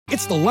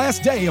It's the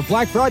last day of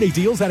Black Friday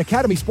deals at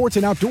Academy Sports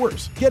and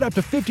Outdoors. Get up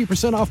to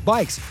 50% off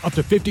bikes, up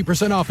to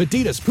 50% off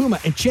Adidas, Puma,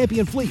 and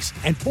Champion Fleece,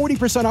 and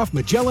 40% off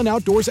Magellan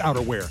Outdoors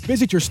outerwear.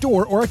 Visit your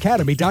store or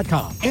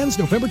academy.com. Ends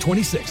November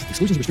 26th.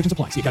 Exclusions and restrictions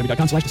apply. See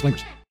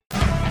academy.com/disclaimers.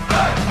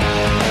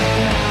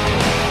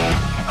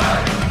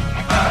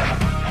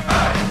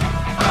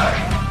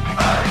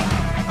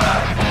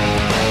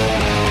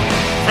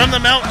 From the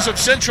mountains of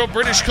central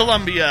British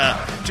Columbia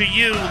to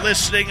you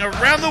listening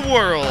around the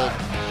world,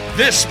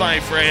 this, my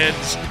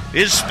friends,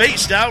 is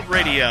Spaced Out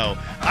Radio.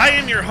 I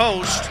am your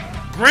host,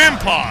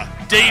 Grandpa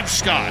Dave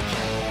Scott.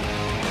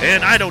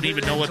 And I don't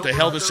even know what the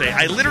hell to say.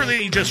 I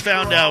literally just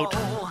found out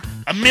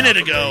a minute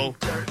ago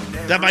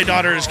that my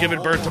daughter has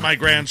given birth to my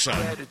grandson.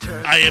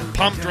 I am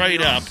pumped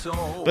right up.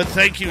 But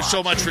thank you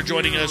so much for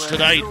joining us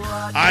tonight.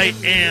 I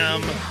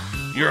am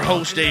your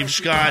host, Dave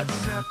Scott,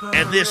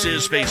 and this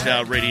is Spaced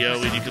Out Radio,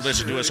 and you can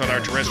listen to us on our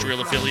terrestrial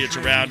affiliates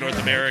around North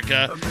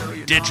America,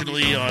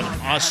 digitally on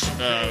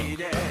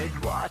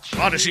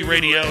Odyssey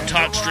Radio,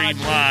 TalkStream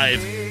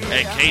Live,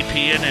 at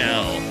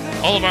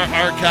KPNL. All of our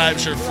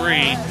archives are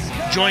free.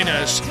 Join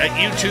us at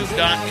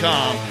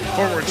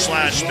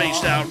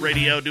youtube.com/Spaced Out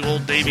Radio. Do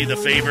old Davey the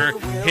favor,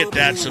 hit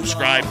that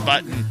subscribe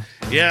button.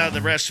 Yeah,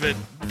 the rest of it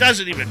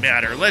doesn't even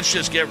matter. Let's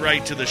just get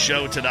right to the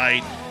show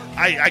tonight.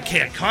 I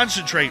can't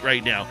concentrate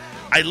right now.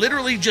 I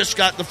literally just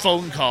got the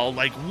phone call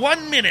like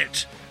 1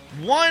 minute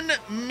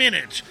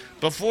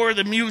before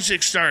the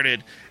music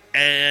started,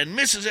 and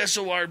Mrs.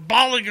 SOR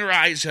bawling her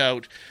eyes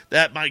out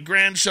that my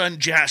grandson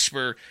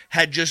Jasper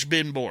had just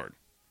been born.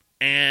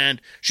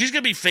 And she's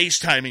going to be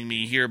FaceTiming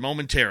me here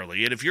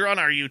momentarily. And if you're on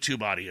our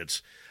YouTube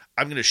audience,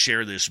 I'm going to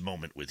share this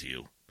moment with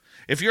you.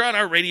 If you're on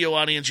our radio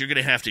audience, you're going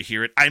to have to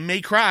hear it. I may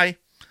cry.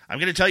 I'm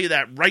going to tell you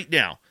that right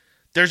now.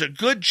 There's a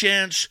good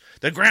chance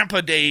that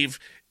Grandpa Dave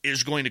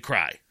is going to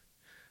cry.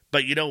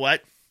 But you know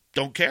what?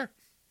 Don't care.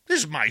 This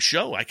is my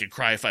show. I can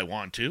cry if I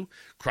want to.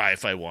 Cry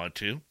if I want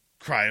to.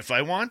 Cry if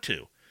I want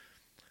to.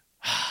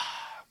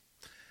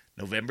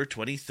 November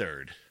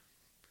 23rd.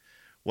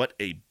 What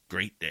a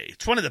great day.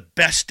 It's one of the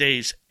best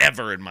days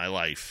ever in my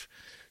life.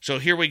 So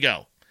here we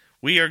go.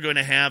 We are going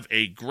to have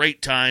a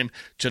great time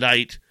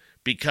tonight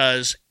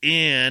because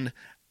in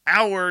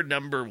hour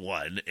number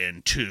 1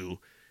 and 2,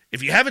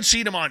 if you haven't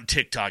seen him on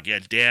TikTok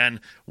yet, Dan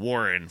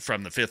Warren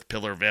from the Fifth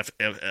Pillar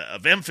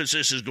of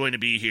Emphasis is going to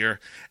be here.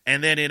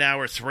 And then in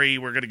hour 3,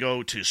 we're going to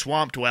go to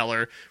Swamp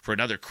Dweller for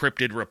another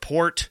cryptid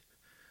report.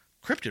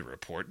 Cryptid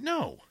report?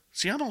 No.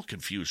 See, I'm all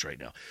confused right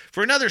now.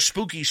 For another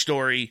spooky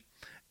story.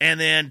 And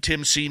then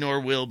Tim Senor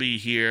will be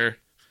here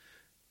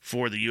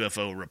for the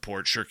UFO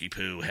report. Shirky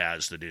Poo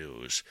has the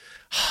news.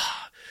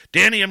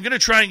 Danny, I'm going to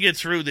try and get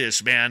through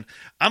this, man.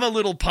 I'm a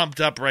little pumped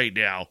up right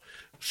now.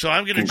 So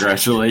I'm going to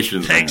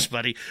Congratulations. Thanks,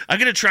 buddy. I'm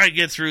going to try and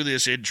get through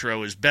this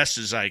intro as best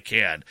as I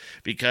can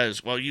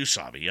because, well, you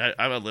saw me.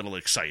 I'm a little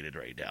excited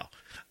right now.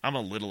 I'm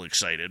a little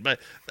excited. But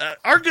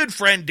our good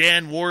friend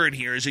Dan Warren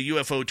here is a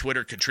UFO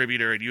Twitter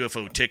contributor and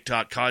UFO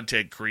TikTok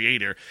content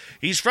creator.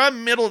 He's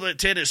from Middle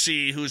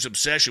Tennessee, whose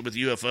obsession with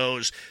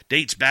UFOs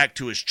dates back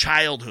to his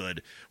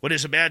childhood, when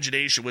his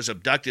imagination was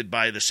abducted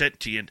by the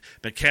sentient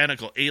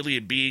mechanical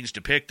alien beings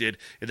depicted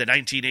in the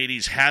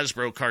 1980s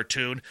Hasbro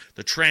cartoon,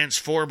 The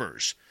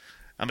Transformers.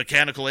 A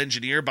mechanical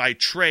engineer by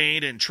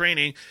trade and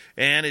training,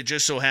 and it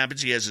just so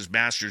happens he has his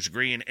master's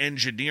degree in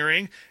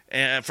engineering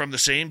from the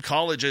same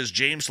college as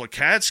James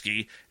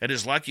Lukatsky, and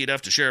is lucky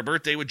enough to share a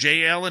birthday with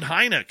J. Allen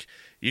Hynek.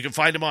 You can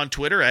find him on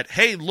Twitter at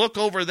Hey Look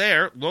Over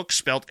There, look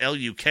spelled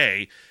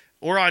L-U-K,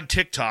 or on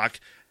TikTok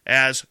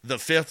as the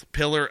Fifth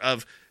Pillar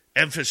of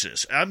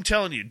Emphasis. I'm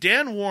telling you,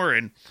 Dan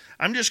Warren,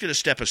 I'm just going to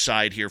step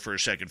aside here for a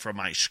second from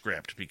my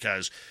script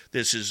because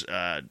this is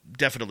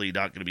definitely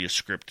not going to be a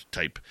script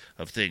type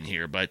of thing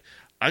here, but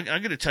I'm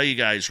going to tell you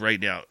guys right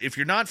now, if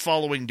you're not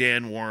following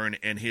Dan Warren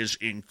and his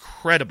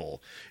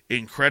incredible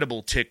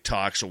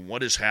TikToks on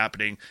what is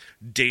happening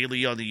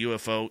daily on the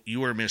UFO,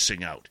 you are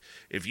missing out.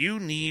 If you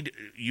need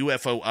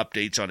UFO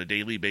updates on a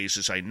daily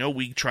basis, I know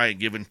we try and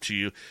give them to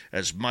you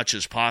as much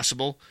as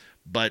possible,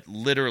 but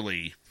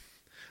literally,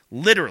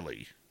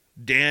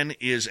 Dan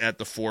is at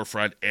the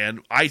forefront,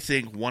 and I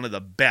think one of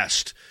the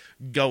best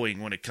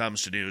going when it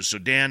comes to news. So,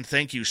 Dan,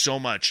 thank you so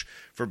much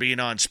for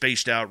being on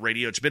Spaced Out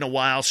Radio. It's been a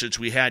while since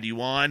we had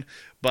you on,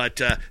 but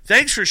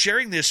thanks for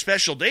sharing this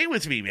special day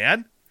with me,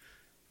 man.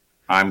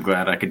 I'm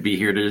glad I could be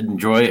here to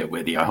enjoy it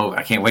with you.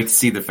 I can't wait to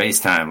see the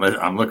FaceTime.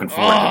 I'm looking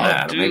forward to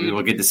that. Dude. Maybe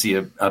we'll get to see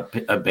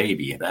a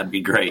baby. That'd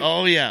be great.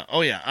 Oh, yeah.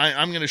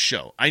 I'm going to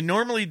show. I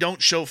normally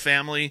don't show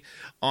family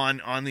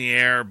on the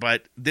air,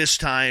 but this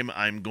time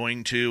I'm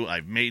going to.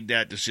 I've made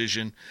that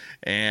decision,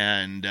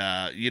 and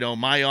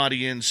my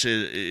audience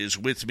is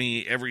with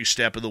me every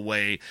step of the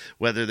way,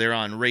 whether they're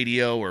on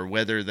radio or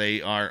whether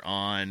they are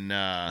on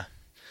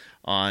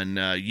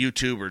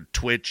YouTube or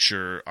Twitch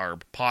or our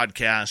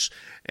podcasts,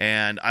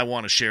 and I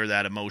want to share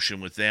that emotion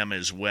with them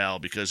as well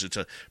because it's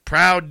a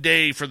proud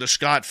day for the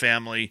Scott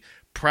family.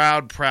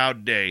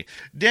 Proud day.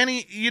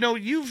 Danny,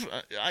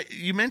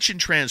 you mentioned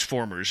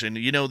Transformers, and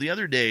the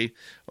other day,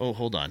 oh,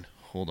 hold on,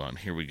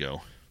 here we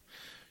go.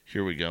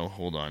 Here we go.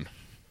 Hold on.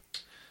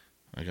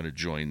 I got to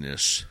join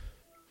this.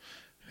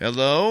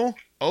 Hello?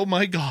 Oh,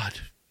 my God.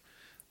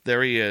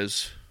 There he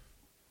is.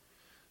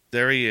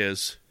 There he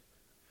is.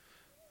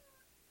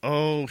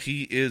 Oh,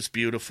 he is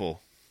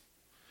beautiful.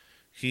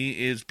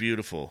 He is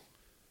beautiful.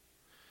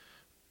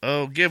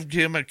 Oh, give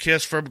him a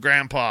kiss from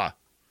Grandpa.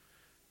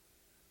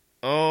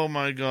 Oh,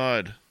 my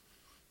God.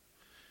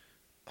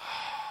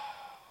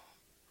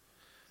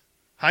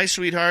 Hi,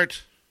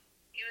 sweetheart.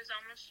 He was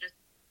almost just...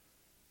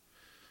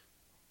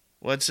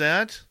 What's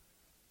that?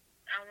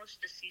 Almost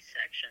a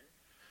C-section.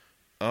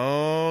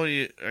 Oh,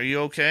 are you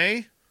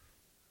okay?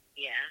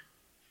 Yeah.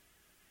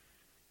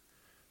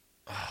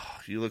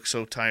 Oh, you look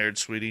so tired,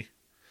 sweetie.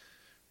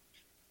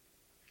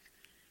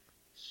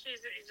 She's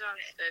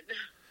exhausted.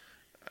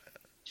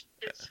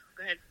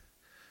 Go ahead.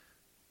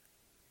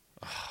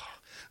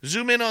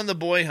 Zoom in on the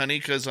boy, honey,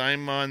 because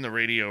I'm on the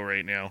radio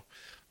right now.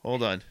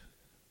 Hold on.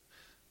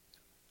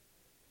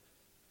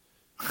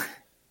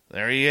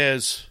 There he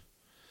is.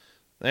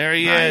 There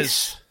he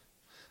is.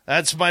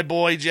 That's my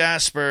boy,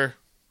 Jasper.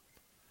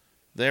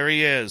 There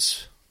he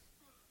is.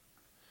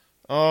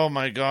 Oh,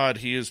 my God,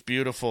 he is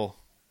beautiful.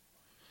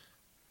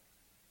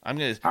 I'm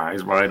going to...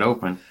 Eyes wide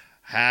open.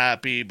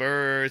 Happy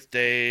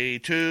birthday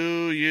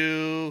to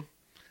you.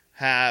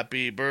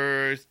 Happy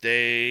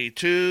birthday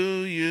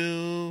to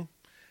you.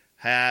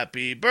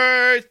 Happy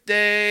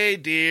birthday,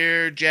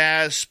 dear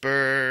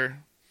Jasper.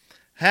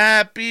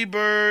 Happy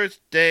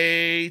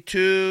birthday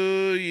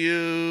to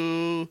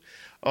you.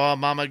 Oh,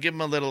 Mama, give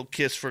him a little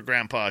kiss for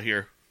Grandpa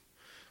here.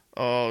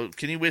 Oh,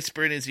 can you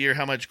whisper in his ear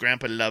how much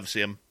Grandpa loves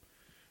him?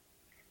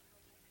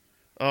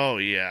 Oh,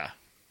 yeah.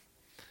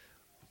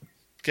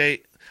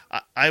 Okay,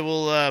 I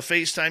will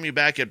FaceTime you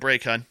back at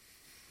break, hon.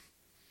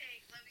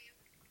 Hey, love you.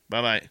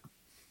 Bye-bye.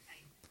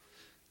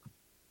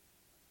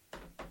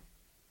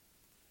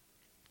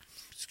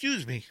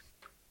 Excuse me.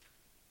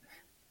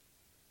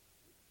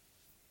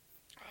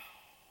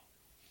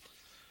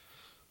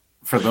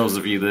 For those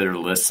of you that are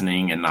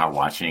listening and not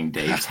watching,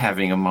 Dave's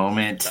having a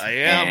moment. I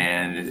am.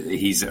 And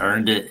he's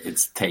earned it.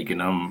 It's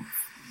taken him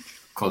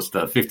close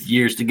to 50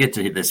 years to get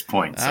to this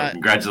point. So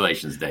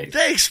congratulations, Dave.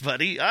 Thanks,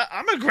 buddy.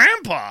 I'm a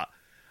grandpa.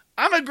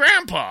 I'm a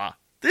grandpa.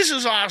 This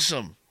is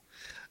awesome.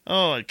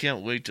 Oh, I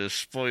can't wait to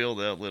spoil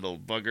that little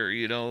bugger,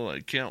 you know.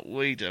 I can't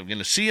wait. I'm going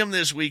to see him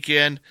this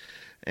weekend,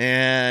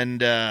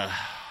 and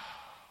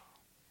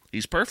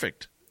he's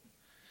perfect.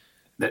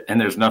 And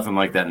there's nothing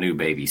like that new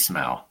baby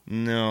smell.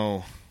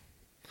 No.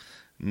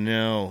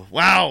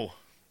 Wow.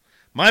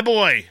 My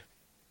boy.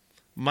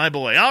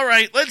 All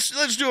right,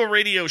 let's do a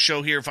radio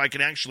show here if I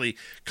can actually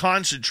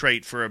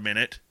concentrate for a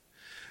minute.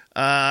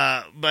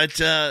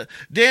 But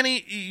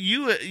Danny,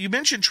 you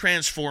mentioned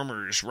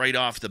Transformers right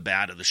off the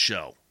bat of the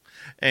show,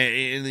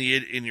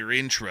 in your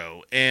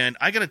intro, and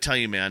I got to tell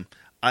you, man,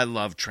 I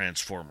love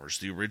Transformers,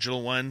 the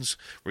original ones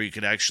where you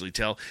could actually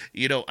tell.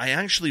 You know, I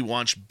actually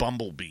watched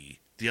Bumblebee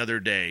the other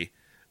day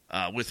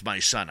with my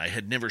son. I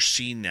had never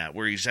seen that,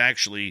 where he's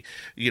actually,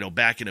 you know,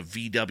 back in a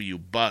VW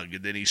Bug,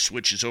 and then he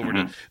switches over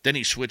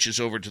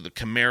to the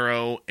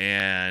Camaro,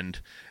 and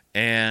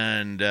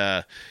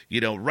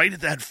you know, right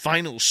at that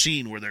final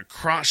scene where they're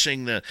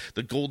crossing the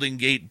Golden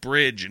Gate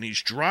Bridge, and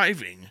he's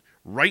driving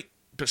right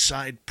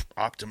beside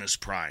Optimus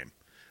Prime.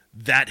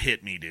 That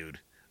hit me,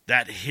 dude.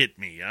 That hit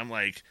me. I'm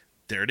like,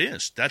 there it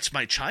is. That's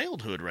my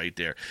childhood right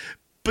there.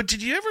 But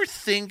did you ever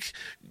think,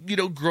 you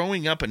know,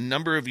 growing up a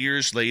number of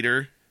years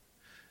later,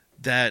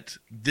 that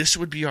this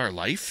would be our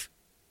life?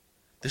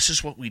 This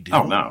is what we do?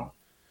 Oh, no.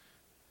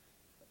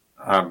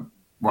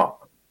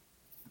 Well,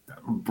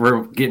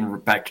 we're getting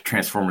back to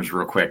Transformers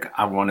real quick.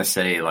 I want to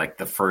say, like,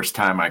 the first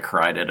time I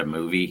cried at a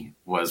movie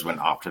was when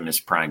Optimus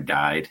Prime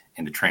died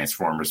in the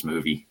Transformers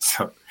movie.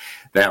 So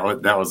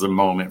that was a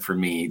moment for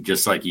me,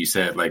 just like you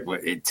said. Like,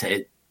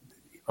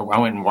 I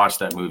went and watched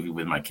that movie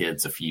with my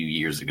kids a few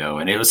years ago,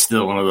 and it was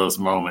still one of those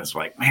moments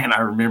like, man, I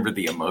remember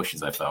the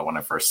emotions I felt when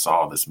I first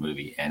saw this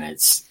movie, and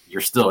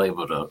you're still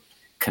able to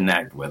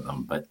connect with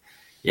them. But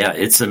yeah,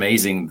 it's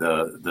amazing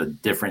the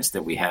difference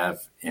that we have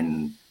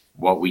in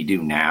what we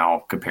do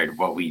now compared to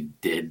what we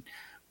did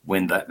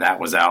when that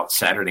was out.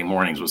 Saturday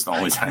mornings was the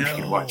only time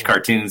you could watch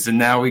cartoons, and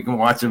now we can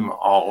watch them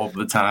all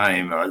the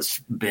time.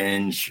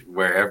 Binge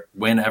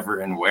whenever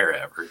and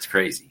wherever. It's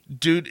crazy.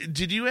 Dude,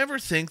 did you ever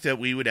think that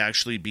we would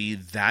actually be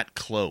that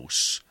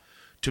close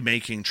to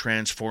making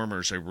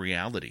Transformers a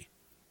reality?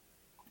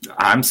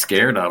 I'm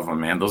scared of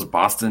them, man. Those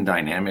Boston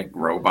Dynamic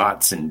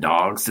robots and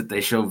dogs that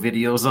they show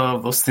videos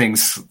of, those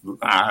things,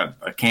 I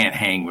can't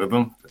hang with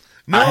them.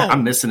 No.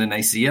 I'm missing an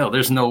ACL.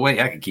 There's no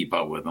way I could keep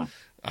up with them.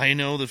 I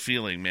know the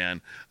feeling,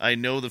 man. I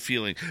know the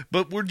feeling.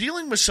 But we're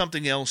dealing with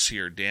something else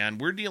here, Dan.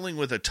 We're dealing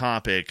with a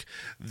topic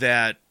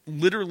that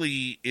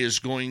literally is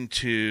going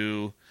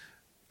to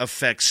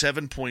affect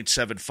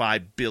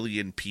 7.75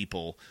 billion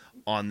people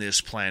on this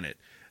planet.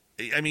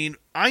 I mean,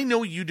 I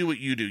know you do what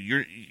you do.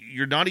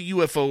 You're not a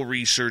UFO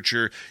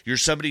researcher. You're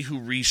somebody who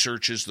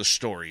researches the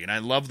story, and I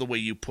love the way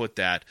you put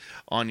that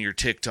on your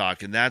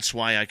TikTok, and that's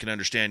why I can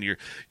understand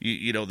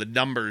the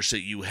numbers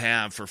that you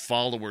have for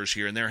followers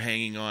here, and they're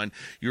hanging on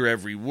your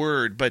every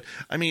word. But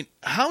I mean,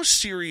 how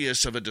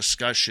serious of a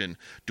discussion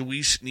do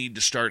we need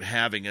to start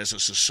having as a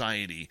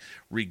society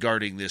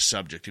regarding this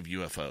subject of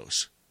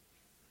UFOs?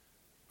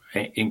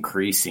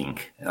 Increasing.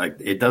 Like,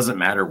 it doesn't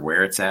matter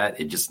where it's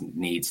at, it just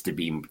needs to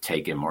be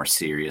taken more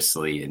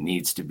seriously. It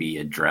needs to be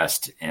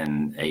addressed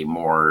in a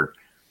more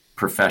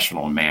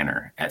professional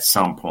manner at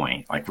some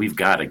point. Like, we've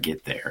got to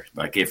get there.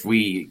 Like, if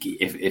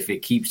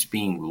it keeps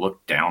being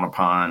looked down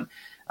upon,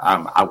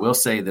 I will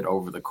say that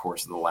over the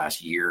course of the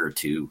last year or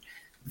two,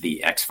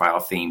 the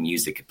X-File theme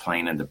music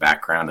playing in the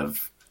background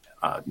of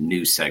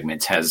news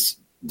segments has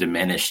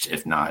diminished,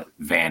 if not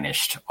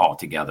vanished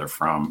altogether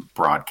from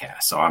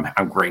broadcast. So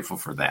I'm grateful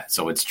for that.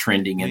 So it's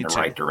trending in the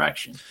right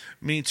direction.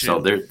 Me too. So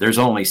there's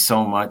only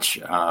so much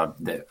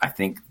that I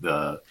think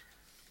the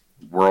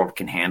world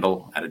can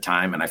handle at a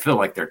time. And I feel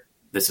like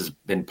this has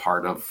been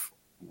part of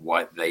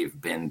what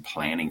they've been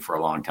planning for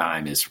a long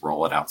time, is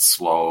roll it out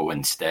slow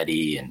and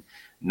steady and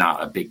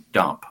not a big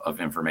dump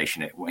of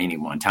information at any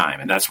one time.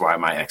 And that's why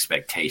my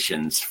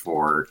expectations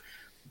for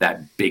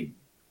that big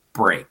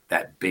break,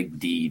 that big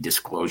D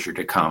disclosure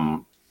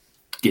to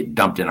get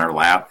dumped in our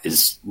lap,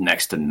 is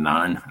next to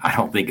none. I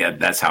don't think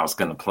that's how it's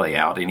going to play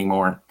out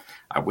anymore.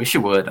 I wish it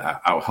would.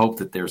 I hope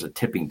that there's a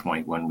tipping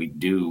point when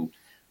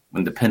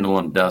the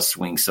pendulum does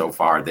swing so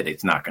far that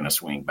it's not going to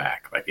swing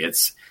back. Like,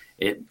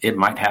 it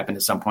might happen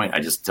at some point. I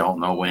just don't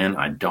know when.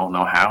 I don't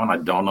know how, and I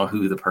don't know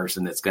who the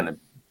person that's going to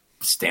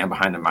stand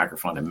behind the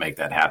microphone and make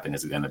that happen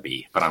is going to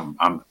be. But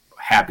I'm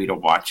happy to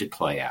watch it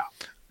play out.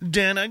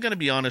 Dan, I got to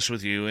be honest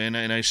with you, and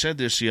I said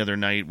this the other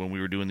night when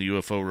we were doing the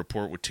UFO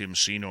report with Tim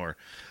Senor.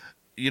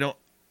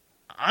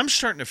 I'm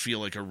starting to feel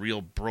like a real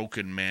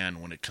broken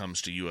man when it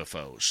comes to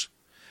UFOs.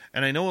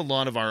 And I know a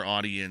lot of our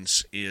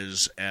audience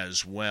is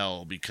as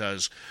well,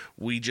 because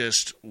we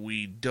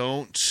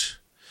don't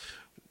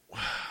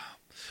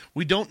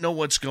know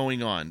what's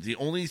going on. The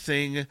only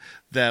thing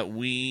that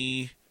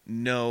we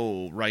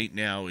know right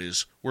now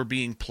is we're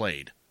being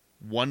played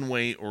one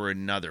way or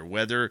another,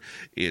 whether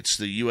it's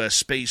the U.S.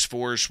 Space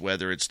Force,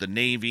 whether it's the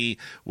Navy,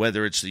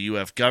 whether it's the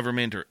U.S.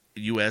 government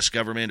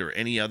or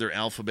any other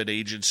alphabet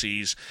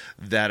agencies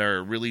that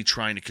are really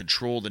trying to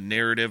control the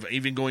narrative,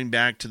 even going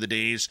back to the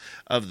days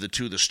of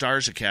the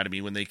Stars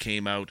Academy when they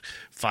came out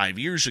 5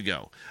 years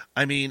ago.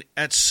 I mean,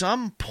 at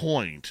some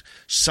point,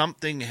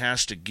 something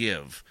has to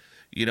give,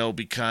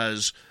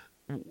 because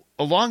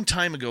a long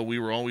time ago we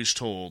were always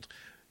told,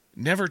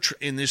 never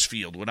in this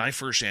field, when I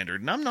first entered,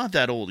 and I'm not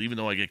that old, even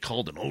though I get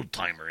called an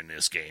old-timer in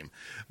this game,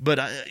 but,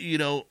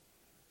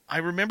 I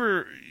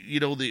remember,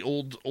 the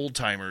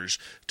old-timers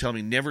tell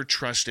me never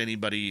trust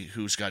anybody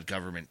who's got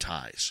government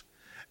ties.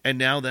 And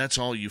now that's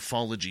all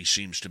ufology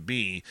seems to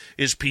be,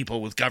 is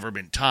people with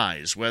government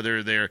ties,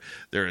 whether they're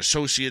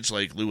associates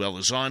like Lou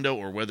Elizondo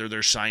or whether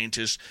they're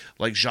scientists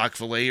like Jacques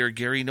Vallée or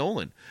Gary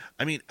Nolan.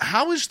 I mean,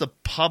 how is the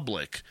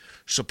public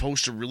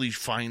supposed to really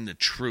find the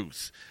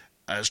truth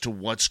as to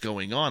what's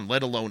going on,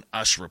 let alone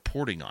us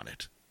reporting on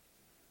it?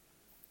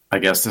 I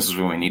guess this is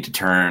when we need to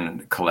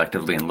turn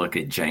collectively and look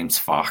at James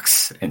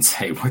Fox and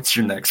say, what's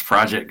your next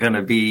project going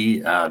to be?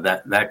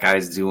 That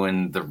guy's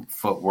doing the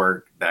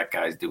footwork. That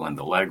guy's doing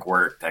the leg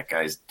work. That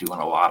guy's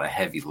doing a lot of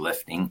heavy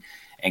lifting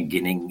and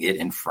getting it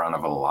in front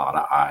of a lot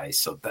of eyes.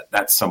 So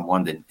that's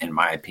someone that, in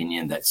my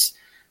opinion, that's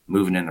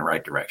moving in the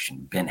right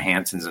direction. Ben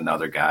Hansen's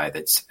another guy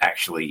that's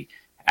actually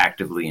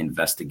actively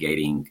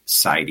investigating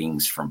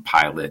sightings from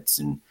pilots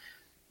and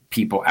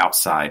people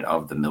outside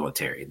of the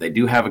military. They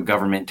do have a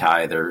government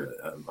tie. They're,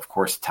 of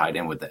course, tied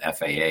in with the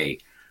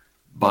FAA,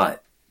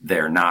 but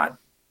they're not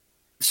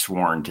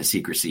sworn to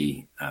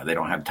secrecy. They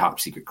don't have top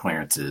secret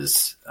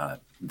clearances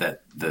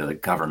that the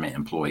government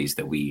employees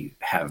that we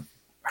have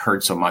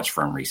heard so much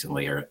from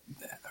recently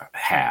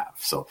have.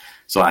 So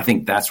I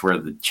think that's where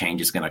the change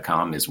is going to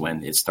come, is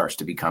when it starts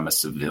to become a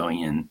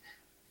civilian-led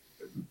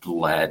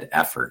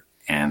effort.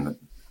 And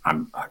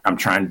I'm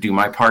trying to do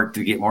my part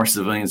to get more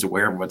civilians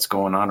aware of what's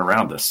going on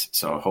around us.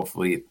 So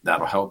hopefully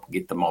that'll help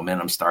get the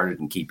momentum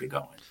started and keep it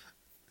going.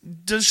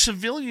 Does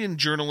civilian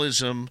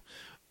journalism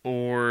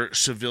or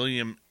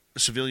civilian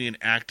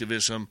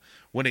activism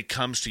when it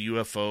comes to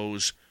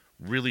UFOs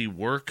really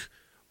work?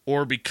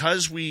 Or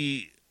because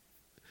we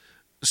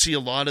see a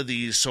lot of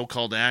these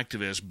so-called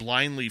activists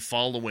blindly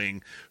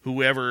following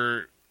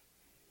whoever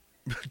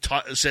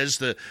says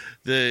the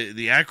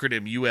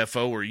acronym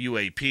UFO or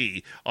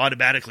UAP,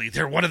 automatically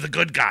they're one of the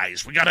good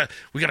guys. We gotta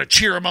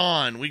cheer them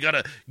on. We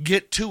gotta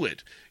get to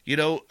it.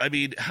 I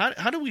mean,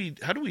 how do we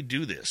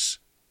do this?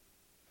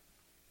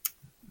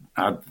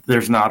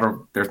 There's not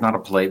a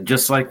play.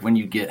 Just like when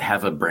you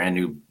have a brand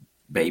new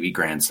baby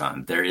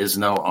grandson, there is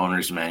no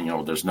owner's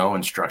manual. There's no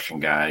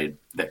instruction guide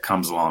that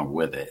comes along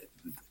with it.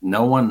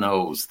 No one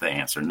knows the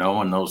answer. No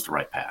one knows the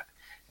right path.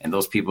 And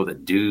those people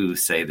that do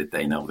say that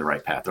they know the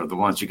right path are the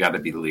ones you got to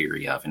be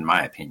leery of, in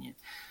my opinion.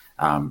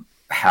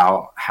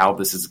 how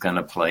this is going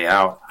to play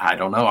out, I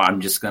don't know.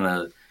 I'm just going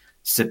to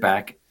sit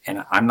back,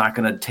 and I'm not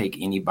going to take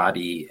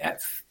anybody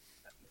at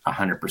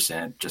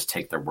 100%, just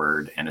take their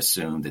word and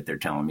assume that they're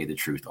telling me the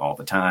truth all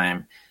the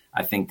time.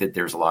 I think that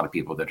there's a lot of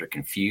people that are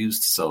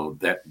confused, so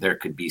that there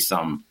could be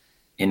some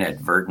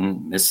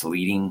inadvertent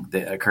misleading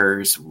that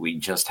occurs. We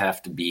just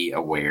have to be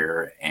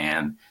aware.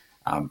 And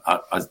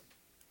a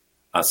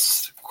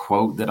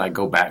quote that I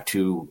go back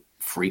to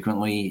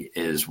frequently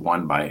is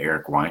one by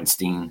Eric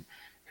Weinstein,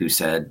 who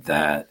said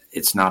that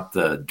it's not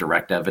the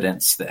direct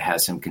evidence that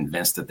has him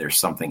convinced that there's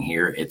something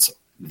here. It's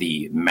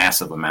the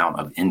massive amount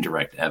of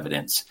indirect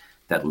evidence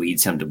that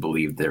leads him to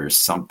believe there is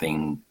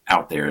something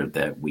out there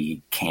that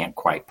we can't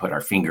quite put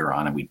our finger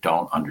on and we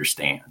don't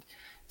understand.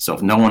 So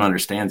if no one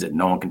understands it,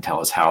 no one can tell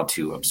us how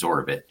to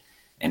absorb it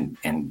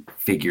and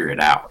figure it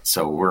out.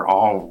 So we're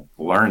all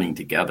learning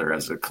together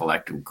as a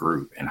collective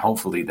group, and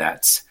hopefully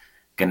that's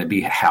going to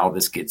be how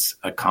this gets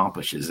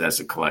accomplished as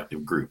a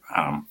collective group.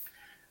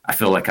 I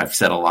feel like I've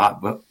said a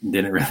lot, but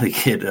didn't really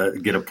get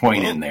a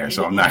point in there,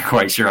 so I'm not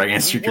quite sure I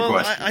answered your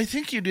question. I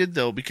think you did,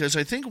 though, because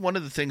I think one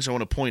of the things I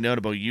want to point out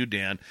about you,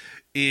 Dan,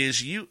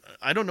 is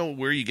I don't know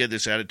where you get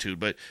this attitude,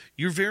 but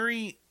you're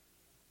very,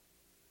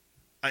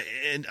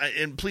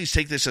 and please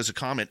take this as a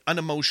comment,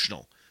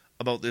 unemotional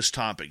about this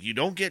topic. You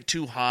don't get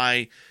too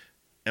high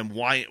and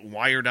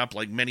wired up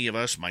like many of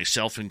us,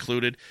 myself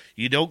included.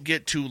 You don't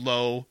get too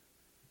low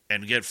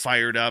and get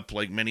fired up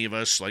like many of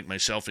us, like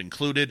myself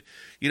included.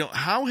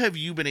 How have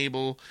you been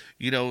able,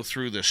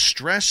 through the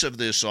stress of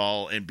this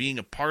all and being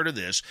a part of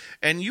this,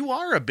 and you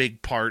are a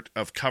big part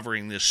of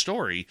covering this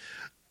story,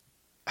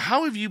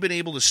 how have you been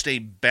able to stay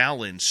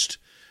balanced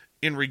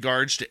in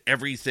regards to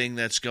everything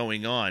that's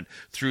going on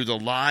through the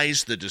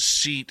lies, the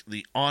deceit,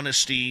 the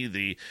honesty,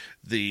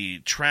 the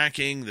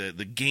tracking,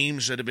 the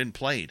games that have been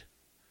played?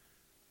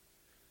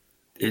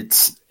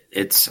 It's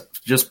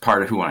just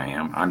part of who I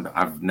am.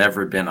 I've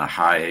never been a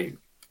high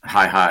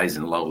highs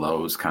and low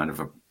lows kind of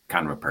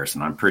a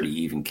person. I'm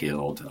pretty even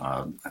keeled,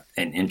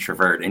 an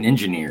introvert, an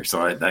engineer.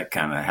 So that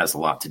kind of has a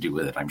lot to do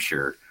with it, I'm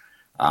sure.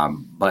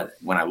 But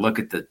when I look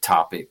at the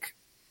topic,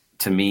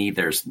 to me,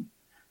 there's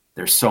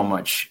so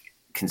much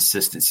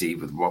consistency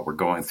with what we're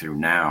going through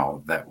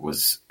now that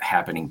was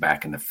happening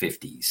back in the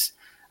 50s.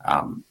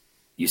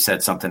 You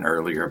said something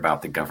earlier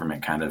about the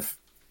government kind of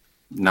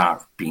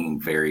not being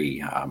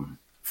very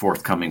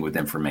forthcoming with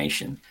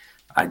information.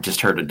 I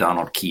just heard a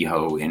Donald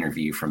Kehoe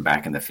interview from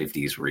back in the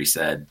 50s where he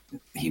said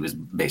he was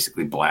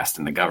basically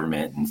blasting the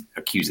government and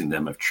accusing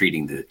them of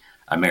treating the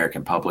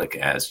American public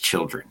as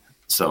children.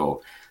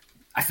 So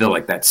I feel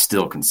like that's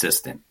still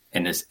consistent.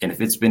 And if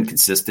it's been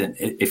consistent,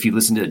 if you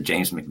listen to the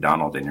James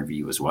McDonald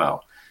interview as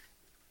well,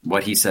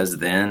 what he says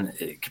then,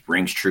 it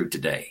rings true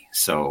today.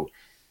 So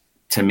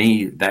to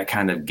me, that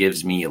kind of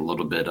gives me a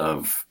little bit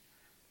of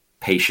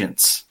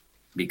patience,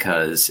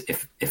 because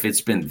if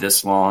it's been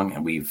this long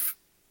and we've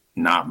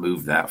not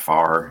moved that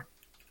far,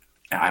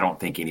 I don't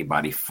think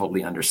anybody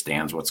fully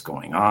understands what's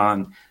going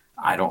on.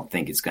 I don't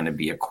think it's going to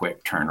be a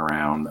quick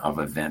turnaround of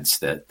events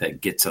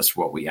that gets us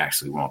what we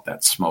actually want,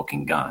 that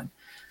smoking gun.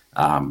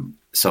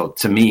 So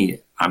to me,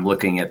 I'm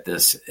looking at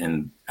this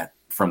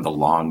from the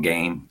long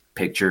game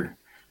picture.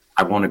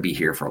 I want to be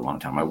here for a long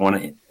time.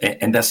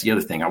 And that's the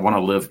other thing. I want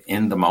to live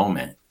in the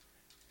moment.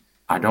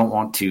 I don't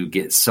want to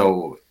get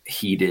so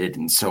heated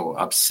and so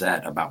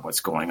upset about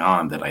what's going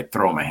on that I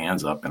throw my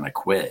hands up and I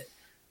quit.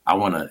 I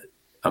want to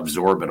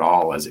absorb it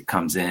all as it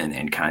comes in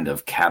and kind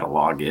of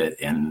catalog it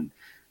in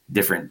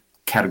different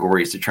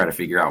categories to try to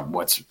figure out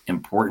what's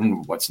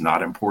important, what's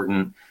not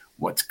important,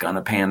 what's going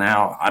to pan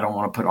out. I don't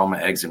want to put all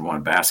my eggs in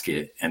one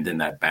basket and then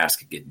that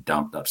basket get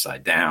dumped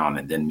upside down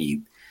and then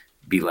me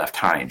be left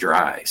high and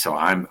dry. So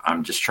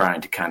I'm just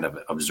trying to kind of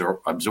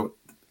absorb.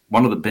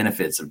 One of the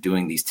benefits of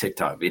doing these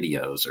TikTok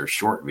videos or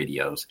short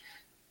videos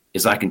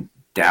is I can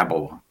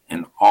dabble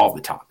in all the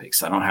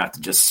topics. I don't have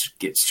to just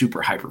get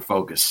super hyper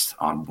focused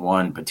on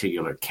one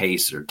particular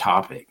case or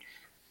topic.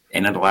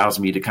 And it allows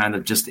me to kind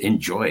of just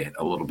enjoy it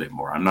a little bit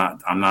more. I'm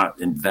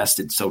not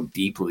invested so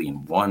deeply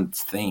in one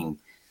thing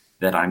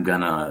that I'm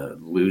gonna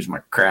lose my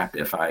crap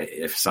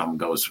if something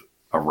goes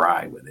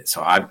awry with it.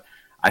 So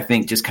I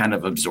think just kind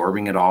of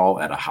absorbing it all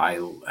at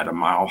a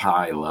mile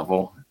high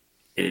level,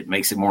 it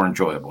makes it more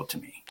enjoyable to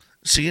me.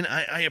 See, and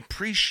I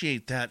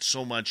appreciate that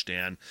so much,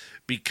 Dan,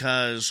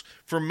 because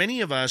for many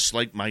of us,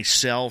 like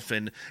myself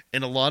and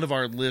a lot of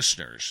our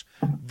listeners,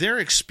 they're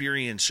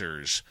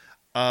experiencers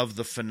of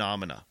the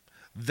phenomena.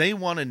 They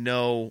want to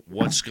know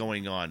what's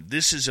going on.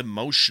 This is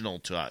emotional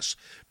to us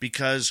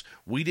because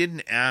we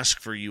didn't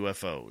ask for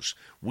UFOs.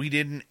 We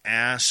didn't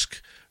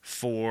ask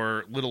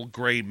for little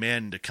gray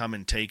men to come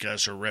and take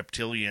us, or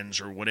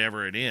reptilians, or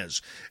whatever it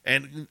is.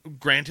 And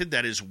granted,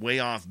 that is way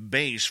off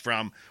base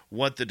from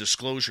what the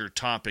disclosure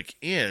topic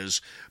is,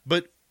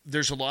 but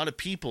there's a lot of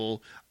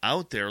people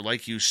out there,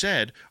 like you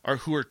said,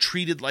 who are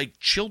treated like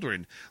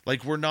children,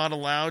 like we're not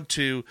allowed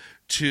to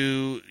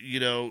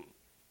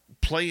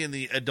play in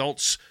the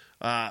adults'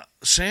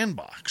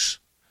 sandbox,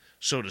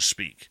 so to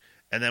speak.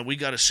 and then we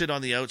got to sit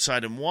on the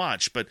outside and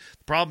watch. But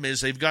the problem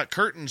is they've got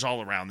curtains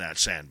all around that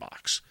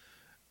sandbox.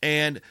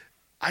 And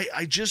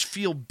I just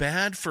feel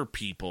bad for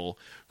people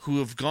who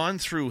have gone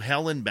through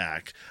hell and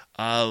back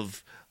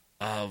of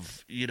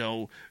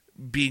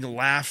being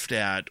laughed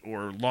at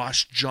or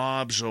lost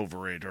jobs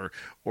over it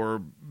or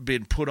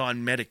been put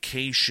on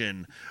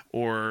medication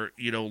or,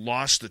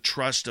 lost the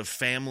trust of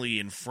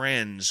family and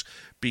friends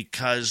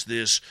because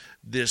this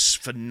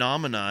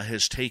phenomena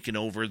has taken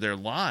over their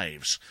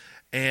lives.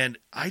 And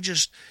I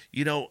just,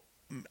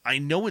 I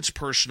know it's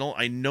personal.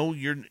 I know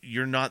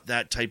you're not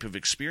that type of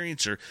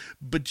experiencer,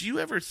 but do you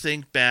ever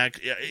think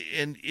back,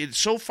 and it's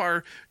so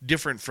far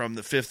different from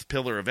the fifth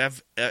pillar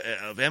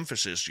of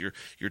emphasis,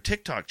 your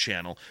TikTok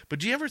channel, but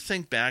do you ever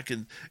think back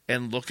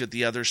and look at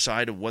the other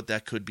side of what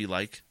that could be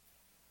like?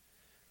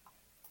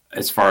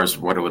 As far as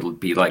what it would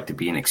be like to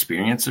be an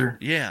experiencer?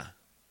 Yeah.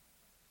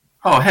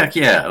 Oh, heck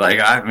yeah.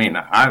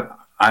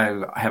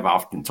 I have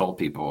often told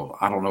people,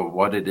 I don't know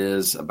what it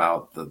is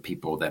about the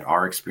people that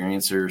are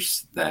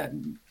experiencers that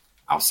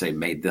I'll say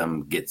made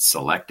them get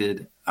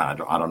selected. I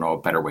don't know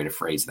a better way to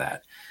phrase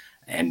that.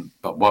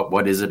 But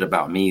what is it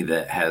about me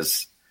that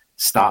has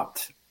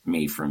stopped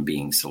me from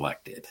being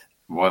selected?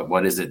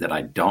 What is it that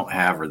I don't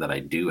have or that I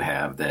do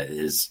have that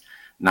is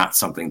not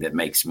something that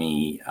makes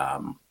me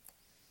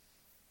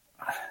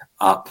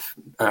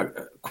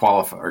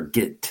qualify or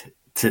get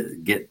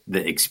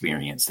the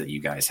experience that you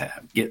guys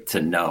have, get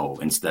to know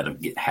instead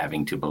of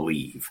having to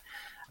believe.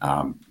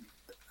 I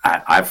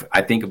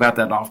think about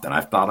that often.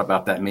 I've thought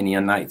about that many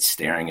a night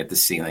staring at the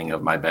ceiling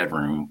of my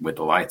bedroom with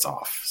the lights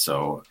off.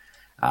 So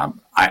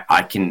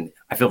I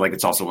feel like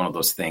it's also one of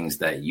those things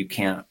that you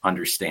can't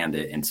understand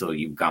it until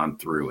you've gone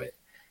through it.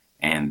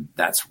 And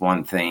that's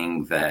one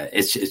thing that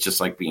it's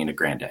just like being a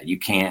granddad. You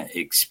can't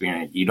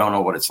experience, you don't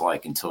know what it's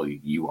like until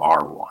you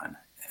are one.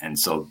 And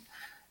so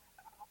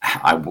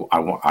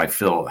I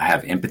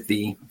have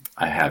empathy.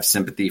 I have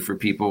sympathy for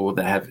people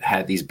that have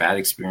had these bad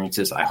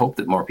experiences. I hope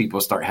that more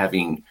people start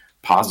having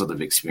positive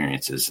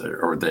experiences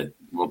or that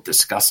will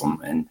discuss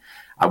them. And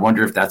I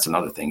wonder if that's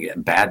another thing.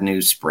 Bad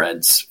news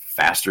spreads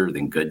faster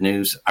than good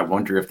news. I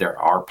wonder if there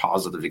are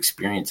positive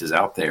experiences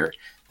out there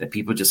that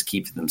people just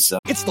keep to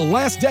themselves. It's the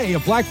last day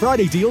of Black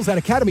Friday deals at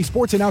Academy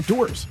Sports and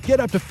Outdoors.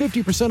 Get up to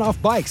 50%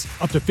 off bikes,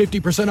 up to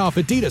 50% off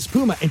Adidas,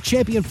 Puma, and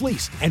Champion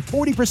Fleece, and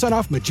 40%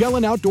 off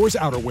Magellan Outdoors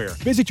outerwear.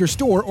 Visit your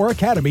store or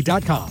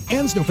academy.com.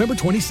 Ends November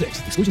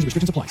 26th. Exclusions and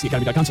restrictions apply. See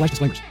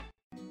academy.com/disclaimers.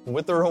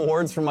 With the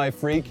rewards from my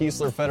free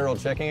Keesler Federal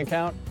checking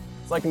account,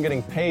 it's like I'm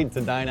getting paid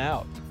to dine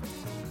out.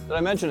 Did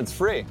I mention it's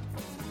free?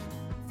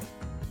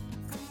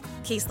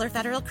 Keesler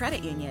Federal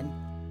Credit Union,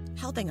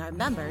 helping our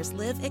members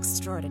live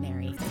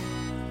extraordinary.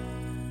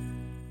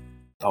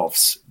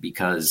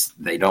 Because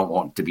they don't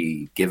want to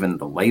be given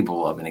the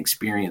label of an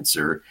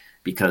experiencer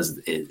because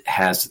it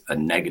has a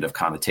negative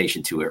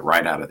connotation to it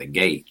right out of the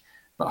gate.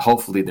 But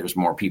hopefully there's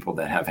more people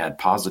that have had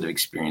positive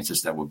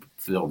experiences that would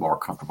feel more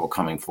comfortable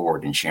coming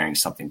forward and sharing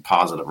something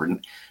positive.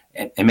 And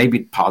maybe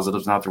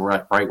positive is not the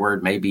right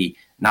word. Maybe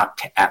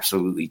not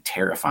absolutely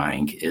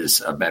terrifying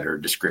is a better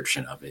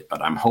description of it.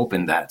 But I'm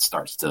hoping that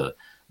starts to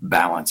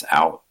balance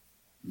out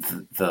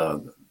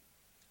the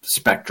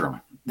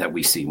spectrum that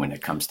we see when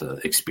it comes to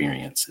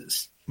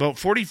experiences. About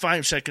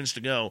 45 seconds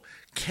to go.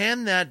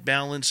 Can that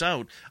balance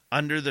out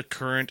under the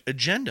current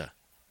agenda?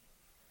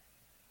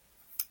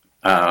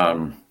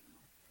 I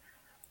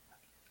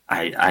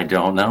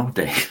don't know,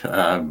 Dave.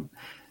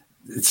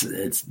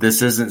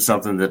 This isn't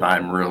something that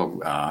I'm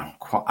real. I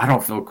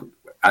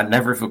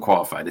never feel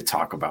qualified to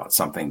talk about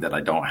something that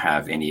I don't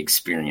have any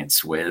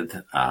experience with.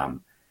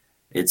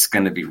 It's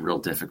going to be real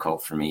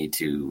difficult for me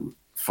to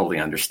fully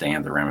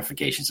understand the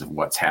ramifications of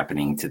what's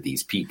happening to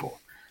these people.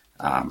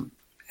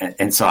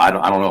 And so I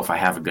don't know if I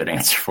have a good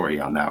answer for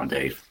you on that one,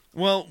 Dave.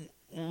 Well,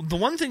 the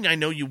one thing I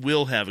know you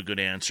will have a good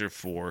answer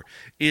for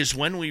is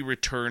when we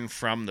return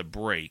from the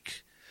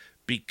break,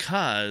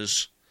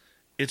 because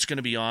it's going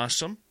to be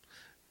awesome.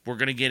 We're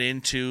going to get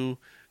into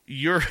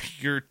your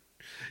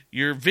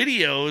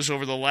videos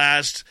over the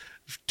last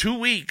 2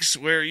 weeks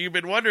where you've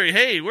been wondering,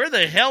 hey, where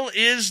the hell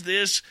is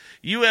this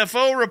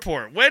UFO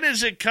report? When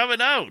is it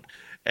coming out?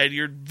 And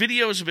your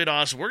videos have been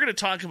awesome. We're going to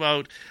talk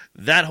about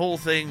that whole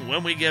thing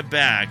when we get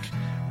back.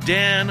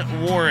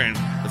 Dan Warren,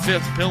 the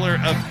fifth pillar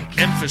of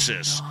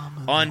emphasis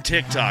on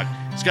TikTok.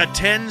 He's got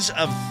tens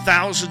of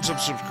thousands of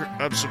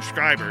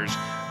subscribers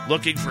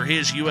looking for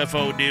his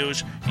UFO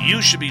news.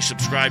 You should be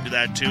subscribed to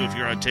that too if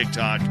you're on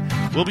TikTok.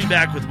 We'll be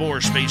back with more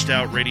Spaced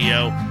Out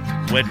Radio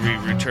when we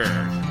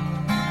return.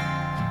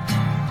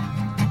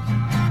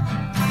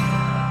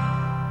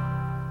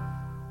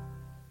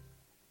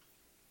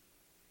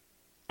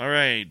 All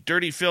right,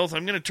 Dirty Filth,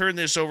 I'm going to turn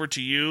this over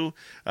to you.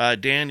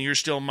 Dan, you're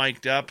still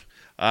mic'd up.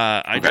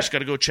 I just got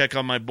to go check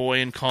on my boy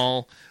and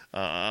call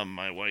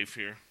my wife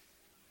here.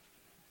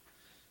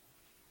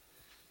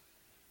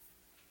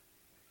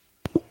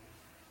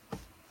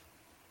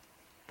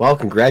 Well,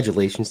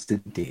 congratulations to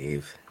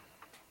Dave.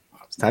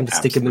 It's time to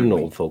stick him in an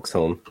old folks'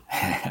 home.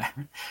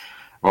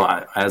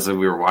 Well, as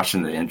we were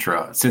watching the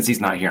intro, since he's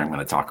not here, I'm going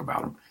to talk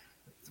about him.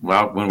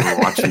 Well, when we were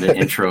watching the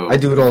intro, I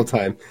do it all the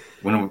time.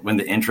 When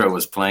the intro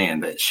was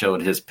playing, that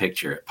showed his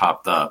picture. It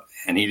popped up,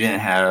 and he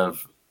didn't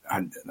have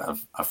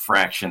a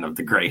fraction of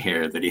the gray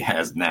hair that he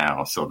has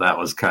now. So that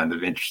was kind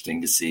of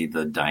interesting to see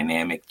the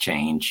dynamic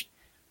change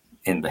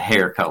in the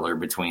hair color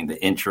between the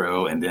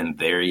intro and then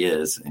there he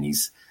is, and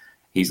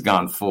he's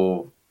gone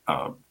full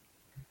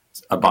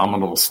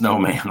abominable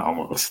snowman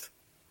almost.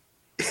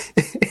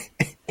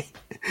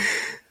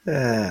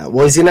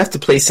 Well, he's gonna have to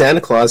play Santa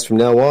Claus from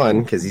now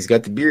on because he's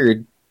got the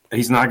beard.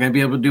 He's not going to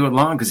be able to do it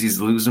long because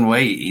he's losing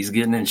weight. He's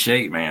getting in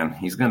shape, man.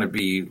 He's going to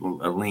be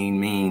a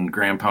lean, mean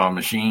grandpa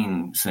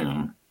machine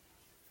soon.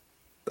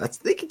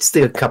 They could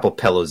stick a couple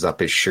pillows up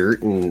his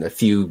shirt and a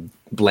few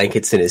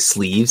blankets in his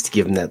sleeves to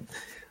give him that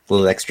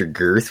little extra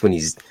girth when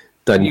he's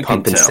done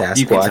pumping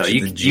Sasquatch at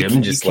the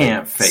gym. You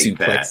can't fake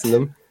that.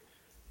 Them.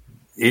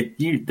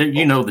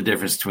 You know the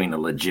difference between a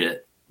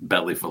legit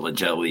belly full of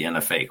jelly and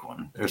a fake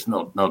one. There's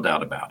no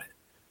doubt about it.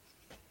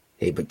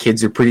 Hey, but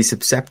kids are pretty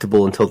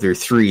susceptible until they're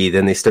 3.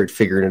 Then they start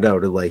figuring it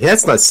out. They're like,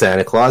 that's not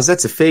Santa Claus.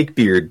 That's a fake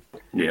beard.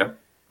 Yeah.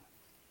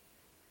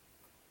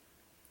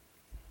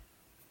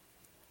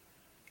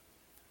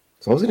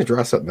 So I was going to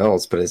draw something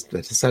else, but I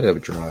decided I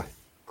would draw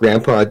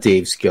Grandpa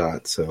Dave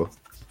Scott. So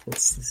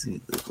let's see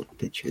the little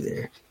picture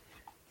there.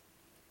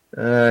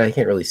 I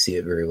can't really see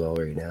it very well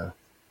right now.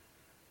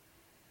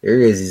 There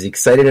he is. He's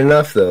excited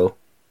enough, though.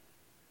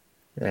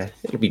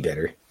 It'll be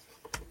better.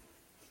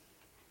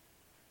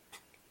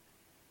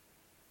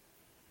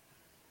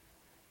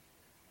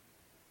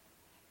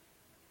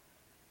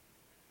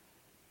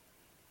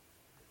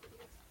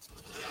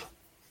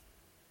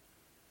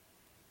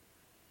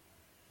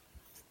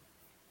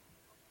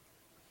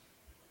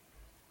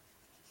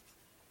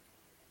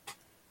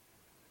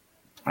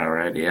 All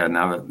right, yeah.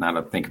 Now that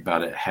I think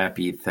about it,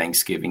 happy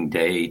Thanksgiving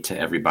Day to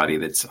everybody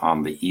that's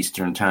on the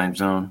Eastern time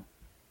zone.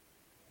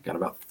 Got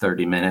about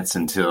 30 minutes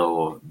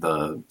until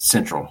the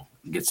Central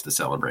gets to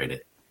celebrate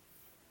it.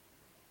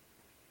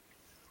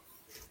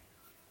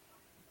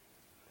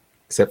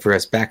 Except for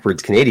us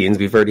backwards Canadians,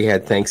 we've already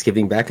had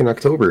Thanksgiving back in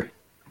October.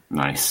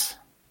 Nice.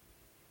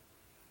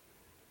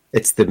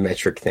 It's the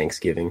metric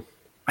Thanksgiving.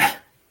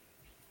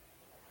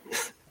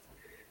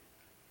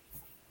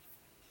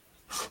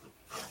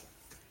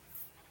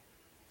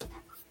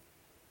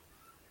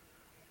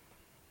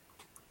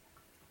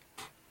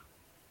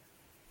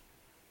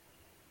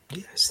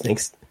 Yes,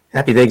 thanks.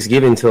 Happy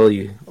Thanksgiving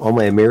to all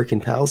my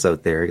American pals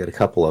out there. I got a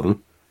couple of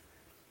them.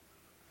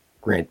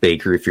 Grant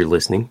Baker, if you're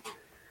listening.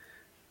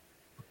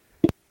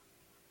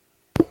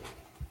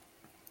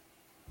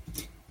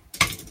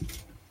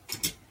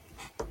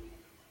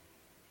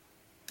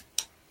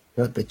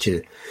 I bet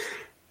you.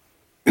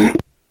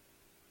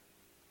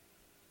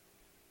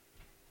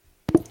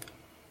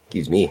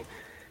 Excuse me.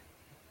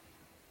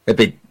 I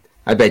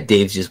bet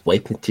Dave's just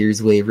wiping the tears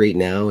away right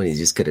now, and he's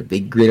just got a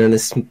big grin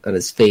on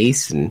his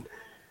face, and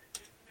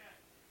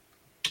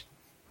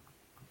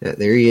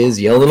there he is,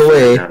 yelling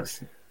away.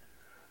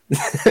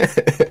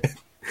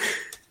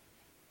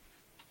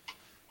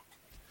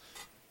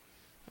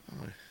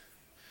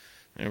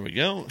 There we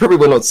go. Probably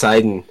went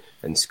outside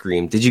and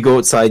screamed. Did you go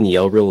outside and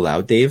yell real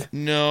loud, Dave?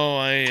 No,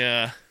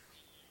 I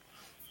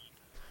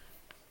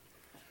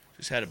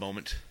just had a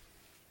moment.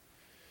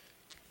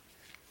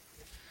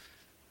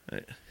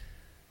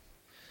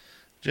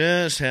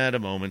 Just had a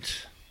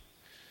moment.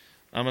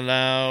 I'm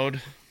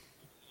allowed.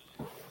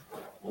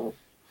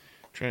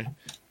 Try.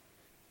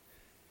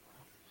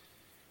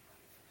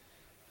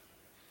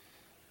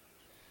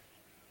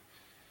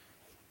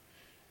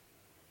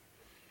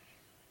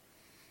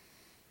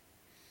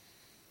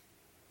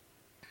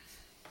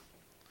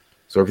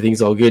 So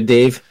everything's all good,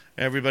 Dave?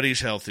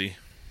 Everybody's healthy.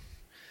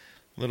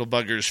 Little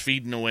bugger's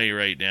feeding away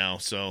right now,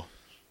 so.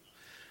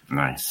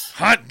 Nice.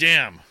 Hot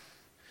damn.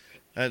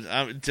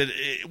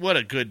 What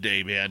a good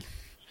day, man.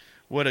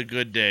 What a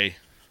good day.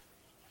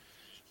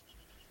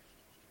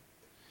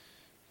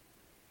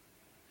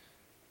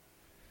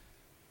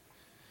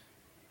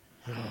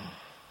 Well,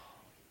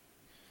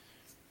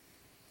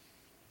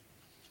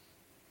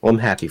 I'm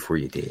happy for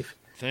you, Dave.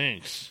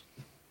 Thanks.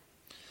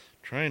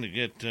 Trying to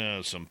get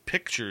some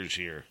pictures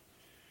here.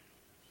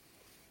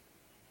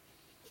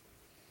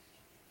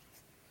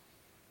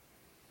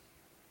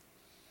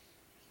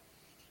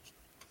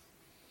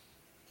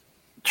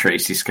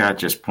 Tracy Scott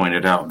just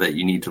pointed out that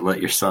you need to let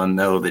your son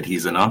know that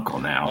he's an uncle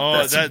now.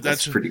 Oh,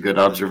 that's a pretty good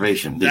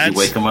observation. Did you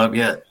wake him up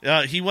yet?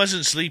 He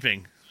wasn't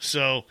sleeping,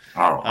 so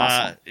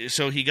awesome.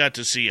 So he got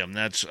to see him.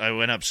 I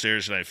went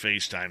upstairs and I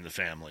FaceTimed the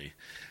family,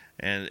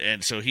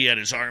 and so he had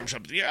his arms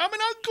up. Yeah, I'm an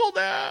uncle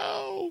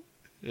now.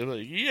 They're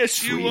like, yes,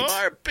 Sweet. you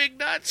are, big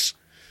nuts.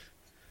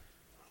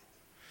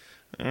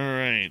 All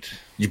right.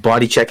 You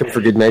body check him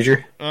for good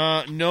measure?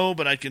 No,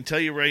 but I can tell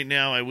you right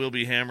now, I will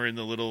be hammering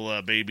the little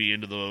baby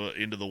into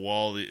the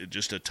wall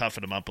just to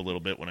toughen him up a little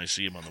bit when I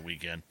see him on the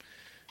weekend.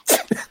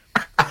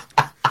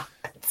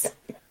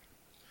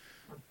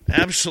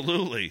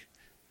 Absolutely.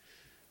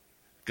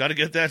 Got to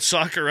get that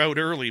soccer out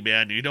early,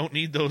 man. You don't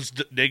need those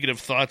negative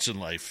thoughts in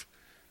life.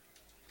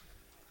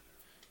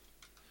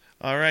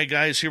 All right,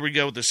 guys, here we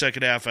go with the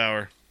second half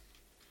hour.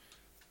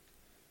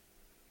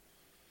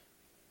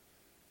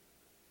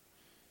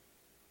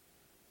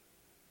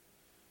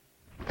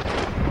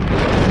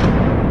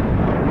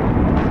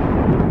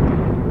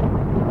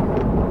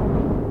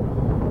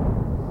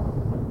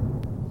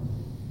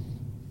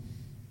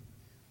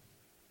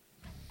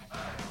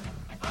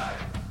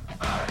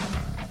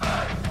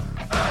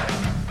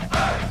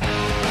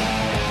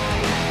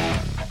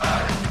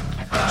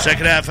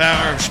 Second half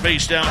hour of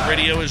Spaced Out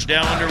Radio is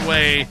now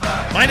underway.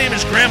 My name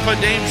is Grandpa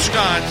Dave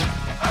Scott.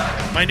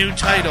 My new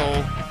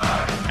title,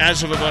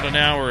 as of about an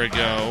hour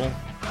ago.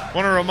 I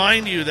want to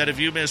remind you that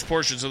if you missed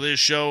portions of this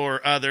show or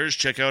others,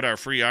 check out our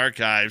free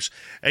archives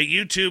at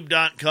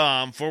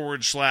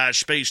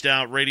youtube.com/Spaced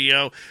Out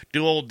Radio.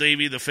 Do old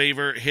Davey the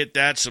favor, hit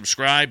that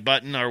subscribe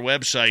button. Our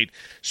website,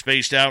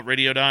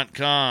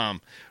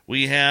 spacedoutradio.com.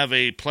 We have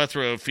a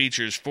plethora of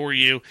features for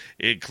you,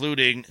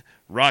 including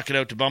Rocket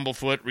Out to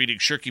Bumblefoot, reading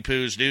Shirky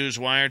Poo's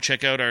Newswire.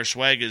 Check out our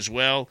swag as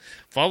well.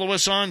 Follow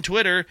us on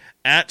Twitter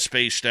at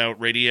Spaced Out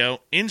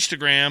Radio,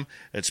 Instagram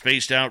at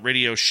Spaced Out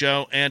Radio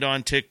Show, and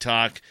on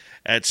TikTok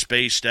at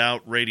Spaced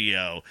Out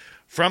Radio.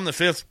 From the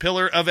fifth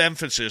pillar of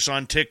emphasis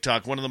on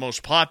TikTok, one of the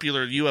most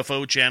popular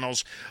UFO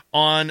channels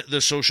on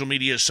the social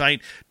media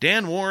site,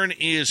 Dan Warren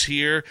is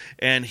here,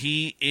 and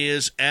he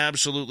is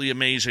absolutely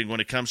amazing when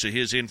it comes to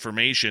his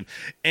information.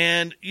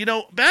 And, you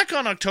know, back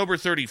on October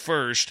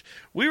 31st,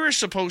 we were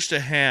supposed to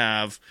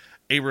have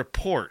a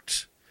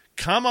report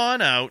come on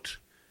out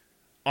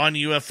on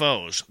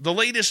UFOs, the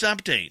latest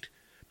update.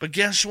 But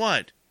guess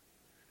what?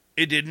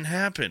 It didn't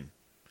happen.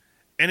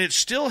 And it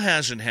still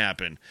hasn't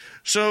happened.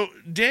 So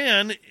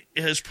Dan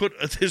has put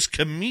this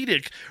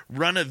comedic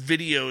run of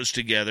videos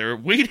together,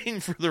 waiting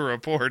for the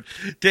report.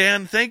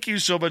 Dan, thank you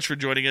so much for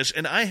joining us.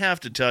 And I have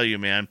to tell you,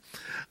 man,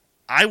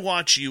 I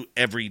watch you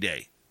every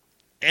day,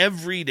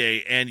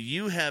 and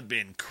you have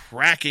been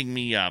cracking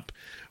me up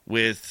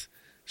with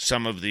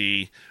some of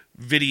the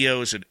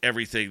videos and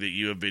everything that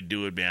you have been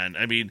doing, man.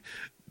 I mean,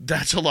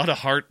 that's a lot of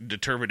heart and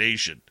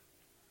determination.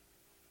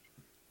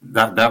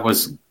 That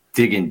was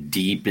digging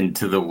deep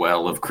into the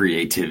well of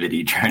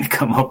creativity, trying to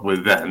come up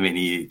with that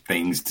many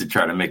things to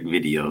try to make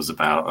videos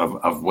about,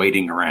 of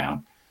waiting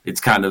around. It's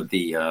kind of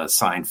the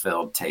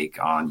Seinfeld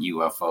take on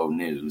UFO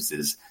news,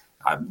 is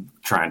I'm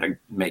trying to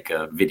make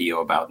a video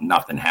about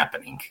nothing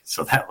happening.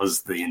 So that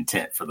was the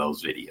intent for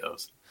those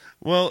videos.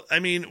 Well, I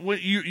mean,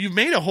 you've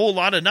made a whole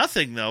lot of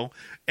nothing, though,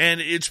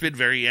 and it's been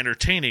very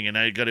entertaining, and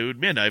I got to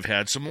admit, I've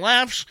had some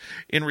laughs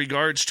in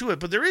regards to it,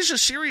 but there is a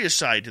serious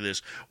side to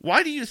this.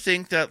 Why do you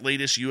think that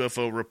latest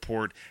UFO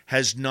report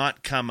has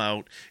not come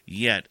out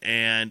yet?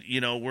 And,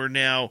 you know, we're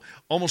now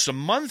almost a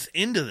month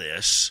into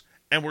this,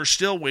 and we're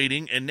still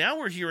waiting, and now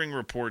we're hearing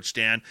reports,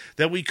 Dan,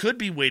 that we could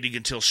be waiting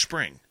until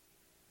spring.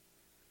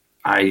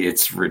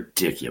 It's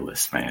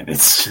ridiculous, man.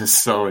 It's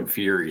just so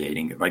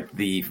infuriating. Like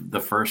the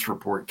first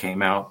report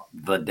came out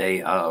the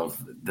day of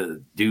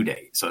the due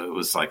date. So it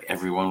was like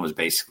everyone was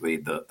basically,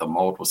 the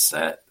mold was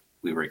set.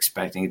 We were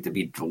expecting it to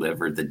be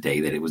delivered the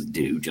day that it was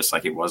due, just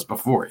like it was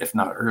before, if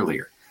not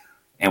earlier.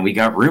 And we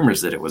got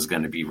rumors that it was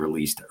going to be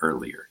released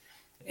earlier.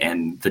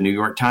 And the New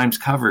York Times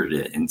covered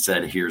it and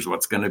said, here's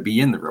what's going to be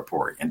in the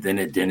report. And then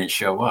it didn't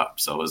show up.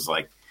 So it was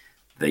like,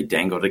 they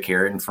dangled a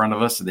carrot in front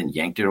of us and then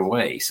yanked it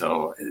away.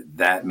 So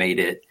that made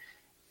it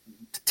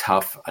a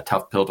tough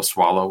pill to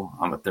swallow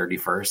on the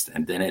 31st.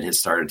 And then it has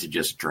started to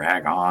just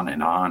drag on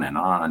and on and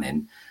on.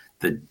 And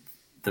the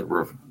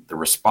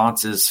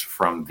responses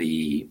from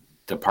the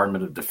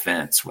Department of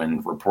Defense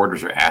when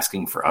reporters are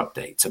asking for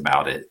updates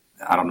about it,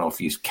 I don't know if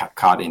you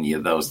caught any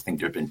of those. I think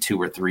there have been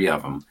 2 or 3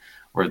 of them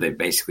where they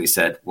basically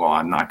said, well,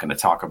 I'm not going to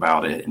talk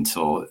about it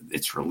until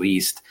it's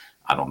released.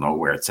 I don't know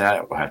where it's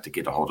at. We'll have to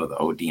get a hold of the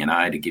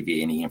ODNI to give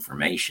you any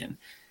information.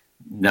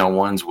 No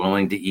one's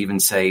willing to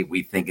even say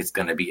we think it's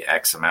going to be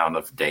X amount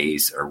of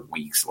days or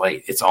weeks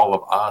late. It's all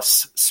of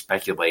us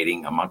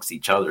speculating amongst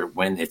each other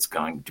when it's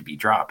going to be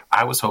dropped.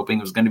 I was hoping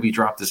it was going to be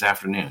dropped this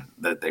afternoon,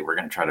 that they were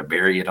going to try to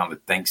bury it on the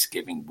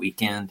Thanksgiving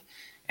weekend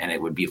and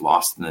it would be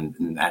lost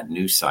in that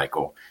news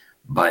cycle,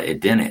 but it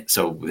didn't.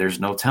 So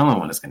there's no telling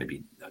when it's going to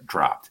be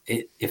dropped.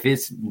 If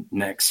it's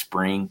next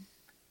spring,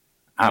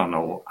 I don't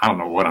know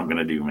what I'm going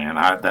to do, man.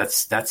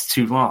 That's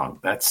too long.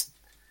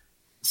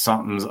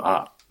 Something's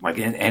up. Like,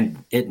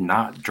 and it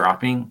not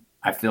dropping,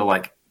 I feel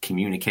like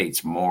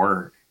communicates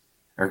more,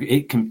 or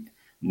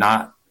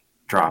not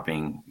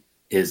dropping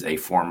is a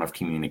form of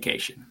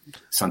communication.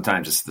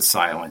 Sometimes it's the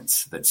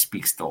silence that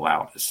speaks the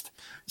loudest.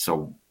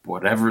 So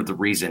whatever the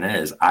reason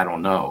is, I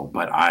don't know,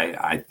 but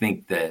I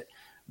think that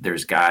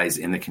there's guys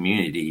in the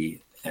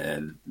community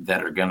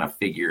that are going to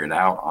figure it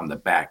out on the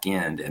back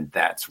end. And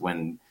that's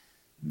when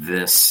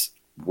this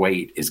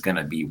wait is going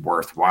to be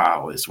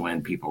worthwhile, is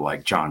when people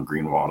like John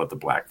Greenwald at the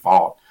Black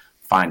Vault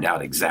find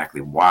out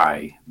exactly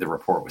why the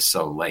report was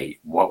so late,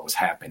 what was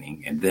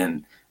happening. And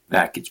then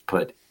that gets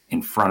put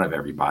in front of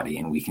everybody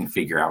and we can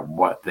figure out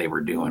what they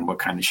were doing, what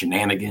kind of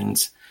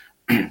shenanigans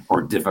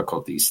or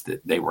difficulties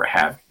that they were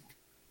having.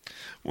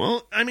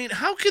 Well, I mean,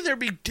 how can there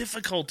be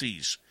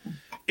difficulties?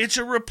 It's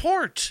a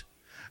report.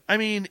 I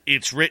mean,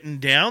 it's written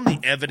down. The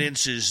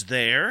evidence is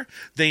there.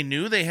 They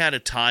knew they had a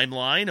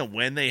timeline of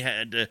when they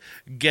had to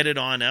get it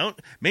on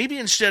out. Maybe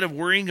instead of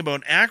worrying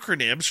about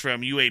acronyms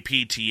from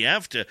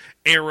UAPTF to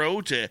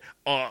Aero to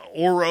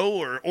Oro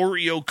or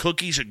Oreo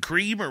cookies and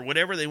cream or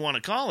whatever they want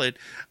to call it,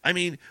 I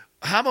mean,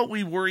 how about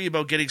we worry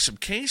about getting some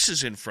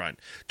cases in front?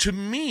 To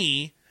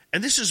me,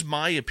 and this is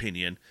my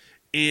opinion,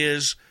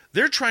 is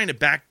they're trying to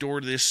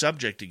backdoor this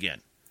subject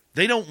again.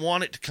 They don't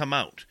want it to come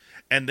out.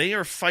 And they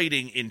are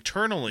fighting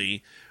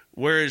internally,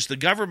 whereas the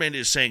government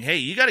is saying, hey,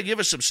 you got to give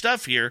us some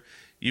stuff here.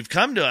 You've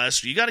come to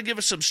us. You got to give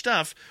us some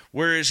stuff.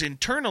 Whereas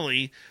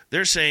internally,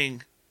 they're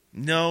saying,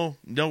 no,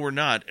 we're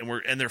not.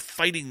 And they're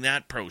fighting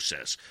that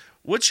process.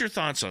 What's your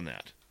thoughts on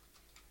that?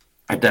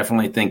 I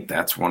definitely think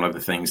that's one of the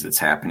things that's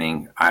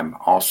happening. I'm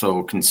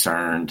also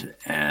concerned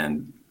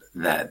and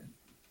that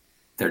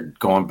they're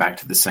going back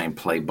to the same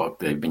playbook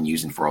they've been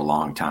using for a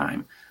long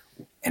time.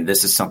 And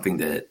this is something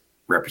that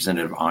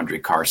Representative Andre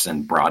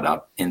Carson brought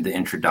up in the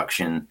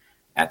introduction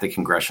at the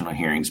congressional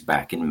hearings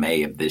back in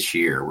May of this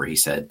year, where he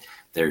said,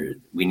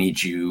 we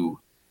need you,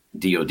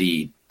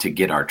 DOD, to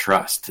get our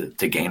trust,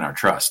 to gain our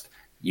trust.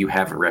 You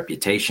have a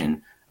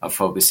reputation of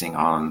focusing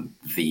on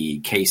the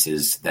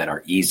cases that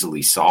are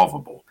easily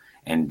solvable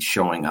and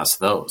showing us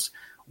those.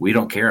 We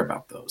don't care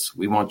about those.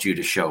 We want you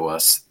to show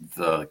us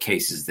the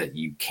cases that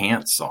you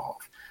can't solve,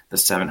 the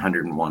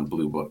 701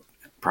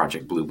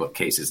 Project Blue Book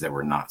cases that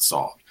were not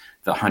solved,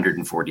 the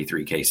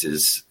 143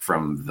 cases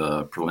from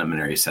the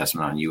preliminary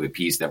assessment on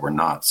UAPs that were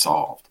not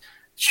solved.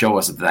 Show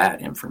us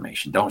that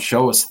information. Don't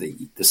show us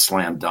the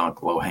slam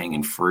dunk, low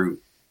hanging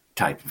fruit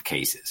type of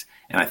cases.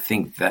 And I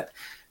think that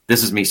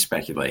this is me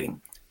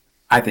speculating.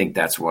 I think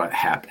that's what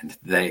happened.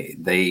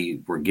 They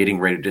were getting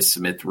ready to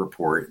submit the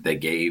report. They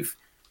gave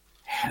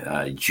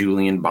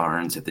Julian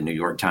Barnes at the New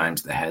York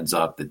Times the heads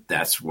up that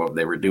that's what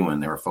they were doing.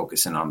 They were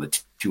focusing on the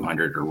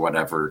 200 or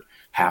whatever,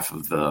 half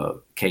of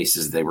the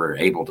cases they were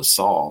able to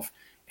solve,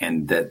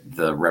 and that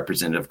the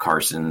Representative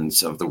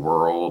Carsons of the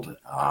world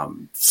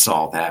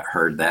saw that,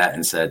 heard that,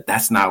 and said,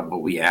 that's not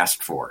what we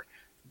asked for.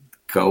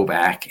 Go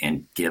back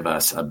and give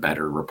us a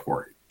better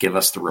report. Give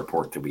us the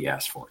report that we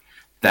asked for.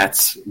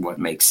 That's what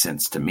makes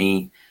sense to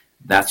me.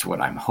 That's what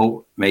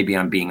maybe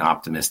I'm being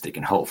optimistic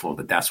and hopeful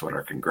that that's what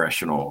our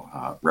congressional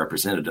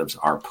representatives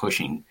are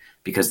pushing,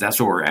 because that's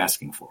what we're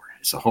asking for.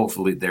 So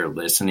hopefully they're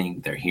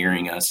listening, they're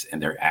hearing us,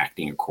 and they're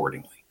acting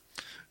accordingly.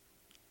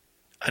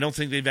 I don't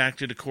think they've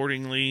acted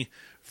accordingly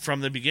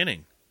from the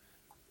beginning,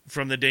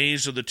 from the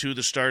days of the To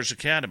the Stars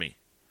Academy.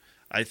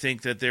 I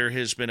think that there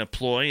has been a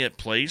ploy at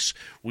place.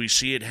 We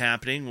see it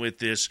happening with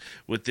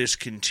this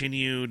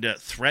continued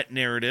threat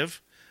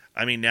narrative.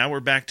 I mean, now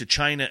we're back to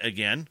China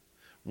again,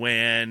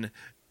 when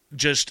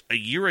just a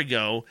year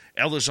ago,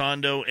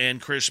 Elizondo and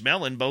Chris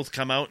Mellon both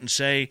come out and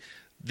say,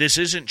 this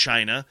isn't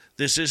China,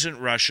 this isn't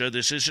Russia,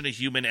 this isn't a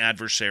human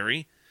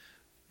adversary.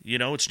 You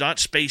know, it's not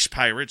space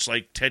pirates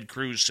like Ted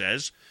Cruz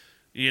says.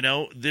 You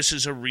know, this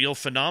is a real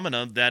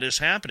phenomenon that is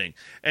happening.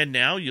 And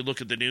now you look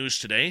at the news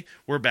today,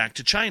 we're back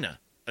to China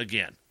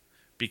again,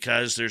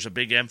 because there's a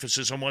big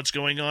emphasis on what's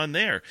going on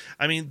there.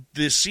 I mean,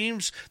 this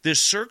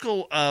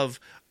circle of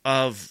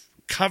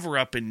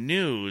cover-up in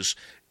news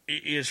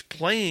is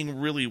playing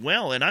really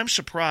well, and I'm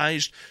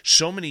surprised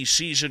so many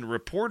seasoned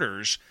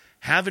reporters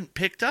haven't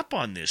picked up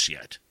on this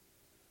yet.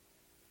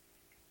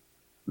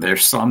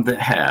 There's some that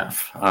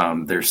have.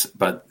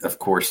 But of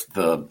course,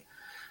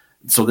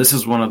 so this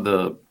is one of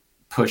the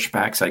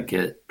pushbacks I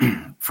get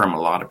from a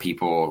lot of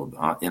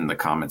people in the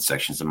comment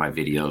sections of my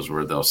videos,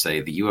 where they'll say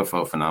the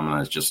UFO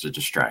phenomenon is just a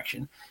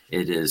distraction.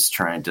 It is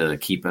trying to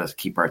keep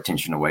our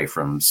attention away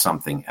from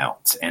something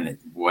else. And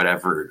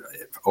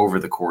over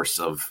the course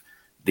of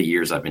the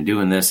years I've been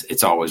doing this,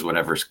 it's always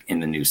whatever's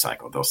in the news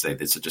cycle. They'll say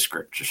it's a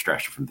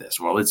distraction from this.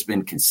 Well, it's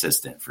been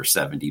consistent for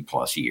 70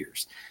 plus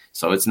years.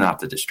 So it's not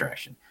the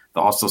distraction.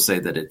 They'll also say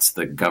that it's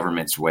the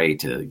government's way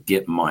to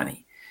get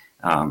money.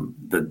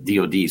 The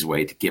DOD's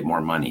way to get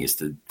more money is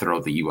to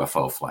throw the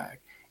UFO flag.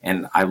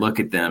 And I look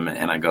at them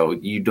and I go,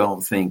 you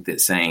don't think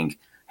that saying,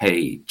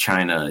 hey,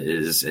 China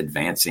is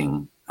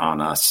advancing on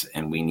us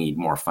and we need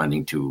more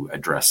funding to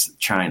address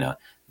China,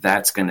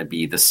 that's going to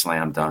be the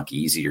slam dunk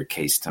easier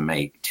case to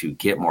make to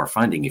get more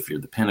funding if you're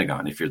the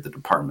Pentagon, if you're the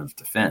Department of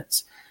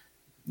Defense.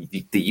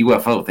 The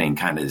UFO thing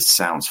kind of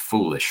sounds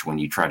foolish when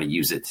you try to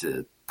use it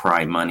to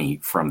pry money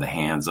from the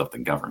hands of the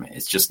government.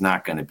 It's just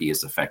not going to be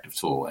as effective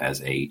tool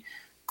as a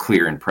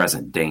clear and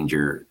present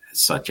danger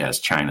such as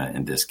China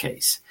in this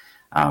case.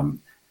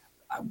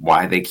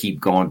 Why they keep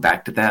going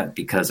back to that?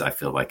 Because I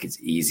feel like it's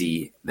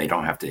easy. They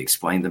don't have to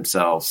explain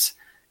themselves.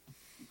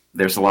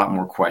 There's a lot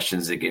more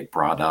questions that get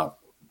brought up.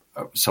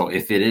 So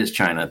if it is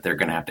China, they're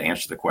going to have to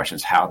answer the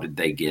questions. How did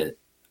they get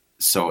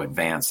so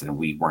advanced and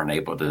we weren't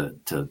able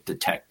to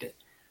detect it?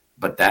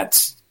 But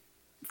that's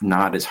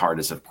not as hard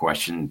as a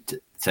question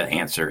to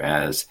answer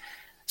as,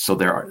 so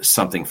there are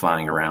something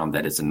flying around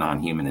that is a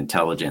non-human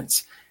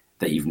intelligence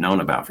that you've known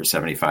about for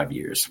 75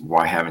 years.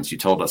 Why haven't you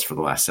told us for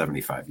the last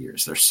 75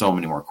 years? There's so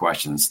many more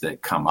questions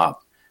that come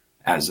up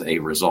as a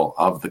result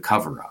of the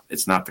cover-up.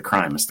 It's not the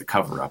crime, it's the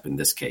cover-up in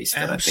this case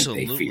that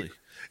Absolutely. I think they fear.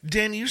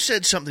 Dan, you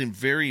said something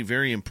very,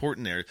 very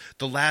important there.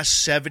 The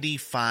last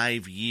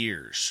 75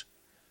 years.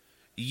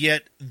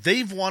 Yet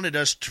they've wanted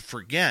us to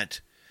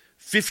forget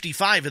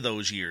 55 of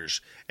those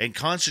years and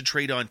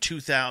concentrate on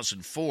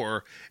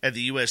 2004 and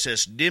the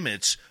USS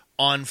Nimitz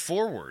on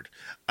forward.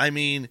 I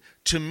mean,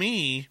 to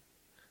me,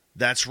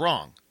 that's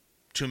wrong.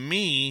 To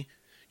me,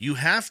 you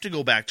have to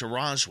go back to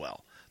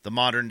Roswell, the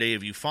modern day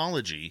of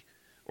ufology,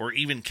 or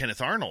even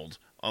Kenneth Arnold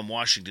on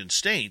Washington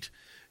State,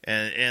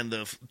 and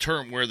the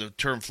term where the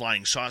term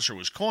flying saucer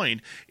was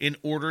coined, in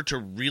order to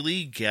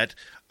really get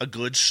a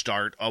good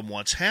start on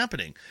what's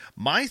happening.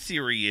 My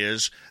theory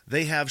is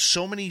they have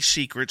so many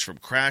secrets, from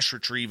crash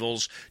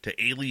retrievals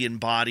to alien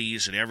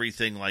bodies and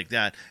everything like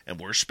that,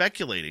 and we're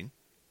speculating,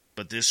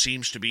 but this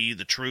seems to be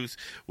the truth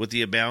with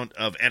the amount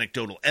of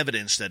anecdotal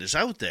evidence that is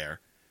out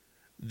there,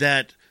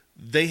 that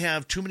they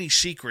have too many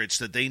secrets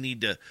that they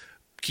need to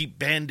keep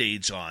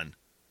Band-Aids on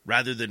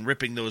rather than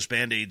ripping those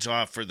Band-Aids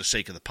off for the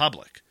sake of the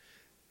public.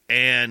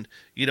 And,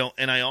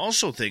 and I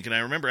also think, and I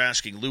remember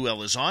asking Lou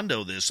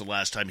Elizondo this the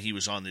last time he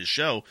was on this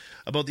show,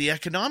 about the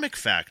economic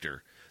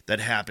factor that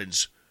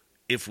happens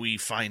if we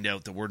find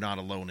out that we're not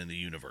alone in the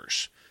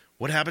universe.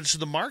 What happens to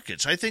the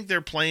markets? I think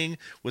they're playing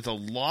with a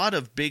lot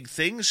of big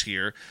things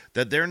here,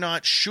 that they're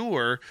not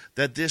sure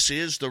that this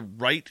is the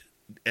right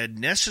and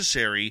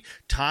necessary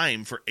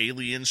time for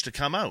aliens to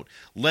come out,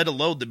 let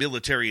alone the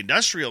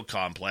military-industrial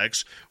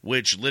complex,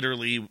 which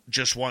literally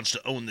just wants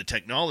to own the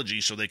technology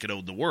so they can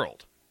own the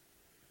world.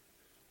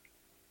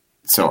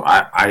 So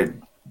I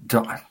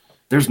don't.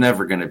 There's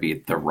never going to be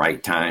the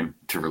right time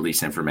to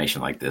release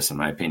information like this, in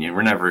my opinion.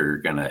 We're never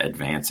going to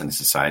advance in a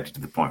society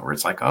to the point where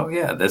it's like, oh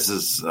yeah, this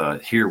is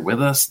here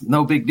with us,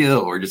 no big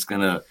deal. We're just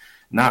going to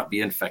not be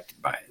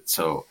infected by it.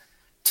 So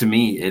to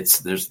me,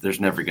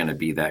 there's never going to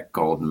be that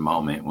golden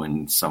moment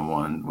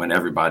when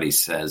everybody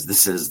says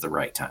this is the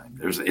right time.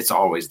 It's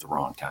always the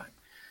wrong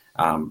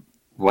time.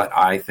 What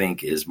I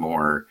think is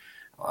more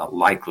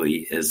likely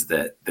is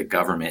that the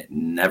government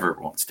never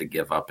wants to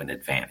give up an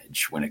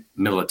advantage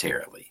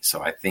militarily. So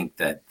I think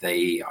that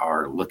they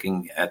are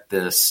looking at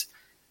this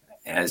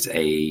as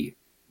a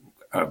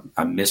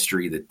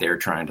mystery that they're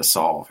trying to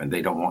solve, and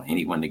they don't want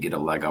anyone to get a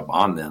leg up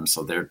on them.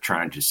 So they're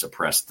trying to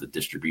suppress the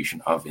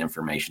distribution of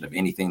information, of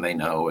anything they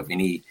know, of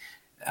any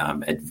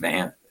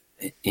advantage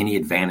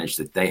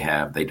that they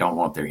have. They don't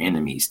want their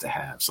enemies to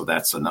have. So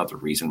that's another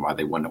reason why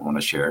they wouldn't want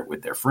to share it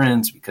with their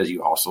friends, because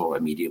you also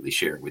immediately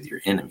share it with your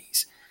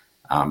enemies.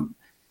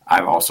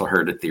 I've also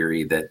heard a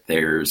theory that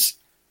there's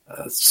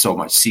so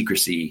much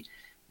secrecy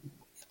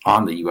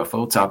on the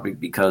UFO topic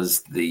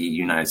because the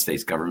United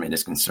States government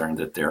is concerned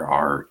that there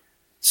are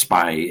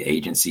spy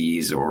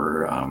agencies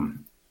or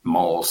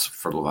moles,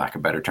 for the lack of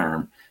a better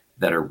term,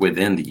 that are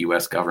within the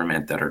U.S.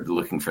 government that are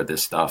looking for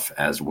this stuff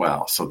as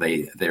well. So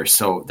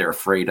they're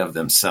afraid of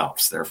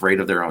themselves. They're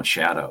afraid of their own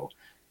shadow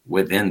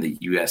within the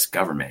U.S.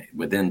 government,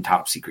 within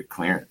top secret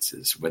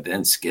clearances,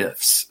 within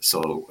SCIFs.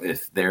 So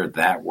if they're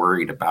that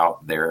worried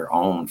about their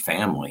own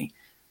family,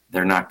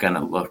 they're not going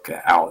to look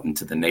out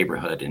into the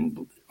neighborhood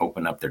and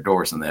open up their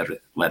doors and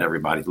let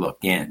everybody look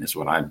in, is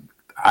what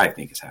I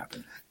think is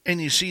happening. And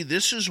you see,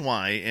 this is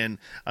why, and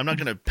I'm not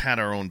going to pat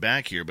our own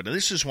back here, but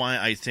this is why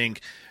I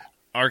think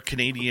our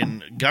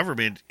Canadian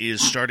government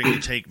is starting to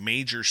take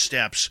major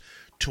steps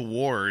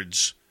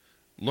towards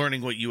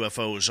learning what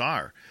UFOs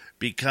are,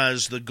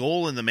 because the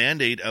goal and the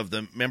mandate of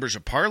the members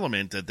of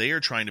Parliament that they are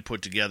trying to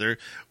put together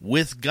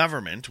with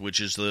government,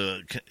 which is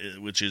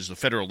the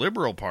Federal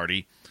Liberal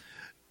Party,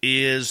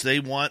 is they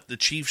want the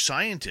chief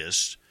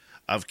scientists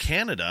of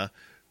Canada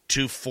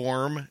to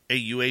form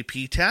a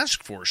UAP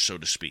task force, so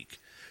to speak.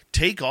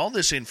 Take all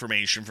this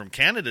information from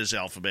Canada's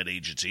alphabet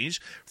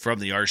agencies, from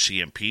the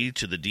RCMP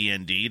to the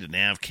DND to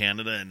NAV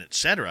Canada and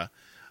etc.,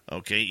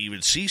 okay,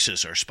 even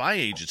CSIS, our spy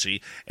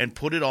agency, and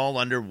put it all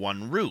under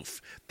one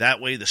roof. That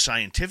way the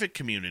scientific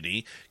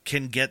community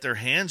can get their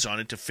hands on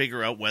it to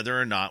figure out whether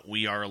or not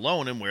we are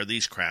alone and where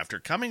these craft are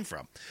coming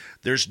from.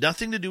 There's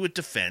nothing to do with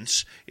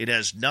defense. It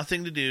has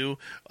nothing to do,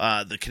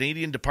 the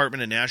Canadian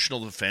Department of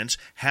National Defense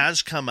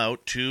has come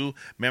out to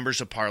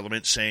members of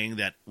Parliament saying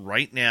that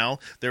right now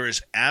there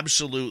is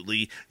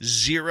absolutely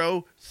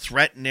zero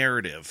threat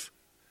narrative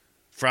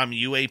from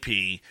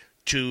UAP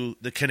to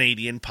the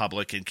Canadian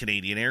public and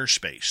Canadian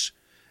airspace.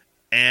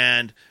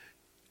 And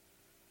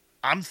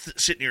I'm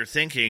sitting here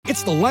thinking,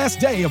 it's the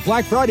last day of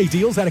Black Friday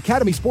deals at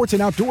Academy Sports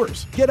and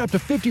Outdoors. Get up to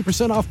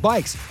 50% off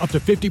bikes, up to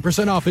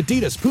 50% off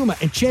Adidas, Puma,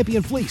 and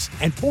Champion Fleece,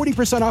 and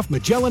 40% off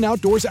Magellan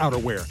Outdoors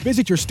outerwear.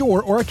 Visit your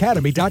store or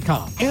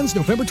academy.com. Ends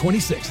November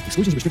 26th.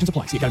 Exclusions and restrictions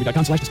apply. See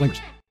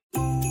academy.com/disclaimers.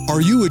 Are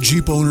you a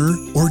Jeep owner,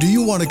 or do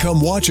you want to come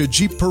watch a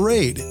Jeep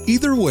parade?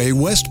 Either way,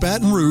 West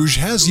Baton Rouge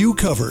has you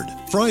covered.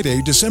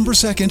 Friday, December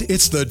 2nd,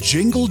 it's the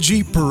Jingle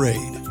Jeep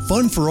Parade.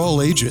 Fun for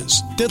all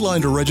ages.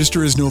 Deadline to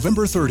register is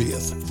November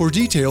 30th. For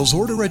details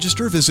or to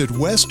register, visit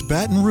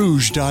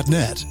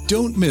westbatonrouge.net.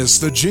 Don't miss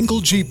the Jingle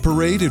Jeep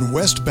Parade in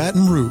West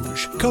Baton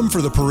Rouge. Come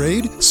for the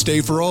parade,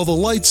 stay for all the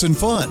lights and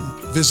fun.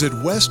 Visit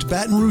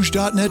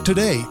westbatonrouge.net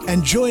today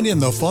and join in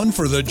the fun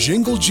for the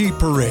Jingle Jeep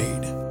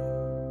Parade.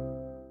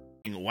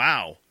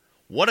 Wow.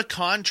 What a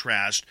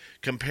contrast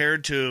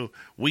compared to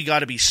we got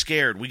to be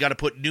scared. We got to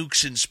put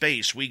nukes in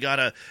space. We got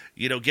to,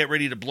 get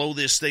ready to blow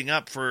this thing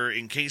up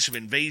in case of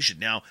invasion.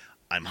 Now,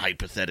 I'm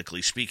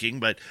hypothetically speaking,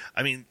 but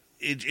I mean,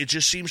 it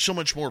just seems so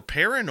much more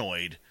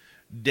paranoid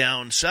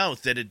down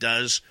south than it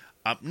does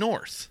up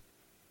north.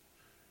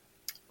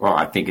 Well,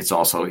 I think it's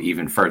also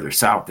even further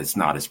south. It's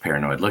not as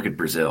paranoid. Look at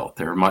Brazil.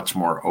 They're a much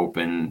more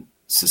open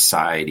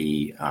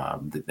society.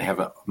 They have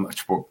a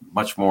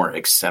much more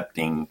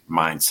accepting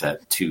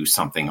mindset to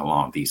something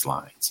along these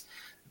lines.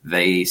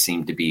 They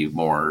seem to be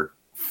more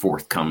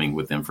forthcoming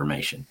with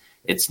information.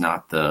 It's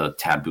not the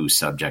taboo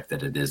subject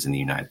that it is in the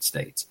United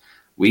States.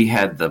 We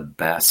had the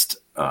best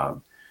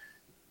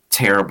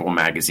terrible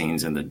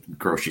magazines in the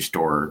grocery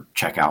store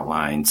checkout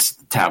lines,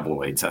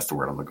 tabloids, that's the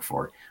word I'm looking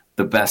for.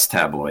 The best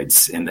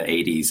tabloids in the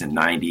 80s and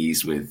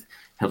 90s with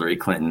Hillary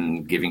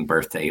Clinton giving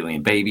birth to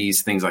alien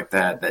babies, things like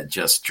that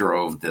just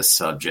drove this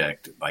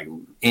subject. Like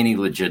any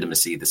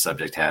legitimacy the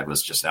subject had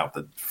was just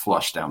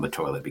flushed down the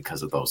toilet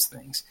because of those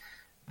things.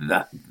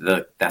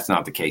 That's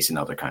not the case in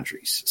other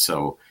countries.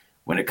 So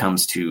when it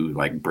comes to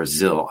like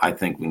Brazil, I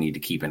think we need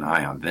to keep an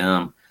eye on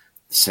them.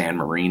 San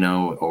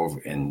Marino over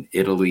in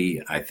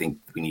Italy, I think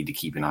we need to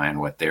keep an eye on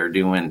what they're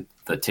doing.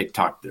 The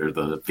TikTok or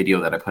the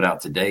video that I put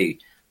out today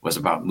was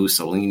about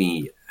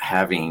Mussolini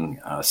having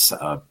a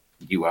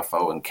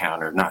UFO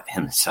encounter, not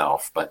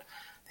himself, but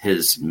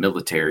his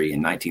military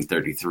in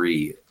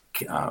 1933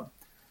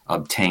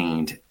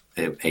 obtained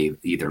a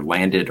either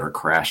landed or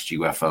crashed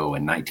UFO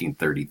in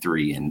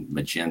 1933 in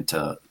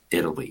Magenta,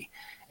 Italy.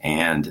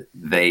 And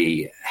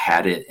they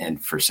had it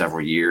and for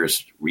several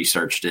years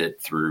researched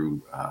it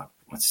through,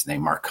 what's his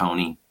name,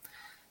 Marconi.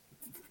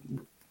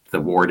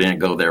 The war didn't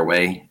go their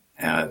way.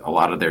 A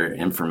lot of their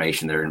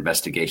information, their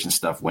investigation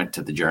stuff went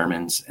to the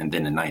Germans. And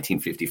then in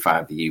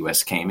 1955, the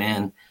U.S. came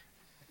in,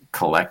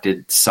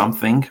 collected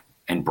something,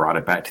 and brought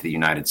it back to the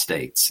United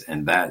States.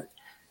 And that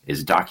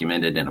is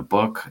documented in a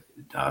book.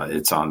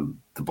 It's on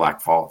the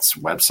Black Vault's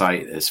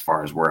website as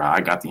far as where I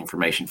got the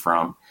information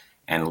from.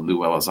 And Lou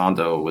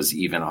Elizondo was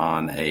even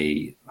on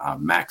a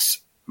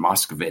Max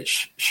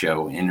Moskovich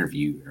show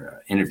interview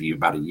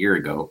about a year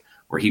ago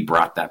where he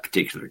brought that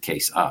particular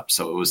case up.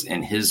 So it was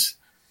in his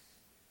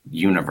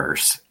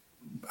universe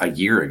a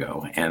year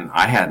ago, and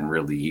I hadn't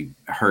really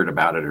heard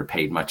about it or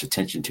paid much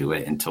attention to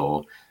it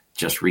until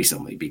just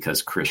recently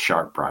because Chris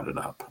Sharp brought it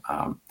up.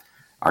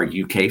 Our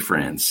UK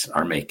friends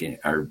are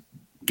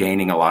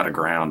gaining a lot of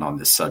ground on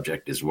this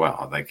subject as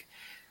well. Like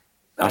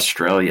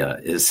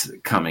Australia is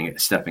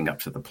stepping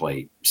up to the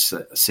plate.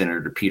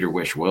 Senator Peter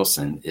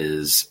Whish-Wilson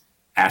is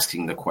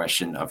asking the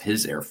question of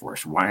his Air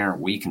Force, why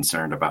aren't we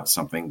concerned about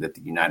something that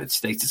the United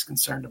States is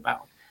concerned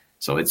about?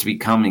 So it's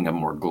becoming a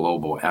more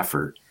global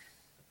effort.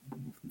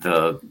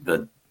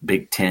 The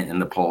big tent in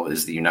the pole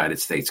is the United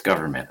States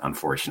government,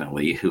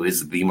 unfortunately, who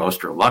is the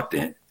most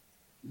reluctant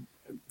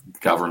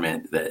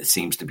government that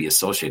seems to be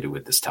associated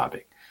with this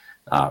topic.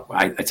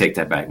 I take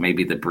that back.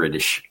 Maybe the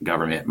British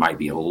government might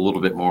be a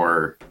little bit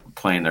more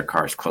playing their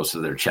cards close to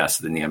their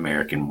chest than the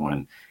American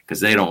one because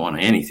they don't want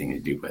anything to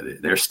do with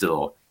it. They're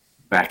still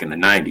back in the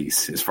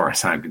 90s as far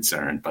as I'm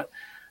concerned. But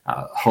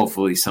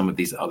hopefully some of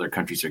these other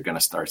countries are going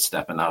to start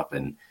stepping up.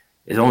 And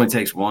it only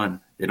takes one.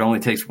 It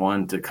only takes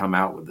one to come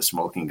out with the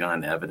smoking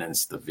gun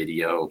evidence, the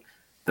video,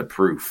 the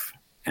proof.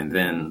 And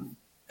then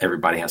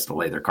everybody has to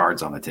lay their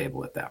cards on the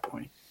table at that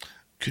point.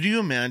 Could you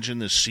imagine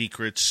the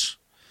secrets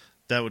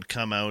that would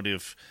come out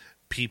if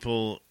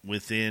people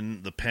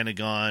within the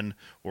Pentagon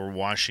or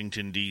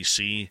Washington,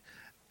 D.C.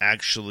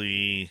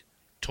 actually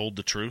told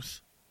the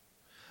truth?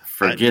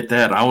 Forget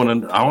that. I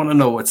want to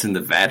know what's in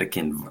the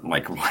Vatican,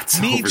 like what's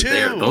over too.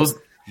 There. Those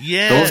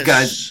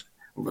guys,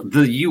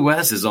 the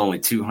U.S. is only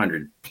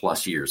 200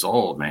 plus years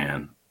old,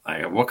 man.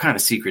 Like, what kind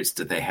of secrets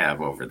do they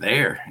have over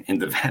there in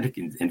the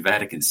Vatican, in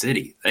Vatican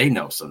City? They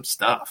know some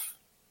stuff.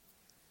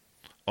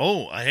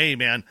 Oh, hey,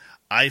 man,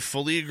 I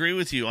fully agree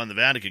with you on the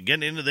Vatican.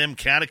 Getting into them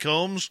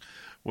catacombs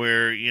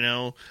where,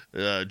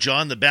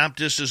 John the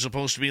Baptist is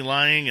supposed to be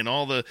lying and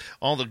all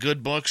the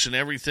good books and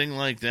everything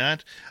like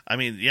that. I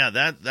mean,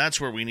 yeah, that's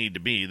where we need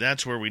to be.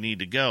 That's where we need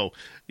to go,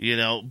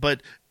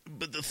 But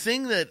the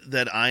thing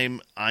that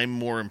I'm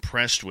more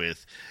impressed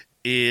with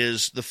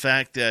is the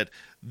fact that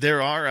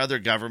there are other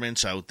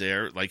governments out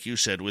there, like you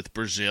said, with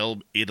Brazil,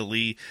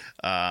 Italy.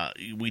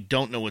 We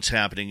don't know what's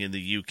happening in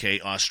the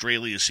UK.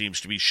 Australia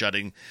seems to be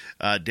shutting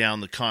down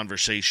the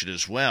conversation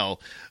as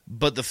well.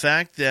 But the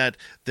fact that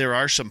there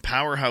are some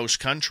powerhouse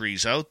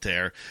countries out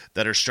there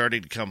that are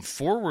starting to come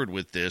forward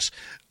with this,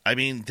 I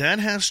mean, that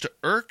has to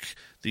irk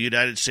the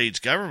United States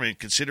government,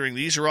 considering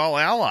these are all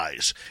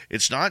allies.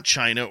 It's not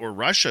China or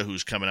Russia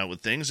who's coming out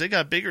with things. They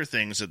got bigger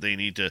things that they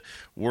need to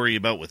worry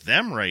about with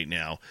them right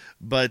now.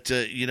 But,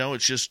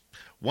 it's just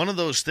one of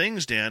those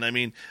things, Dan. I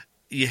mean,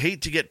 you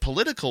hate to get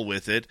political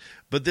with it,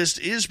 but this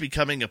is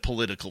becoming a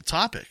political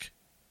topic.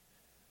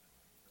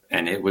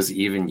 And it was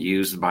even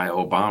used by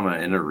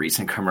Obama in a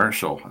recent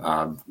commercial.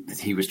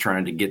 He was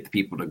trying to get the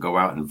people to go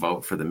out and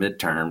vote for the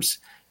midterms.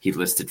 He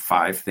listed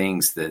 5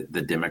 things that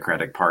the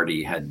Democratic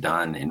Party had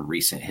done in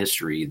recent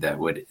history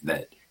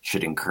that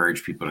should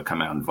encourage people to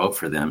come out and vote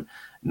for them.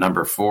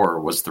 Number 4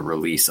 was the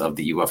release of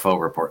the UFO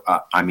report.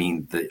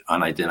 The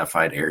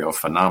Unidentified Aerial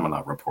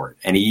Phenomena report.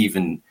 And he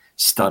even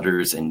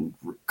stutters and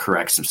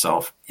corrects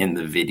himself in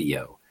the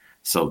video.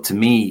 So to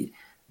me,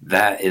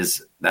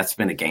 that's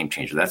been a game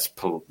changer.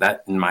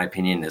 That, in my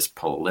opinion, is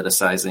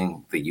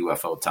politicizing the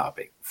UFO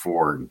topic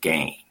for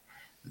gain.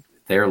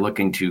 They're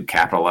looking to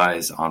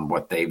capitalize on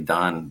what they've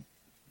done,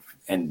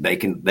 and they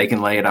can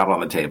lay it out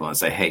on the table and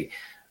say, "Hey,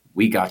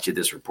 we got you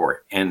this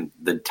report," and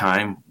the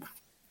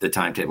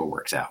timetable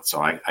works out. So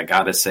I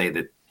got to say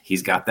that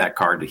he's got that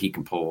card that he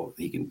can pull.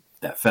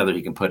 That feather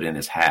he can put in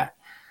his hat.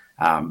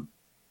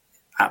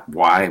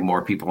 Why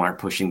more people aren't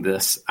pushing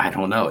this, I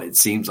don't know. It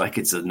seems like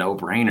it's a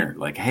no-brainer.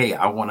 Like, hey,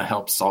 I want to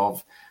help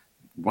solve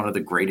one of the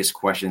greatest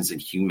questions in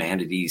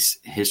humanity's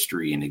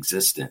history and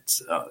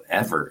existence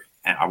ever.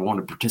 And I want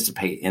to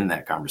participate in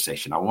that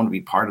conversation. I want to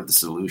be part of the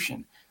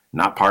solution,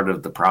 not part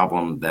of the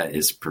problem that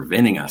is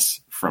preventing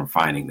us from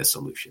finding the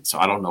solution. So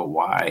I don't know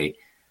why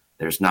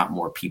there's not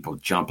more people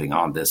jumping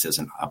on this as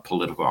a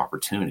political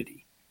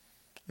opportunity.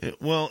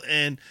 Well,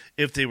 and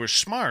if they were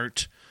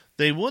smart,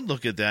 they would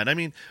look at that. I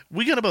mean,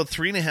 we got about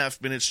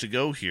 3.5 minutes to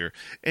go here.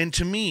 And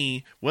to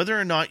me, whether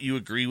or not you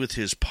agree with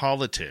his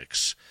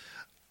politics,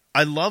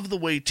 I love the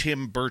way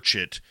Tim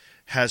Burchett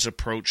has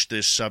approached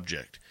this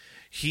subject.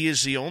 He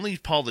is the only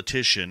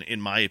politician,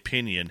 in my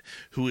opinion,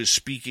 who is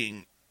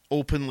speaking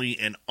openly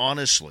and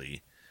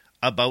honestly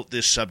about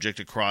this subject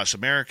across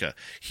America.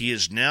 He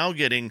is now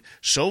getting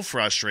so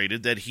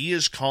frustrated that he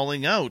is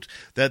calling out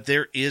that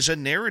there is a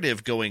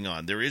narrative going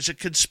on. There is a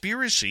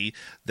conspiracy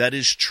that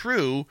is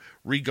true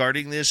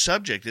regarding this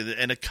subject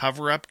and a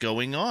cover-up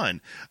going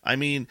on. I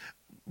mean,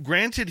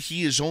 granted,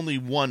 he is only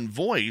one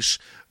voice,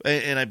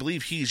 and I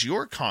believe he's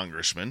your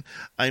congressman.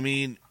 I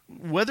mean,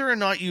 whether or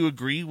not you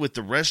agree with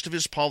the rest of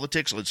his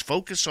politics, let's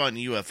focus on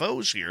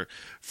UFOs here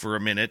for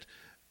a minute.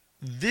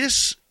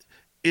 This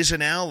is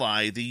an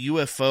ally the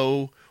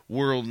UFO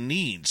world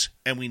needs,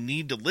 and we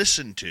need to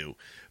listen to,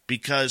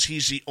 because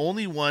he's the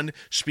only one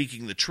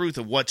speaking the truth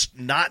of what's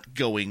not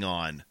going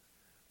on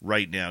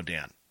right now,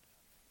 Dan.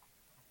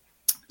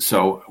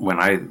 So when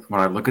I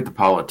look at the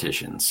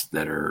politicians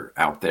that are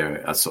out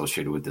there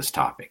associated with this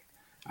topic,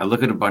 I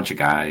look at a bunch of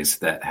guys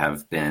that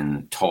have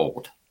been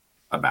told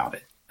about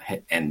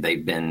it, and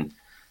they've been,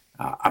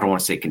 I don't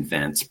want to say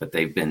convinced, but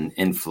they've been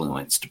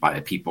influenced by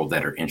people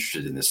that are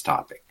interested in this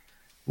topic.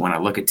 When I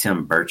look at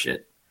Tim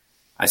Burchett,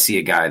 I see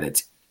a guy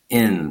that's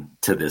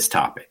into this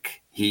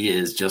topic. He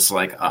is just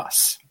like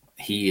us.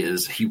 He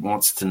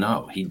wants to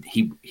know.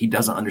 He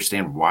doesn't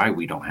understand why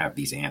we don't have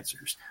these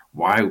answers,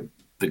 why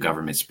the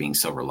government's being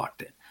so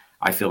reluctant.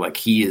 I feel like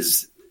he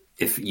is,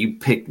 if you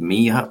picked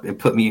me up and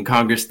put me in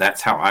Congress,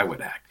 that's how I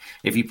would act.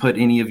 If you put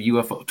any of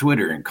UFO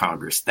Twitter in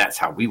Congress, that's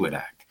how we would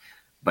act.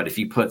 But if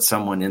you put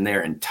someone in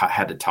there and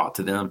had to talk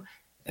to them,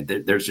 and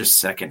they're just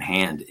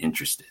secondhand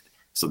interested.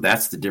 So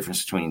that's the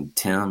difference between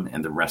Tim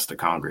and the rest of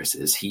Congress,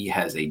 is he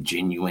has a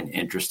genuine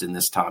interest in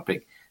this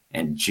topic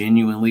and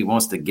genuinely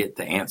wants to get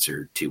the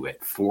answer to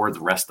it for the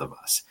rest of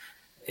us.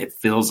 It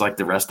feels like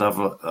the rest of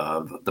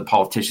the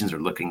politicians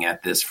are looking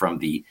at this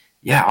from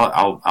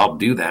I'll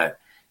do that.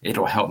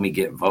 It'll help me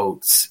get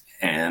votes.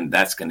 And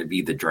that's going to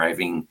be the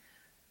driving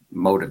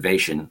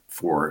motivation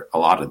for a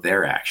lot of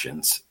their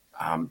actions.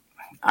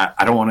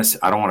 I don't want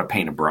to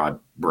paint a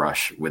broad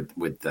brush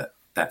with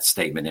that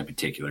statement in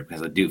particular,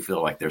 because I do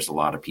feel like there's a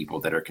lot of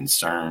people that are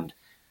concerned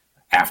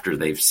after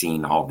they've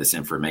seen all this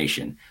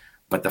information.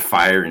 But the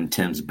fire in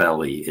Tim's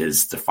belly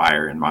is the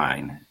fire in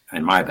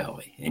my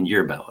belly, in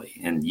your belly,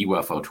 in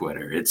UFO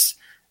Twitter.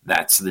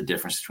 That's the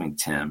difference between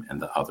Tim and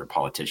the other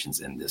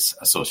politicians in this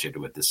associated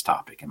with this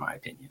topic, in my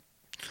opinion.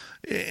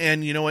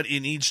 And you know what?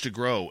 It needs to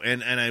grow.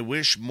 And I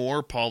wish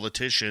more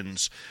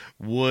politicians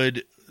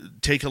would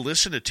take a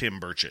listen to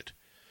Tim Burchett.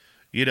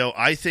 You know,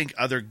 I think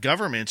other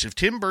governments, if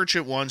Tim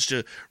Burchett wants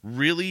to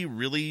really,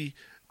 really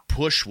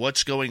push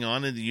what's going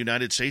on in the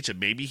United States, and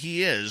maybe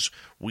he is,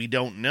 we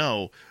don't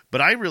know,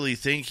 but I really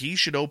think he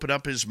should open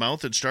up his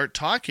mouth and start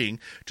talking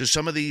to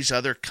some of these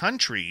other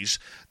countries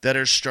that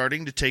are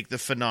starting to take the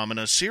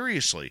phenomena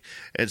seriously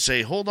and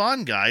say, hold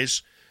on,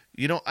 guys.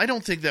 You know, I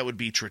don't think that would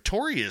be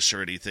Pretorius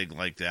or anything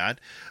like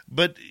that.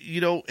 But, you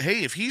know,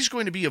 hey, if he's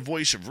going to be a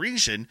voice of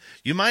reason,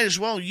 you might as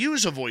well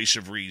use a voice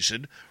of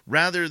reason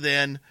rather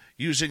than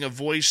using a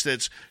voice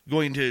that's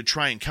going to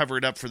try and cover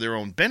it up for their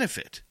own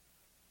benefit.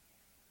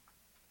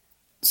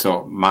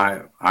 So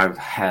I've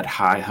had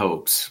high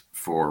hopes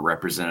for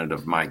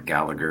Representative Mike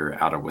Gallagher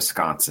out of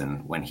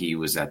Wisconsin when he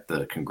was at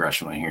the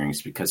congressional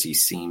hearings because he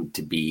seemed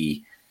to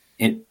be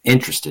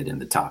interested in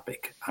the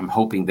topic. I'm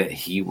hoping that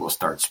he will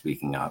start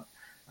speaking up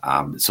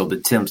so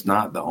that Tim's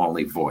not the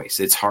only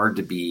voice. It's hard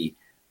to be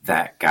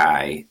that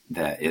guy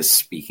that is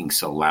speaking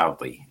so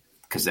loudly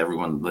because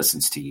everyone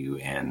listens to you,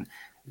 and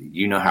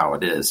you know how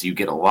it is. You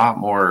get a lot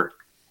more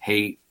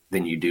hate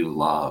than you do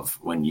love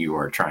when you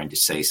are trying to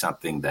say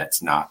something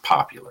that's not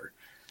popular.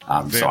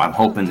 So I'm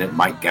hoping that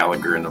Mike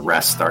Gallagher and the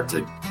rest start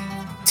to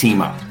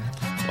team up.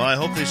 Well, I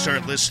hope they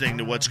start listening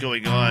to what's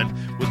going on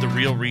with the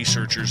real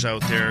researchers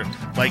out there,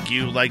 like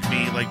you, like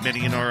me, like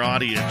many in our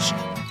audience.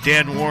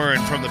 Dan Warren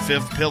from the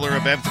Fifth Pillar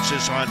of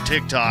Emphasis on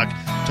TikTok,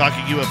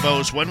 talking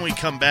UFOs. When we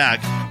come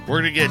back,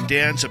 we're going to get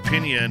Dan's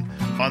opinion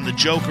on the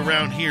joke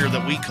around here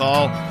that we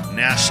call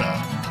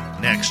NASA.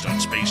 Next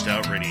on Spaced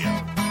Out Radio.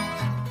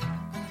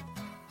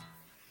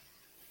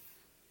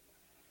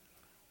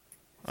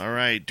 All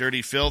right,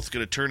 Dirty Filth,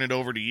 going to turn it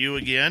over to you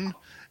again.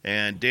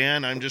 And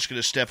Dan, I'm just going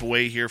to step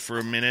away here for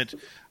a minute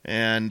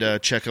and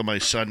check on my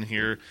son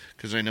here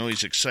because I know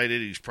he's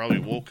excited. He's probably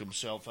woke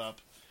himself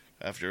up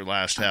after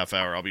last half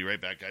hour. I'll be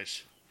right back,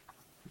 guys.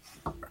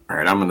 All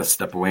right, I'm going to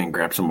step away and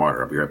grab some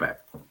water. I'll be right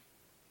back.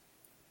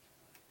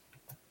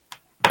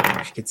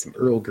 I should get some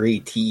Earl Grey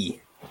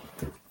tea.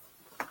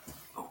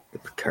 The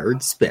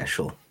Picard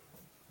Special.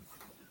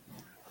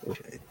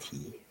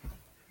 Tea.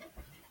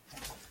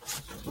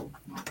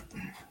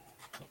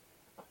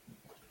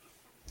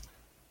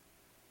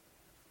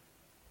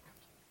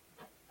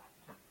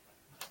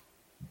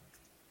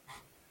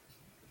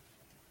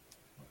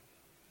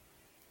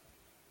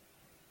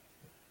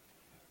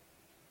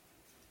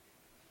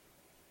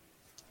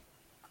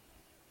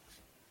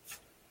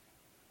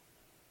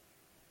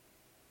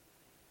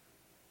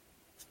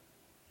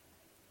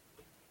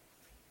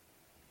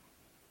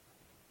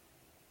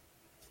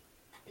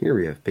 Here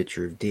we have a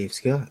picture of Dave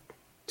Scott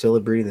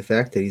celebrating the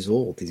fact that he's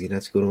old. He's going to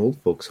have to go to an old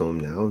folks' home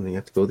now, and they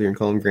have to go there and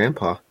call him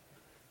Grandpa.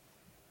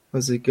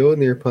 How's it going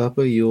there,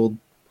 Papa, you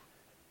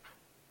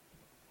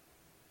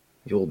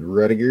old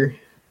Rudiger?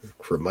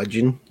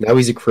 Curmudgeon? Now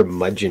he's a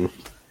curmudgeon.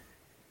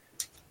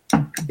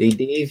 Hey,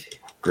 Dave.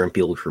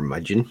 Grumpy old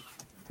curmudgeon.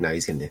 Now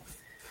he's going to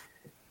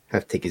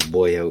have to take his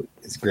boy out,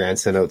 his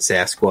grandson out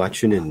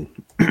Sasquatching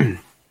and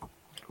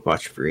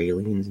watch for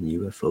aliens and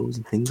UFOs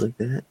and things like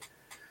that.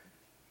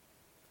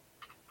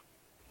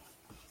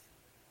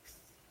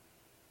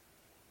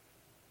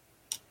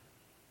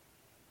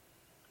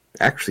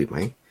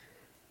 Actually,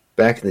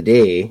 back in the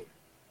day, if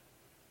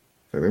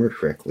I remember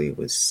correctly, it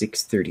was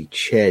 6:30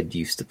 Ched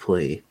used to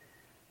play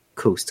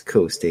Coast to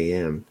Coast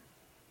AM.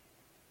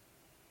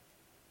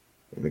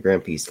 And my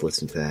grandpa used to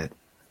listen to that.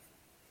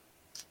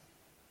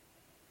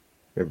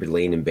 I remember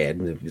laying in bed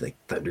and it would be like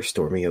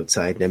thunderstorming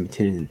outside in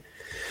Edmonton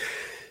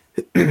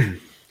and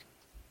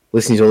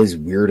listening to all these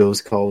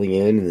weirdos calling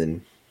in and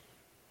then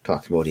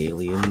talking about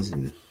aliens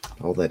and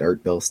all that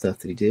Art Bell stuff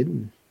that he did.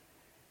 And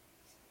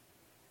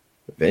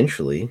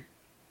eventually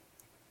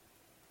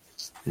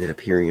ended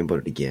up hearing about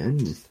it again.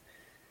 And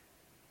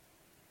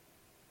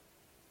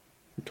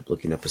ended up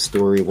looking up a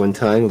story one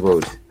time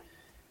about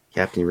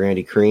Captain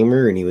Randy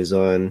Kramer, and he was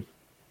on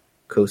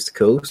Coast to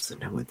Coast,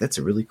 and I went, that's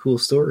a really cool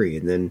story.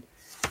 And then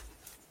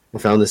I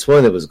found this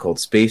one that was called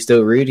Spaced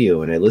Out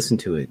Radio, and I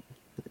listened to it.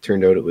 It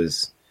turned out it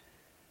was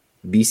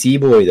BC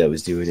Boy that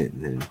was doing it,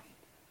 and then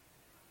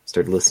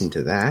started listening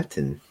to that,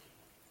 and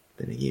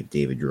then I gave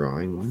Dave a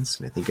drawing once,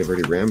 and I think I've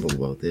already rambled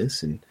about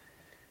this, and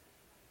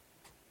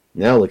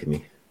now look at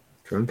me,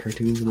 drawing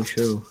cartoons on the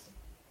show,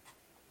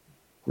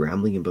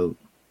 rambling about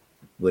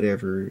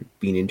whatever,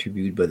 being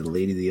interviewed by the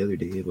lady the other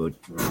day about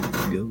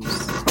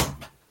ghosts.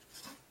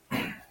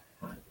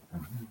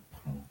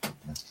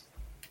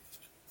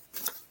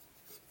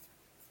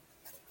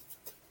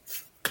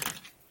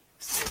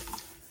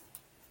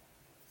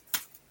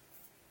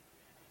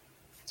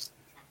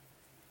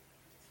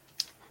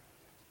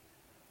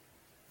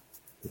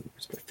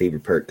 It's my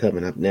favorite part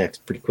coming up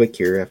next, pretty quick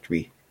here after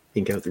we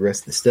think out the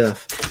rest of the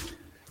stuff.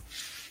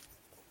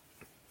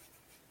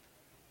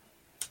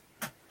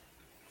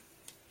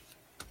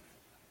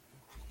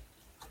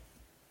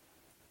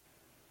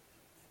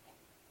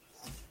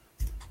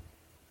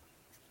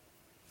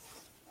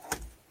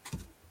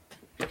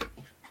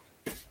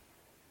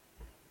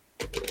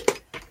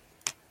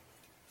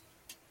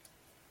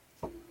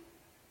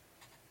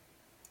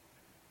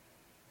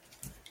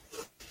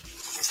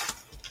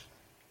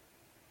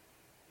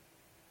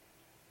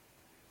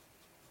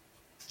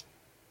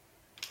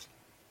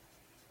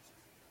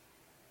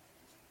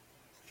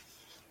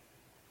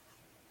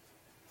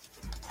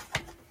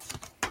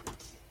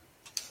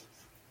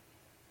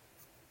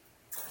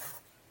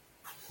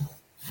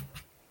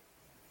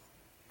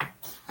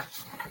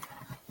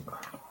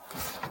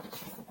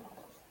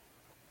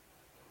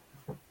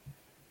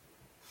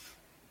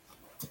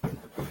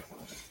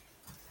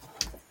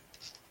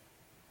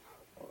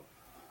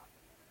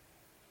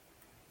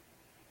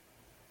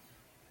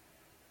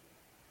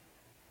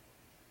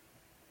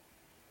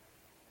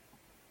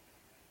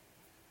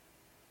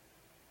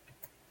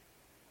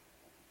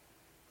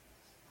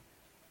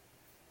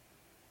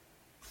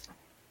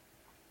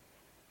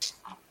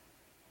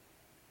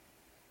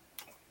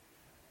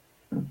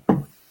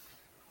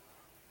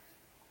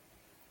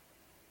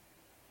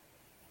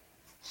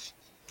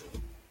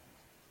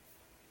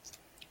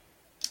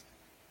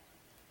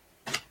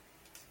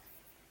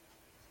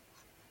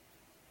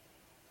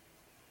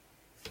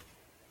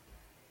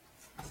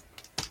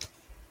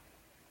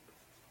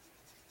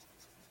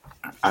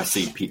 I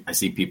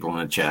see people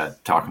in the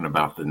chat talking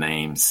about the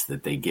names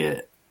that they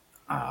get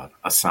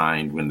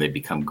assigned when they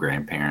become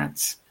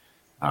grandparents.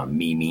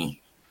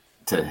 Mimi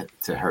to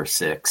her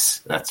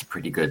 6. That's a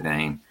pretty good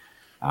name.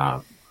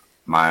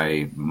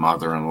 My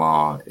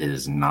mother-in-law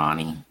is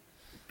Nani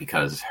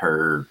because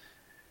her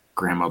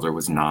grandmother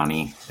was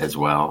Nani as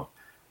well.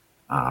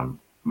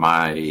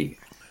 My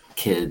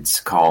kids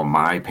call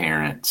my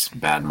parents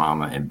Bad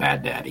Mama and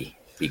Bad Daddy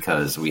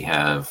because I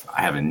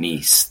have a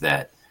niece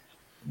that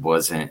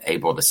wasn't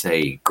able to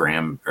say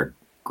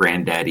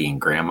granddaddy and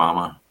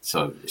grandmama,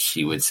 so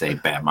she would say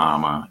Bad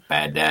Mama,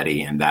 Bad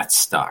Daddy, and that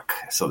stuck.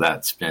 So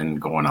that's been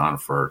going on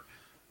for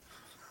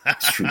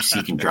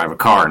she can drive a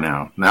car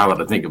now. Now that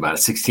I think about it,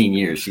 16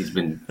 years we've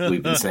been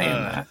saying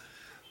that.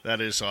 That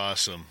is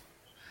awesome.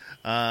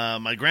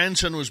 My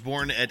grandson was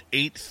born at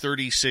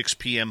 8:36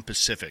 p.m.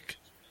 Pacific.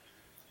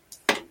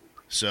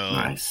 So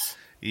nice.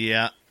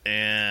 Yeah,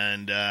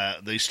 and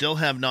they still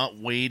have not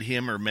weighed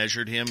him or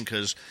measured him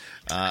because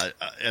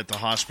at the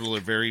hospital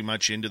they're very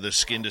much into the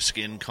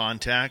skin-to-skin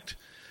contact,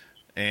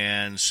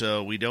 and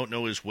so we don't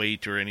know his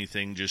weight or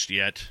anything just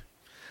yet,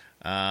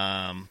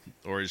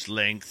 or his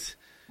length.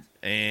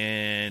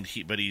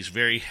 But he's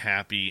very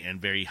happy and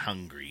very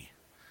hungry,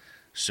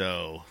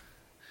 so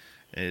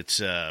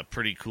it's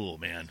pretty cool,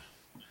 man.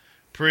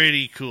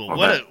 Pretty cool.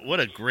 What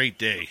a great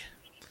day!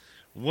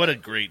 What a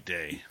great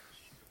day.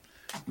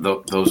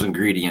 Those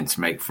ingredients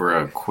make for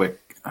a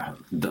quick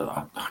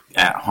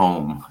at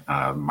home.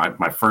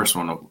 My first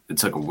one, it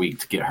took a week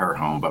to get her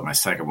home, but my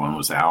second one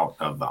was out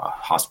of the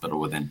hospital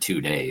within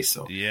 2 days.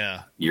 So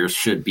yeah, yours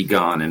should be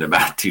gone in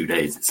about 2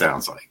 days. It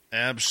sounds like.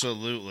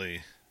 Absolutely,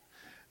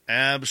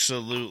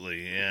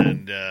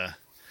 and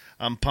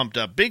I'm pumped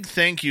up. Big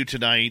thank you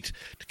tonight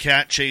to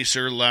Cat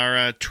Chaser,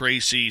 Lara,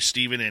 Tracy,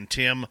 Steven, and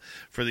Tim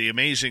for the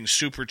amazing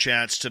super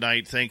chats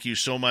tonight. Thank you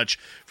so much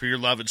for your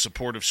love and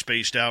support of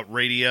Spaced Out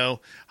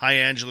Radio. Hi,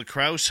 Angela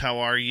Kraus. How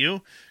are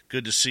you?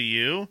 Good to see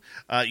you.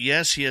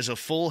 Yes, he has a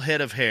full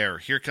head of hair.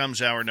 Here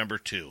comes our number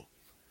 2.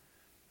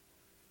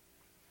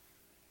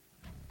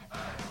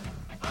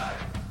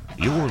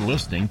 You're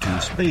listening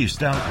to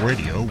Spaced Out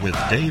Radio with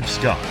Dave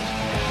Scott.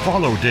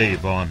 Follow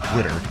Dave on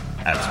Twitter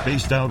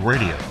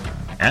 @SpacedOutRadio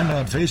and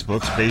on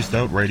Facebook, Spaced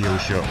Out Radio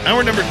Show.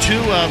 Hour number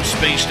 2 of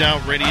Spaced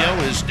Out Radio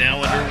is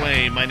now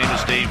underway. My name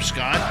is Dave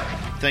Scott.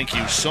 Thank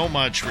you so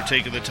much for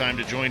taking the time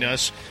to join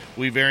us.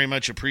 We very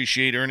much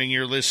appreciate earning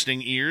your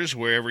listening ears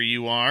wherever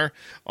you are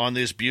on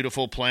this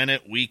beautiful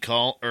planet we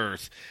call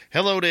Earth.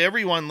 Hello to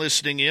everyone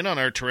listening in on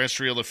our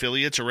terrestrial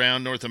affiliates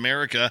around North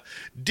America,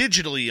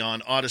 digitally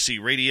on Odyssey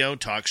Radio,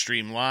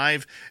 TalkStream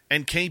Live,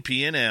 and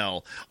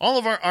KPNL. All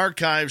of our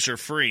archives are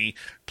free.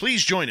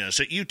 Please join us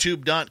at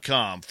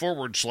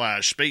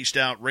youtube.com/Spaced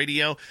Out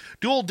Radio.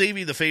 Do old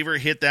Davey the favor,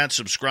 hit that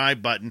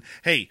subscribe button.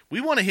 Hey,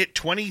 we want to hit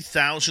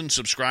 20,000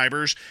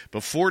 subscribers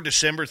before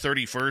December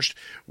 31st.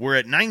 We're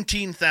at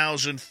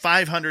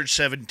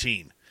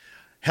 19,517.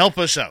 Help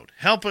us out.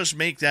 Help us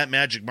make that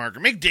magic marker.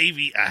 Make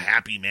Davey a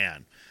happy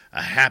man.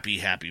 A happy,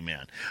 happy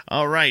man.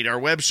 All right, our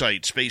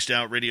website,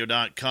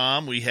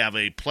 spacedoutradio.com. We have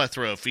a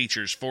plethora of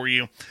features for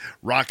you.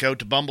 Rock out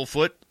to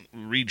Bumblefoot.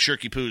 Read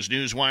Shirky Poo's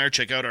Newswire.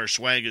 Check out our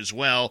swag as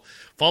well.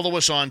 Follow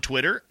us on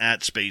Twitter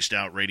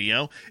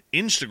 @SpacedOutRadio,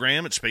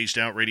 Instagram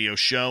 @SpacedOutRadio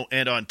Show,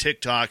 and on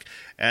TikTok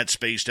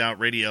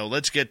 @SpacedOutRadio.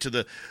 Let's get to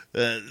the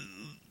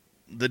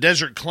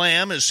Desert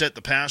Clam has set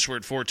the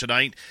password for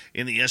tonight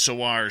in the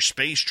SOR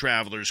Space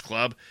Travelers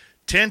Club.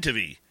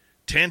 Tantivy.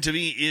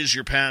 Tantivy is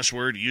your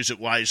password. Use it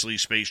wisely,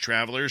 Space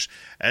Travelers,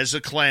 as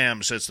the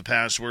Clam sets the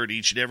password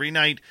each and every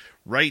night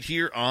right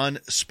here on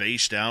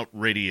Spaced Out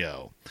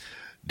Radio.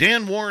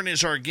 Dan Warren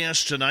is our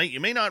guest tonight. You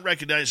may not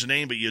recognize the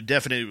name, but you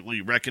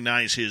definitely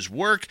recognize his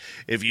work.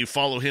 If you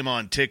follow him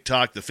on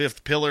TikTok, The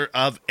Fifth Pillar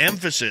of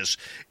Emphasis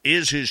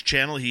is his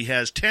channel. He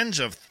has tens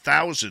of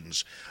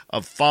thousands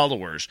of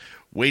followers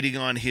waiting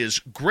on his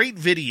great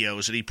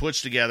videos that he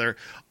puts together,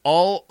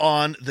 all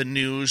on the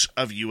news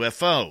of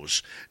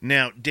UFOs.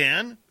 Now,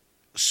 Dan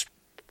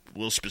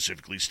will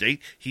specifically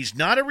state he's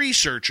not a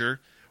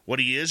researcher. What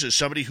he is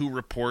somebody who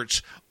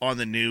reports on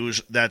the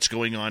news that's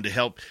going on to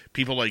help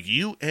people like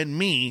you and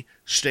me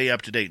stay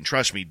up to date. And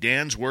trust me,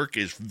 Dan's work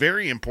is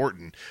very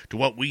important to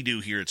what we do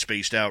here at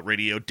Spaced Out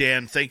Radio.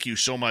 Dan, thank you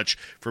so much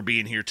for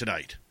being here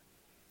tonight.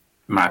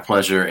 My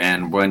pleasure.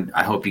 And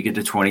I hope you get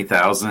to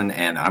 20,000,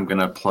 and I'm going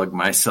to plug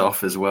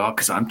myself as well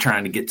because I'm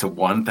trying to get to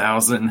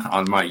 1,000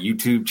 on my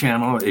YouTube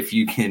channel. If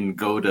you can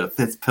go to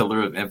Fifth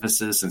Pillar of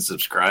Emphasis and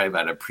subscribe,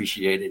 I'd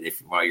appreciate it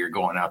while you're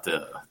going out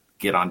to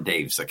get on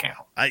Dave's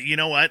account. You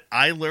know what?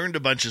 I learned a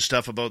bunch of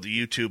stuff about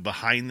the YouTube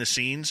behind the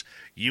scenes.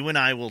 You and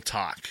I will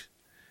talk.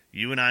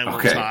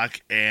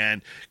 Talk,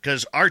 and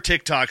because our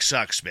TikTok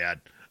sucks, man.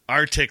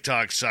 Our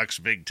TikTok sucks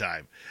big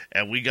time,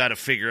 and we got to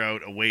figure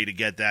out a way to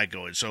get that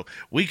going. So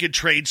we could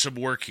trade some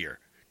work here.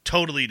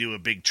 Totally do a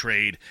big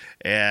trade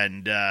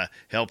and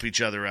help each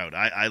other out.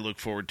 I look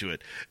forward to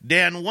it.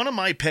 Dan, one of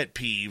my pet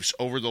peeves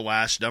over the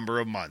last number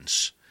of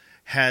months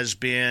has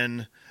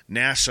been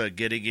NASA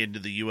getting into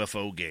the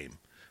UFO game.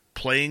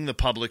 playing the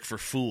public for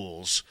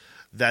fools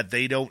that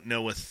they don't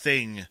know a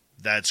thing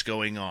that's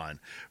going on.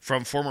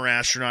 From former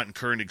astronaut and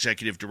current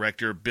executive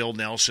director Bill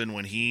Nelson,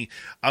 when he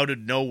out of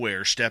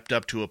nowhere stepped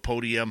up to a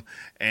podium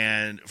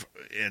and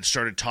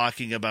started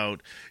talking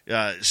about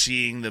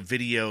seeing the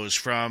videos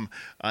from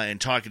and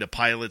talking to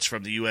pilots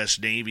from the U.S.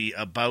 Navy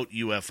about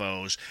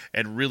UFOs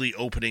and really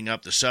opening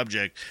up the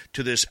subject,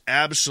 to this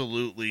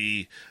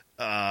absolutely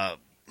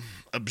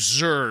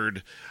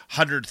absurd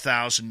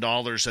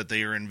 $100,000 that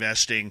they are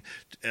investing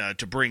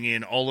to bring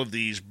in all of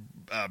these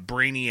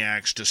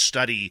brainiacs to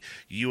study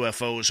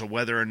UFOs, or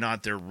whether or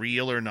not they're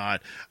real or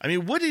not. I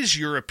mean, what is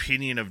your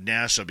opinion of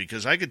NASA?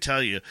 Because I could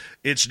tell you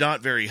it's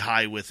not very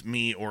high with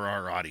me or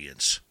our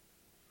audience.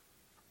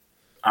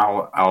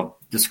 I'll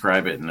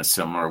describe it in a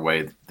similar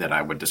way that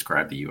I would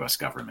describe the U.S.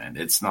 government.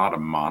 It's not a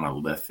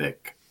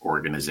monolithic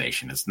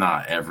organization. It's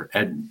not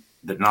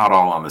they're not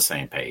all on the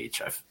same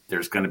page.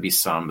 There's going to be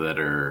some that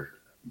are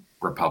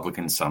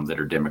Republicans, some that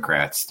are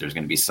Democrats. There's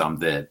going to be some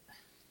that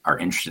are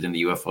interested in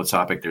the UFO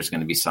topic. There's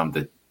going to be some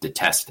that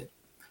detest it.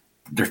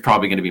 There's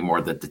probably going to be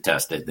more that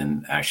detest it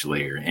than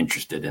actually are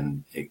interested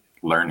in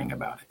learning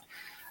about it.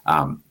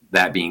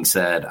 That being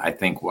said, I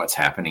think what's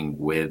happening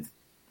with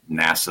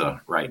NASA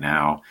right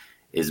now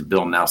is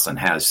Bill Nelson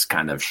has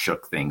kind of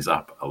shook things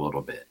up a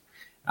little bit,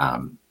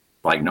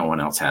 like no one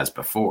else has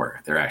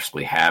before. They're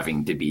actually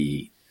having to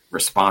be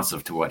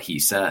responsive to what he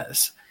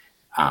says.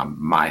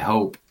 My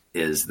hope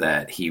is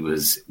that he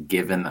was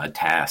given a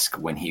task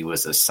when he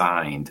was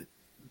assigned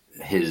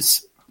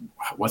his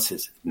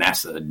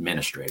NASA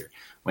administrator,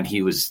 when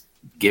he was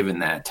given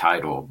that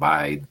title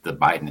by the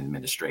Biden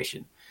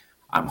administration.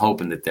 I'm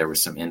hoping that there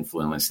was some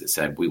influence that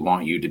said, we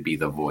want you to be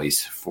the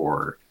voice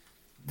for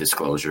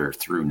disclosure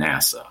through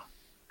NASA,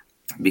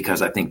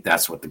 because I think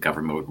that's what the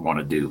government would want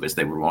to do, is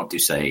they would want to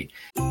say,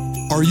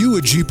 are you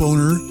a Jeep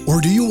owner, or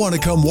do you want to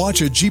come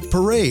watch a Jeep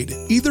parade?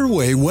 Either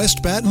way,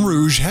 West Baton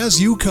Rouge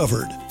has you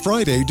covered.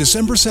 Friday,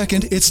 December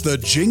 2nd, it's the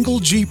Jingle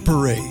Jeep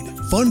Parade.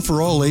 Fun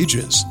for all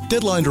ages.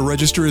 Deadline to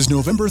register is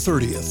November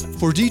 30th.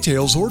 For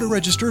details or to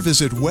register,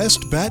 visit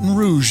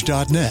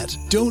westbatonrouge.net.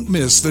 Don't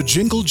miss the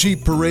Jingle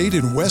Jeep Parade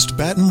in West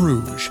Baton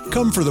Rouge.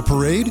 Come for the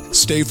parade,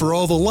 stay for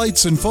all the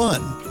lights and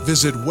fun.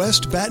 Visit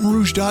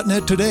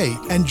westbatonrouge.net today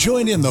and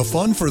join in the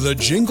fun for the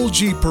Jingle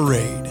Jeep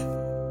Parade.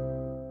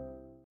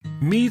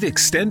 Meet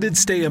Extended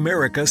Stay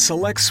America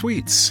Select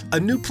Suites, a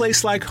new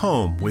place like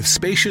home with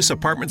spacious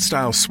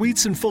apartment-style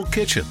suites and full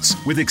kitchens.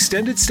 With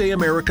Extended Stay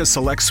America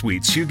Select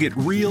Suites, you get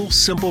real,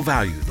 simple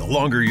value. The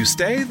longer you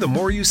stay, the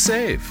more you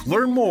save.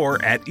 Learn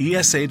more at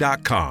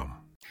ESA.com.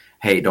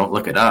 Hey, don't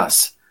look at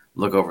us.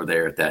 Look over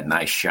there at that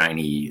nice,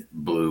 shiny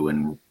blue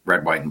and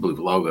red, white, and blue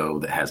logo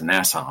that has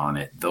NASA on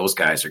it. Those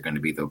guys are going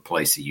to be the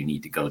place that you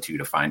need to go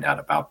to find out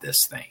about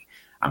this thing.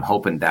 I'm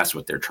hoping that's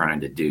what they're trying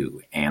to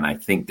do. And I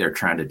think they're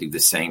trying to do the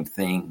same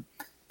thing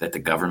that the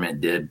government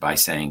did by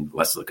saying,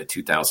 let's look at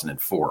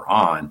 2004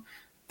 on.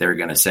 They're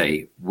going to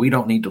say, we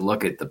don't need to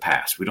look at the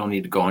past. We don't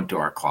need to go into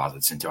our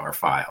closets, into our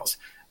files.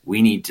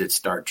 We need to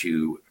start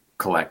to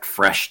collect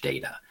fresh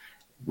data.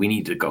 We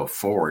need to go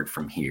forward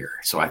from here.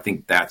 So I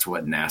think that's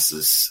what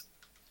NASA's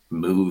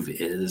move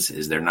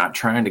is they're not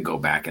trying to go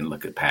back and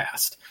look at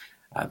past.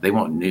 They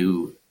want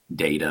new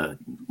data,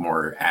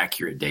 more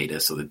accurate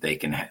data, so that they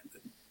can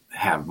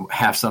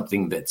have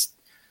something that's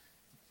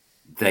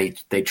they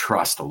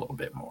trust a little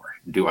bit more.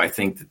 Do I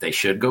think that they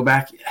should go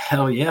back?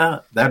 Hell yeah,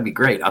 that'd be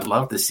great. I'd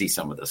love to see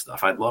some of this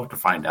stuff. I'd love to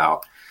find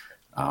out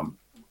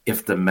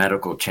if the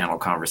medical channel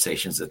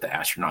conversations that the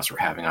astronauts were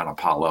having on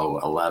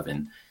Apollo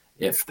 11,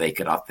 if they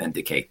could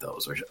authenticate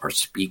those or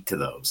speak to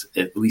those,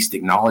 at least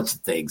acknowledge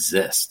that they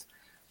exist.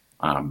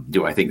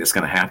 Do I think that's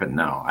going to happen?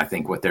 No. I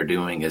think what they're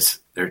doing is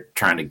they're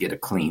trying to get a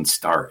clean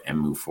start and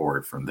move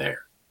forward from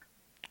there.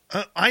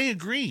 I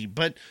agree,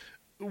 but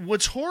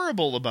what's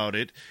horrible about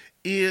it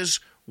is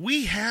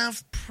we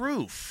have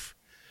proof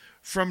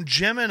from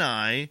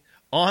Gemini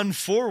on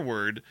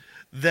forward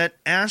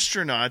that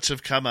astronauts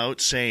have come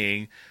out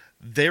saying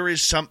there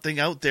is something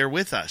out there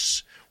with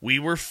us. We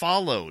were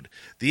followed.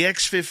 The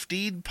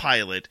X-15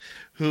 pilot,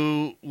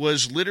 who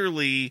was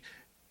literally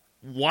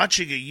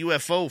watching a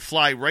UFO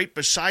fly right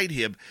beside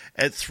him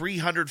at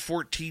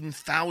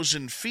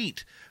 314,000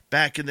 feet,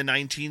 back in the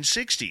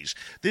 1960s.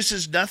 This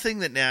is nothing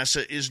that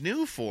NASA is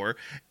new for,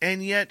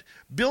 and yet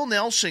Bill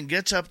Nelson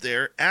gets up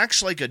there,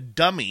 acts like a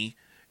dummy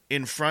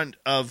in front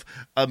of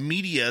a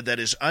media that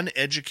is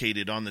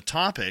uneducated on the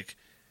topic,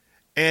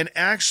 and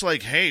acts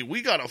like, hey,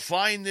 we got to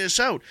find this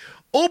out.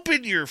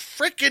 Open your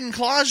frickin'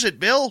 closet,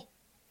 Bill.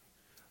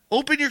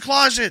 Open your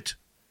closet.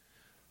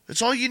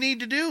 That's all you need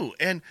to do.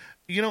 And,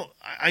 you know,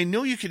 I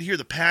know you can hear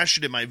the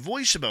passion in my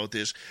voice about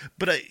this,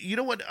 but you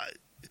know what?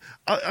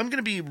 I'm going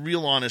to be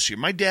real honest here.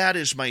 My dad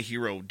is my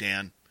hero,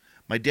 Dan.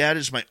 My dad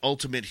is my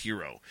ultimate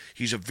hero.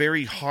 He's a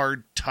very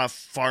hard, tough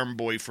farm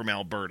boy from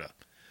Alberta.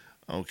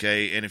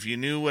 Okay, and if you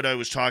knew what I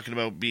was talking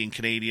about being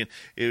Canadian,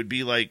 it would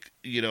be like,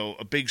 you know,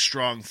 a big,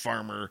 strong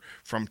farmer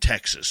from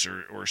Texas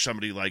or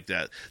somebody like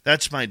that.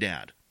 That's my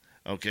dad.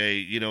 Okay,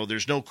 you know,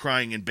 there's no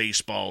crying in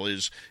baseball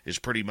is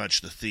pretty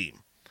much the theme.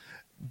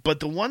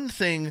 But the one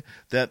thing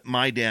that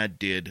my dad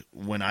did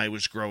when I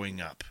was growing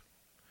up,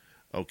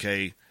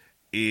 okay,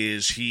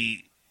 is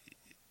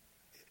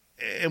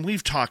and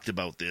we've talked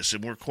about this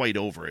and we're quite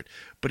over it,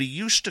 but he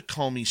used to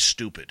call me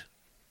stupid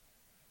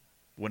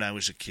when I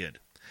was a kid.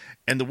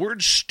 And the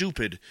word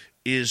stupid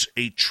is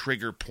a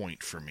trigger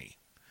point for me.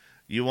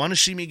 You want to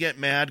see me get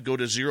mad, go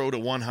to 0 to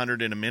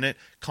 100 in a minute,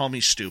 call me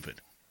stupid.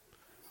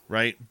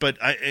 Right? But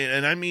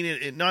I mean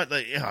it not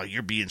like, oh,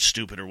 you're being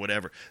stupid or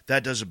whatever.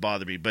 That doesn't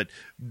bother me, but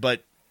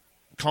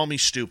call me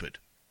stupid.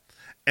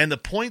 And the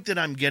point that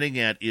I'm getting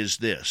at is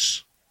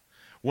this.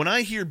 When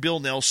I hear Bill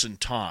Nelson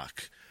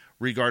talk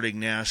regarding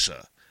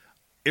NASA,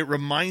 it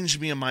reminds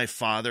me of my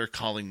father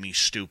calling me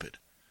stupid.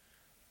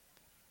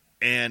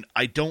 And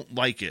I don't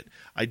like it.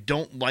 I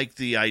don't like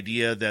the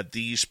idea that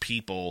these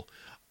people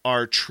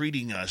are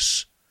treating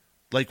us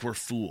like we're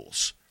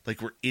fools,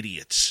 like we're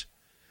idiots.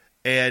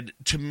 And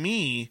to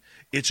me,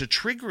 it's a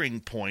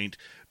triggering point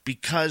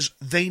because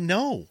they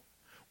know.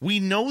 We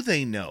know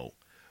they know.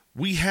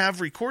 We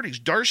have recordings.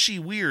 Darcy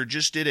Weir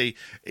just did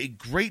a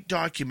great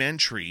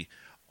documentary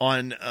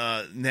on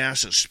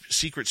NASA's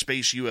secret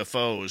space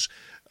UFOs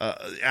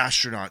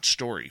astronaut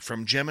story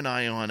from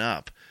Gemini on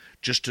up,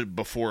 just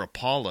before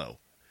Apollo.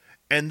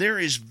 And there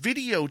is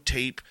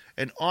videotape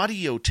and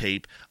audio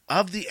tape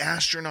of the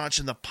astronauts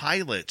and the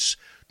pilots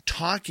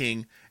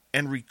talking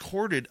and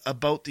recorded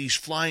about these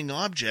flying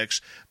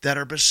objects that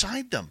are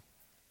beside them.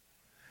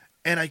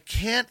 And I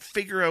can't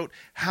figure out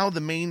how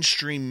the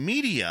mainstream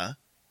media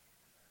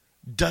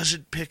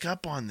doesn't pick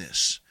up on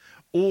this.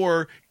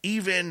 Or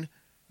even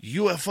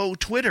UFO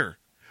Twitter.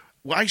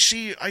 Well, I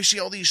see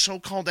all these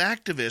so-called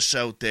activists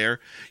out there,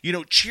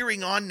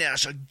 cheering on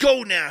NASA.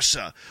 Go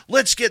NASA!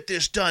 Let's get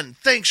this done.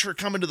 Thanks for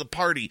coming to the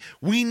party.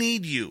 We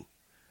need you.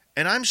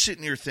 And I'm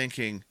sitting here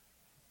thinking,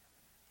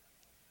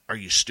 are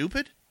you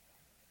stupid?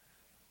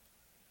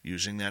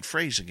 Using that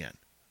phrase again.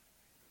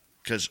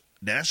 Because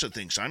NASA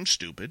thinks I'm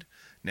stupid.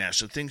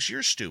 NASA thinks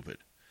you're stupid.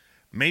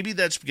 Maybe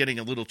that's getting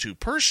a little too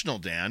personal,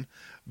 Dan,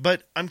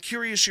 but I'm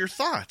curious your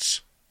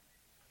thoughts.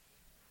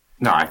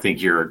 No, I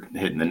think you're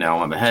hitting the nail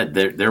on the head.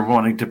 They're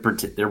wanting to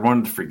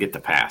forget the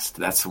past.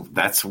 That's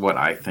what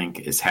I think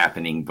is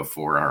happening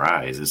before our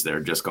eyes. Is they're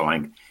just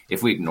going,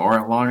 if we ignore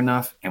it long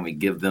enough and we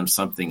give them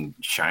something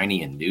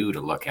shiny and new to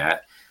look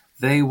at,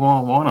 they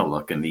won't want to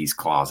look in these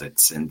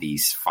closets and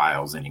these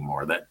files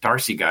anymore. That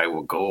Darcy guy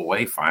will go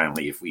away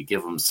finally if we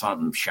give them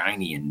something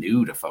shiny and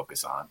new to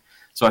focus on.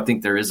 So I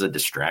think there is a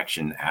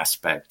distraction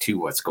aspect to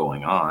what's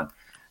going on.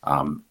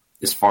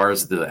 As far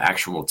as the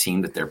actual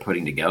team that they're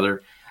putting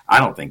together, I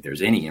don't think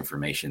there's any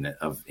information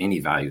of any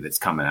value that's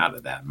coming out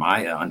of that.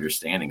 My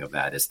understanding of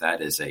that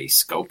is a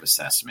scope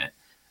assessment.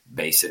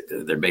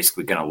 They're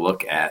basically going to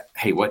look at,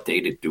 hey, what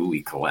data do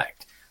we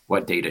collect?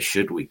 What data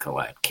should we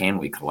collect? Can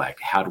we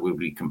collect? How do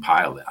we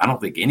compile it? I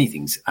don't think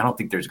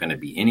there's going to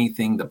be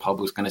anything the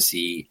public's going to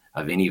see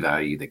of any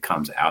value that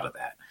comes out of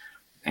that.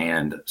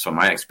 And so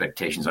my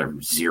expectations are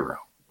zero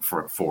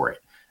for it.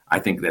 I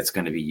think that's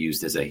going to be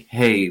used as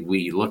hey,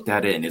 we looked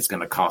at it and it's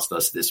going to cost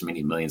us this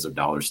many millions of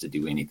dollars to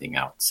do anything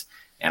else.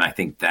 And I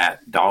think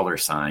that dollar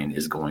sign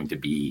is going to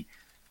be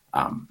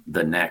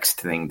the next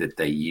thing that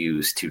they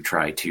use to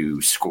try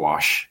to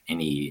squash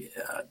any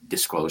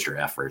disclosure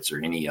efforts or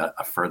any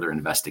further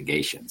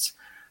investigations.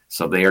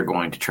 So they are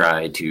going to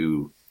try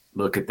to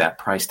look at that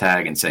price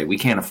tag and say, we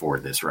can't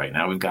afford this right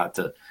now. We've got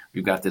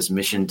this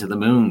mission to the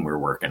moon we're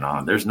working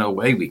on. There's no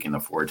way we can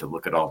afford to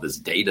look at all this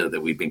data that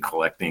we've been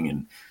collecting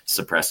and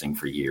suppressing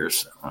for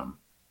years.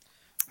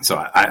 So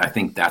I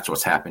think that's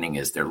what's happening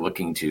is they're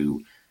looking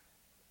to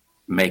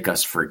make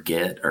us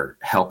forget or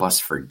help us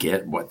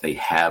forget what they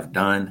have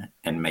done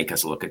and make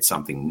us look at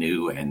something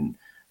new. And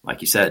like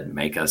you said,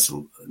 make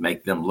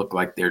them look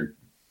like they're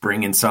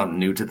bringing something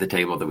new to the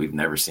table that we've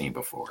never seen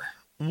before.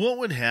 What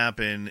would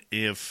happen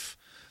if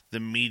the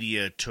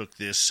media took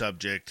this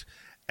subject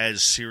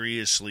as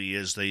seriously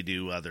as they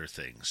do other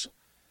things?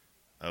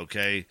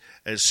 Okay?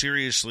 As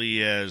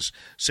seriously as,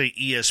 say,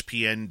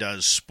 ESPN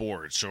does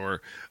sports,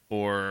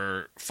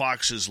 or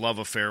Fox's love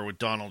affair with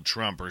Donald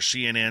Trump, or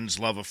CNN's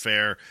love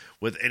affair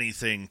with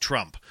anything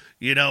Trump.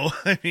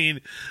 I mean,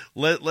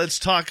 let's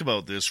talk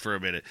about this for a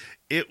minute.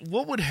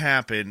 What would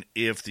happen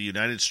if the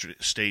United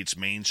States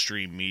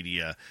mainstream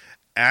media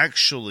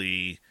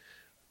actually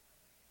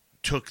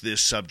took this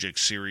subject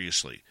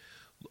seriously?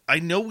 I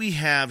know we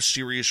have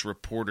serious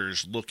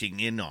reporters looking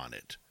in on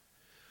it,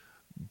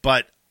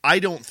 but I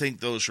don't think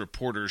those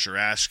reporters are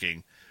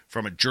asking,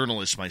 from a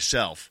journalist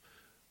myself,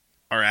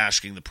 are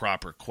asking the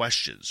proper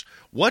questions.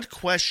 What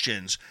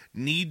questions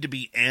need to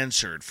be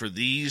answered for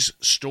these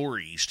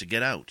stories to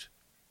get out?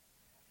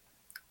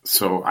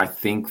 So I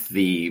think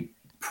the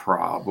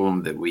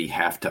problem that we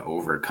have to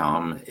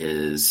overcome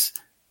is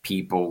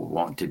people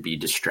want to be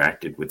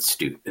distracted with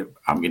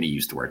I'm going to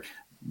use the word,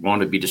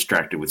 want to be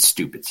distracted with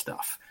stupid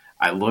stuff.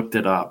 I looked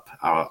it up.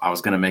 I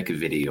was going to make a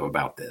video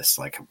about this.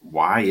 Like,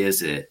 why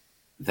is it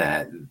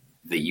that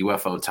the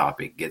UFO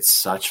topic gets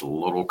such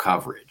little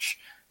coverage,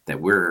 that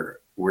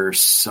we're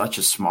such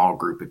a small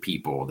group of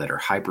people that are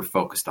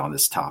hyper-focused on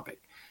this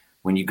topic?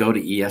 When you go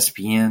to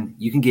ESPN,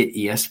 you can get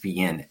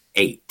ESPN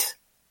 8,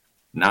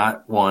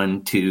 not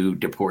 1, 2,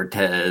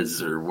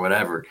 Deportes or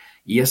whatever.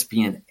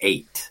 ESPN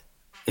 8.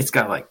 It's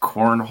got like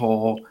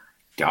cornhole,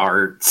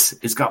 darts.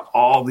 It's got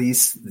all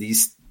these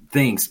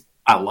things.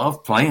 I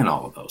love playing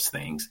all of those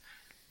things.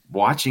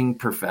 Watching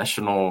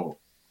professional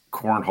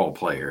cornhole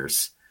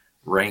players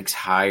ranks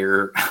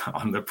higher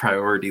on the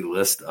priority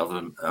list of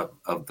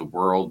the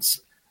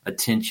world's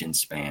attention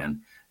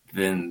span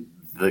than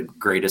the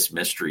greatest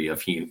mystery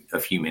of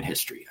human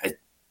history. It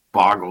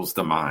boggles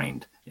the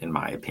mind, in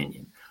my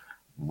opinion.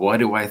 What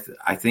do I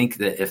think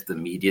that if the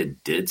media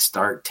did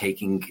start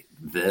taking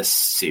this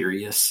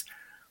serious,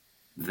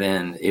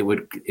 then it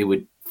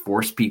would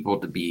force people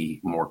to be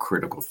more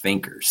critical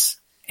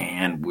thinkers.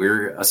 And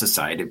we're a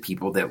society of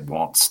people that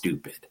want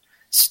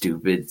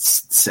stupid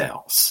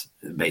sells,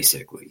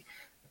 basically.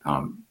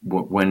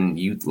 When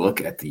you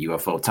look at the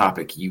UFO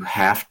topic, you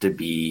have to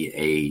be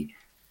a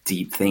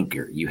deep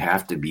thinker. You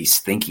have to be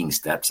thinking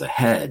steps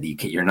ahead.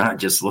 You're not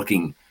just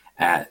looking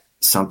at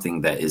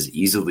something that is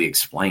easily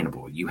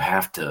explainable. You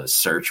have to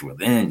search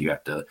within. You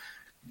have to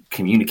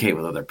communicate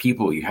with other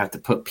people. You have to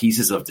put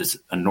pieces of this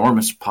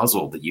enormous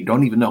puzzle that you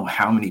don't even know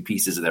how many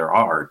pieces there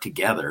are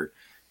together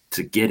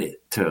to get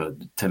it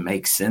to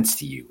make sense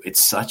to you.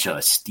 It's such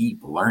a steep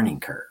learning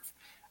curve.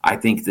 I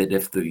think that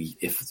if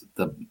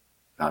the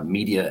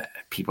media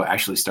people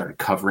actually started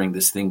covering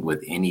this thing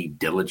with any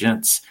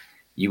diligence,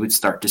 you would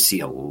start to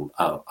see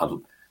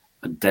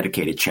a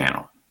dedicated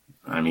channel.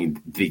 I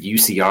mean, the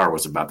UCR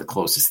was about the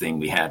closest thing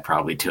we had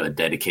probably to a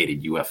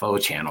dedicated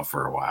UFO channel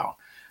for a while.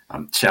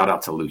 Shout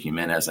out to Lou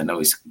Jimenez. I know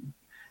he's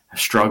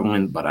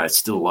struggling, but I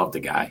still love the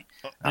guy.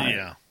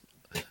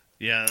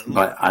 Yeah.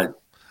 But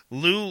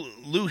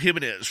Lou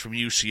Jimenez from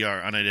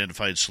UCR,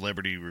 Unidentified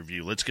Celebrity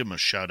Review. Let's give him a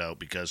shout out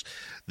because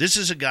this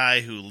is a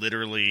guy who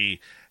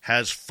literally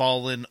has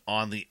fallen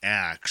on the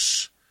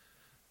axe.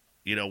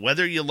 You know,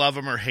 whether you love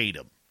him or hate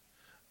him.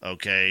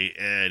 Okay,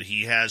 and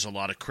he has a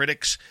lot of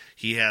critics.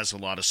 He has a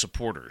lot of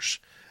supporters.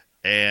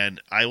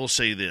 And I will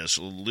say this,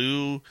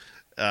 Lou,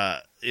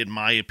 in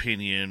my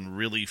opinion,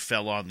 really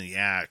fell on the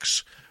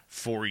axe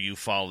for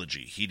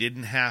ufology. He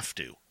didn't have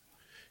to.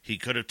 He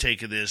could have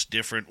taken this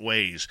different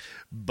ways.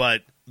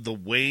 But the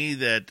way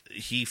that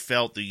he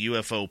felt the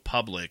UFO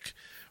public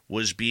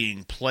was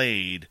being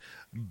played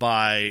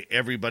by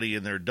everybody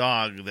and their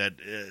dog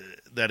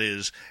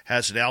that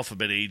has an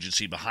alphabet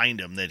agency behind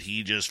him, that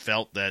he just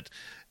felt that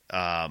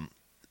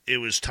it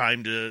was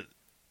time to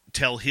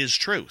tell his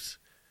truth.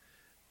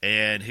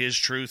 And his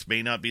truth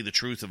may not be the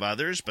truth of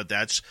others, but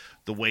that's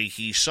the way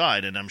he saw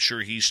it. And I'm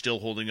sure he's still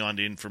holding on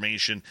to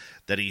information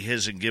that he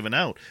hasn't given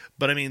out.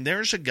 But, I mean,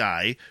 there's a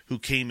guy who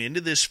came into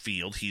this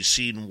field. He's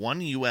seen one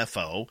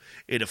UFO.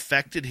 It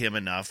affected him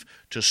enough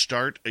to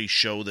start a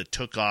show that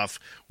took off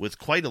with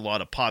quite a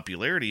lot of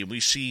popularity. And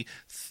we see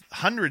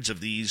hundreds of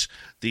these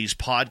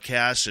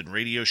podcasts and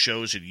radio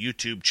shows and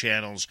YouTube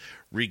channels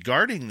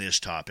regarding this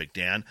topic,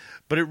 Dan.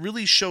 But it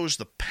really shows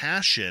the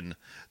passion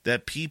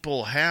that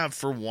people have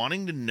for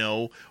wanting to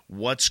know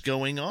what's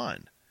going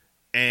on.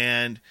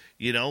 And,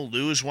 you know,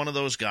 Lou is one of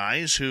those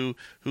guys who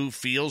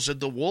feels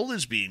that the wool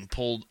is being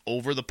pulled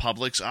over the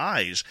public's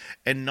eyes,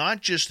 and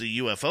not just the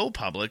UFO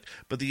public,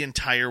 but the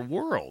entire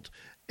world.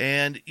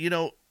 And, you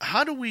know,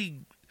 how do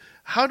we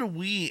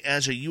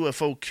as a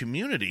UFO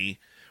community,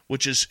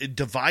 which is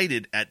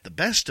divided at the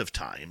best of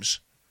times,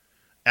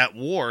 at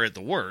war at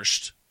the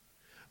worst,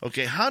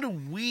 okay, how do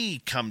we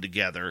come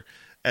together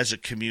as a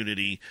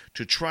community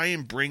to try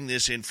and bring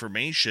this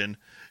information,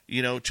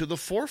 you know, to the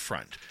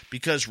forefront?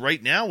 Because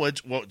right now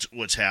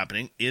what's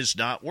happening is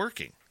not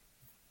working.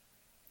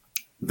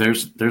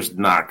 There's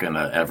not going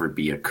to ever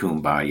be a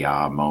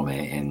kumbaya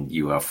moment in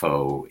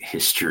UFO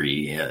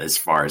history as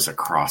far as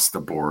across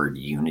the board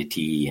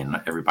unity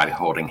and everybody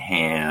holding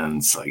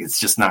hands. Like,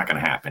 it's just not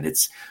going to happen.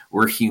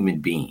 We're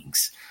human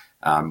beings.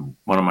 One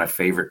of my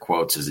favorite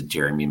quotes is a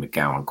Jeremy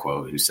McGowan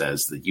quote who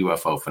says the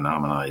UFO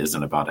phenomena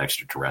isn't about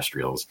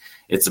extraterrestrials.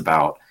 It's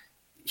about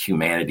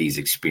humanity's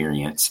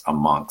experience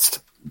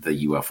amongst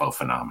the UFO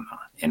phenomena.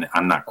 And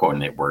I'm not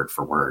quoting it word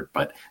for word,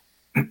 but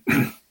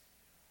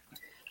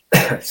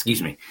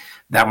excuse me,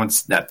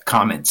 that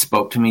comment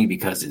spoke to me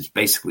because it's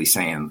basically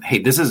saying, hey,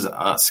 this is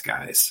us,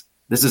 guys.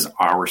 This is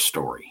our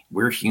story.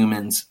 We're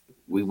humans.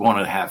 We want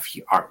to have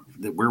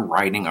we're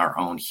writing our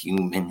own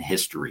human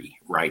history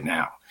right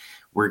now.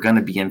 We're going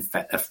to be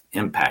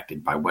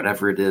impacted by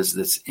whatever it is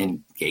that's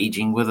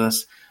engaging with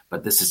us,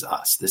 but this is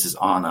us. This is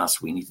on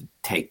us. We need to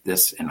take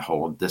this and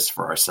hold this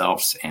for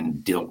ourselves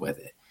and deal with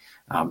it.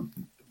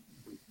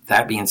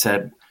 That being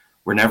said,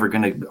 we're never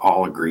going to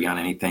all agree on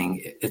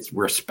anything.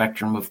 We're a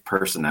spectrum of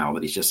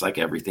personalities, just like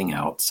everything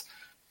else.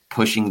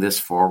 Pushing this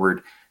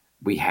forward,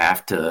 we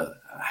have to.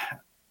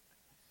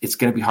 It's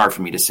going to be hard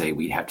for me to say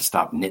we have to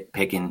stop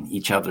nitpicking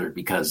each other,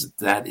 because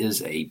that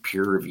is a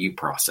peer review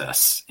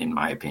process, in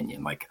my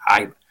opinion. Like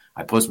I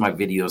post my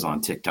videos on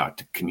TikTok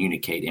to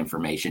communicate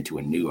information to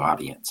a new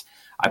audience.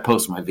 I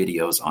post my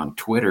videos on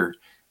Twitter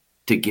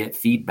to get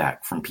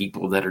feedback from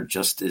people that are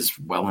just as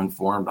well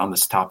informed on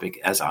this topic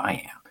as I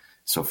am.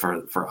 So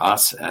for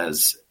us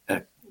as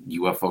a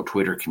UFO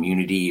Twitter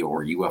community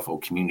or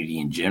UFO community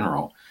in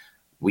general,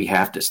 we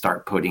have to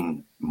start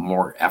putting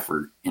more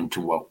effort into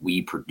what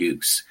we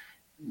produce.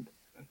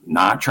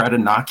 Not try to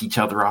knock each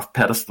other off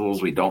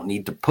pedestals. We don't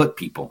need to put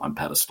people on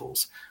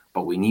pedestals,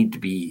 but we need to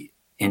be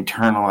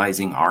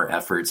internalizing our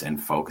efforts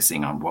and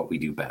focusing on what we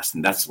do best.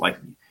 And that's, like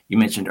you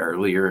mentioned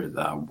earlier,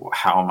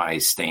 how am I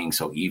staying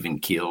so even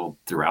keeled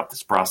throughout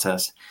this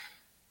process?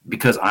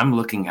 Because I'm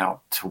looking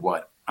at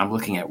what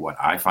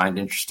I find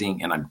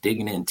interesting, and I'm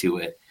digging into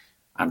it.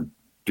 I'm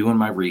doing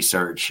my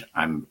research.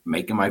 I'm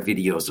making my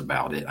videos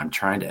about it. I'm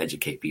trying to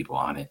educate people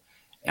on it.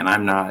 And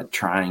I'm not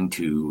trying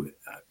to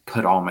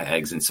put all my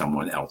eggs in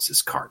someone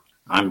else's cart.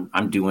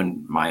 I'm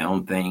doing my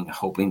own thing,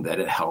 hoping that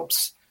it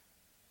helps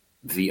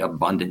the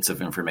abundance of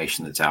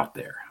information that's out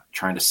there,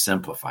 trying to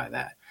simplify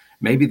that.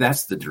 Maybe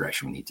that's the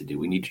direction we need to do.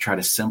 We need to try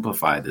to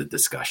simplify the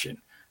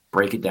discussion,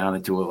 break it down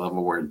into a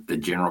level where the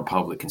general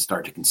public can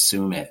start to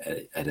consume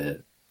it at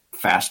a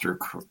faster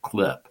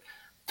clip,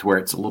 to where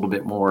it's a little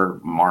bit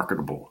more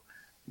marketable.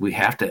 We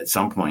have to, at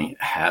some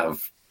point,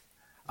 have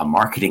a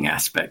marketing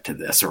aspect to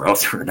this, or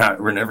else we're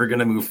never going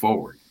to move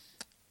forward.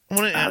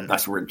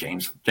 That's where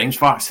James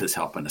Fox is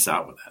helping us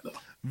out with that, though.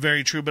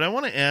 Very true, but I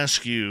want to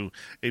ask you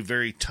a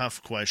very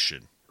tough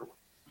question.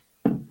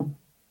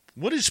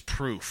 What is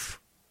proof?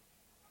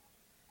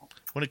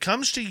 When it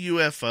comes to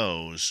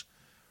UFOs,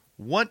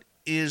 what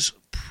is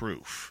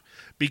proof?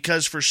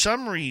 Because for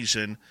some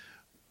reason,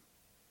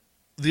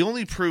 the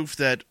only proof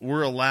that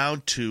we're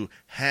allowed to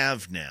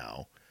have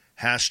now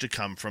has to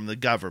come from the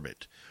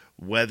government.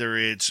 Whether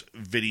it's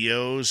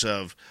videos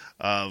of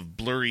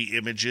blurry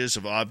images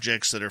of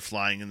objects that are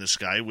flying in the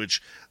sky,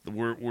 which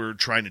we're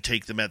trying to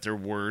take them at their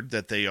word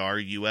that they are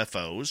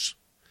UFOs.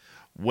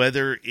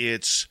 Whether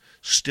it's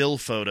still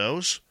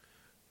photos,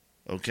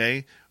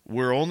 okay?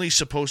 We're only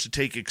supposed to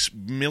take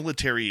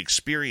military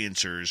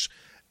experiencers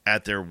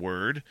at their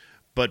word,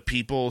 but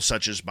people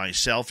such as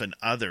myself and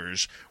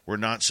others we're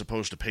not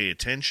supposed to pay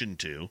attention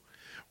to.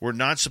 We're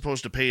not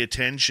supposed to pay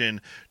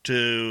attention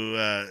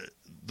to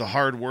the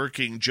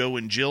hardworking Joe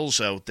and Jills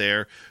out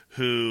there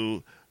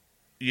who,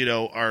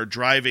 are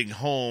driving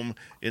home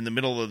in the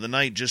middle of the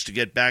night just to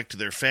get back to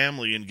their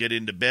family and get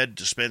into bed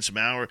to spend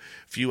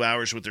few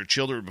hours with their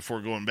children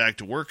before going back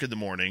to work in the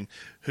morning,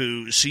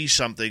 who see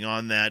something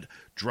on that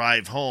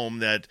drive home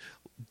that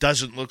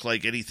doesn't look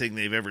like anything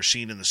they've ever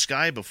seen in the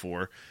sky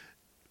before,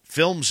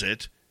 films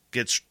it,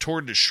 gets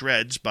torn to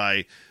shreds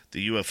by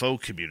the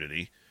UFO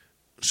community.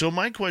 So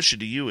my question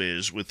to you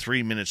is, with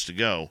 3 minutes to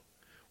go,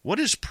 what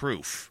is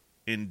proof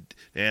in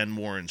Dan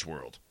Warren's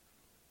world?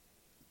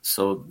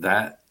 So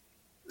that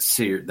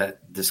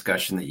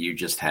discussion that you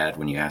just had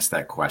when you asked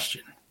that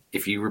question,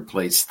 if you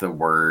replace the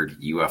word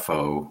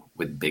UFO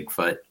with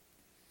Bigfoot,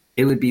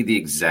 it would be the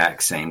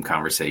exact same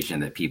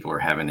conversation that people are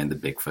having in the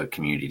Bigfoot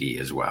community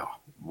as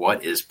well.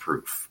 What is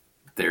proof?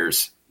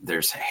 There's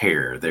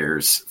hair,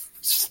 there's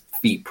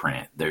feet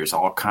print, there's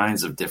all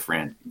kinds of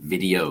different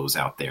videos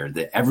out there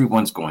that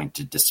everyone's going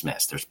to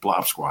dismiss. There's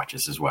blob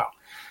squatches as well.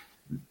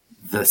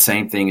 The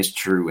same thing is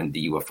true in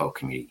the UFO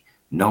community.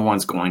 No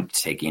one's going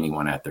to take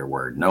anyone at their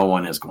word. No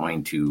one is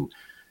going to,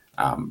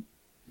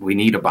 we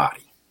need a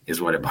body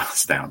is what it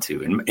boils down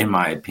to. In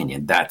my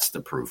opinion, that's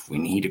the proof. We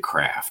need a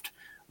craft.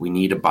 We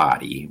need a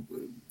body.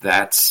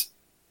 That's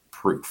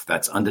proof.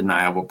 That's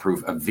undeniable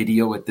proof. A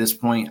video at this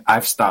point,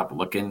 I've stopped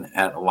looking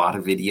at a lot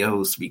of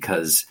videos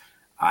because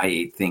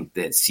I think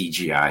that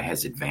CGI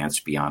has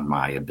advanced beyond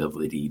my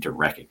ability to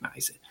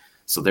recognize it.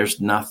 So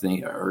there's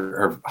nothing,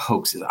 or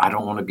hoaxes. I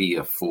don't want to be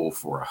a fool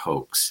for a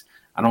hoax.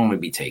 I don't want to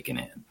be taken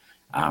in.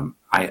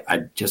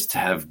 I just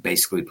have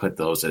basically put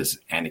those as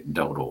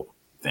anecdotal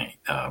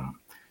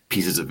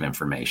pieces of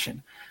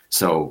information.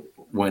 So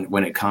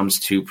when it comes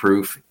to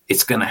proof,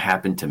 it's going to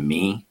happen to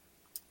me,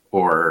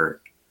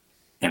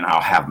 and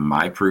I'll have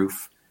my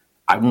proof.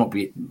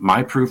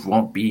 My proof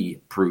won't be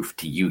proof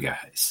to you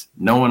guys.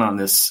 No one on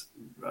this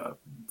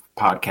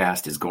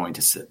podcast is going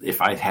to sit.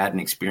 If I had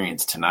an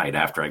experience tonight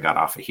after I got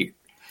off of here,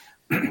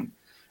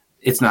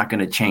 it's not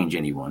going to change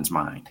anyone's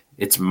mind.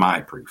 It's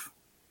my proof.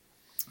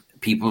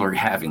 People are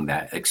having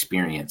that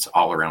experience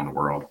all around the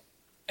world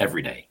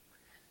every day.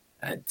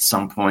 At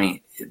some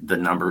point, the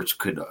numbers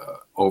could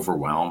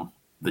overwhelm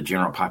the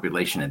general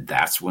population, and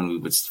that's when we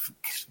would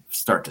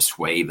start to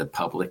sway the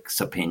public's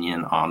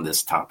opinion on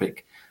this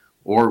topic.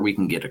 Or we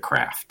can get a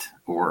craft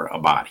or a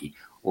body,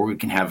 or we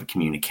can have a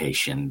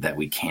communication that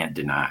we can't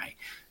deny.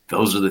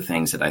 Those are the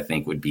things that I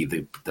think would be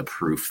the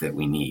proof that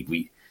we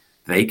need.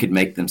 They could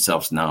make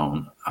themselves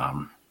known.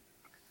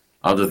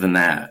 Other than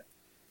that,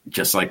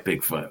 just like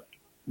Bigfoot,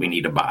 we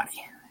need a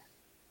body.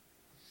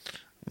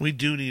 We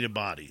do need a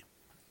body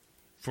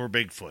for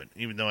Bigfoot,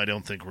 even though I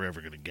don't think we're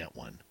ever going to get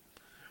one.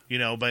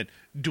 But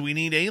do we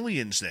need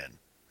aliens then?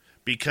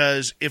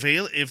 Because if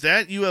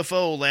that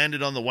UFO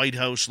landed on the White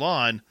House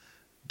lawn,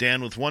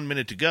 Dan, with 1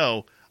 minute to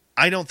go,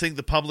 I don't think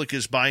the public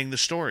is buying the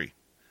story.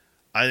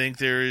 I think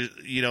they're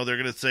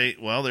going to say,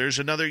 well, there's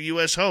another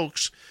U.S.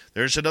 hoax.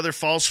 There's another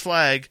false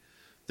flag.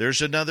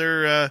 There's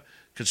another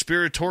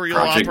conspiratorial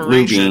Project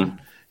operation. Bluebeam.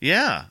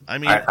 Yeah, I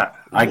mean,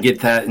 I get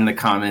that in the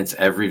comments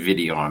every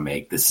video I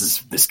make.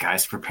 This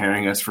guy's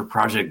preparing us for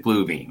Project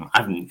Bluebeam.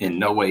 I'm in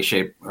no way,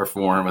 shape, or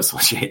form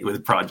associated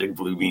with Project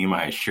Bluebeam,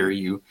 I assure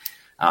you.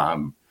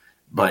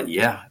 But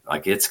yeah,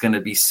 like it's going to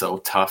be so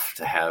tough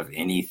to have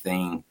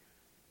anything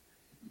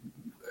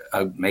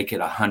make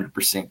it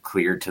 100%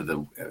 clear to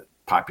the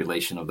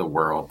population of the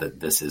world that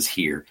this is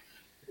here,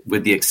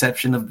 with the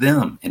exception of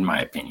them, in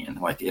my opinion.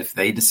 Like if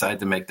they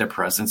decide to make their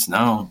presence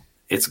known,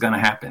 it's going to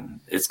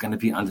happen. It's going to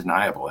be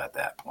undeniable at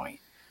that point.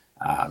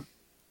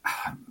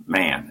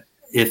 Man,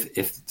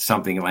 if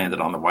something landed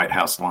on the White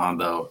House lawn,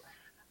 though,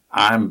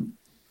 I'm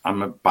going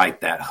to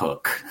bite that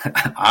hook.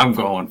 I'm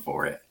going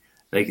for it.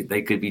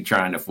 They could be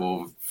trying to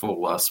fool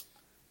us.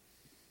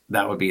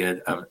 That would be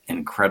an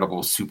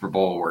incredible Super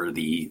Bowl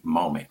worthy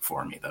moment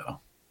for me, though.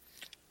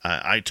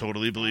 I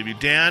totally believe you.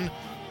 Dan,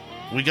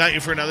 we got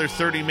you for another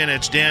 30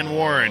 minutes. Dan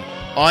Warren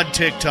on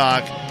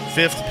TikTok,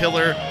 Fifth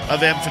Pillar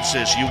of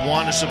Emphasis. You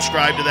want to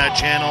subscribe to that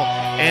channel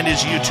and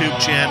his YouTube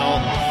channel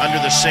under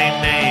the same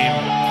name.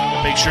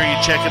 Make sure you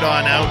check it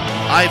on out.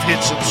 I've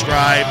hit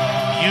subscribe.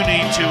 You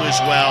need to as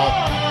well.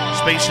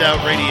 Spaced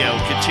Out Radio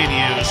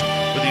continues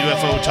with the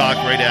UFO talk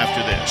right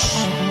after this.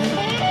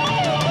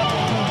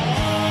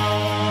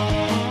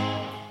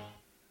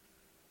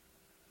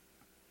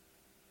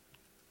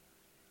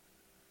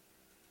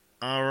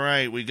 All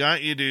right, we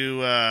got you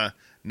to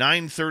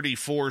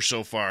 934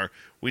 so far.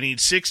 We need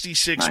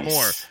 66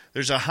 more.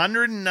 There's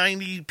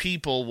 190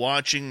 people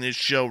watching this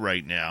show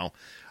right now.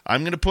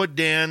 I'm going to put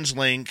Dan's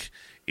link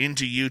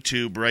into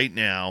YouTube right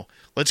now.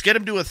 Let's get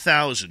him to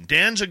 1,000.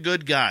 Dan's a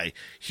good guy.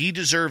 He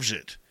deserves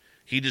it.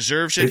 He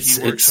deserves it.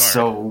 He works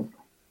hard.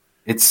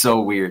 It's so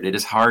weird. It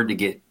is hard to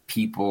get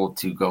people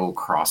to go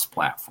cross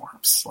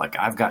platforms. Like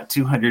I've got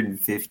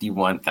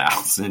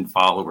 251,000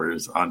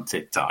 followers on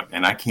TikTok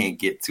and I can't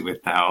get to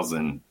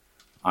 1,000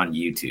 on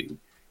YouTube.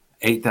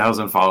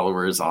 8,000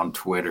 followers on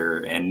Twitter,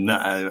 and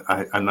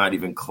I'm not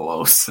even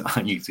close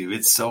on YouTube.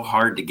 It's so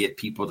hard to get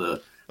people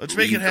to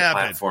make it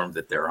happen. The platform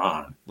that they're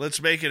on. Let's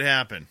make it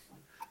happen.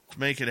 Let's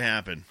make it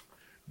happen.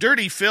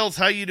 Dirty Filth,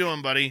 how you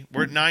doing, buddy?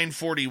 We're at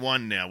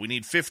 941 now. We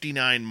need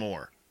 59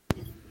 more.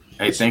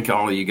 Hey, thank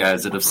all of you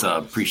guys that have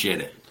subbed.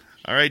 Appreciate it.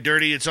 All right,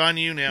 Dirty, it's on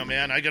you now,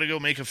 man. I got to go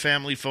make a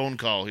family phone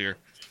call here.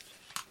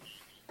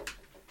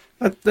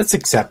 That's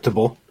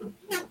acceptable.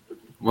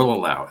 We'll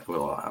allow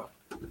it.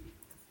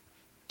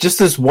 Just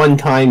this one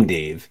time,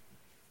 Dave.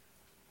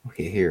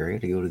 Okay, here, I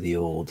gotta go to the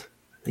old...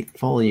 I can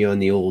follow you on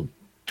the old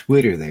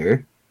Twitter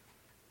there.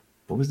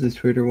 What was the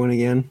Twitter one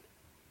again?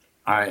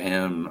 I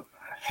am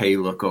Hey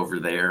Look Over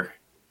There.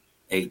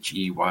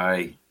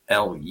 HEYLUK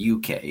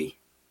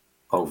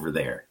over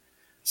there.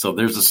 So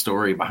there's a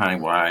story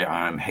behind why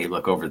I'm Hey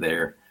Look Over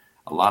There.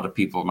 A lot of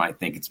people might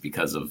think it's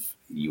because of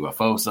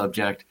UFO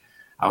subject.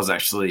 I was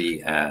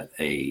actually at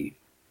a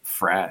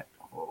frat,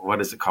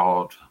 what is it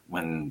called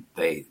when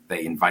they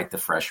invite the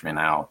freshmen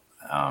out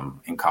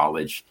in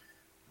college,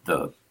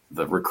 the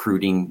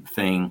recruiting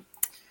thing.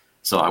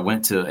 So I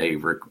went to a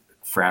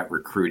frat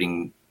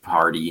recruiting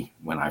party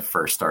when I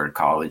first started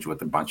college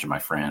with a bunch of my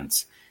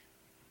friends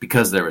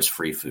because there was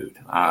free food.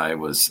 I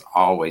was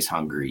always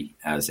hungry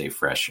as a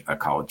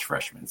college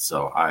freshman.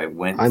 So I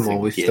went. I'm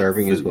always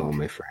starving food as well,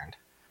 my friend.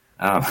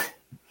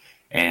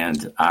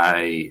 And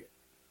I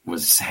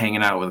was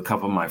hanging out with a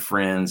couple of my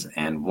friends,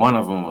 and one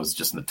of them was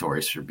just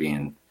notorious for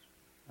being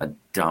a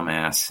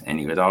dumbass, and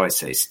he would always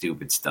say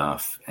stupid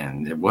stuff,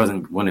 and it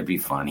wouldn't be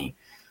funny.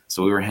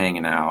 So we were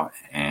hanging out,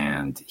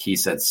 and he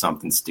said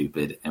something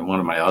stupid, and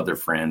one of my other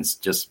friends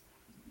just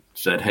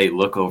said, "Hey,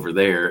 look over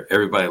there."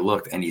 Everybody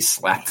looked, and he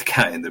slapped the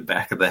guy in the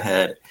back of the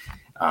head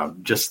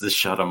just to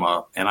shut him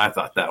up. And I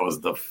thought that was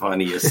the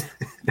funniest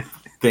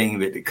thing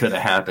that could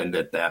have happened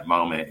at that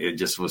moment. It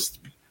just was.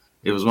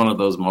 It was one of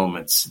those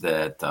moments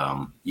that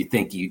you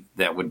think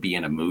that would be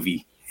in a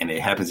movie, and it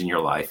happens in your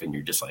life, and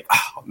you're just like,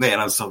 "Oh man,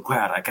 I'm so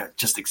glad I got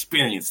just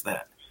experienced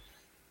that."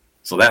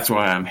 So that's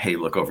why I'm Hey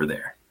Look Over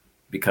There,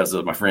 because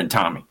of my friend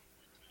Tommy.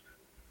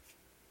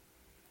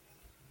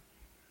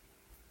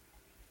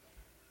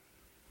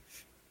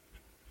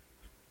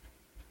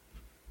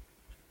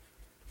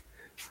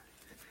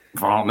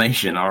 Vol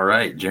Nation, all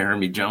right,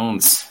 Jeremy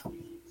Jones.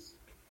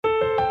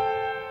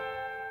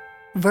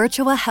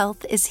 Virtua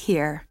Health is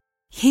here.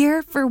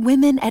 Here for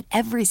women at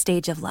every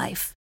stage of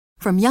life.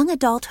 From young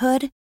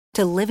adulthood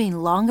to living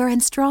longer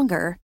and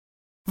stronger,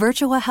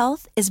 Virtua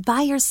Health is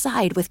by your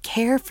side with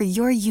care for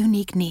your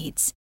unique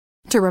needs.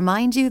 To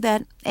remind you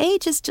that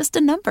age is just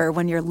a number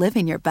when you're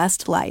living your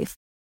best life.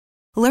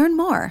 Learn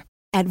more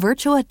at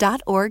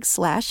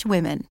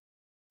virtua.org/women.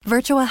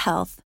 Virtua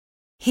Health.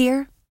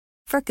 Here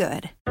for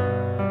good.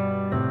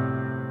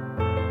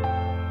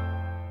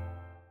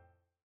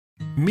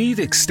 Meet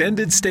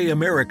Extended Stay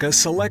America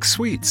Select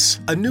Suites,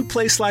 a new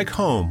place like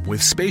home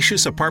with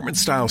spacious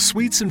apartment-style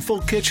suites and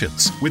full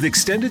kitchens. With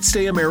Extended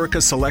Stay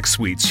America Select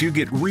Suites, you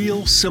get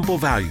real, simple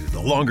value.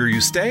 The longer you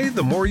stay,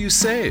 the more you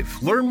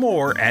save. Learn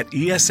more at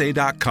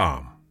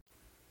ESA.com.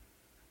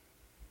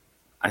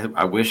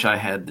 I wish I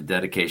had the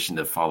dedication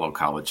to follow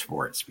college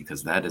sports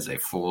because that is a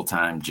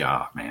full-time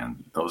job,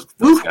 man. Those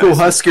Ooh, guys go are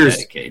Huskers.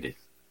 dedicated.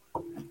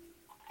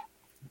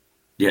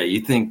 Yeah,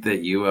 you think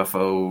that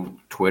UFO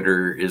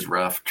Twitter is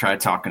rough? Try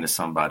talking to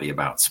somebody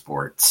about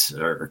sports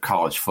or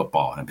college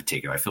football in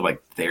particular. I feel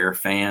like their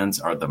fans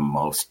are the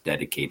most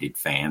dedicated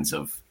fans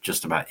of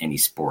just about any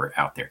sport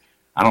out there.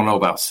 I don't know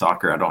about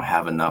soccer. I don't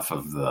have enough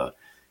of the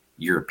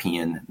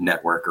European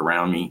network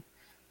around me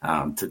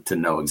to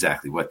know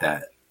exactly what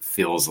that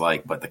feels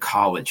like. But the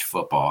college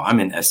football, I'm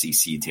in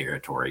SEC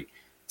territory,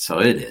 so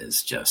it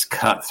is just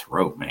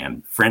cutthroat,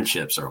 man.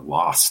 Friendships are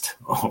lost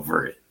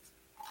over it.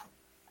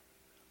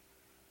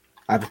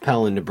 I have a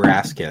pal in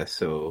Nebraska,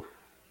 so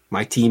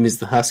my team is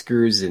the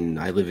Huskers, and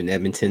I live in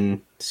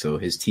Edmonton, so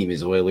his team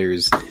is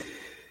Oilers.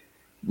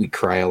 We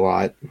cry a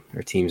lot.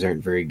 Our teams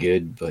aren't very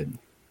good, but...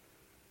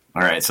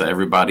 All right, so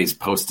everybody's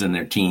posting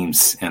their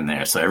teams in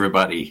there. So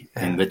everybody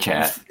in the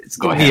chat, it's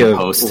go going ahead to and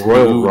be post. a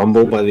Royal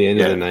Rumble by the end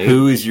of the night.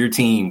 Who is your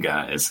team,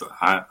 guys?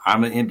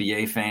 I'm an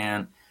NBA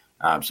fan,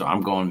 so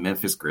I'm going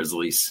Memphis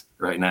Grizzlies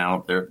right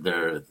now.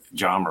 They're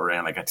John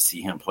Moran. I got to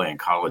see him play in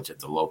college at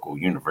the local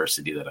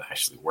university that I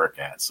actually work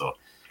at. So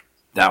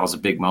that was a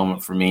big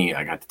moment for me.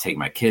 I got to take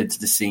my kids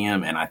to see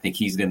him, and I think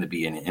he's going to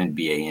be an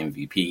NBA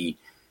MVP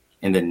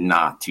in the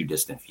not too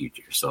distant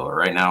future. So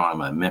right now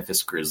I'm a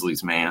Memphis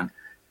Grizzlies man.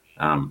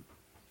 Who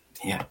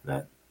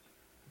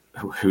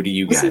do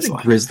you guys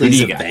like?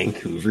 Grizzlies, a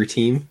Vancouver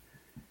team?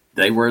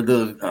 They were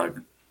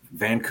the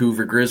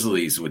Vancouver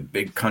Grizzlies with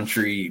Big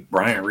Country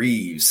Bryant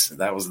Reeves.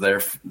 That was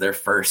their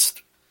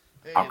first.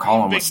 I'll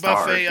call him a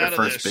star. Their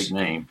first big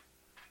name.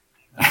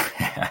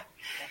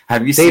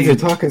 Have you seen? They're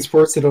talking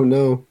sports they don't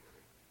know.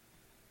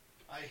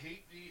 I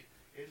hate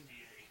the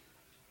NBA.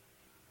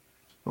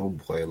 Oh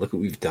boy, look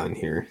what we've done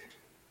here.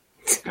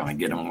 Gonna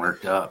get him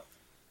worked up.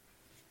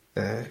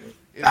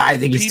 I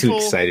think he's too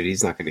excited.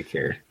 He's not going to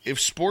care.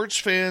 If sports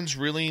fans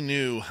really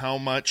knew how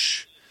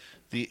much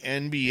the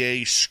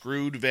NBA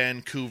screwed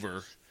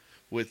Vancouver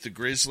with the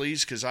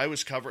Grizzlies, because I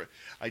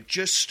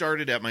just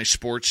started at my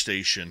sports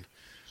station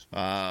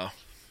that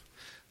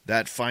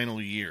final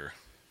year.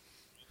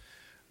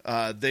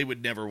 They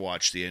would never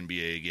watch the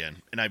NBA again,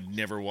 and I've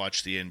never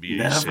watched the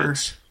NBA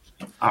since.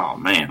 Oh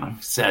man,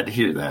 I'm sad to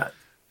hear that.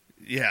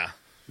 Yeah,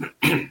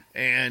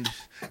 and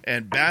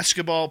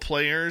basketball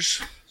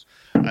players.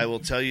 I will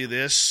tell you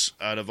this,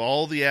 out of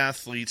all the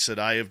athletes that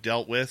I have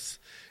dealt with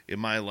in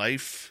my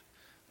life,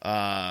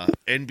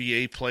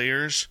 NBA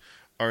players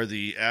are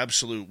the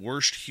absolute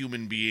worst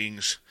human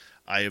beings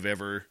I have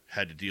ever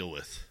had to deal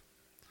with.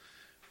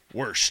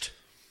 Worst.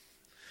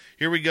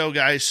 Here we go,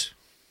 guys.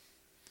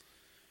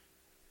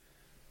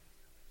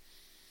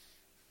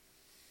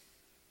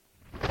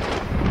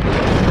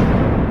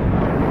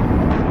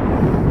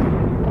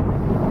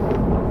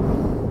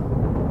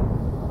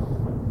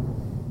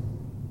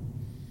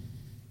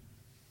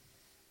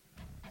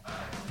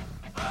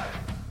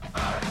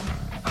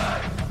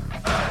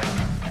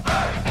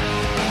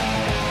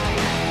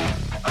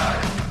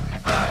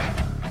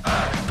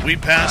 We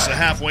passed the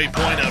halfway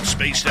point of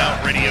Spaced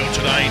Out Radio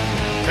tonight.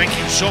 Thank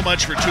you so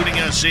much for tuning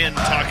us in,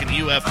 talking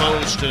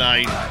UFOs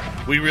tonight.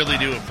 We really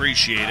do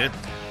appreciate it.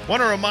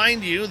 Want to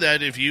remind you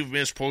that if you've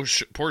missed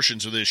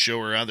portions of this show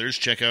or others,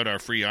 check out our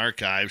free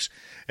archives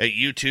at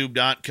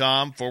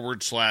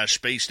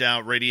youtube.com/Spaced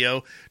Out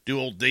Radio. Do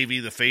old Davey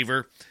the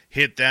favor.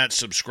 Hit that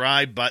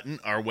subscribe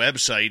button. Our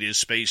website is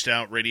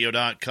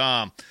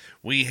spacedoutradio.com.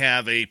 We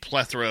have a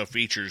plethora of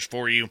features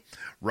for you.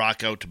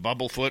 Rock out to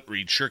Bumblefoot,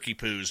 read Shirky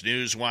Poo's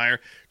Newswire,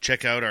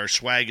 check out our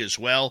swag as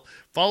well.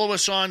 Follow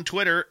us on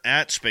Twitter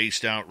at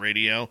Spaced Out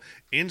Radio,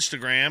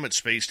 Instagram at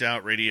Spaced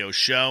Out Radio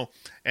Show,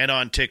 and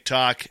on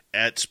TikTok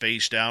at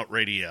Spaced Out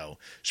Radio.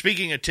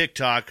 Speaking of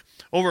TikTok,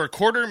 over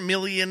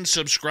 250,000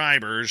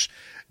 subscribers.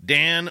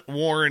 Dan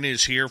Warren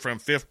is here from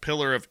Fifth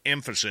Pillar of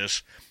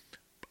Emphasis.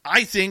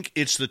 I think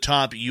it's the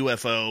top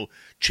UFO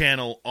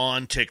channel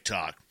on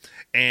TikTok.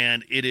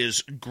 And it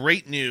is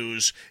great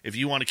news if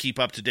you want to keep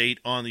up to date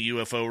on the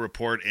UFO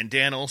report. And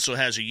Dan also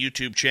has a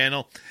YouTube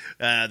channel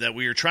that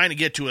we are trying to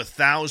get to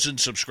 1,000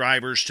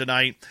 subscribers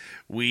tonight.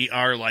 We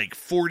are like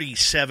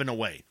 47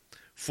 away.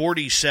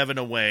 47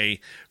 away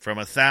from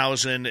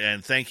 1,000.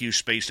 And thank you,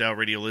 Spaced Out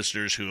Radio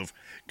listeners who have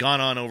gone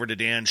on over to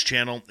Dan's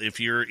channel. If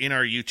you're in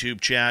our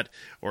YouTube chat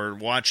or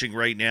watching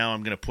right now,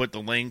 I'm going to put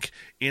the link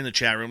in the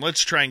chat room.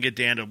 Let's try and get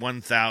Dan to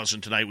 1,000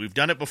 tonight. We've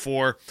done it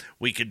before.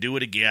 We could do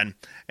it again.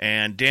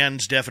 And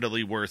Dan's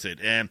definitely worth it.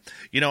 And,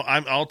 you know,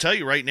 I'll tell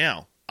you right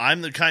now,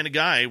 I'm the kind of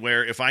guy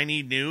where if I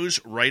need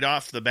news right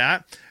off the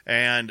bat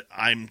and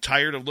I'm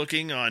tired of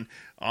looking on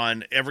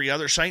every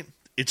other site,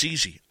 it's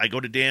easy. I go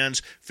to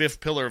Dan's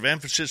Fifth Pillar of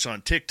Emphasis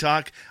on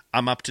TikTok.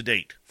 I'm up to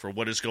date for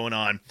what is going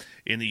on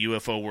in the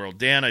UFO world.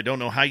 Dan, I don't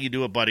know how you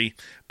do it, buddy,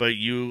 but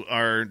you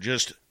are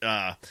just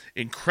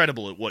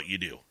incredible at what you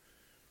do.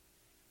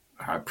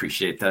 I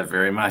appreciate that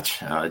very much.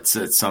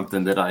 It's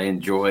something that I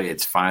enjoy.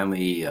 It's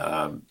finally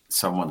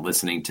someone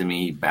listening to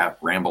me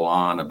ramble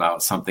on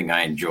about something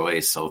I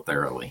enjoy so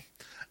thoroughly.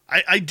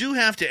 I do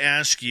have to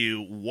ask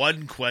you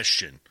one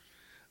question.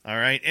 All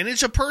right, and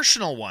it's a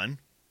personal one.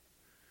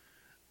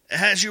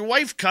 Has your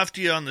wife cuffed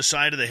you on the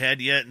side of the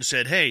head yet and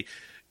said, hey,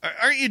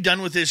 aren't you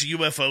done with this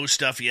UFO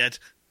stuff yet?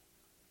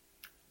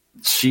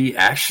 She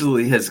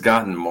actually has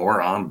gotten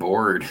more on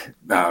board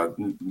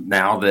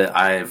now that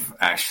I've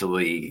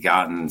actually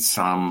gotten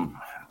some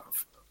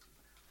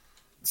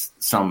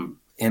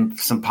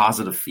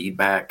positive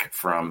feedback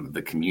from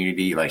the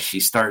community. Like she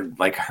started,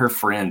 like her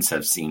friends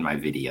have seen my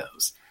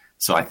videos.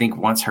 So I think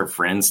once her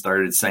friends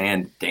started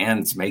saying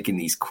Dan's making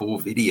these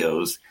cool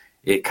videos,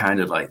 it kind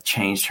of like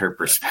changed her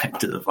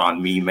perspective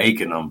on me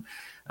making them.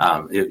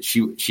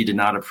 She did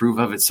not approve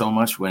of it so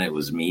much when it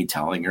was me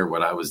telling her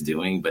what I was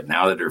doing, but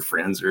now that her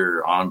friends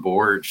are on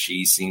board,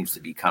 she seems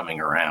to be coming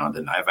around.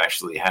 And I've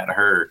actually had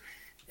her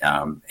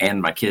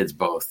and my kids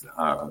both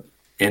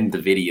in the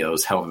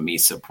videos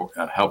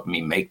helping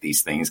me make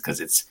these things,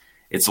 because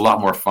it's a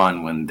lot more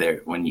fun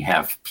when you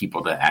have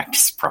people to act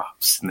as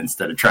props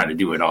instead of trying to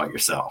do it all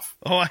yourself.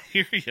 Oh, I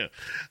hear you.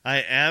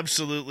 I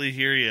absolutely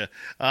hear you.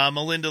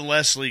 Melinda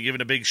Leslie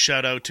giving a big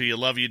shout out to you.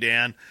 Love you,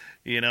 Dan.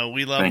 You know,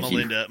 we love Thank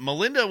Melinda. you.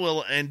 Melinda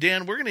will, and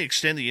Dan, we're going to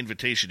extend the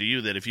invitation to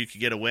you that if you could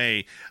get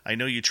away, I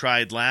know you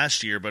tried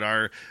last year, but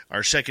our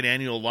second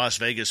annual Las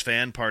Vegas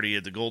fan party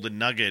at the Golden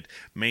Nugget,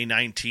 May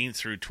 19th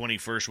through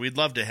 21st, we'd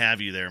love to have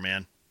you there,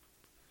 man.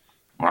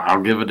 Well,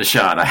 I'll give it a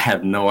shot. I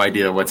have no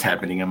idea what's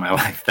happening in my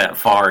life that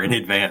far in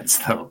advance,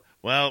 though.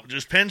 Well,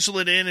 just pencil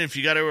it in. If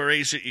you got to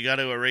erase it, you got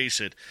to erase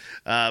it.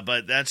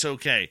 But that's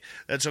okay.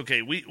 That's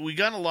okay. We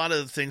got a lot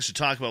of things to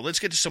talk about. Let's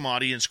get to some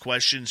audience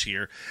questions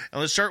here.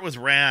 And let's start with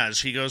Raz.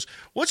 He goes,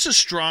 what's the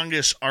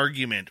strongest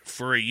argument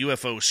for a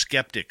UFO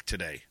skeptic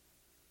today?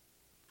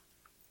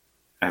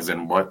 As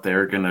in what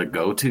they're going to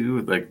go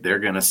to? Like, they're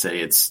going to say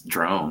it's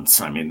drones.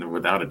 I mean,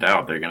 without a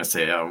doubt, they're going to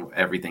say, oh,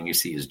 everything you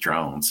see is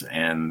drones.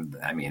 And,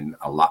 I mean,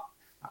 a lot.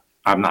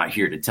 I'm not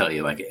here to tell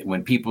you, like,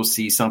 when people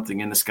see something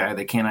in the sky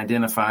they can't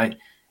identify,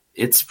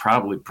 it's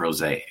probably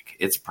prosaic.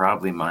 It's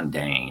probably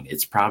mundane.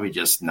 It's probably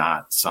just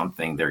not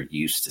something they're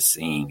used to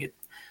seeing.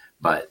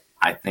 But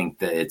I think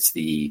that it's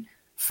the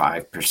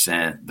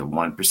 5%, the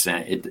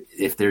 1%.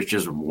 If there's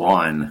just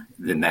one,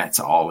 then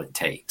that's all it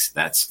takes.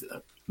 That's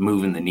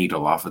moving the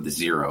needle off of the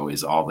zero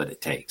is all that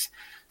it takes.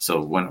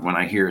 So when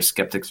I hear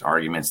skeptics'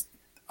 arguments,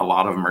 a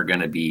lot of them are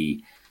going to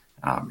be,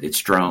 it's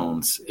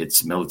drones,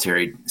 it's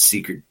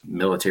secret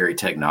military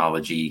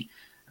technology.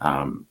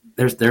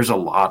 There's a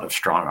lot of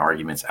strong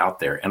arguments out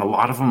there, and a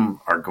lot of them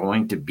are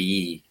going to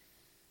be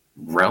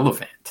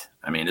relevant.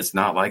 I mean, it's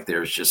not like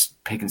there's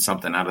just picking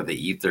something out of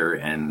the ether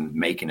and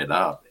making it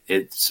up.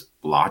 It's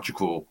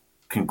logical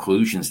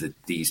conclusions that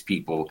these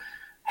people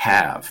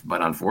have,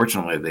 but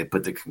unfortunately they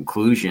put the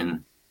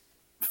conclusion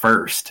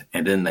first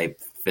and then they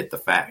fit the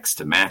facts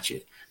to match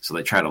it. So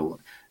they try to,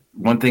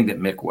 one thing that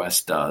Mick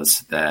West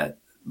does that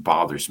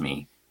bothers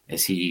me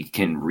is he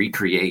can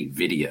recreate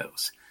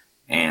videos.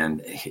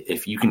 And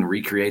if you can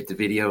recreate the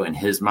video in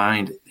his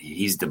mind,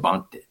 he's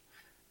debunked it.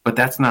 But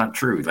that's not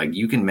true. Like,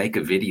 you can make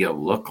a video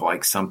look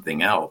like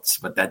something else,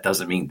 but that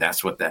doesn't mean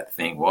that's what that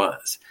thing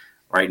was.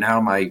 Right now,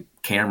 my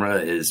camera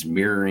is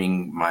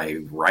mirroring my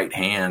right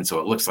hand, so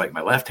it looks like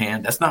my left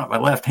hand. That's not my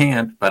left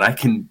hand, but I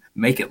can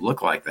make it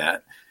look like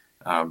that.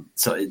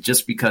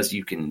 Just because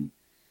you can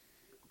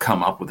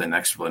come up with an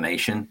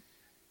explanation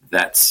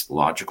that's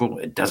logical,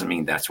 it doesn't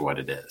mean that's what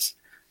it is.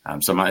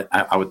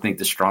 I would think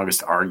the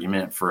strongest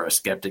argument for a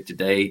skeptic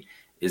today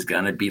is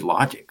going to be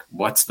logic.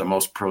 What's the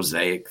most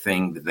prosaic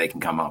thing that they can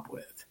come up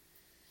with?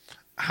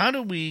 How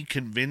do we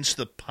convince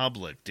the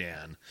public,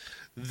 Dan,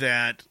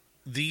 that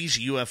these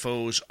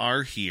UFOs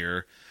are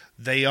here,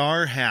 they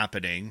are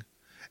happening,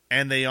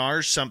 and they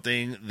are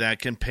something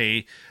that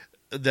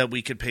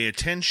we could pay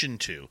attention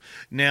to?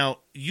 Now,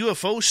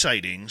 UFO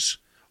sightings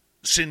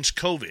since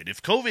COVID,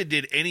 if COVID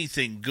did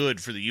anything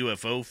good for the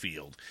UFO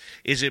field,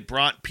 is it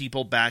brought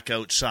people back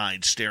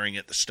outside staring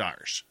at the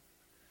stars.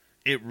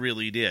 It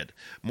really did.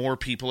 More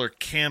people are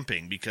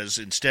camping because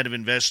instead of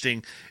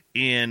investing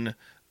in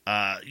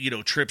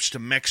trips to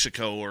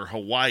Mexico or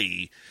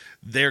Hawaii,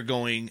 they're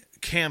going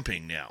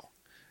camping now.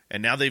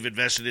 And now they've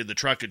invested in the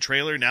truck and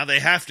trailer. Now they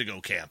have to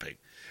go camping.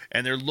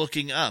 And they're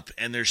looking up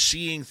and they're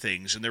seeing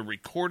things and they're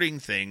recording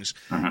things,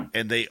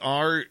 and they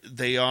are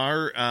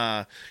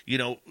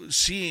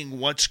seeing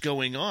what's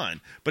going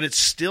on. But it's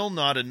still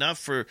not enough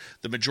for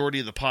the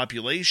majority of the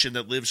population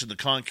that lives in the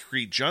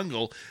concrete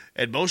jungle.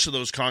 And most of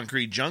those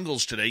concrete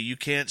jungles today, you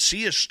can't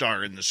see a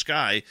star in the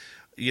sky,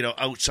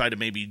 outside of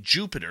maybe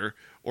Jupiter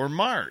or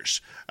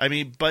Mars. I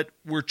mean, but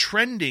we're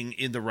trending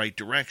in the right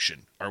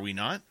direction, are we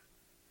not?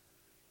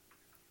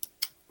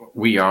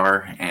 We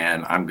are,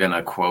 and I'm going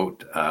to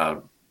quote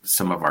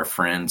some of our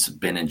friends,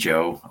 Ben and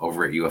Joe,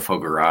 over at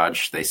UFO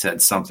Garage. They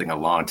said something a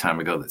long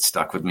time ago that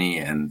stuck with me,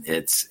 and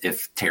it's,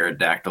 if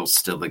pterodactyls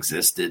still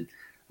existed,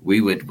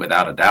 we would,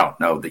 without a doubt,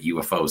 know that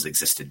UFOs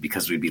existed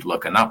because we'd be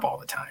looking up all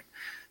the time.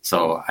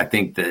 So I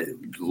think that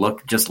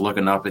just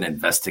looking up and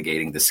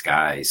investigating the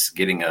skies,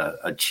 getting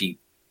a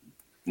cheap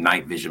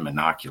night vision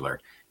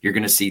binocular, you're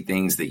going to see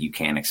things that you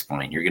can't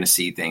explain. You're going to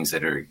see things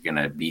that are going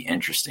to be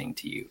interesting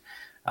to you.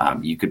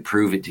 You could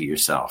prove it to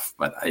yourself,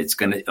 but it's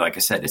going to, like I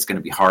said, it's going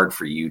to be hard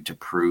for you to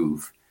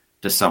prove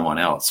to someone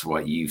else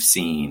what you've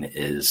seen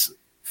is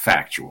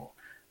factual.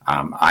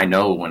 I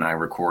know when I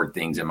record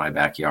things in my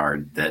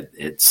backyard that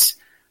there's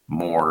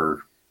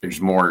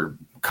more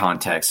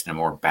context and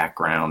more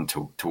background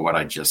to what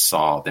I just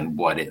saw than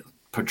what it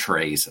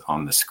portrays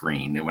on the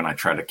screen. And when I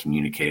try to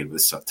communicate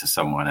to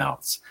someone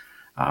else,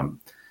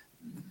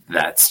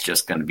 that's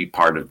just going to be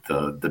part of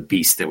the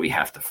beast that we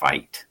have to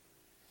fight.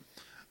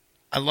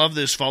 I love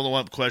this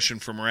follow-up question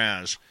from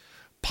Raz.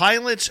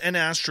 Pilots and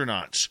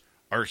astronauts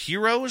are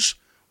heroes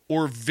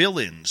or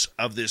villains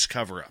of this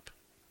cover-up?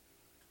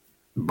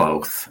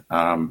 Both.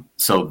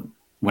 So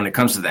when it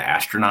comes to the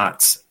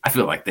astronauts, I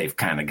feel like they've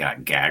kind of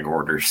got gag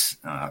orders,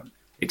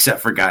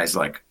 except for guys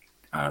like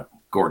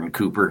Gordon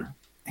Cooper.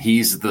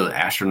 He's the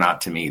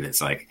astronaut to me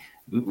that's like,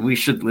 we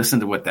should listen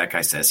to what that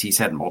guy says. He's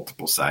had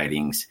multiple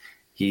sightings.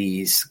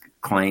 He's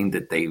claimed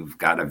that they've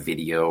got a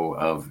video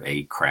of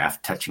a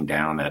craft touching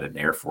down at an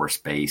Air Force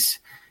base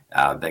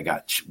that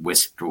got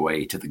whisked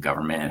away to the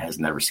government and has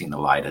never seen the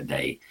light of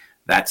day.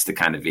 That's the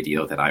kind of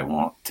video that I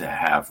want to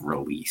have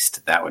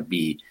released. That would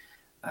be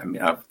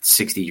a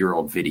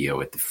 60-year-old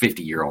video, at the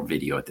 50-year-old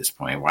video at this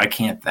point. Why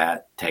can't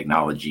that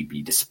technology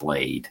be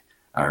displayed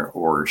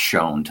or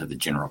shown to the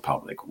general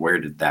public? Where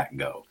did that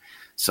go?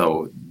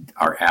 So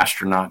are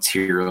astronauts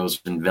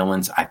heroes and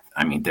villains?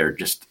 I mean, they're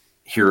just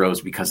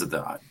heroes because of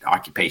the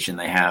occupation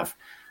they have.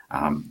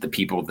 The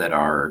people that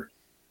are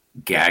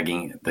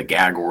gagging, the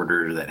gag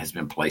order that has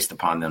been placed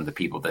upon them, the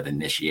people that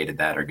initiated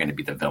that are going to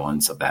be the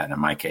villains of that in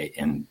my case,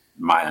 in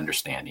my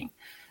understanding.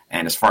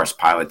 And as far as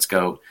pilots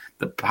go,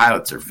 the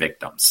pilots are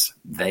victims.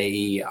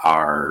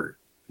 Their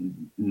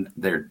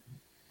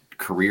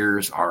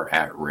careers are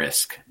at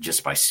risk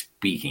just by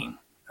speaking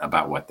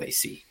about what they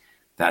see.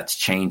 That's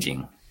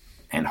changing,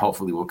 and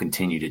hopefully will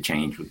continue to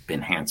change with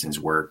Ben Hanson's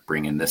work,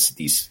 bringing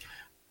these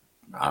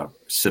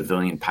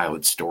civilian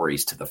pilot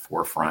stories to the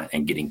forefront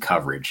and getting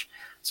coverage.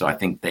 So I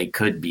think they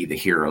could be the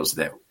heroes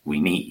that we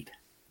need.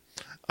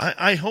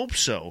 I hope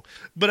so,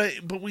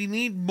 but we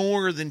need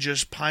more than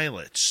just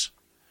pilots.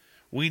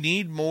 We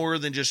need more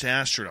than just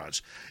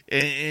astronauts.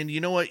 And you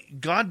know what?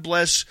 God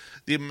bless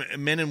the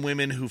men and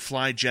women who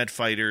fly jet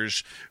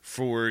fighters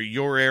for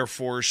your Air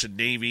Force and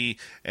Navy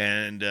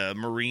and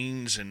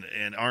Marines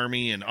and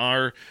Army and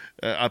our,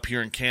 up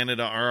here in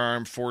Canada, our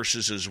armed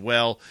forces as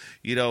well.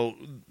 You know,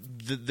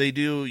 they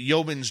do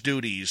yeoman's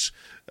duties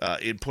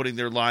in putting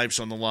their lives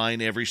on the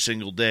line every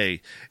single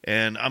day.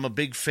 And I'm a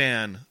big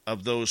fan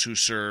of those who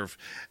serve.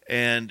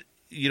 And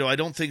you know, I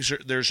don't think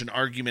there's an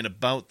argument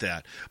about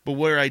that. But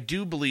where I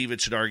do believe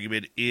it's an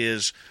argument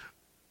is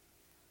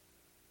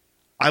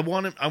I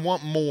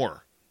want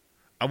more.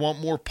 I want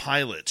more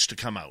pilots to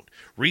come out.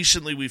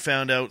 Recently, we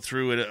found out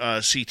through a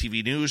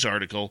CTV News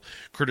article,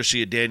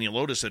 courtesy of Daniel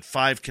Otis, that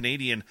 5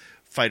 Canadian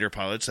fighter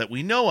pilots that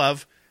we know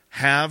of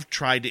have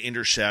tried to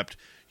intercept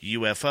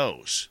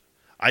UFOs.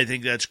 I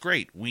think that's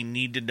great. We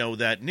need to know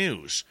that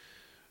news.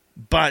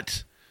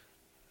 But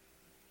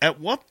at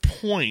what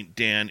point,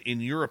 Dan, in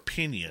your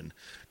opinion,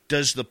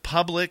 does the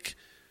public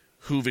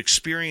who've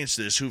experienced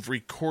this, who've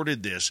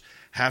recorded this,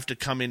 have to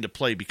come into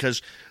play?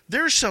 Because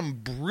there's some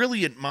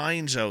brilliant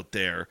minds out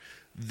there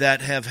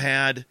that have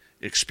had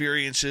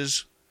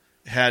experiences,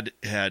 had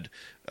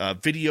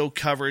video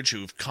coverage,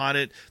 who've caught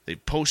it,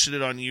 they've posted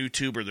it on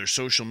YouTube or their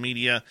social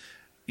media.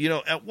 You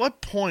know, at what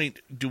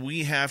point do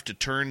we have to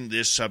turn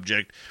this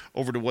subject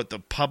over to what the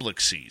public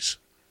sees?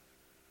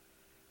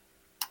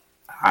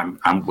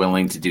 I'm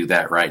willing to do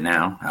that right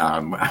now.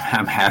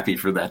 I'm happy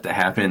for that to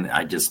happen.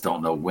 I just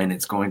don't know when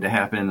it's going to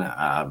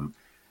happen.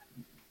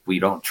 We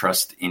don't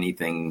trust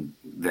anything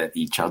that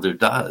each other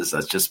does.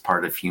 That's just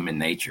part of human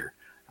nature.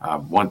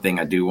 One thing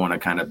I do want to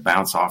kind of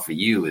bounce off of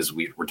you is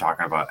we're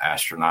talking about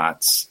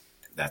astronauts.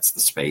 That's the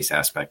space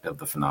aspect of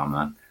the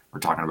phenomenon.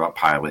 We're talking about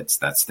pilots.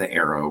 That's the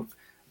aero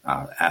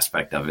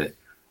aspect of it.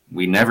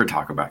 We never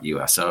talk about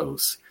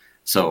USOs.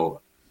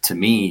 So to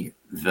me,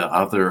 the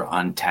other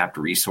untapped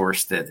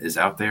resource that is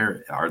out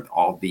there are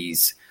all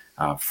these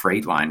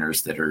freight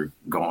liners that are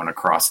going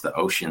across the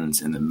oceans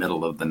in the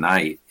middle of the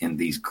night in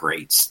these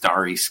great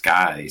starry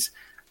skies.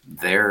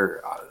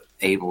 They're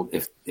able,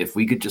 if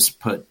we could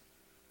just put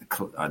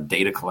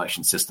data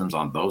collection systems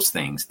on those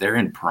things, they're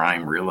in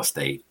prime real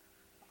estate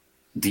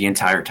the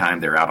entire time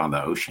they're out on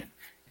the ocean.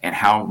 And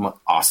how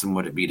awesome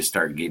would it be to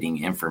start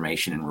getting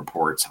information and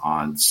reports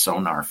on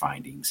sonar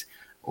findings?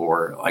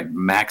 Or like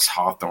Max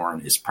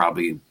Hawthorne is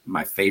probably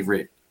my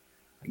favorite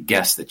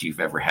guest that you've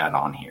ever had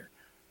on here.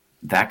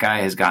 That guy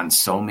has gotten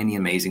so many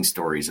amazing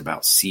stories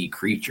about sea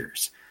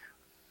creatures.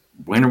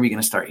 When are we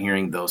going to start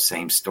hearing those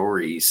same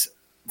stories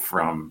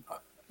from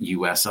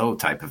USO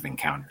type of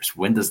encounters?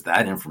 When does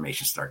that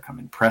information start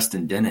coming?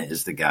 Preston Dennett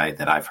is the guy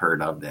that I've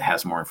heard of that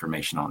has more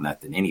information on that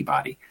than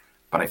anybody.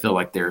 But I feel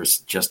like there's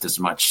just as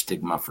much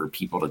stigma for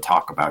people to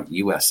talk about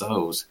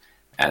USOs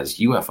as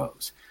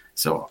UFOs.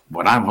 So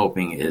what I'm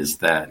hoping is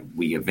that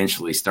we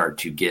eventually start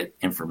to get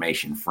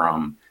information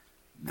from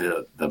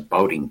the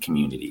boating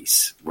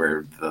communities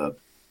where the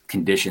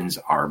conditions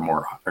are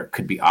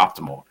could be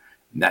optimal.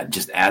 That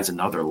just adds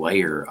another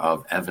layer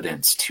of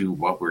evidence to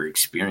what we're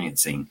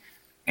experiencing.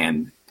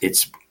 And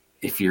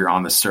if you're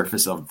on the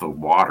surface of the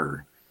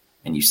water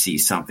and you see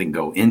something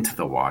go into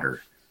the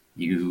water,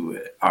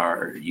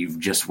 you've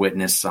just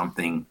witnessed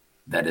something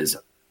that is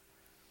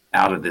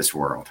out of this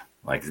world.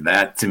 Like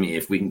that, to me,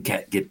 if we can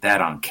get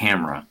that on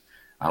camera.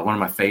 One of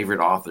my favorite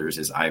authors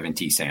is Ivan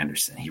T.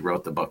 Sanderson. He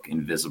wrote the book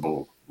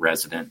Invisible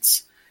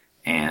Residents.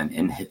 And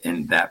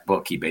in that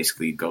book, he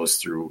basically goes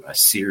through a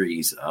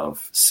series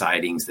of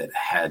sightings that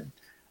had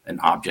an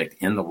object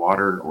in the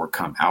water or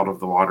come out of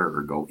the water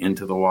or go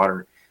into the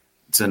water.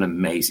 It's an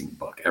amazing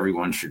book.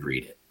 Everyone should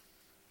read it.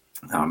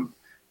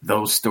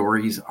 Those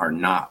stories are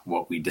not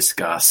what we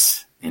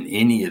discuss in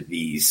any of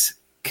these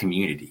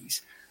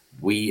communities.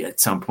 We, at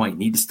some point,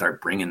 need to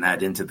start bringing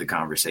that into the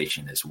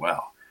conversation as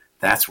well.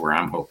 That's where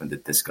I'm hoping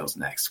that this goes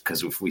next.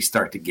 Because if we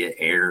start to get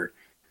air,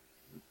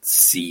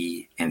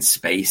 sea, and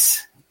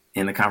space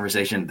in the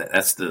conversation,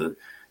 that's the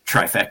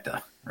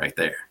trifecta right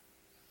there.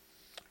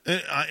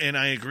 And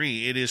I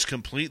agree. It is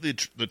completely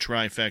the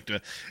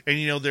trifecta.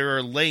 And, there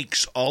are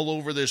lakes all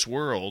over this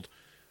world,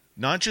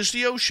 not just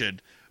the ocean,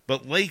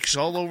 but lakes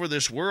all over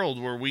this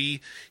world where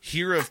we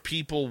hear of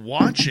people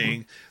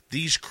watching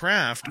these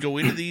craft go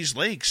into these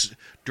lakes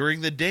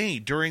during the day,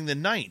 during the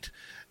night.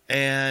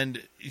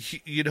 And,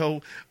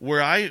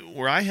 where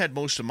I had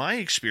most of my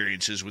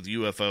experiences with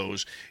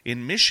UFOs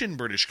in Mission,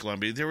 British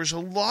Columbia, there was a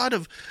lot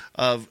of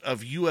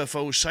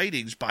UFO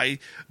sightings by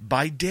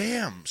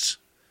dams,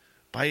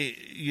 by,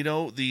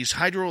 these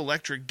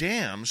hydroelectric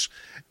dams.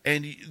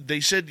 And they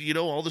said,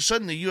 all of a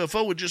sudden the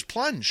UFO would just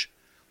plunge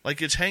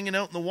like it's hanging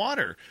out in the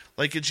water,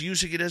 like it's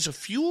using it as a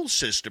fuel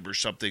system or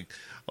something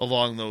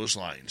along those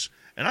lines.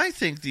 And I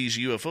think these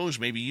UFOs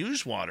maybe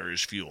use water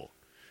as fuel.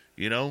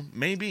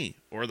 Maybe,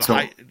 or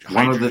the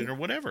hydrogen or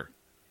whatever.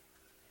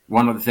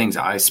 One of the things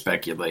I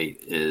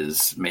speculate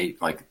is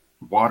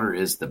water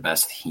is the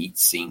best heat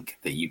sink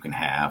that you can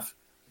have.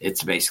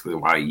 It's basically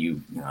why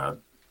you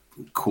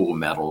cool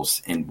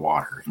metals in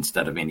water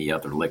instead of any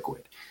other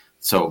liquid.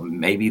 So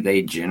maybe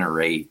they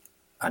generate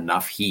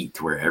enough heat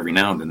to where every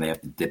now and then they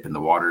have to dip in the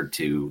water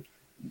to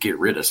get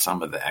rid of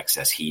some of the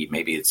excess heat.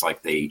 Maybe it's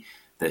like the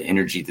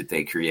energy that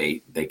they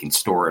create, they can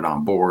store it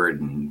on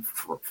board and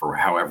for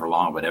however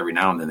long, but every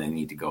now and then they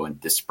need to go and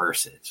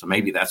disperse it. So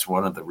maybe that's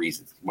one of the ways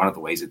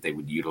that they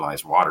would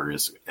utilize water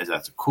is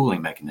that's a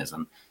cooling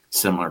mechanism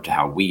similar to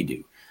how we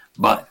do.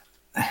 But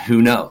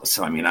who knows?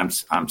 So,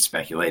 I'm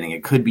speculating.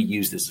 It could be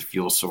used as a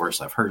fuel source.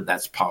 I've heard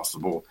that's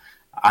possible.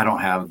 I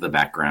don't have the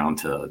background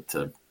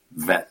to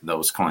vet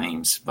those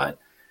claims, but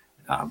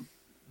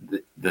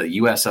the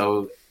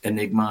USO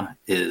enigma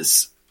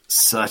is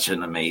such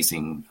an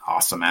amazing,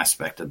 awesome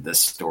aspect of this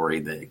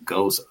story that it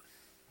goes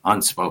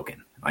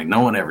unspoken. Like no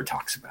one ever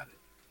talks about it.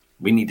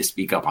 We need to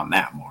speak up on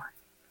that more.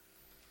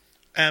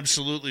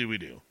 Absolutely we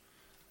do.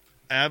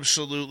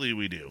 Absolutely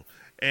we do.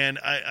 And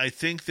I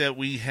think that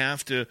we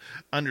have to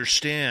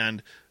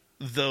understand,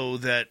 though,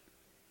 that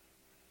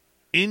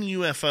in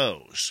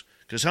UFOs,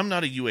 because I'm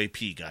not a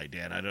UAP guy,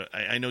 Dan.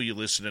 I know you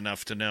listen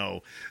enough to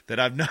know that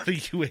I'm not a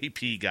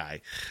UAP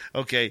guy.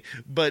 Okay,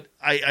 but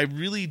I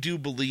really do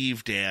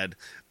believe, Dan,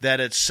 that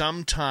at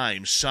some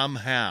time,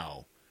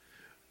 somehow,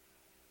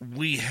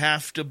 we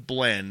have to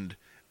blend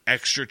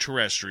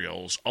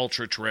extraterrestrials,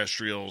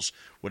 ultra-terrestrials,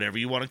 whatever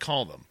you want to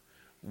call them,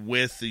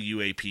 with the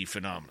UAP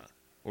phenomena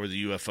or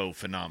the UFO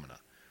phenomena.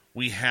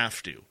 We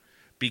have to,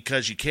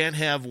 because you can't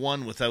have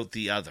one without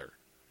the other.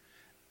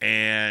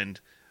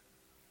 And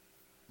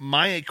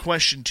my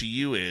question to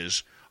you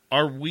is,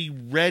 are we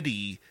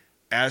ready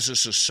as a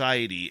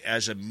society,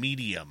 as a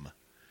medium,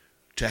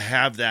 to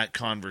have that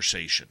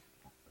conversation?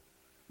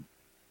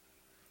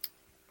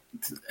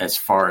 As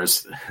far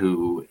as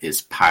who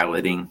is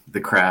piloting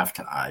the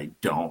craft, I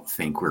don't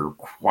think we're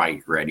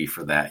quite ready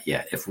for that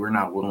yet. If we're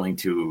not willing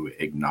to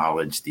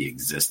acknowledge the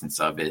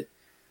existence of it,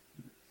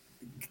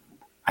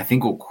 I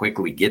think we'll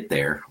quickly get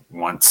there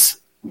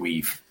once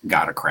we've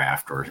got a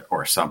craft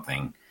or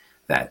something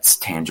that's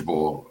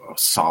tangible,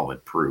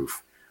 solid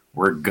proof.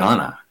 We're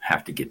gonna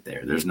have to get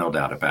there. There's no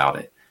doubt about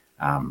it.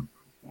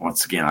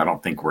 Once again, I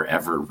don't think we're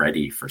ever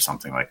ready for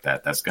something like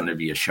that. That's going to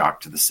be a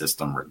shock to the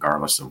system,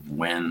 regardless of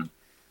when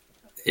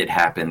it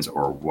happens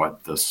or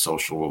what the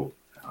social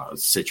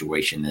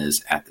situation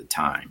is at the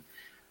time.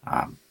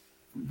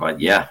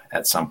 But yeah,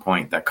 at some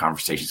point, that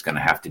conversation is going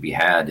to have to be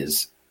had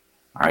is,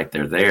 all right,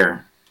 they're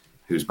there.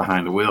 Who's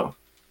behind the wheel?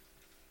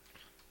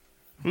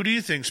 Who do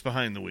you think's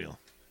behind the wheel?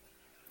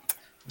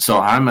 So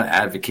I'm an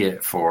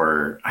advocate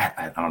for,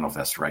 I don't know if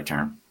that's the right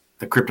term.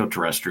 The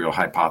crypto-terrestrial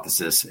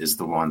hypothesis is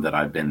the one that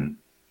I've been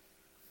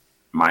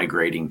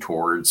migrating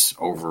towards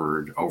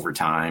over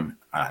time.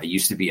 I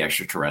used to be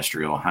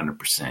extraterrestrial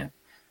 100%.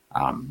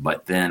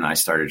 But then I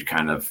started to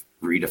kind of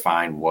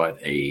redefine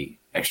what a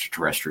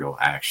extraterrestrial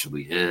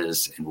actually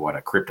is and what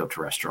a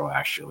crypto-terrestrial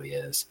actually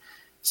is.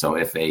 So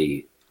if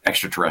a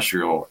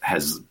extraterrestrial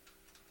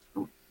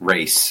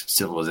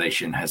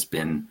civilization has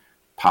been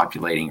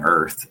populating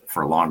Earth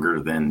for longer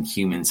than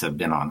humans have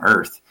been on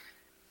Earth,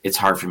 it's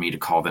hard for me to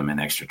call them an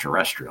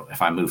extraterrestrial.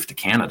 If I move to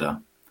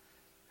Canada,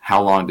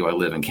 how long do I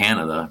live in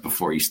Canada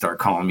before you start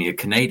calling me a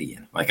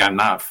Canadian? Like, I'm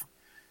not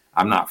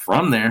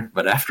from there,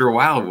 but after a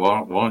while,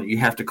 won't you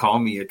have to call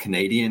me a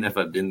Canadian if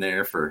I've been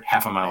there for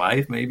half of my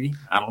life? Maybe,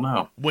 I don't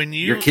know.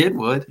 Your kid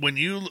would.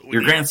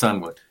 Your grandson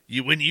would.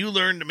 When you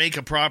learn to make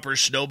a proper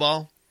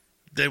snowball,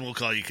 then we'll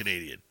call you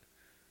Canadian.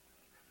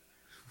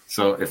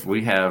 So if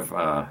we have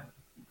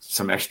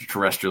some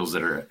extraterrestrials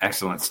that are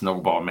excellent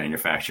snowball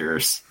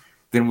manufacturers,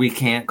 then we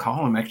can't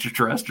call them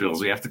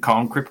extraterrestrials. We have to call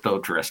them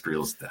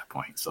crypto-terrestrials at that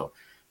point. So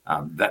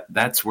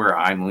that's where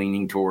I'm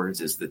leaning towards,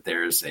 is that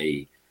there's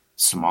a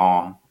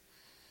small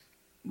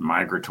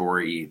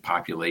migratory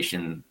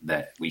population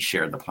that we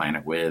share the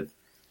planet with.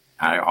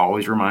 I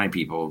always remind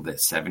people that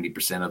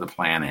 70% of the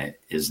planet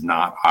is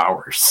not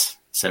ours.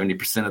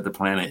 70% of the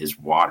planet is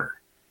water.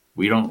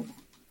 We don't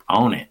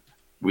own it.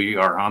 We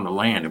are on the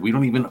land, and we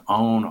don't even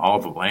own all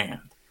the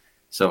land.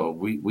 So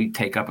we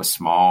take up a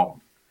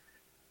small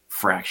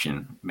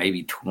fraction,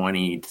 maybe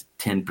 20 to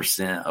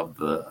 10% of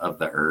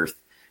the earth.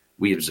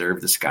 We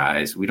observe the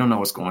skies. We don't know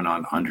what's going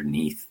on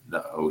underneath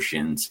the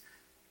oceans.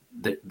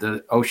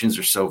 The oceans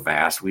are so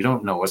vast. We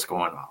don't know what's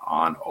going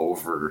on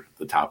over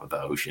the top of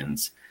the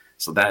oceans.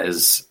 So that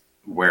is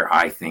where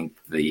I think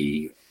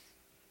the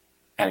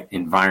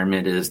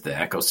environment is, the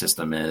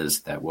ecosystem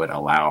is, that would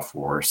allow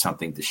for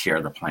something to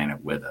share the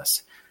planet with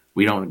us.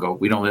 We don't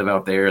live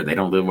out there. They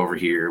don't live over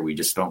here. We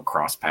just don't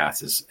cross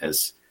paths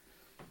as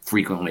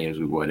frequently as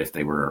we would if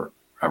they were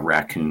a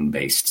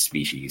raccoon-based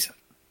species.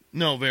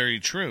 No, very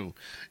true.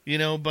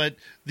 But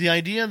the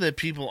idea that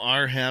people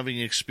are having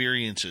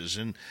experiences,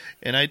 and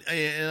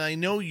I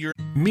know you're...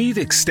 Meet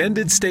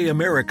Extended Stay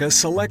America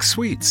Select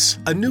Suites,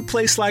 a new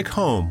place like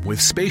home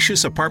with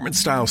spacious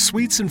apartment-style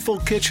suites and full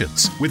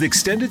kitchens. With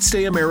Extended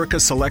Stay America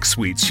Select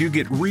Suites, you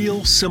get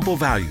real, simple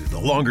value. The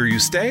longer you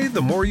stay,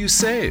 the more you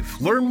save.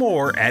 Learn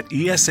more at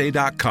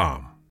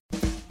ESA.com.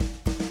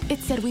 It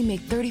said we make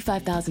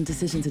 35,000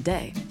 decisions a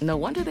day. No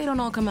wonder they don't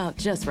all come out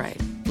just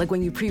right. Like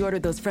when you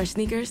pre-ordered those fresh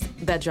sneakers,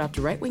 that dropped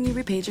right when you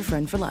repaid your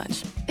friend for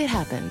lunch. It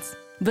happens.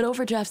 But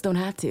overdrafts don't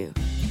have to.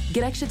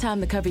 Get extra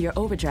time to cover your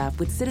overdraft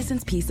with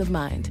Citizens Peace of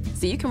Mind,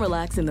 so you can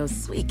relax in those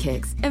sweet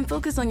kicks and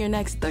focus on your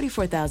next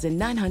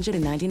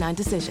 34,999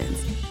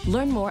 decisions.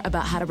 Learn more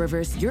about how to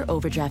reverse your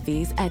overdraft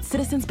fees at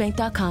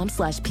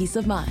citizensbank.com/peace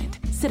of mind.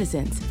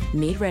 Citizens,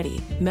 made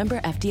ready. Member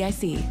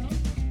FDIC.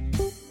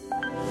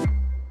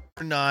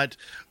 Not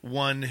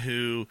one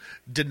who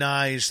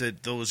denies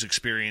that those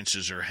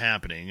experiences are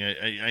happening.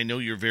 I know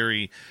you're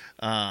very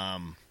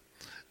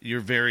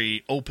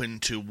open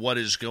to what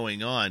is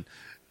going on.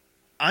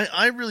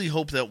 I really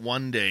hope that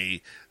one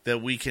day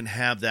that we can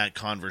have that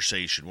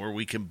conversation where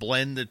we can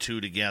blend the two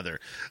together.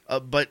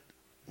 But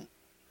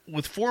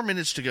with 4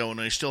 minutes to go,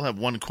 and I still have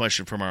one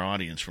question from our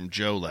audience, from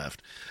Joe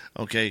left.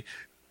 Okay,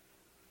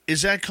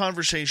 is that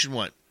conversation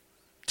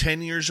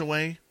 10 years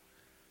away,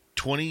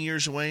 20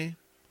 years away?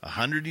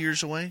 100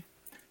 years away?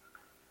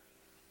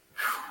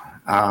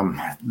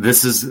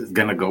 This is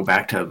going to go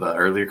back to the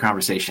earlier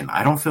conversation.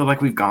 I don't feel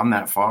like we've gone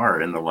that far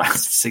in the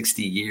last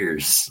 60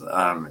 years.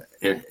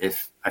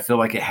 If I feel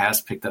like it has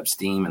picked up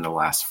steam in the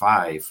last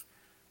 5,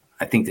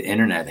 I think the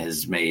internet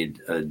has made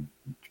a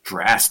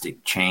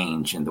drastic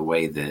change in the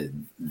way that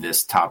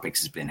this topic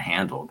has been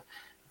handled.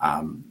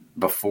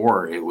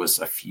 Before, it was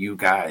a few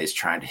guys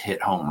trying to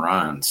hit home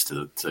runs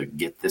to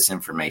get this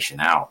information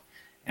out.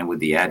 And with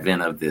the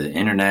advent of the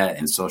internet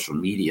and social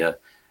media,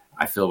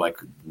 I feel like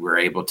we're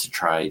able to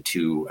try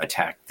to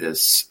attack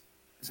this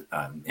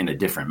in a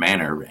different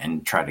manner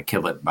and try to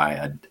kill it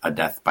by a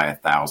death by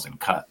 1,000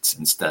 cuts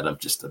instead of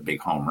just a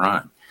big home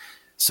run.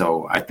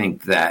 So I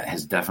think that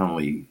has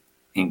definitely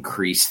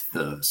increased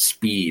the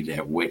speed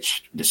at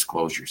which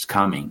disclosure is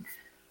coming.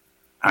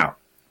 I'm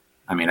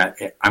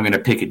going to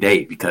pick a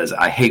date because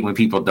I hate when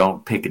people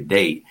don't pick a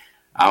date.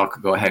 I'll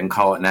go ahead and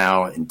call it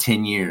now in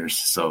 10 years.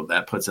 So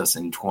that puts us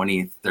in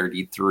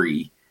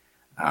 2033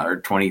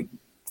 or 20.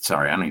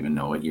 Sorry, I don't even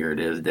know what year it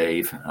is,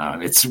 Dave.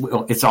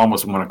 It's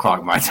almost 1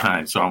 o'clock my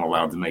time, so I'm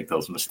allowed to make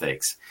those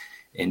mistakes.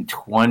 In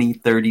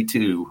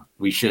 2032,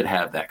 we should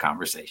have that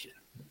conversation.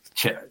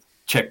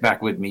 Check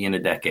back with me in a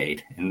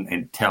decade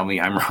and tell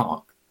me I'm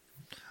wrong.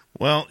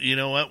 Well, you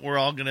know what? We're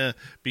all going to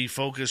be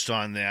focused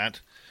on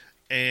that.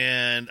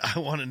 And I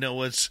want to know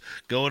what's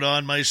going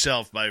on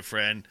myself, my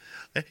friend.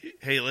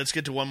 Hey, let's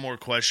get to one more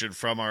question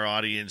from our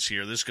audience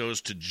here. This goes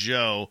to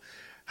Joe.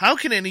 How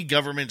can any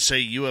government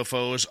say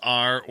UFOs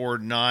are or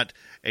not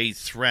a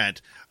threat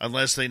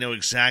unless they know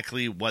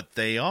exactly what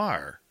they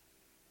are?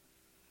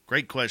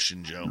 Great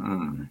question, Joe.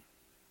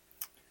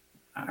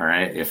 All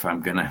right. If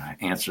I'm going to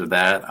answer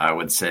that, I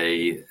would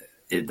say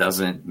it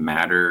doesn't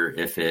matter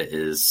if it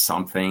is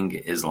something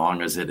as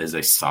long as it is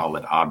a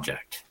solid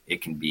object.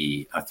 It can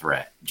be a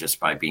threat just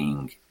by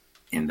being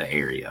in the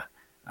area.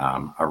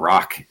 A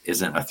rock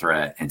isn't a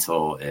threat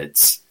until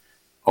it's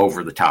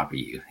over the top of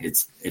you.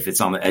 If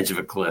it's on the edge of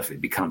a cliff, it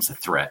becomes a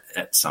threat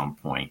at some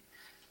point.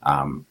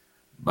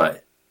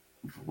 But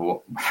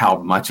how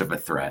much of a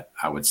threat,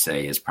 I would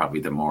say, is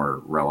probably the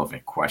more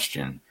relevant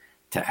question.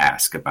 to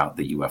ask about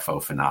the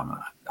UFO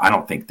phenomena. I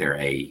don't think they're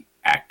a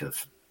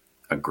active,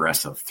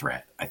 aggressive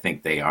threat. I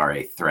think they are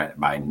a threat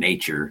by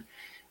nature.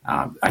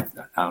 I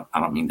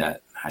don't mean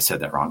that I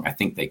said that wrong. I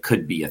think they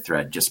could be a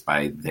threat just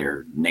by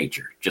their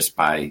nature, just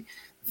by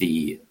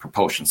the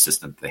propulsion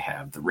system that they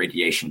have, the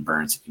radiation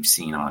burns that you've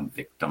seen on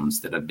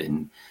victims that have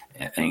been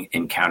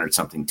encountered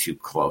something too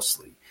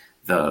closely.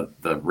 The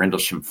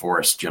Rendlesham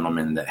Forest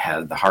gentleman that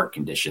had the heart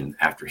condition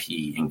after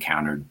he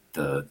encountered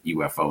the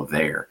UFO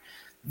there.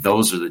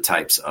 Those are the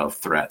types of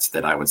threats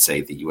that I would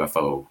say the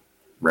UFO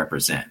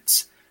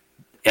represents.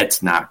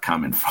 It's not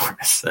coming for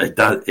us.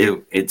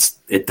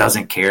 It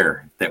doesn't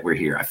care that we're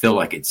here. I feel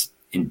like it's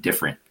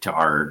indifferent to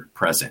our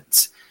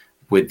presence,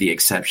 with the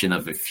exception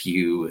of a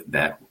few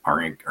that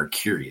are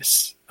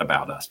curious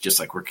about us, just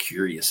like we're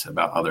curious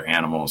about other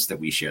animals that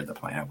we share the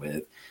planet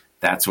with.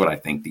 That's what I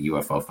think the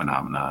UFO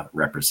phenomena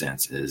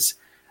represents, is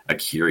a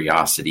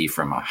curiosity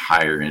from a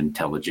higher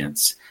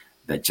intelligence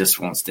that just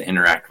wants to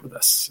interact with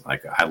us.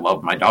 Like, I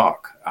love my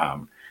dog.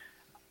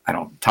 I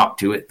don't talk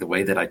to it the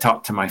way that I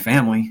talk to my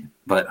family,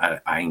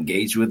 but I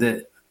engage with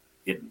it.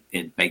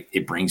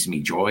 It brings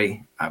me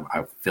joy.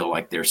 I feel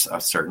like there's a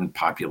certain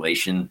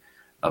population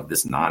of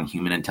this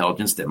non-human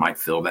intelligence that might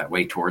feel that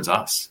way towards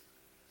us.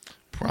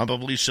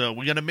 Probably so.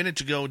 We got a minute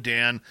to go,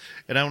 Dan,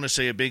 and I want to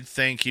say a big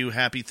thank you,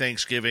 happy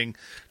Thanksgiving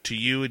to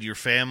you and your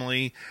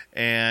family,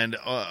 and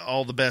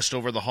all the best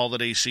over the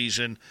holiday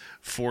season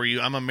for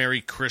you. I'm a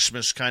Merry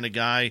Christmas kind of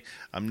guy.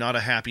 I'm not a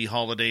Happy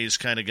Holidays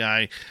kind of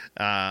guy.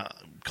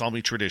 Call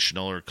me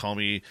traditional or call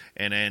me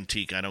an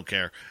antique. I don't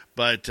care.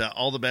 But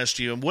all the best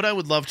to you. And what I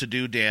would love to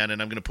do, Dan,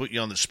 and I'm going to put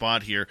you on the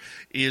spot here,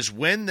 is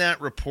when that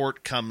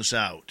report comes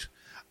out,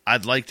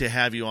 I'd like to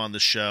have you on the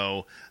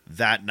show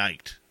that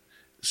night.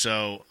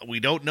 So we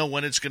don't know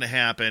when it's going to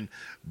happen,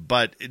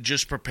 but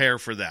just prepare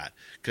for that,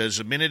 because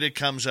the minute it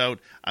comes out,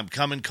 I'm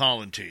coming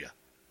calling to you.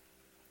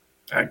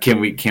 Can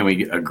we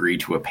agree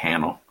to a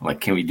panel?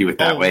 Like, can we do it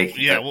that way?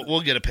 Yeah,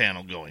 we'll get a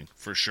panel going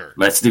for sure.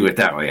 Let's do it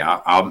that way.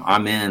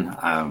 I'm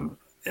in.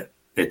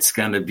 It's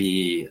going to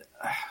be.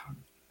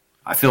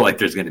 I feel like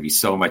there's going to be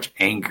so much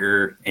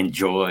anger and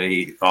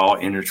joy all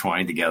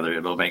intertwined together.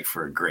 It'll make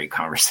for a great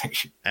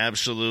conversation.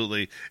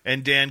 Absolutely.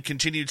 And Dan,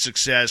 continued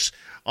success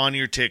on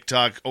your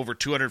TikTok. Over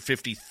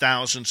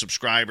 250,000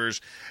 subscribers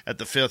at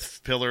the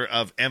fifth pillar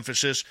of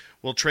emphasis.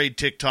 We'll trade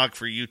TikTok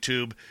for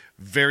YouTube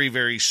very,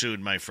 very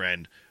soon, my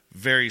friend.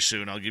 Very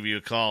soon. I'll give you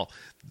a call.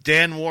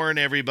 Dan Warren,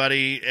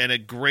 everybody, and a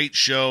great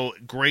show,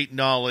 great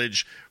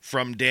knowledge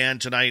from Dan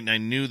tonight, and I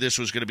knew this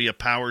was going to be a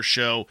power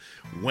show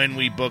when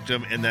we booked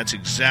him, and that's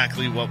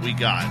exactly what we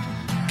got.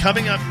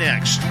 Coming up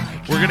next,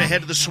 we're going to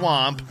head to the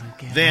swamp.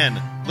 Then,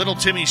 little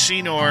Timmy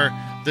Senor,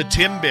 the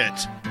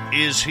Timbit,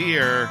 is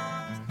here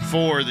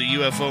for the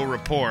UFO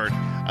report.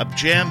 A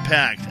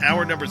jam-packed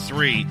hour number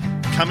 3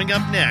 coming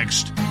up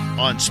next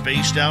on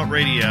Spaced Out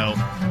Radio.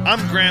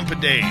 I'm Grandpa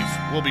Dave.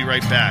 We'll be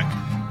right back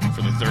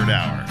for the third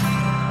hour.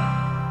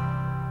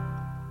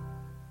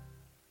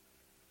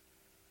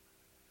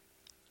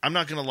 I'm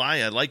not going to lie,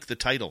 I like the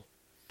title.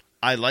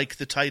 The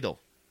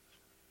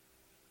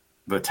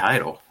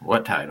title?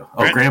 What title?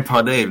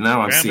 Grandpa Dave.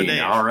 Now I'm seeing.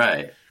 Dave. All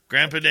right.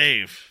 Grandpa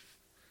Dave.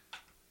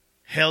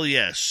 Hell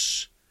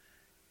yes.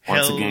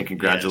 Once again,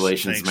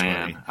 congratulations, yes. Thanks,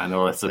 man. buddy. I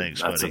know that's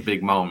a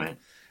big moment.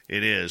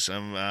 It is.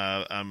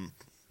 I'm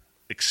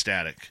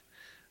ecstatic.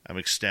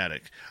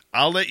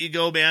 I'll let you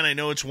go, man. I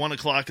know it's 1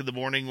 o'clock in the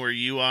morning where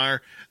you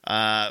are,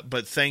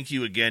 but thank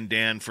you again,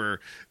 Dan, for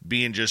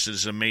being just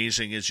as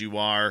amazing as you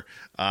are.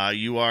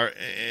 You are,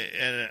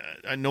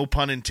 no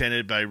pun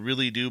intended, but I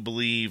really do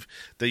believe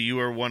that you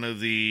are one of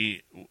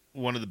the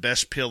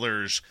best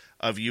pillars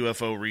of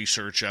UFO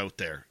research out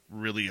there.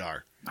 Really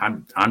are.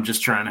 I'm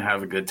just trying to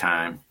have a good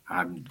time.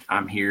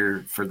 I'm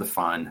here for the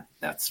fun.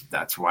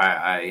 That's why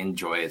I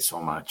enjoy it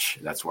so much.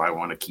 That's why I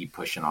want to keep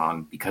pushing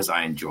on, because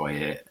I enjoy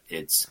it.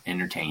 It's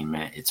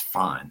entertainment. It's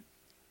fun.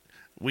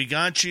 We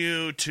got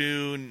you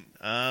to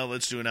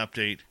let's do an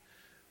update.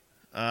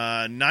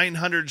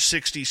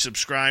 960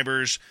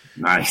 subscribers.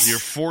 Nice. You're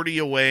 40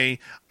 away.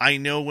 I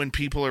know when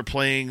people are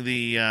playing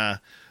the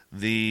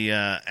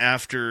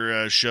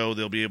after show,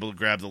 they'll be able to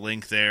grab the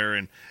link there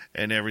and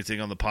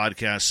everything on the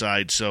podcast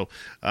side. So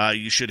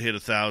you should hit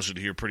 1,000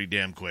 here pretty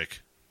damn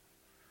quick.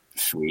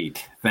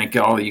 Sweet. Thank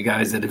all of you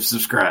guys that have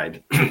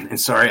subscribed. And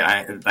sorry,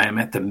 I am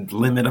at the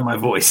limit of my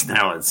voice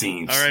now, it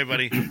seems. All right,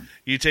 buddy.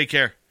 You take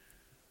care.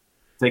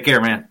 Take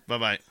care, man.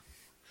 Bye-bye.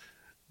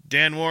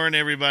 Dan Warren,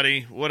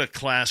 everybody. What a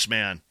class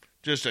man.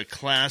 Just a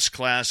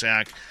class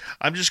act.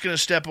 I'm just going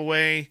to step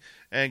away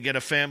and get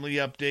a family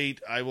update.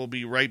 I will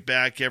be right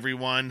back,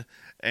 everyone.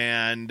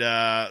 And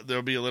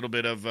there'll be a little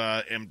bit of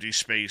empty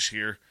space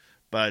here.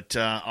 But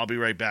I'll be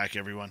right back,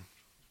 everyone.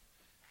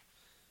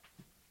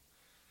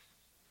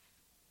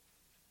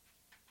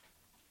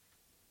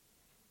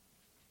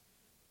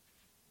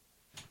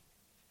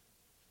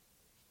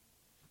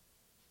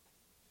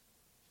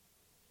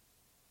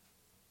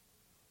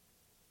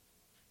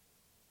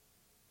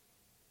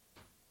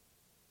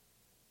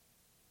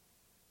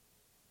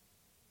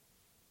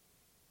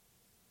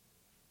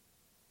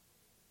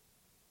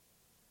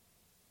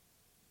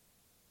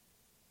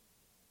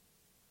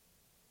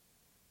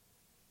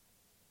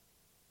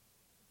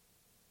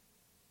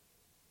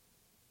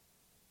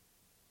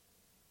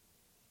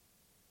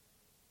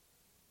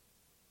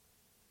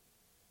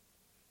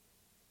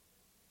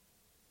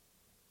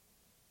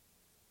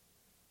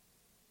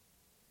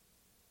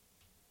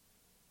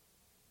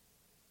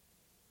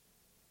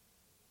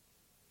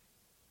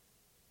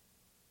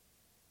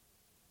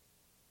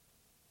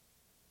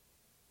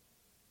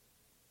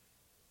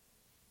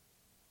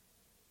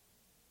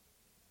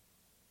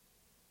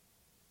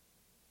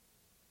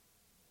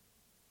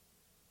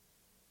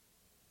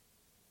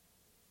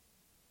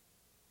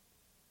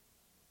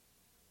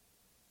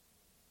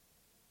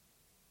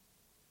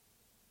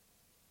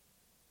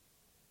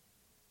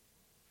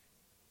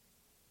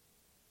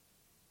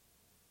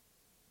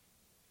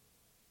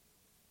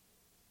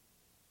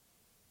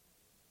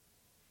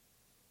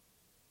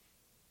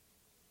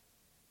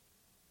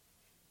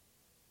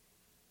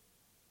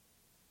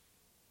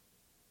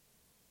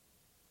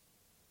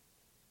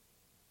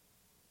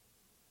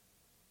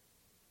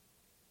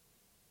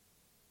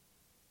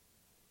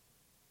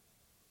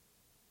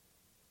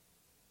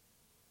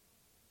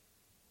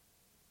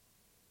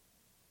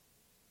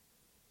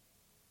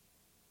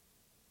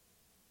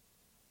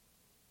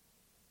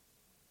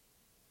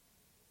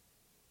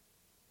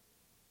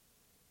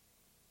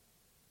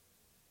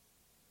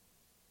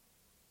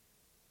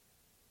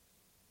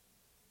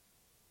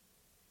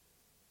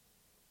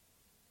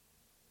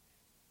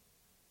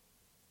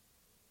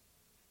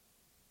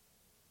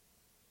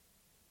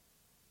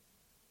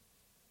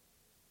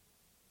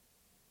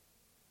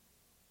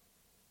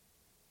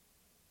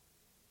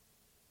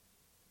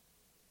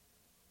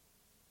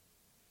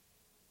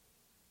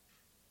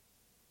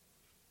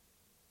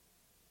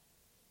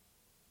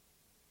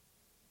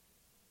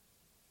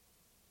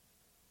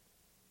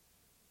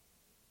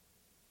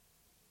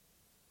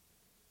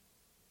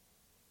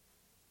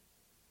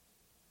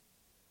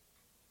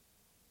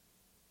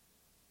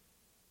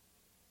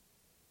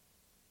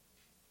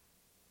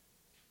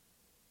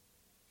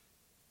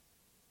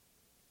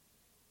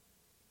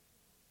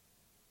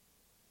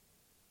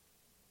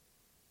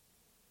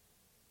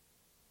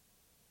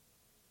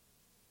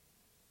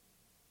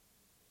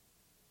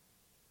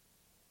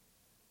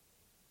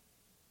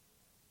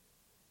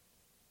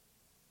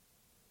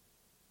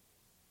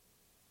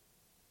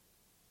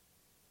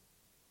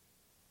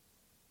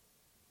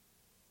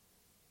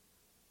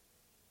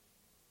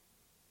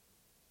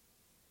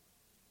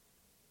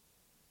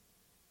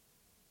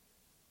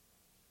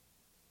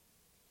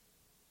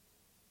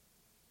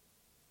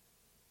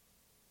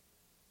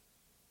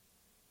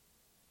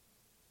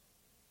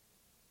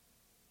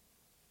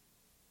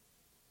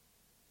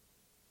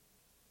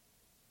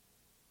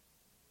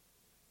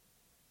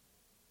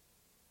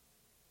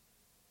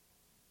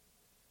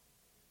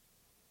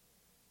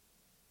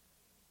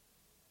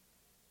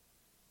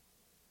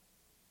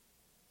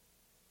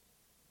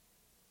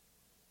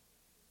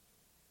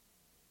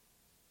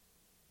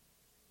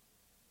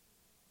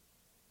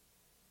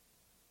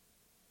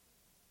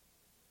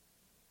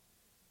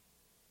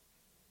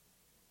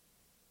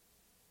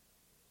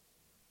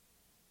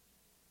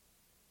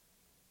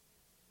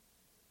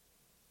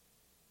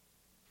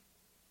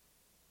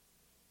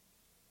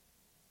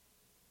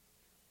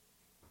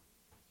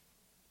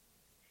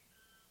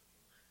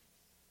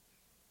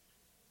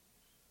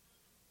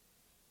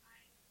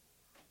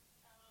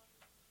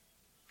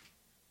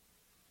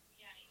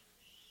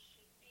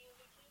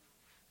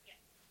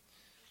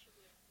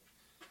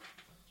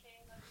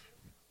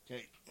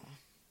 Okay.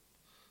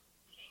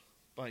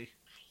 Bye.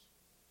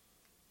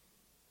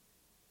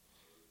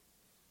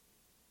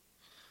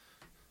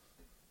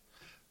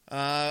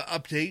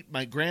 Update.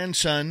 My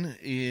grandson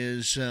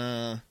is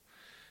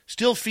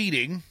still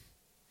feeding.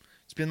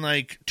 It's been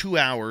like 2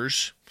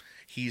 hours.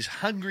 He's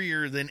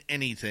hungrier than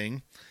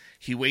anything.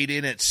 He weighed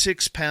in at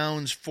 6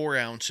 pounds, 4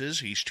 ounces.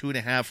 He's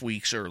 2.5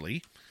 weeks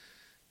early.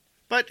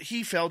 But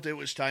he felt it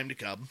was time to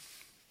come.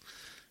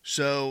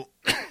 So,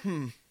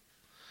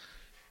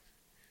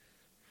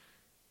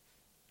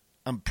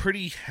 I'm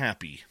pretty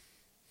happy.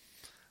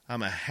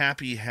 I'm a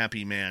happy,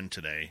 happy man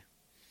today.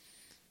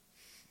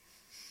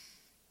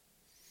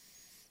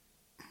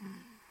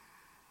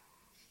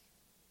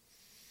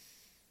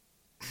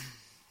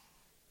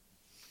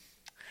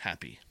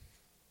 Happy.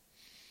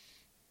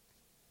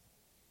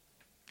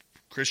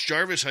 Chris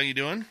Jarvis, how you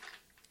doing?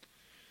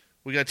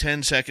 We got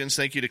 10 seconds.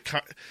 Thank you to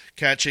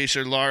Cat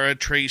Chaser, Laura,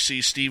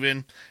 Tracy,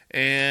 Steven,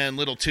 and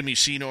little Timmy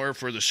Senor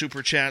for the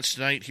super chats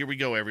tonight. Here we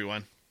go,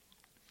 everyone.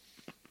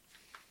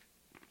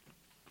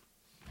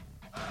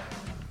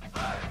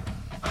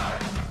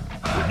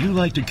 Would you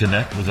like to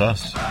connect with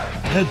us?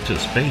 Head to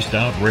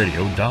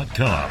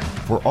spacedoutradio.com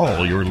for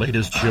all your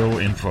latest show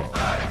info.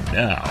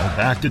 Now,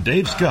 back to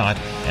Dave Scott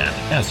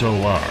and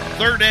SOR.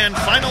 Third and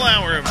final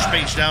hour of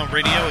Spaced Out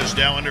Radio is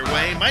now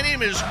underway. My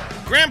name is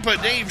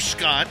Grandpa Dave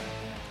Scott.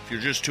 If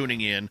you're just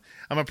tuning in,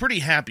 I'm a pretty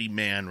happy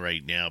man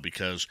right now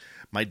because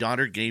my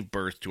daughter gave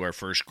birth to our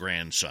first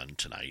grandson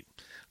tonight.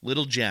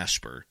 Little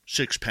Jasper,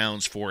 6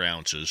 pounds, 4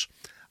 ounces.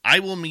 I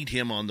will meet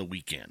him on the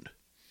weekend.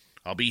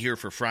 I'll be here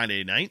for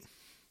Friday night.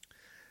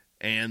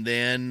 And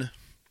then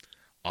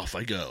off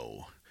I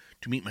go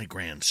to meet my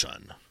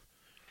grandson.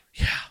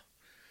 Yeah.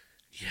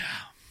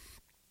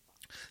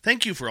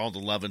 Thank you for all the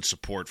love and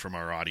support from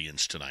our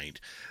audience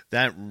tonight.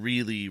 That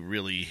really,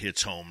 really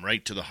hits home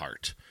right to the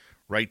heart.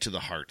 Right to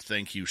the heart.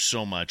 Thank you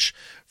so much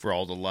for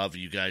all the love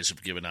you guys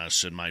have given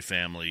us and my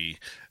family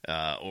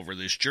over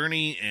this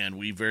journey, and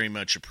we very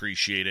much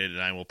appreciate it,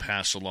 and I will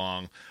pass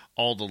along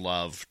all the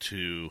love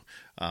to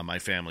my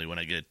family when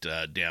I get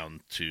down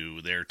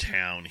to their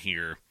town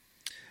here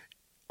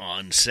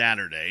on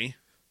Saturday.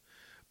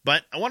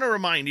 But I want to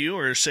remind you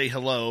or say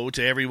hello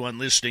to everyone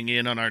listening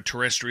in on our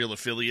terrestrial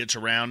affiliates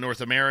around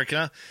North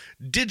America,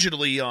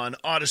 digitally on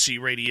Odyssey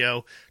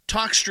Radio,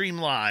 TalkStream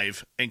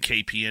Live, and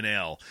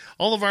KPNL.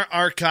 All of our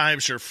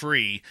archives are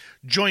free.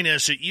 Join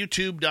us at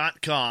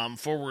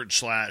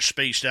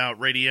youtube.com/Spaced Out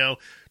Radio.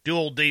 Do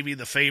old Davey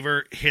the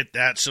favor, hit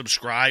that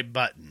subscribe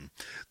button.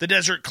 The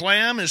Desert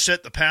Clam has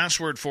set the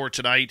password for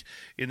tonight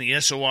in the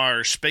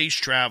SOR Space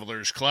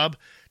Travelers Club,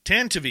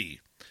 Tantivy.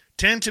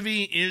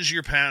 Tantivy is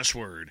your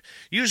password.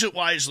 Use it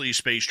wisely,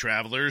 Space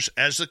Travelers,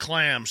 as the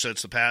Clam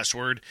sets the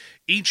password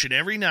each and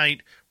every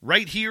night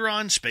right here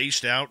on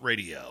Spaced Out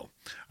Radio.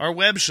 Our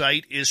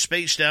website is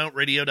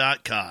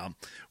spacedoutradio.com.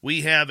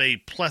 We have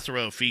a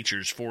plethora of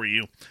features for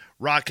you.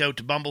 Rock out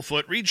to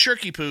Bumblefoot, read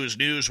Shirky Poo's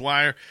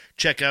Newswire,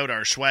 check out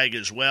our swag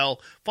as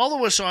well.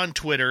 Follow us on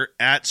Twitter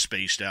at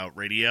Spaced Out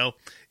Radio,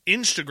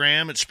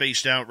 Instagram at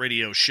Spaced Out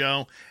Radio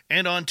Show,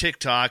 and on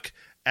TikTok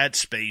at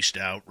Spaced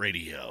Out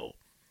Radio.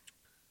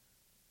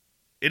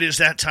 It is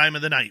that time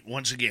of the night,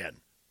 once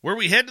again, where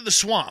we head to the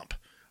swamp.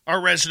 Our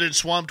resident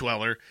swamp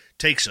dweller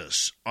takes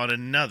us on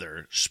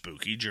another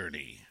spooky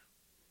journey.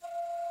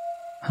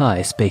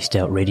 Hi, Spaced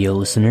Out Radio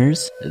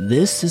listeners.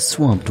 This is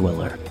Swamp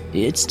Dweller.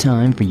 It's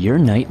time for your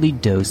nightly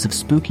dose of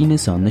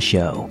spookiness on the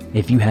show.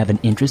 If you have an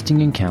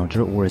interesting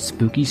encounter or a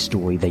spooky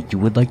story that you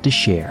would like to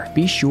share,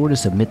 be sure to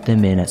submit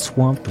them in at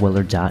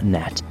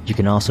swampdweller.net. You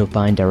can also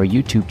find our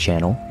YouTube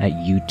channel at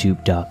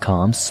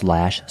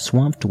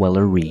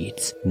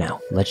youtube.com/swampdwellerreads. Now,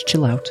 let's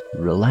chill out,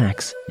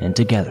 relax, and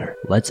together,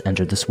 let's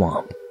enter the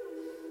swamp.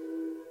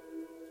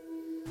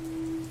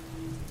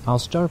 I'll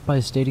start by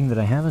stating that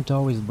I haven't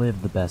always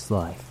lived the best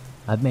life.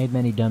 I've made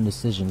many dumb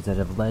decisions that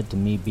have led to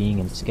me being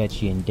in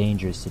sketchy and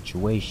dangerous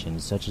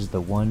situations, such as the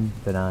one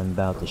that I'm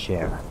about to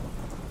share.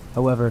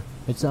 However,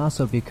 it's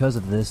also because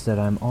of this that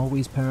I'm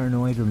always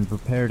paranoid and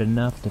prepared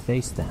enough to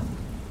face them.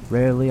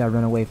 Rarely I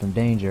run away from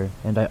danger,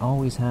 and I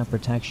always have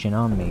protection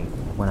on me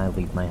when I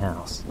leave my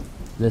house.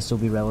 This will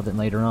be relevant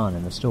later on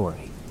in the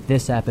story.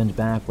 This happened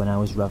back when I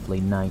was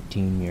roughly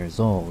 19 years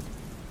old.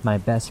 My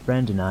best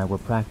friend and I were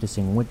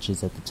practicing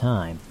witches at the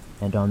time,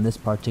 and on this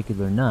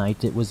particular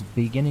night it was the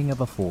beginning of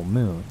a full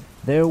moon.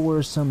 There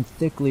were some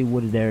thickly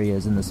wooded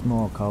areas in the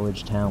small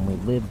college town we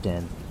lived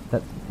in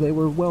that they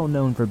were well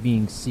known for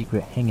being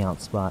secret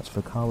hangout spots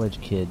for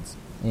college kids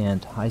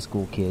and high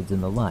school kids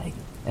and the like.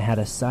 It had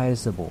a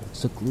sizable,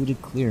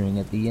 secluded clearing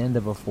at the end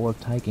of a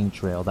forked hiking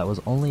trail that was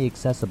only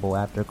accessible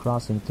after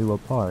crossing through a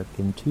park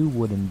and 2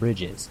 wooden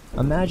bridges.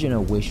 Imagine a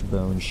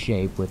wishbone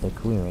shape with a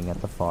clearing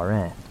at the far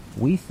end.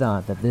 We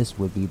thought that this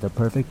would be the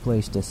perfect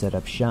place to set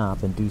up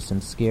shop and do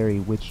some scary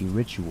witchy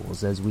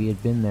rituals, as we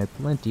had been there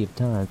plenty of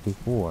times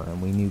before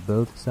and we knew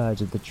both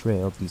sides of the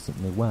trail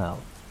decently well,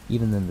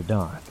 even in the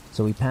dark.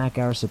 So we pack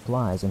our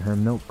supplies in her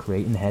milk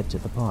crate and head to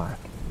the park.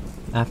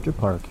 After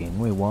parking,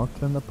 we walked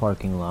from the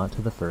parking lot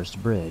to the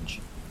first bridge.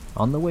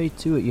 On the way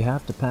to it, you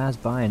have to pass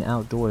by an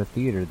outdoor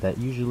theater that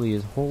usually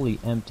is wholly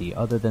empty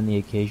other than the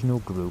occasional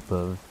group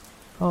of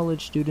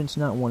college students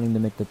not wanting to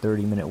make the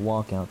 30-minute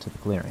walk out to the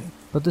clearing.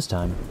 But this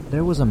time,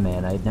 there was a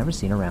man I had never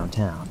seen around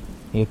town.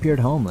 He appeared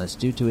homeless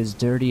due to his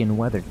dirty and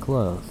weathered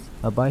clothes,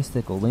 a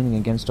bicycle leaning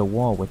against a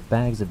wall with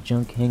bags of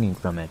junk hanging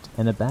from it,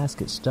 and a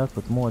basket stuffed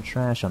with more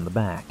trash on the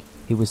back.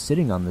 He was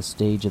sitting on the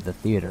stage of the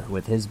theater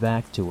with his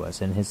back to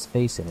us and his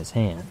face in his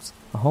hands.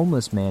 A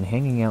homeless man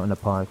hanging out in a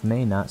park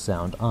may not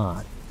sound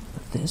odd,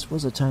 but this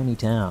was a tiny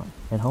town,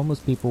 and homeless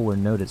people were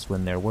noticed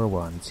when there were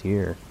ones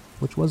here,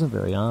 which wasn't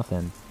very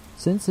often.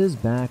 Since his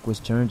back was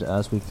turned to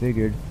us, we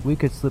figured we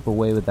could slip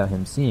away without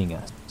him seeing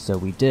us, so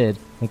we did,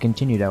 and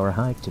continued our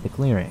hike to the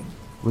clearing.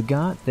 We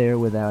got there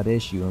without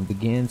issue and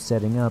began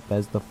setting up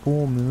as the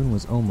full moon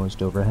was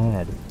almost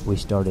overhead. We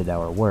started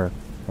our work,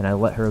 and I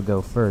let her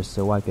go first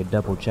so I could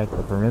double-check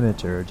the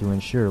perimeter to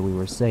ensure we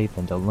were safe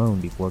and alone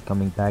before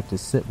coming back to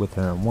sit with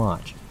her and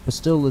watch, but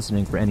still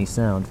listening for any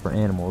sound for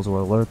animals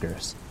or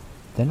lurkers.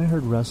 Then I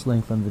heard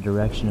rustling from the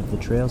direction of the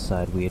trail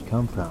side we had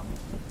come from.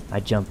 I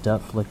jumped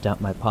up, flicked out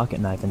my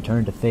pocket knife, and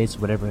turned to face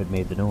whatever had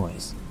made the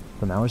noise.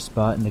 From our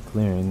spot in the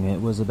clearing,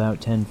 it was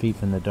about 10 feet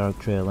from the dark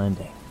trail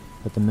ending,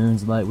 but the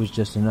moon's light was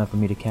just enough for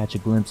me to catch a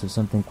glimpse of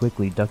something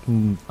quickly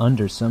ducking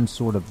under some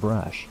sort of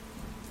brush.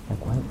 I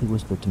quietly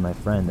whispered to my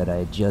friend that I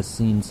had just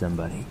seen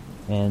somebody,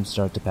 and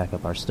started to pack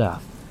up our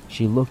stuff.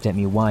 She looked at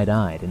me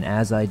wide-eyed, and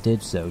as I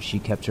did so, she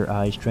kept her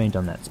eyes trained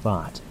on that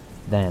spot.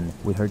 Then,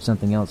 we heard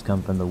something else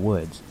come from the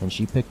woods, and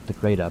she picked the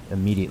crate up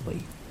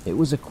immediately. It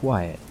was a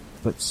quiet,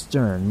 but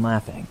stern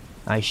laughing.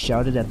 I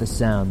shouted at the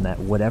sound that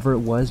whatever it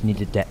was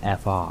needed to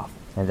F off,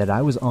 and that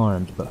I was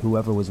armed, but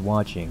whoever was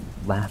watching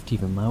laughed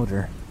even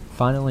louder.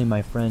 Finally,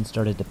 my friend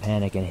started to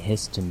panic and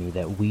hissed to me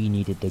that we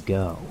needed to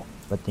go.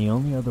 But the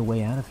only other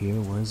way out of here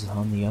was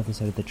on the other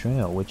side of the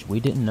trail, which we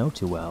didn't know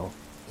too well.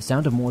 The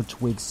sound of more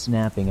twigs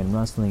snapping and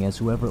rustling as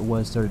whoever it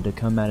was started to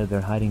come out of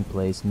their hiding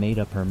place made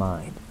up her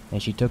mind,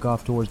 and she took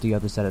off towards the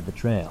other side of the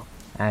trail.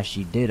 As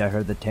she did, I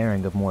heard the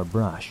tearing of more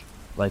brush,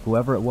 like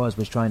whoever it was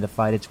trying to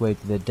fight its way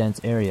through the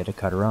dense area to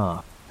cut her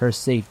off. Her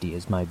safety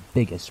is my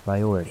biggest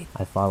priority.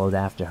 I followed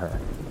after her,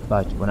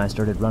 but when I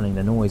started running,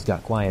 the noise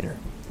got quieter.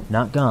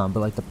 Not gone,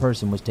 but like the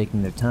person was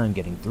taking their time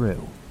getting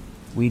through.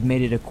 We'd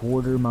made it a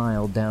quarter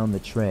mile down the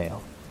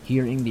trail,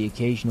 hearing the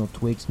occasional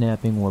twig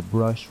snapping or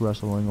brush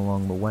rustling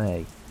along the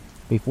way,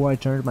 before I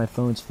turned my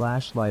phone's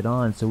flashlight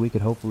on so we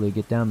could hopefully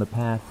get down the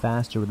path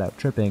faster without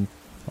tripping.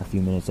 A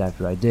few minutes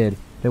after I did,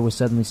 there was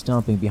suddenly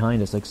stomping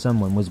behind us like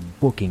someone was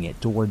booking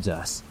it towards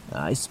us.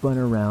 I spun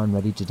around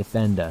ready to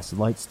defend us,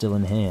 light still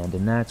in hand,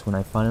 and that's when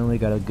I finally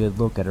got a good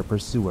look at our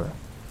pursuer.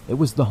 It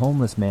was the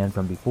homeless man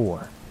from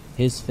before.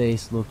 His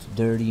face looked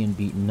dirty and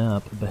beaten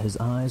up, but his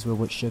eyes were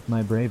what shook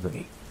my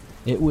bravery.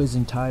 It was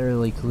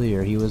entirely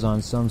clear he was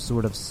on some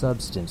sort of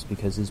substance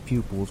because his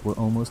pupils were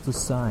almost the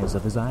size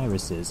of his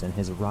irises and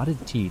his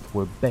rotted teeth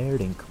were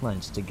bared and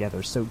clenched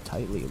together so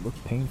tightly it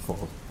looked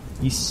painful.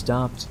 He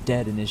stopped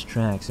dead in his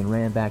tracks and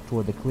ran back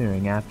toward the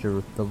clearing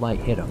after the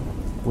light hit him,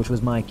 which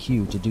was my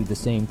cue to do the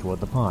same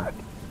toward the park.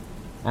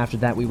 After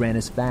that we ran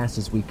as fast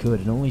as we could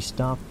and only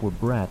stopped for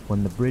breath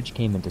when the bridge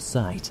came into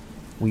sight.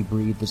 We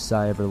breathed a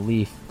sigh of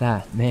relief.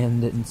 That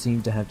man didn't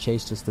seem to have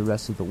chased us the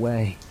rest of the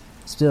way.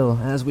 Still,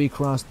 as we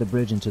crossed the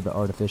bridge into the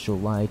artificial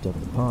light of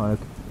the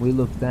park, we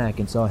looked back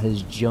and saw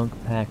his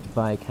junk-packed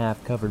bike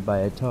half covered by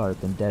a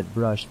tarp and dead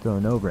brush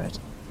thrown over it,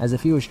 as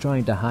if he was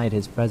trying to hide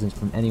his presence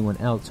from anyone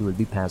else who would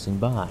be passing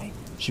by.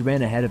 She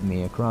ran ahead of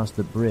me across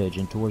the bridge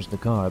and towards the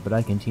car, but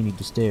I continued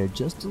to stare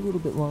just a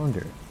little bit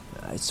longer.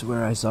 I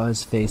swear I saw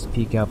his face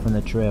peek out from the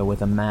trail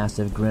with a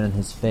massive grin on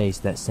his face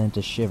that sent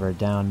a shiver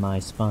down my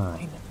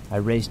spine. I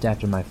raced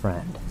after my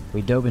friend.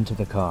 We dove into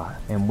the car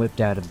and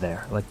whipped out of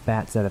there like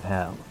bats out of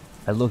hell.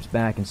 I looked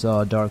back and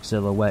saw a dark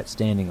silhouette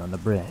standing on the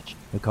bridge.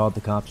 We called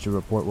the cops to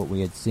report what we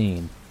had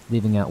seen,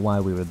 leaving out why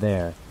we were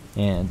there,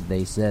 and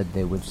they said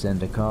they would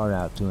send a car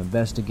out to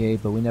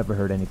investigate, but we never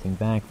heard anything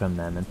back from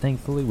them, and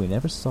thankfully we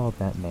never saw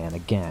that man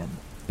again.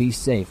 Be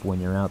safe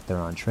when you're out there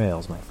on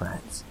trails, my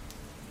friends.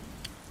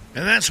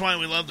 And that's why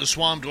we love the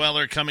Swamp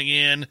Dweller coming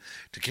in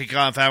to kick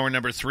off hour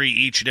number 3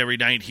 each and every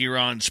night here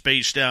on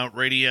Spaced Out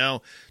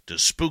Radio to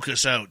spook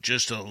us out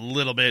just a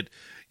little bit.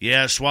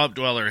 Yeah, Swamp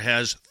Dweller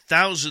has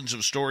thousands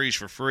of stories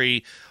for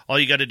free. All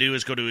you got to do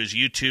is go to his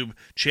YouTube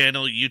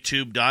channel,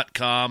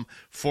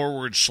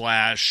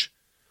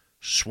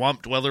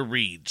 youtube.com/Swamp Dweller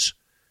Reads.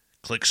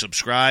 Click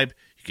subscribe.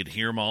 You can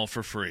hear them all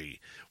for free.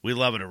 We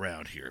love it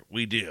around here.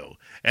 We do.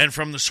 And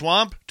from the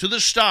swamp to the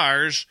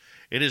stars,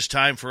 it is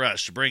time for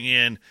us to bring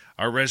in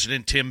our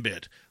resident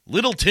Timbit,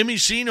 Little Timmy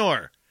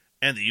Senor,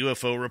 and the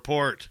UFO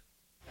Report.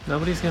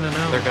 Nobody's going to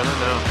know. They're going to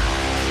know.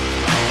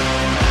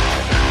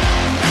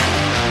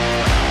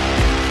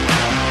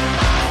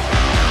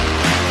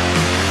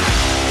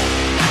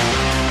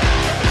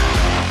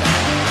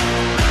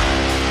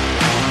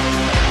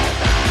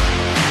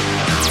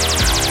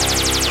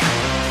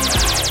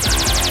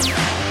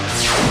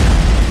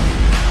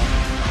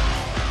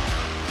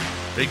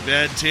 Big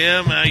Bad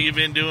Tim, how you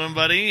been doing,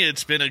 buddy?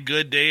 It's been a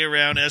good day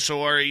around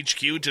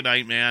SORHQ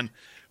tonight, man.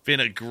 Been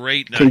a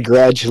great night.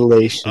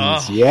 Congratulations.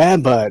 Oh. Yeah,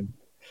 bud.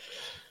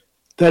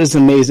 That is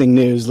amazing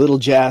news. Little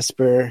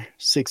Jasper,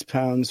 6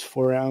 pounds,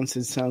 4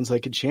 ounces. Sounds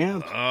like a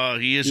champ. Oh,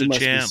 he is You a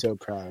must champ. be so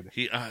proud.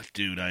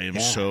 Dude, I am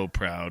so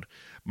proud.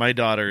 My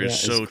daughter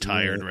is Yeah, so it's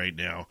tired great. right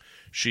now.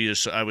 She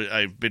is.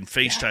 I've been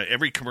FaceTime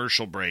every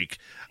commercial break.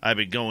 I've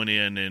been going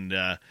in and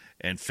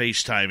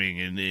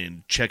FaceTiming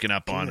and checking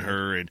up on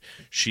her, and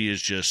she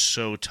is just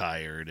so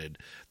tired. And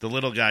the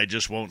little guy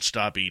just won't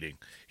stop eating.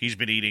 He's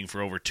been eating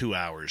for over 2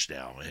 hours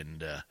now,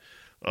 and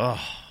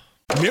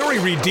Mary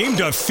redeemed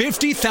a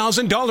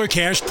 $50,000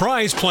 cash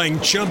prize playing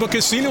Chumba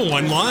Casino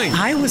online.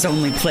 I was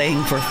only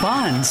playing for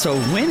fun, so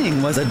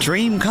winning was a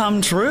dream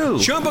come true.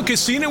 Chumba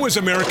Casino is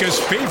America's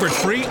favorite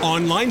free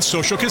online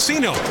social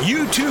casino.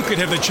 You, too, could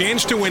have the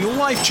chance to win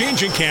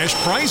life-changing cash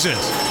prizes.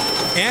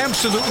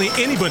 Absolutely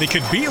anybody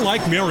could be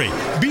like Mary.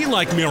 Be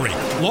like Mary.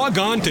 Log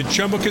on to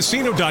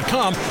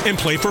ChumbaCasino.com and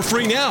play for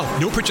free now.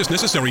 No purchase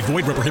necessary.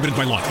 Void where prohibited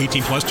by law.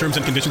 18 plus terms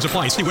and conditions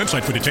apply. See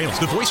website for details.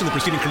 The voice in the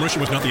preceding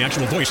commercial was not the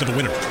actual voice of the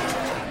winner.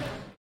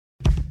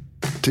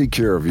 Take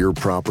care of your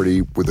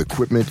property with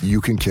equipment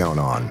you can count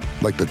on,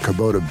 like the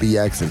Kubota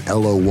BX and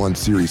LO1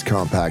 Series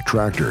compact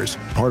tractors,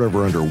 part of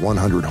our under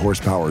 100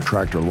 horsepower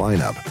tractor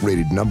lineup,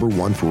 rated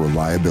 #1 for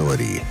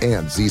reliability,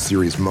 and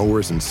Z-Series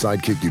mowers and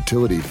Sidekick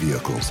utility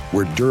vehicles,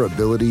 where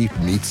durability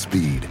meets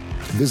speed.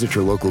 Visit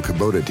your local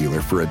Kubota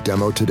dealer for a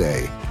demo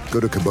today. Go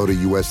to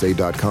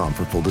KubotaUSA.com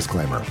for full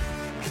disclaimer.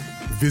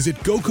 Visit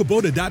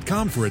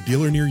GoKubota.com for a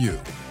dealer near you.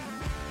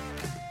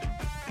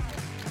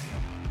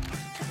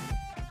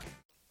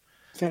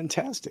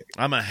 Fantastic.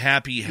 I'm a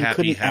happy You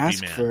couldn't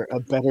ask man. for a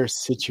better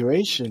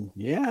situation.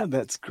 Yeah,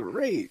 that's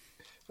great.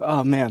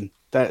 Oh, man,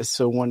 that is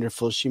so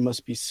wonderful. She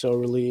must be so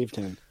relieved.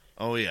 And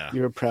Oh, yeah.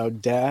 you're a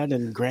proud dad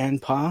and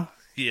grandpa.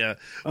 Yeah.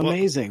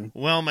 Amazing.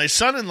 Well, my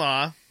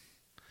son-in-law,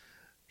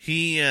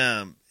 he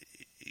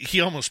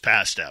almost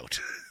passed out.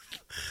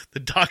 The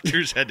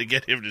doctors had to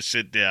get him to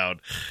sit down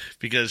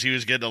because he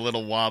was getting a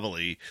little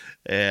wobbly.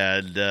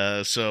 And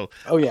so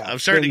I'm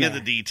starting to get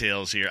the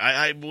details here.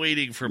 I'm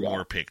waiting for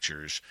more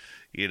pictures,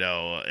 and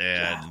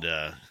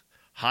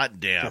hot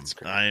damn.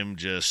 I'm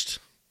just...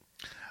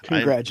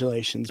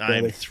 Congratulations, brother.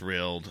 I'm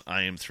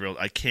thrilled.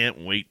 I can't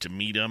wait to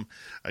meet him.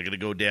 I got to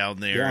go down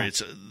there. Yeah.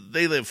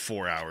 They live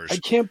 4 hours. I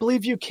can't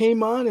believe you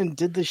came on and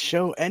did the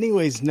show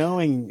anyways,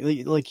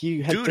 knowing like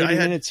you had 30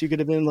 minutes. You could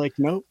have been like,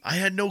 nope. I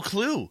had no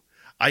clue.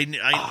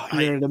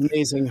 You're an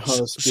amazing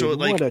host, dude. So,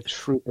 What a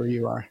trooper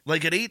you are.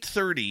 Like at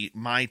 8:30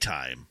 my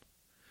time,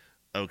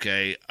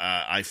 okay,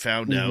 I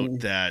found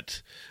out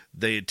that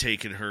they had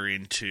taken her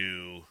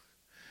into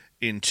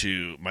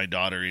my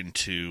daughter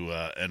into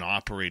an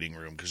operating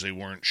room because they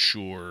weren't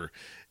sure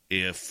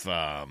if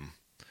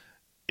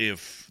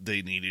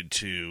they needed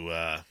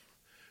to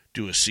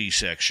do a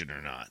C-section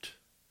or not,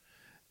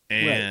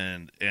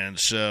 and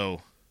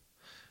so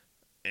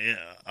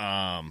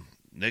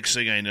next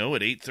thing I know,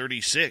 at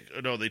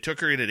 8:36, no, they took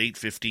her in at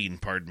 8:15,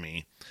 pardon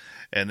me,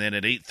 and then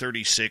at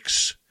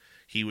 8:36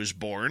 he was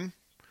born,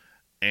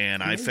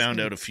 and I found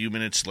out a few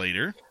minutes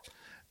later,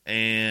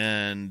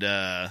 and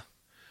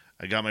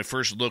I got my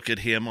first look at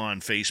him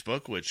on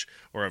Facebook,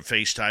 or on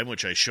FaceTime,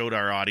 which I showed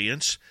our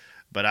audience.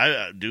 But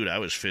I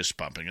was fist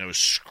pumping. I was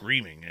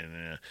screaming,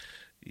 and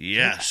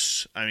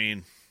yes, I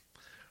mean,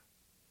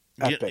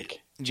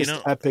 epic,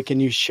 epic.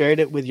 And you shared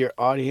it with your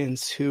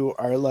audience, who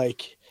are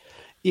like,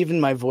 even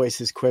my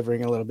voice is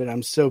quivering a little bit.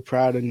 I'm so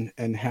proud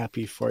and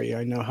happy for you.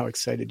 I know how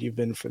excited you've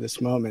been for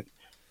this moment,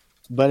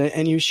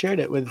 and you shared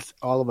it with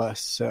all of us.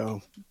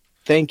 So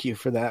thank you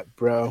for that,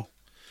 bro.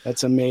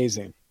 That's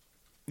amazing.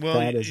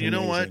 Well, you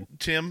know what,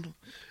 Tim?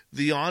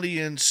 The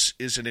audience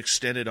is an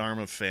extended arm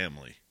of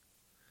family.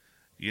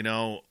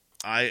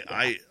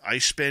 I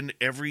spend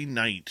every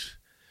night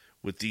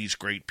with these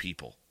great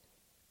people.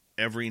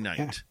 Every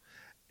night.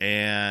 Yeah.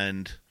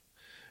 And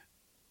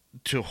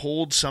to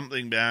hold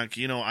something back,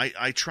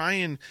 I try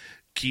and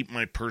keep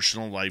my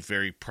personal life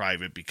very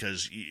private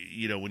because,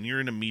 when you're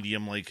in a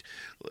medium, like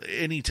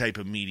any type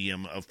of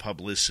medium of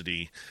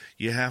publicity,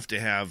 you have to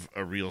have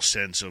a real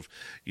sense of,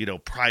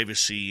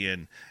 privacy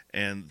and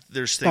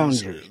there's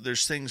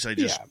things I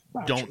just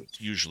don't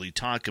usually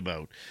talk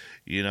about,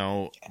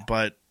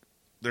 but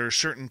there are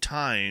certain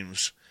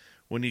times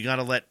when you got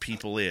to let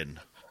people in.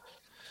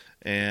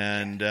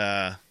 And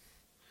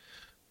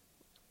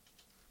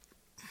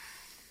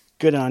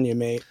good on you,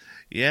 mate.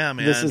 Yeah,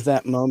 man. This is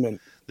that moment.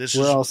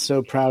 We're all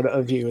so proud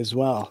of you as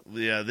well.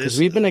 Yeah, because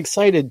we've been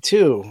excited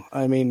too.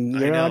 I mean,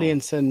 your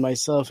audience and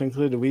myself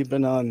included, we've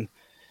been on,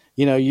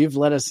 you've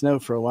let us know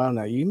for a while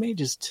now. You may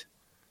just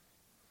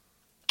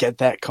get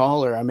that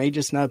call, or I may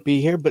just not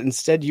be here, but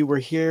instead you were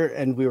here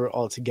and we were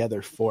all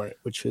together for it,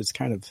 which was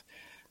kind of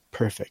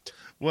perfect.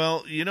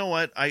 Well, you know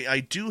what? I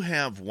do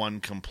have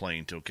one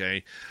complaint,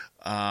 okay?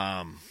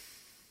 I'm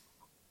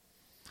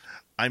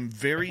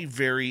very,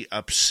 very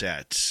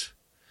upset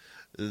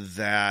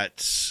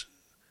that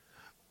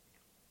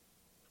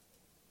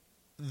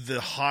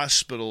the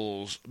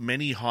hospitals,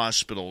 many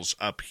hospitals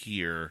up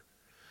here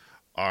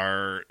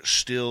are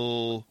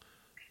still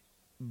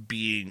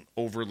being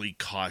overly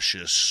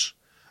cautious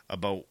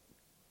about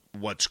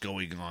what's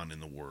going on in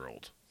the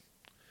world.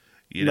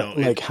 You know,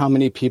 like how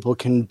many people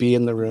can be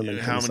in the room and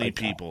how many like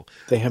people.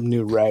 That. They have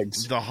new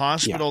regs. The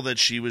hospital that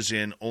she was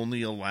in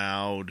only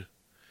allowed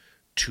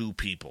 2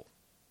 people.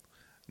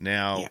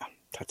 Now,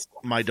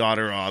 my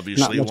daughter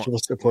obviously not much of a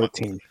support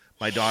team.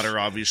 My daughter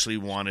obviously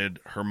wanted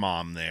her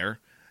mom there,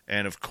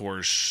 and of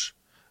course,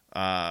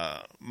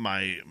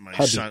 my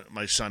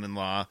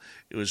son-in-law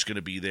was going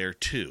to be there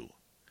too.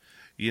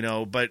 You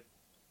know, but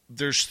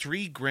there's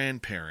 3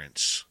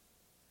 grandparents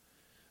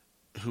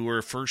who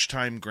are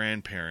first-time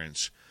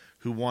grandparents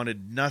who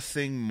wanted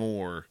nothing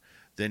more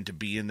than to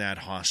be in that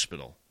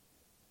hospital.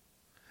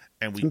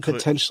 And we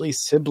potentially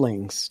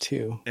siblings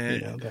too,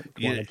 and, that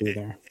want to be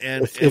there.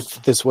 And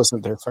if this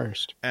wasn't their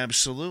first,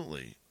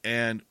 absolutely,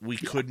 and we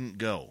couldn't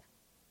go.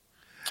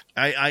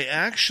 I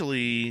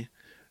actually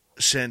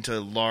sent a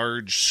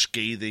large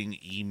scathing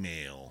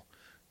email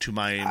to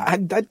my.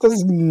 That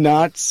does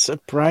not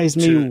surprise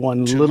me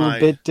one little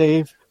bit,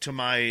 Dave. To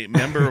my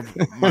member of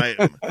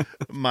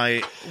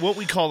my what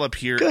we call up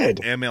here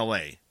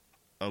MLA,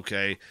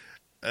 okay,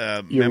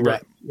 Your member,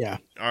 rep, yeah,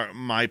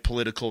 my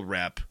political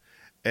rep,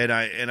 and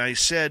I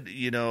said,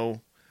 you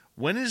know,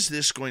 when is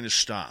this going to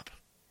stop?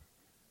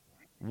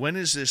 When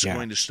is this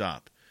going to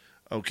stop?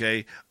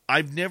 Okay,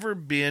 I've never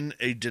been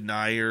a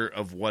denier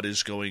of what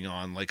is going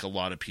on like a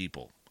lot of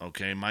people.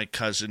 Okay, my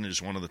cousin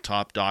is one of the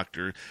top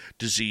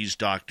disease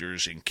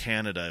doctors in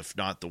Canada, if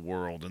not the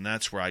world, and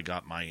that's where I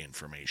got my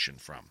information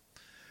from.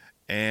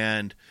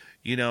 And,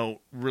 you know,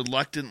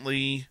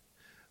 reluctantly,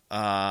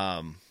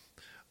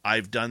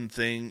 I've done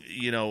things,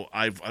 you know,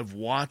 I've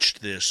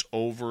watched this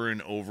over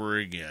and over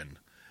again,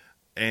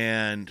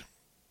 and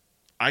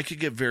I could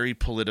get very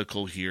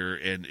political here,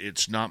 and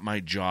it's not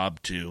my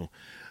job to,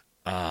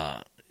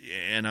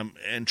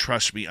 and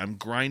trust me, I'm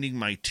grinding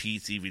my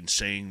teeth even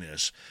saying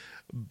this,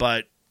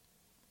 but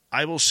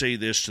I will say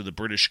this to the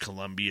British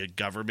Columbia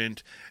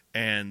government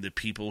and the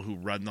people who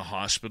run the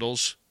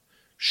hospitals: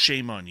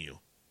 shame on you.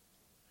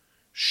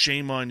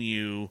 Shame on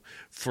you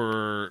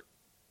for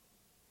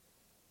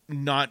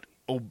not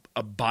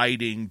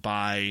abiding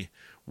by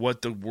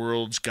what the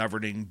world's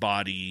governing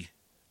body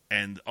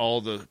and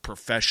all the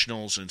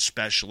professionals and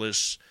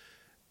specialists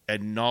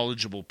and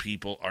knowledgeable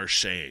people are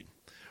saying.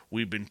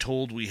 We've been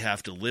told we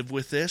have to live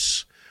with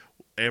this.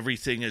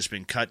 Everything has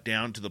been cut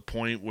down to the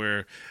point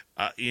where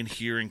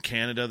here in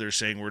Canada, they're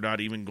saying we're not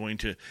even going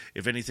to,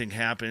 if anything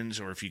happens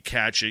or if you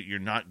catch it, you're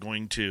not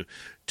going to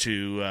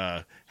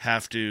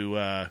have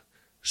to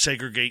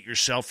segregate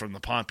yourself from the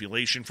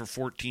population for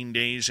 14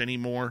 days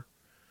anymore.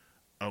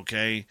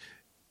 Okay?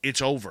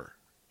 It's over.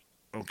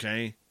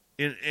 Okay?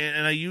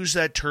 And I use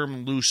that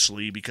term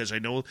loosely because I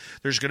know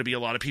there's going to be a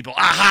lot of people,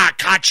 aha,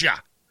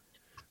 gotcha!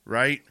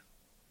 Right?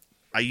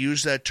 I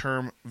use that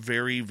term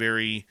very,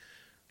 very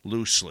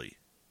loosely.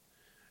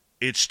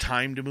 It's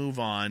time to move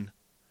on.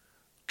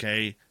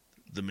 Okay?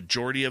 The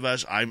majority of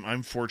us,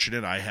 I'm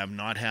fortunate I have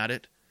not had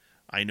it.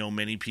 I know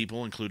many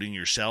people, including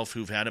yourself,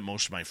 who've had it.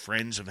 Most of my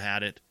friends have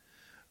had it.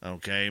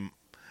 Okay?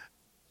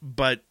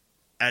 But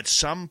at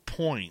some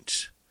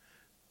point,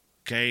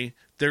 okay,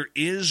 there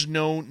is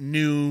no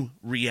new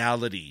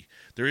reality.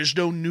 There is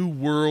no new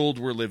world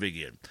we're living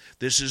in.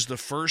 This is the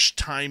first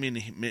time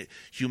in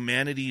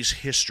humanity's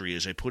history,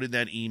 as I put in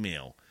that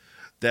email,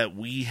 that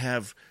we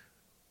have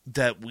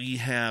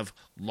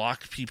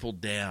locked people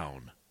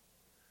down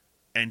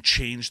and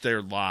changed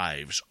their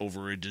lives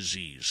over a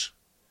disease.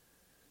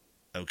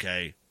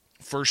 Okay?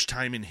 First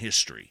time in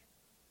history.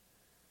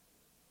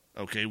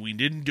 Okay, we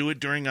didn't do it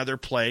during other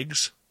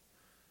plagues,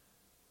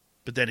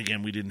 but then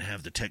again, we didn't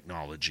have the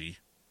technology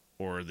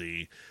or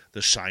the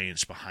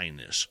science behind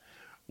this.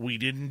 We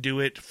didn't do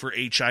it for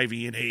HIV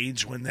and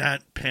AIDS when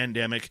that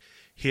pandemic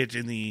hit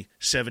in the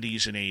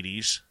 70s and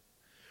 80s,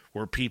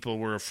 where people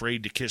were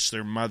afraid to kiss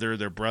their mother,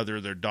 their brother,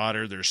 their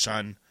daughter, their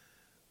son,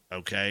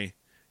 okay,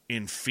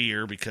 in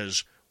fear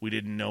because we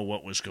didn't know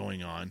what was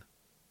going on.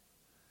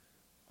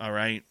 All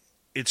right?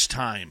 It's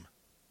time.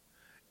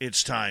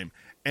 It's time.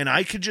 And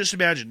I could just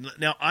imagine.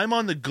 Now, I'm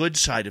on the good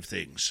side of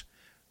things.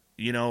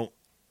 You know,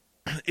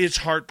 it's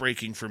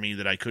heartbreaking for me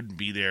that I couldn't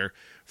be there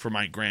for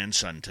my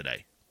grandson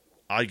today.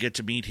 I get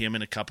to meet him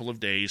in a couple of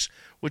days,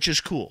 which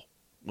is cool.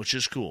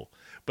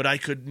 But I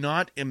could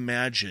not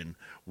imagine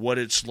what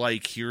it's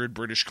like here in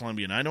British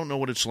Columbia. And I don't know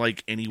what it's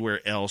like anywhere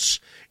else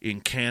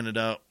in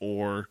Canada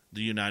or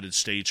the United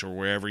States or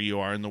wherever you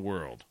are in the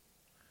world.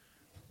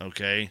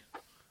 Okay?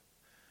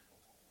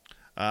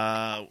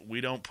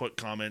 We don't put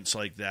comments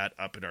like that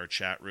up in our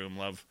chat room,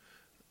 love.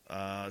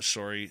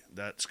 Sorry,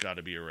 that's got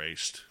to be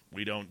erased.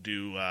 We don't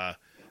do.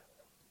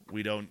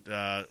 We don't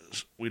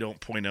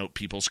point out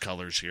people's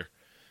colors here.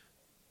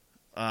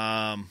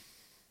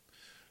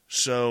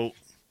 So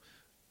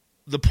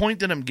the point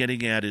that I'm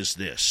getting at is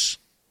this,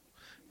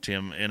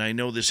 Tim, and I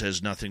know this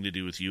has nothing to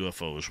do with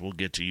UFOs. We'll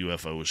get to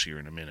UFOs here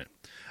in a minute.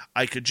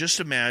 I could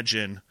just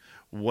imagine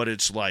what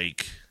it's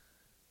like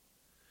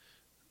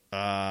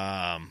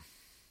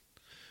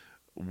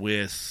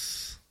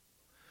with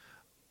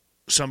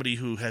somebody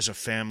who has a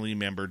family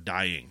member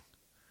dying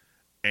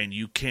and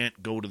you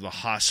can't go to the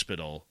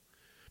hospital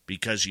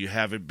because you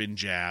haven't been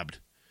jabbed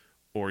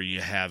or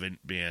you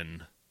haven't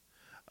been,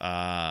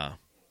 or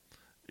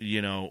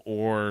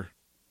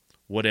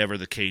whatever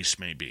the case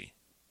may be.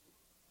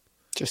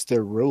 Just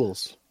their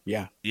rules.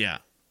 Yeah. Yeah.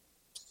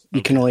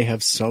 You can only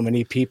have so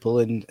many people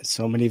and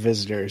so many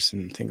visitors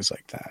and things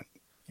like that.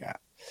 Yeah.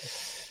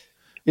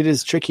 It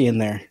is tricky in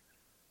there.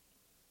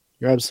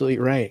 You're absolutely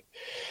right.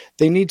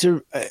 They need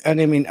to, and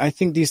I mean, I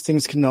think these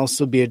things can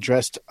also be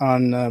addressed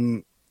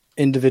on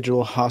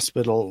individual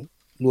hospital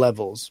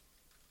levels.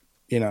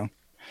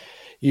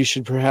 You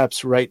should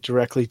perhaps write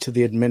directly to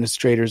the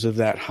administrators of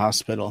that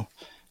hospital.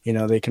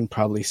 They can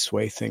probably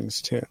sway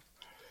things too.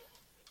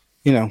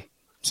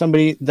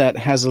 Somebody that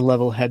has a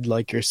level head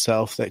like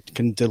yourself that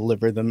can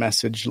deliver the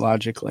message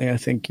logically. I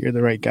think you're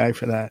the right guy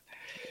for that.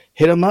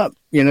 Hit them up.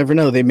 You never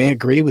know. They may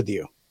agree with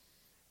you.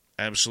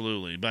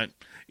 Absolutely. But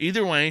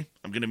either way,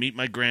 I'm going to meet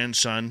my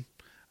grandson.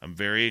 I'm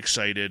very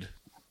excited.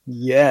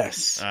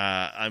 Yes.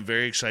 I'm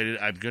very excited.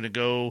 I'm going to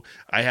go.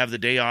 I have the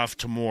day off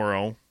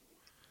tomorrow.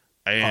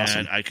 And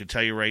Awesome. I can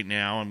tell you right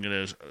now,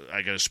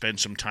 I got to spend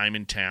some time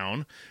in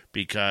town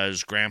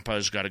because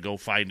Grandpa's got to go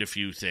find a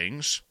few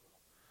things.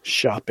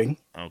 Shopping.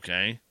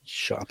 Okay.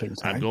 Shopping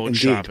time. I'm going Indeed.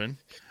 shopping.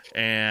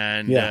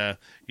 And, Yeah.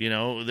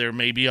 there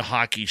may be a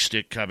hockey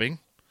stick coming.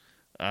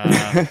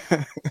 There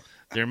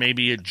may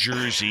be a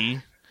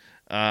jersey.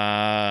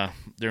 There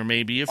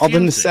may be a few All the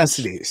things.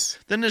 necessities.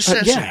 The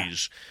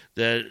necessities.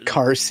 The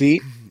car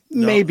seat.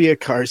 No. Maybe a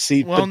car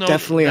seat, Well, but no,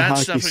 definitely a that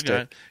hockey stuff I stick.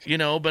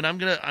 got, but I'm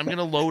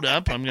gonna load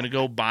up. I'm gonna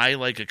go buy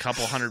like a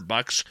couple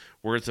 $100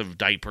 worth of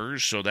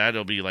diapers, so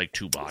that'll be like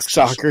 2 boxes.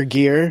 Soccer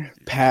gear,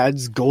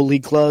 pads,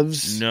 goalie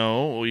gloves.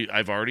 No,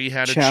 I've already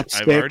had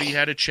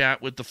Chapstick. a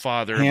chat with the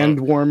father. Hand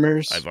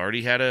warmers. I've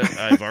already had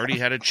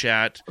a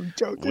chat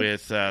joking.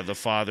 with the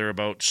father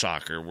about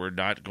soccer. We're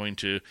not going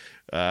to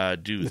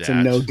do It's that.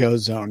 a no-go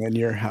zone in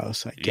your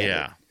house. I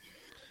get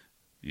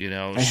it.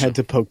 I had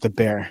to poke the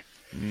bear.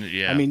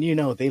 Yeah. I mean,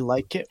 they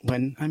like it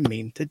when I'm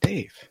mean to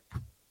Dave.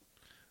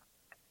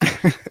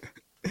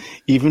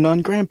 Even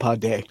on Grandpa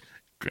Day.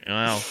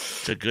 Well,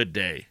 it's a good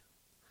day.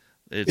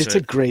 It's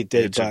a great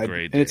day, it's bud. a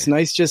great And it's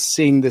nice just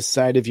seeing this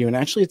side of you. And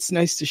actually, it's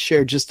nice to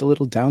share just a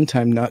little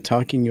downtime, not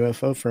talking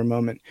UFO for a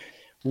moment.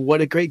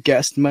 What a great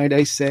guest, might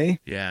I say?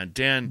 Yeah,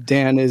 Dan.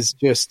 Dan is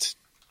just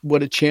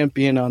what a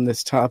champion on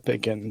this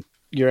topic. And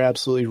you're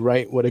absolutely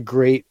right.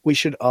 We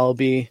should all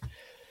be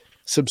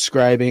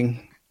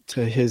subscribing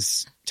to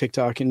his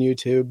TikTok and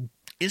YouTube.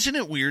 Isn't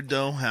it weird,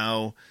 though,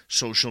 how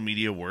social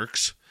media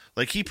works?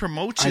 Like, he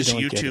promotes I his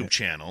don't get YouTube it.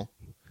 channel.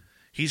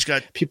 He's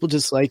got... People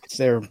just like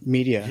their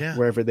media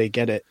wherever they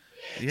get it.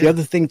 Yeah. The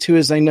other thing, too,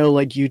 is I know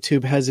like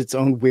YouTube has its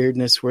own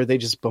weirdness where they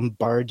just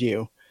bombard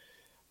you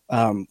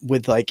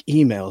with like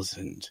emails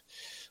and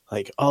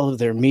like all of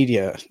their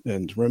media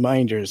and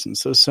reminders. And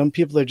so some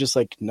people are just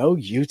like, no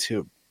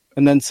YouTube.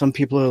 And then some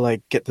people are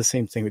like, get the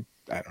same thing.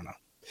 I don't know.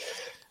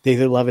 They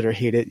either love it or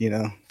hate it,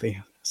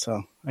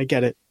 So I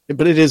get it.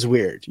 But it is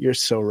weird. You're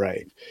so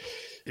right.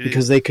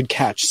 Because they could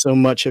catch so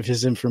much of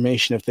his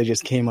information if they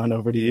just came on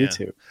over to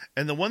YouTube.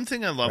 And the one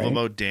thing I love Right?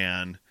 about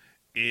Dan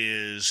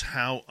is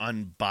how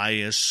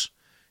unbiased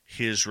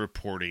his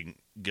reporting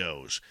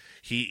goes.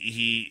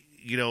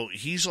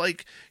 He's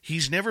like,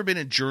 he's never been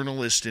a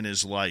journalist in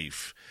his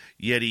life,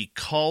 yet he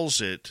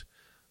calls it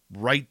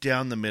right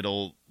down the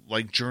middle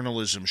like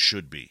journalism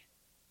should be.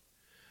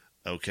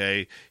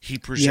 Okay? He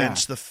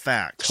presents the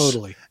facts.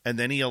 Totally. And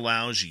then he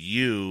allows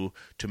you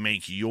to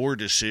make your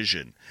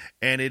decision.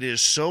 And it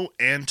is so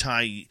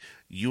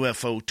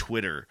anti-UFO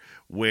Twitter,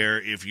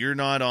 where if you're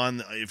not on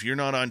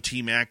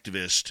Team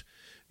Activist,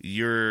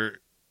 you're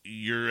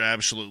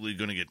absolutely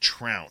going to get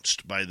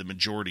trounced by the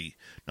majority.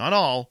 Not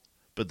all,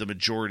 but the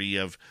majority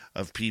of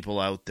people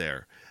out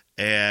there.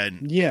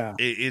 And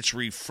it's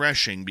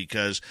refreshing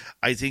because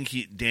I think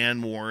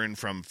Dan Warren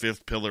from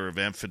Fifth Pillar of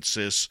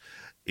Emphasis,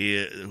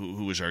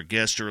 who was our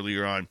guest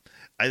earlier on,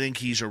 I think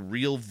he's a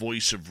real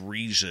voice of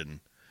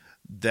reason.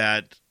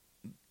 That's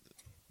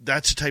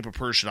the type of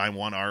person I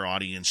want our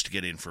audience to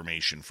get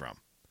information from.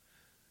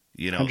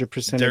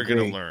 100% they're going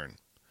agree. to learn.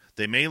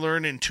 They may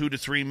learn in 2 to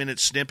 3 minute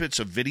snippets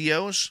of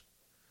videos,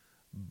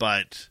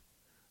 but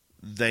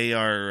they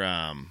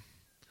are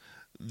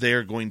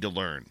going to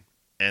learn,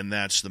 and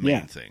that's the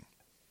main thing.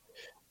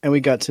 And we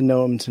got to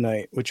know him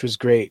tonight, which was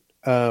great.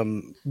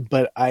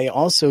 But I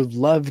also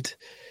loved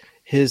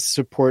his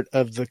support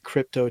of the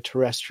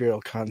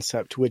crypto-terrestrial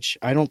concept, which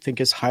I don't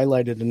think is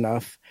highlighted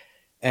enough.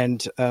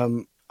 And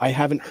I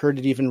haven't heard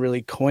it even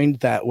really coined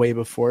that way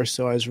before,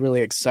 so I was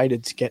really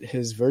excited to get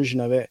his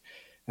version of it.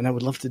 And I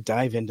would love to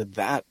dive into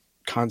that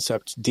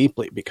concept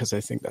deeply because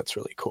I think that's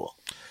really cool.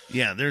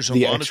 Yeah, there's a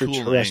the lot of cool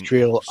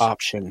extraterrestrial angles.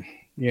 option.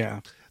 Yeah.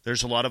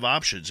 There's a lot of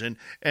options.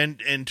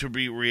 And to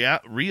be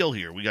real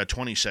here, we got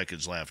 20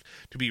 seconds left.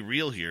 To be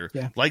real here,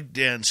 like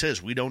Dan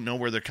says, we don't know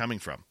where they're coming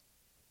from.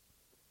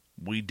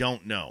 We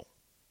don't know.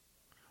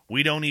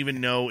 We don't even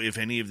know if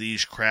any of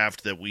these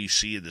craft that we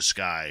see in the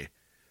sky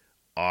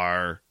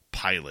are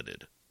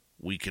piloted.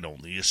 We can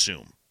only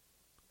assume.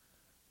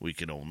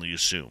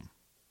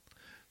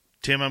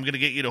 Tim, I'm going to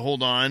get you to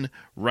hold on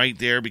right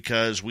there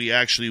because we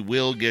actually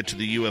will get to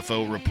the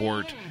UFO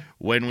report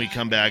when we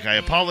come back. I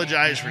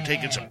apologize for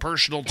taking some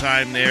personal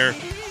time there,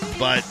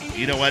 but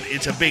you know what?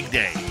 It's a big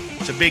day.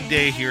 It's a big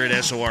day here at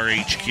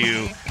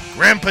SORHQ.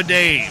 Grandpa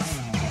Dave.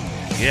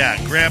 Yeah,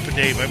 Grandpa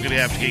Dave. I'm going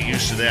to have to get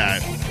used to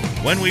that.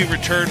 When we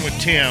return with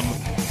Tim,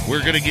 we're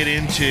going to get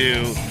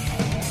into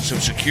some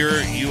secure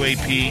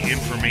UAP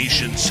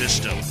information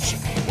systems.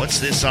 What's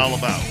this all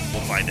about?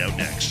 We'll find out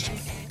next.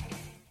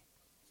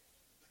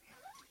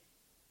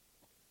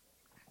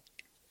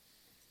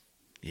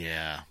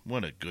 Yeah,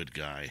 what a good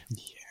guy.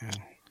 Yeah.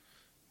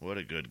 What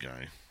a good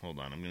guy. Hold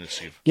on, I'm going to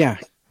see if I'm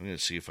going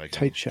to see if I can.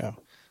 Tight show.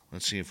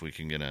 Let's see if we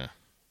can get a.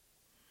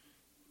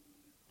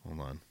 Hold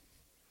on.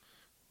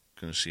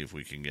 Going to see if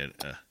we can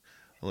get a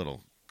little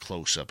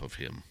close up of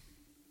him.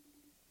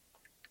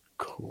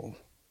 Cool.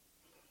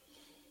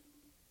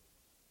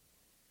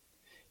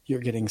 You're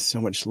getting so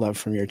much love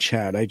from your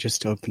chat. I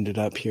just opened it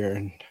up here,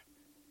 and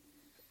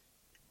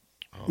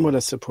what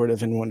a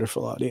supportive and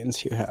wonderful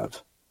audience you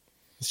have.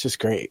 It's just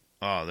great.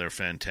 Oh, they're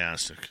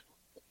fantastic.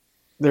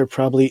 They're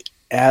probably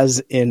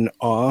as in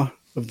awe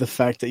of the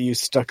fact that you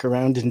stuck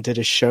around and did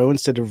a show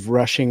instead of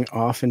rushing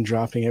off and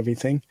dropping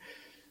everything.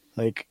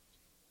 Like,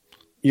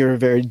 you're a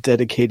very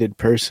dedicated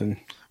person.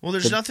 Well,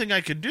 there's nothing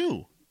I could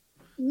do.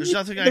 There's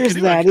nothing I There's can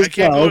do. that I as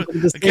can't, well,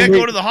 I can't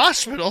go to the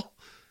hospital,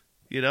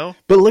 you know?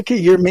 But look at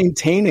you're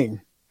maintaining.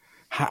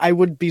 I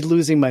would be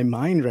losing my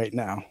mind right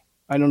now.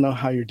 I don't know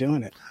how you're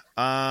doing it.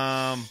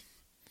 I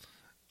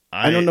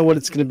don't know what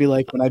it's going to be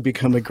like when I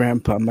become a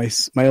grandpa.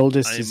 My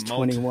oldest is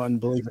 21,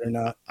 believe it or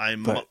not. I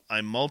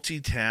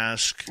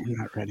multitask I'm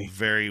not ready.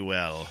 very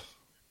well.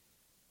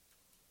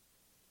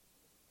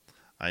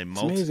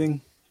 It's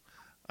amazing.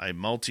 I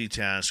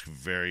multitask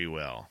very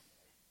well.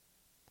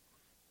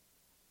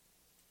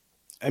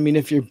 I mean,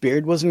 if your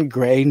beard wasn't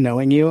gray,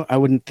 knowing you, I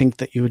wouldn't think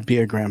that you would be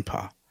a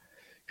grandpa.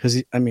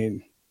 Because, I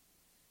mean...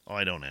 Oh,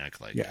 I don't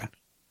act like it.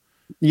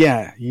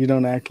 Yeah, you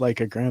don't act like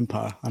a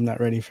grandpa. I'm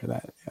not ready for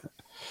that yet.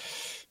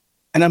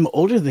 And I'm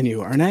older than you,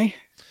 aren't I?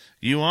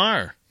 You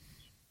are.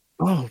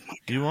 Oh, my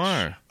gosh. You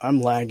are. I'm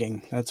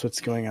lagging. That's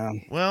what's going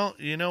on. Well,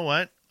 you know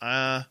what?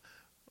 I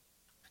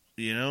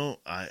don't know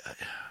what to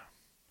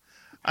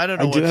say. I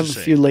do have a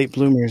few late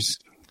bloomers.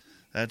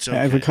 That's okay.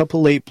 I have a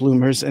couple late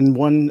bloomers and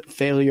one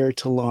failure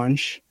to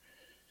launch.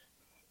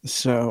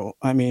 So,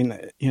 I mean,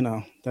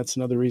 that's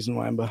another reason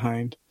why I'm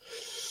behind.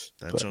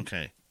 That's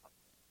okay.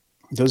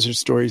 Those are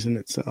stories in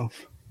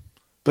itself.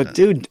 But,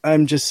 dude,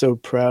 I'm just so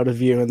proud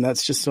of you, and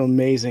that's just so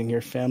amazing.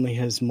 Your family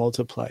has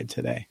multiplied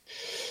today.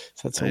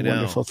 So that's a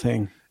wonderful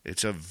thing.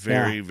 It's a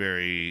very,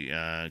 very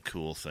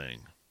cool thing.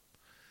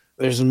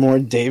 There's more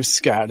Dave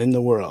Scott in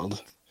the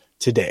world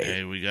today.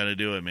 Hey, we got to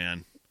do it,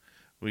 man.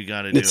 We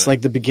got to do it. It's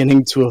like the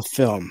beginning to a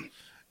film.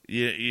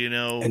 You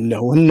know. And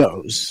no one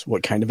knows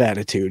what kind of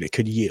attitude it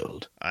could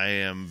yield. I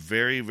am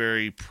very,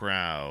 very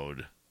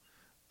proud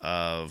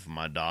of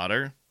my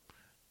daughter.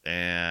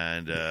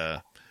 And,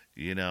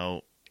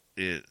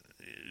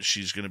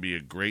 she's going to be a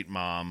great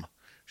mom.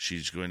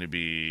 She's going to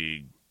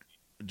be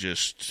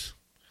just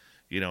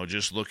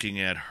looking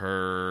at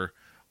her,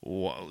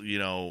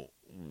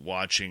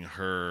 watching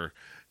her,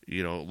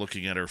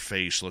 looking at her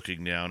face,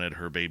 looking down at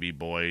her baby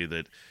boy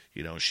that,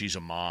 she's a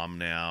mom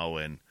now.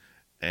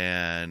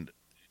 And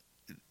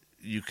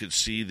you could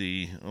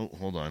see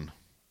hold on.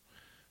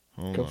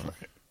 Go for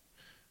it.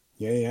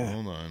 Yeah.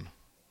 Hold on.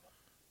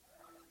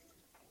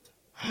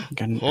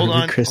 Got an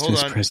early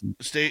Christmas present.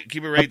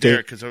 Keep it right there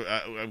because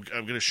I'm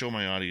going to show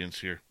my audience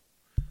here.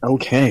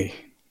 Okay.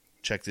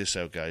 Check this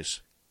out,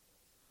 guys.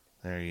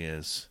 There he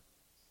is.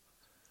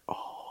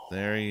 Oh.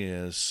 There he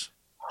is.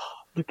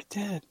 Look at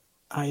that.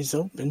 Eyes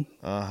open.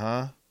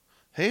 Uh-huh.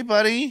 Hey,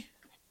 buddy.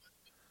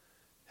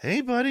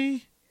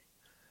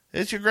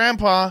 It's your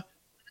grandpa.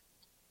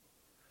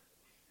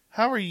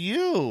 How are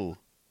you?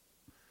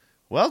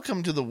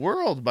 Welcome to the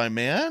world, my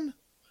man.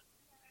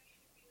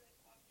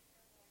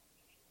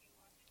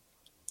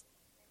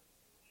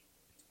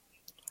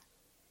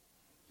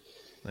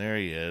 There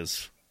he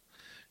is.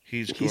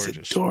 He's gorgeous.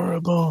 He's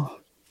adorable.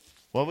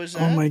 What was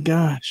that? Oh, my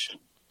gosh.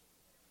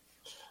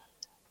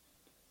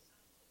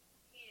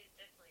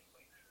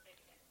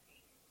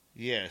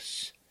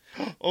 Yes.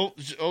 Oh,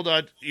 hold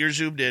on. You're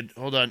zoomed in.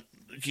 Hold on.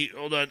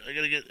 Hold on. I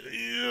got to get...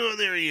 Oh,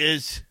 there he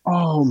is.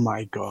 Oh,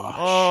 my gosh.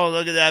 Oh,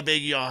 look at that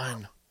big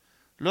yawn.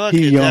 Look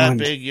He at yawned.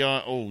 that big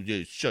yawn. Oh,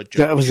 you're such a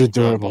That was cute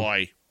adorable.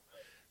 boy.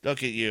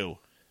 Look at you.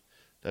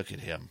 Look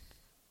at him.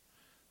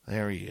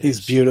 There he is.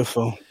 He's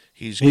beautiful.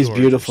 He's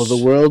beautiful. The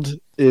world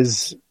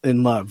is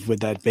in love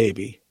with that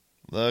baby.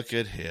 Look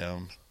at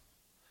him.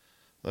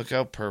 Look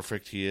how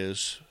perfect he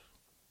is.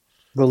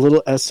 The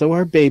little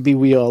SOR baby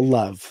we all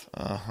love.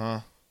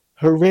 Uh-huh.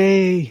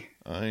 Hooray.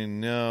 I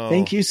know.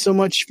 Thank you so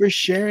much for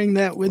sharing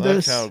that with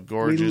us. Look how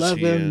gorgeous we love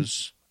he him.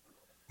 is.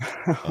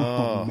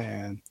 Oh,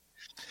 man.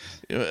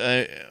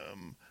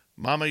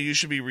 Mama, you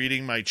should be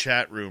reading my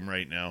chat room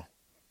right now.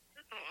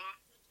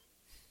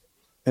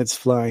 It's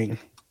flying.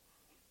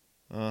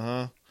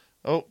 Uh-huh.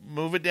 Oh,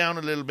 move it down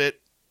a little bit.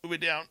 Move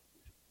it down.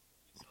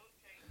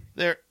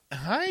 There.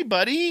 Hi,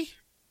 buddy.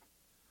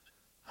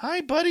 Hi,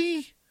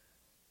 buddy.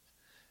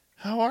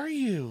 How are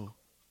you?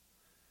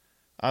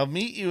 I'll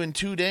meet you in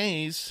 2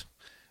 days,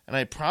 and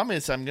I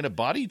promise I'm going to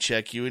body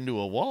check you into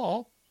a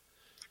wall.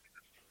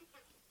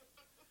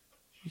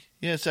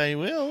 Yes, I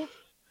will.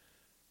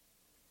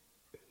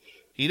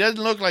 He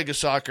doesn't look like a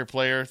soccer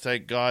player,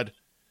 thank God.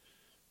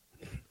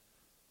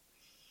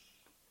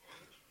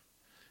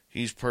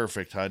 He's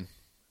perfect, hon.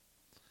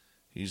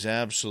 He's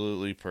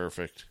absolutely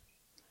perfect.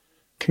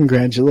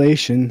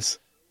 Congratulations.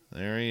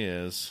 There he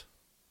is.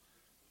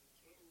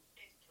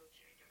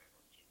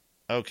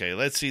 Okay,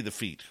 let's see the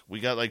feet.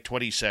 We got like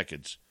 20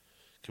 seconds.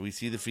 Can we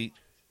see the feet?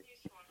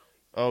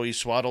 Oh, he's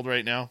swaddled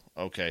right now?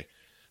 Okay.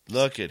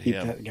 Look at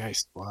him. That guy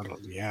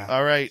swaddled, yeah.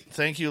 All right.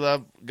 Thank you,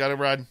 love. Got to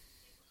run.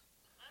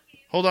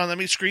 Hold on. Let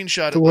me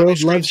screenshot it. The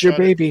world loves your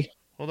baby.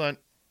 Hold on.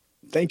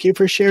 Thank you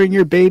for sharing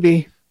your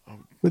baby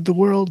with the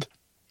world.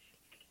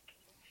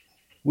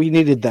 We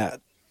needed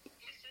that.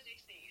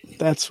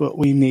 That's what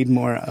we need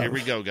more of. Here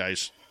we go,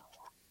 guys.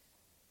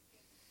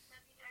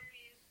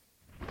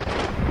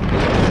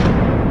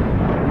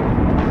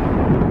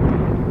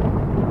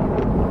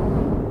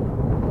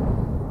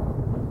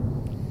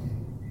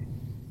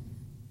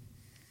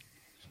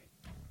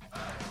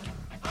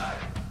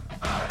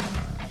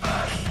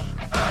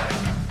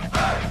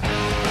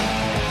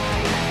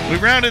 We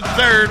rounded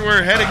third.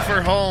 We're heading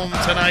for home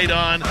tonight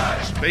on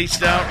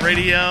Spaced Out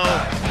Radio.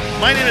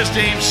 My name is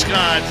Dave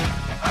Scott.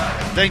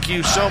 Thank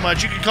you so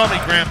much. You can call me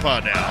Grandpa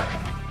now.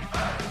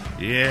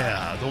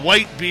 Yeah, the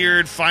white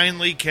beard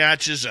finally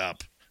catches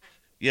up.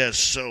 Yes,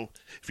 so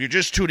if you're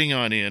just tuning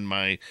on in,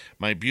 my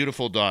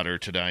beautiful daughter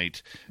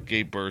tonight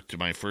gave birth to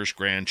my first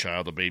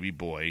grandchild, a baby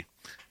boy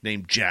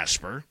named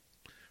Jasper,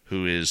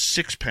 who is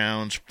 6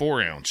 pounds,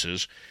 4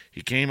 ounces.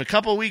 He came a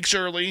couple weeks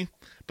early,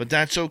 but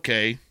that's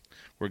okay.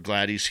 We're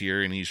glad he's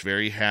here, and he's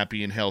very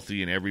happy and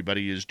healthy, and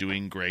everybody is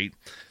doing great.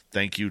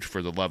 Thank you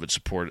for the love and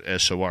support,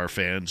 SOR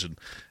fans and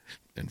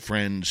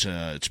friends.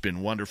 It's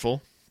been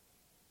wonderful.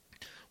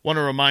 Want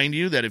to remind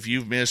you that if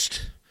you've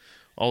missed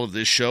all of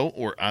this show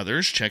or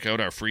others, check out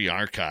our free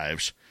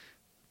archives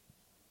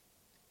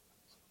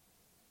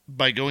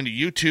by going to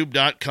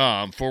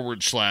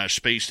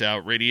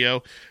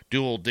youtube.com/spacedoutradio.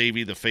 Do old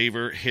Davey the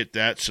favor, hit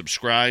that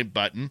subscribe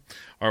button.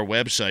 Our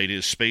website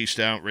is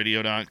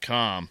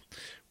spacedoutradio.com.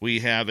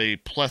 We have a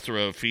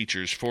plethora of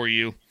features for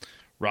you.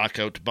 Rock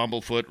out to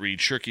Bumblefoot, read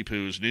Shirky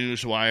Poo's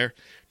Newswire.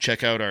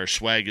 Check out our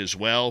swag as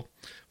well.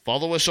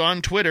 Follow us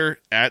on Twitter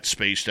at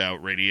Spaced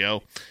Out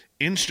Radio,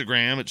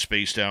 Instagram at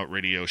Spaced Out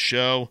Radio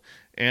Show,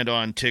 and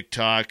on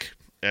TikTok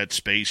at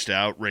Spaced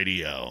Out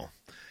Radio.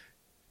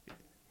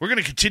 We're going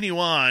to continue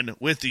on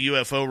with the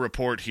UFO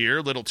report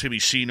here. Little Timmy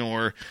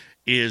Senor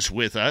is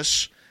with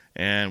us,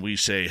 and we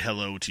say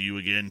hello to you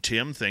again,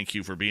 Tim. Thank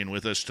you for being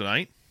with us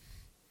tonight.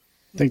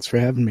 Thanks for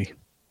having me.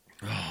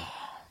 Oh,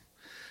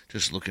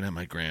 just looking at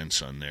my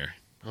grandson there.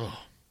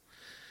 Oh,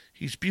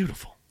 he's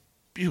beautiful.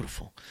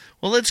 Beautiful.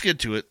 Well, let's get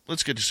to it.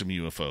 Let's get to some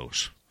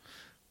UFOs.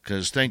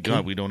 Because thank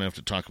God we don't have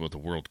to talk about the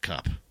World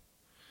Cup.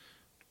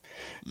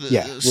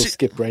 We'll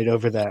skip right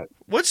over that.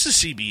 What's the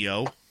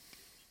CBO?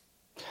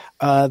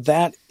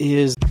 That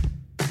is...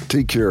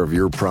 Take care of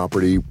your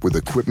property with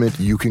equipment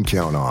you can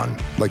count on,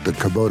 like the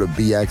Kubota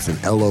BX and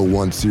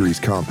LO1 series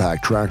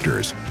compact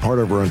tractors, part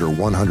of our under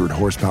 100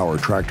 horsepower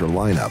tractor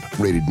lineup,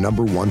 rated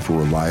 #1 for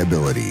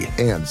reliability,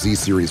 and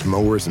Z-series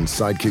mowers and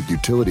Sidekick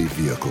utility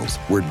vehicles,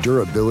 where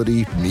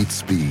durability meets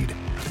speed.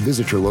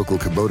 Visit your local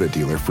Kubota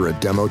dealer for a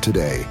demo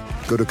today.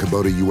 Go to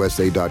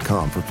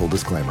KubotaUSA.com for full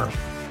disclaimer.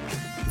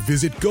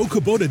 Visit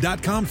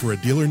GoKubota.com for a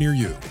dealer near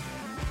you.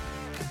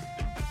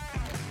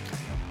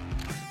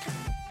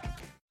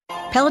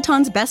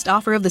 Peloton's best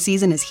offer of the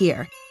season is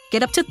here.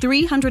 Get up to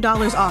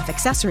 $300 off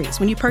accessories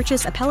when you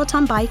purchase a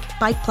Peloton bike,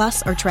 Bike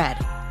Plus, or Tread.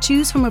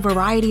 Choose from a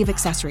variety of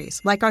accessories,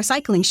 like our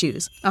cycling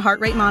shoes, a heart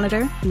rate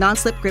monitor,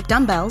 non-slip grip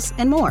dumbbells,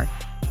 and more.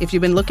 If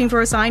you've been looking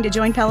for a sign to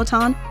join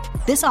Peloton,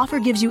 this offer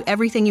gives you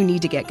everything you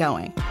need to get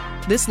going.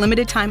 This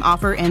limited time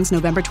offer ends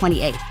November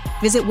 28th.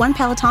 Visit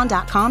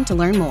onepeloton.com to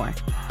learn more.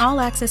 All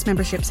access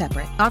membership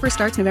separate. Offer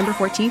starts November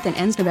 14th and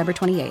ends November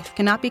 28th.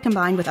 Cannot be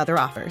combined with other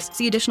offers.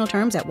 See additional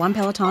terms at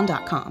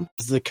onepeloton.com.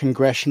 The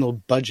Congressional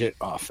Budget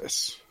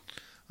Office.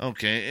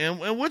 Okay, and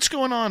what's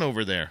going on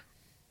over there?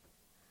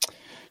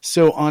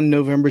 So on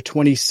November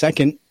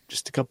 22nd,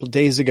 just a couple of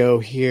days ago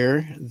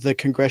here, the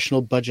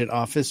Congressional Budget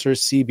Office, or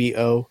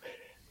CBO,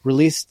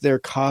 released their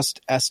cost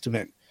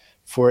estimate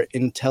for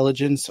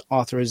Intelligence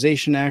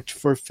Authorization Act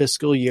for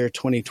fiscal year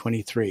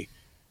 2023.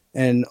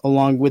 And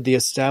along with the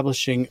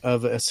establishing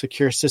of a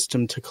secure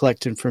system to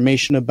collect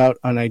information about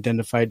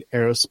unidentified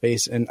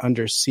aerospace and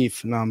undersea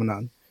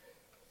phenomenon.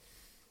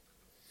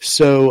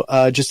 So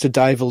just to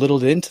dive a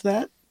little into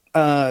that,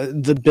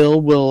 the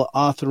bill will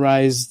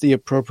authorize the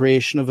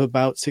appropriation of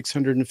about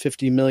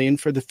 $650 million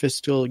for the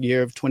fiscal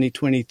year of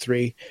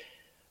 2023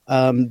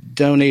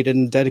 donated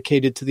and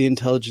dedicated to the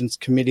Intelligence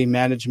Committee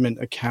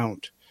Management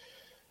account.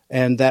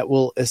 And that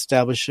will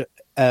establish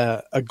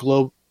an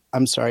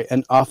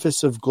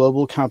Office of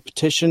Global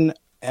Competition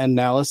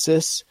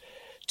Analysis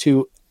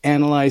to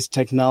analyze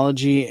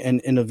technology and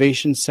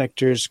innovation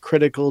sectors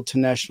critical to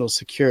national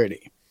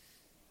security.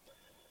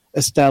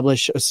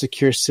 Establish a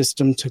secure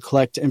system to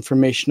collect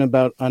information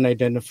about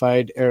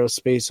unidentified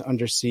aerospace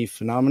undersea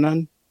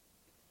phenomenon.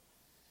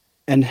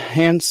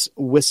 Enhance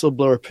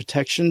whistleblower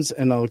protections,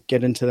 and I'll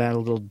get into that a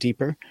little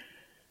deeper.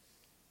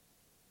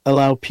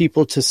 Allow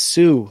people to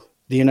sue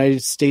the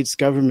United States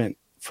government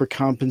for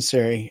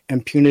compensatory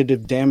and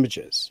punitive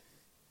damages.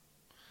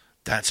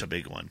 That's a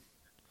big one.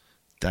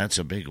 That's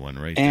a big one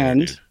right and,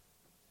 there, dude.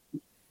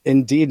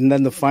 Indeed. And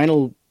then the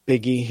final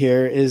biggie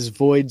here is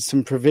void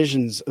some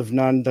provisions of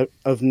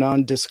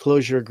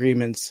non-disclosure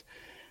agreements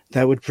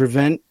that would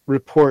prevent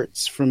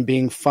reports from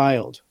being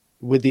filed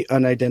with the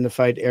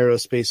Unidentified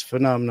Aerospace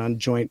Phenomenon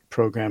Joint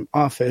Program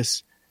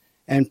Office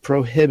and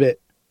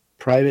prohibit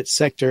private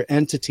sector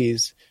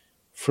entities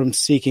from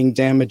seeking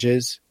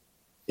damages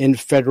in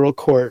federal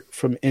court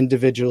from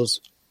individuals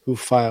who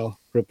file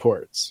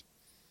reports.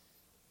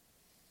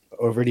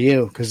 Over to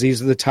you, because these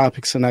are the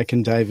topics and I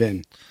can dive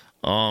in.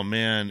 Oh,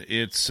 man,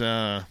 it's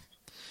I'm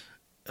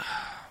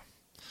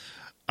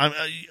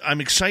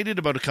excited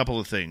about a couple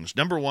of things.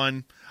 Number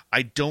one,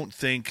 I don't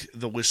think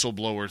the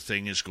whistleblower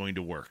thing is going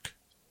to work.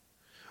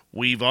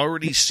 We've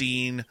already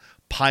seen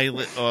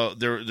pilot.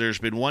 There's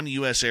been one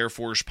U.S. Air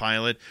Force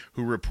pilot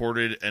who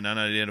reported an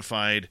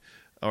unidentified,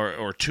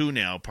 or two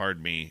now.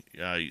 Pardon me.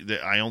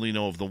 I only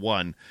know of the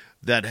one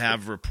that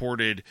have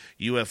reported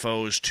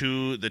UFOs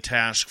to the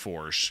task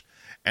force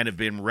and have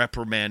been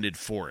reprimanded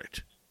for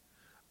it.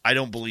 I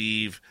don't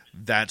believe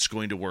that's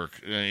going to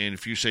work. And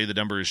if you say the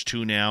number is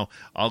 2 now,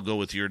 I'll go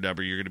with your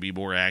number. You're going to be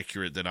more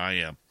accurate than I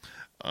am.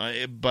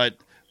 But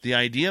the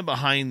idea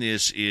behind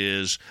this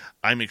is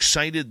I'm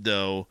excited,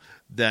 though,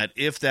 that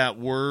if that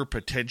were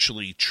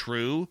potentially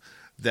true,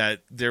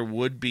 that there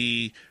would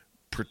be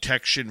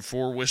protection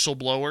for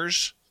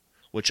whistleblowers,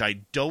 which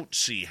I don't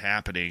see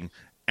happening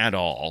at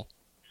all.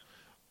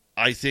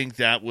 I think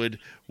that would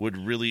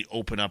really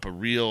open up a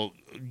real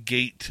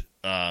gate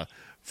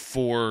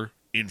for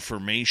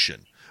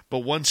information. But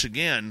once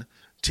again,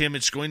 Tim,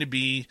 it's going to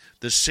be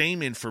the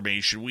same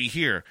information we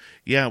hear.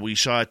 Yeah, we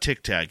saw a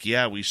Tic Tac.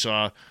 Yeah, we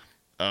saw,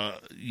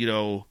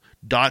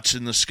 dots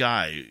in the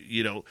sky.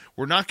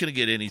 We're not going to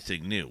get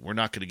anything new. We're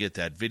not going to get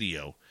that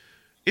video.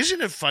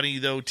 Isn't it funny,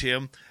 though,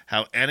 Tim,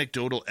 how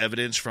anecdotal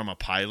evidence from a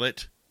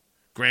pilot,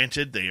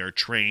 granted, they are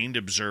trained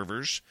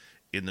observers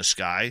in the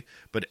sky,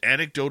 but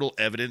anecdotal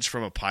evidence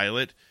from a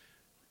pilot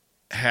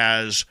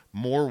has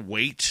more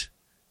weight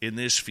in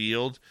this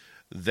field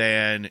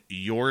than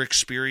your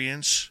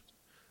experience,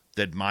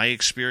 than my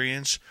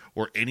experience,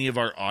 or any of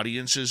our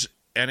audience's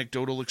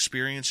anecdotal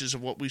experiences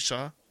of what we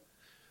saw?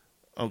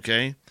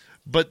 Okay?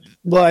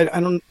 Well, I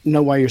don't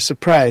know why you're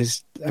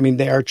surprised. I mean,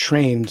 they are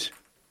trained.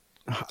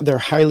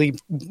 They're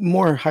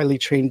more highly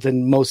trained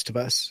than most of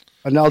us.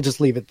 And I'll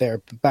just leave it there.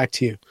 Back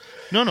to you.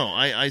 No,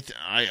 I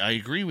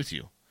agree with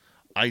you.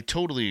 I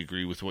totally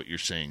agree with what you're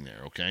saying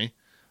there, okay?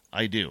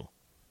 I do.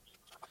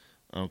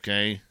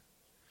 Okay?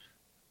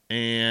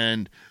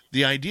 And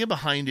the idea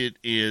behind it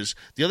is,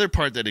 the other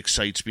part that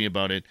excites me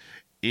about it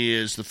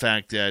is the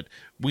fact that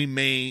we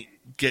may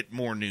get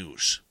more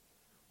news.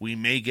 We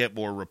may get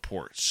more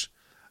reports.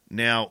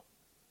 Now,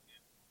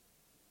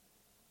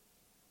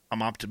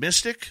 I'm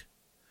optimistic,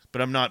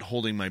 but I'm not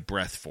holding my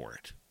breath for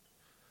it.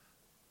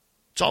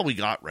 It's all we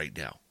got right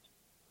now.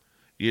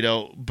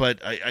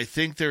 But I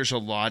think there's a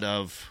lot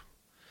of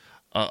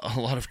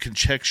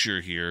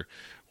conjecture here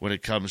when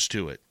it comes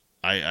to it.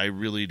 I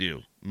really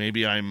do.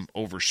 Maybe I'm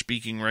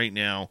over-speaking right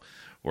now,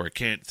 or I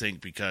can't think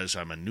because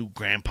I'm a new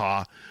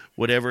grandpa,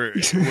 whatever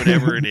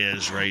it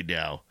is right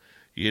now.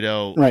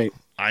 Right.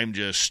 I'm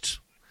just...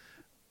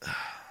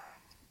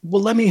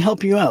 Well, let me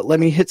help you out. Let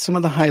me hit some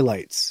of the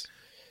highlights.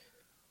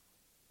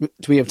 Do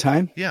we have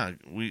time? Yeah,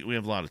 we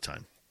have a lot of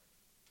time.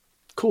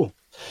 Cool.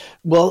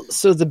 Well,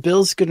 so the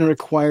bill's going to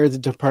require the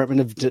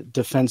Department of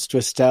Defense to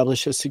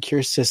establish a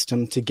secure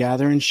system to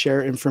gather and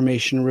share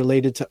information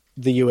related to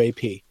the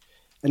UAP.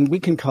 And we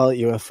can call it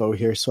UFO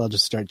here, so I'll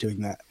just start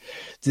doing that.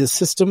 The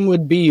system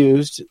would be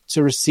used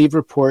to receive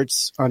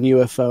reports on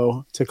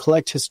UFO, to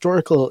collect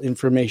historical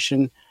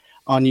information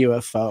on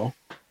UFO,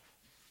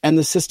 and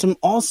the system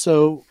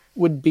also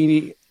would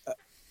be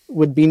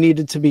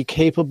needed to be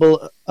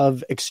capable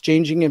of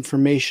exchanging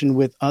information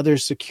with other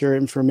secure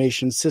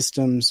information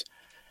systems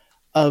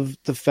of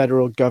the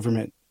federal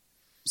government.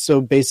 So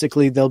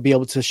basically, they'll be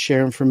able to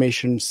share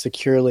information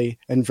securely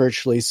and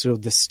virtually so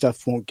this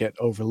stuff won't get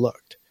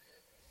overlooked.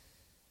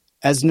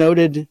 As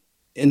noted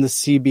in the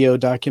CBO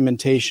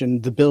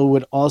documentation, the bill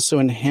would also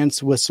enhance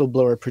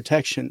whistleblower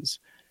protections,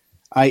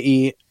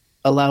 i.e.,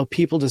 allow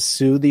people to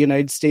sue the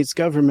United States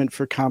government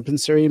for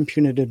compensatory and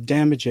punitive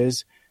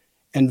damages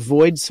and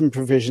void some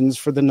provisions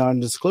for the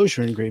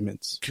non-disclosure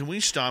agreements. Can we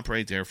stop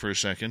right there for a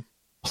second?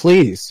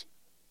 Please.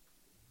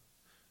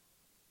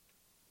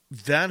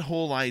 that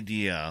whole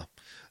idea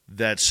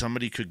that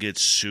somebody could get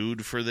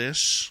sued for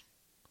this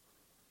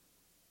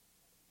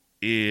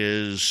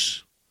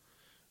is...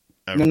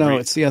 No,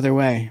 it's the other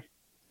way.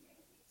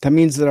 That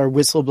means that our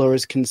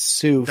whistleblowers can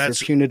sue for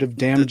punitive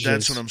damages.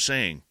 That's what I'm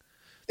saying.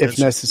 If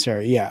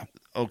necessary, yeah.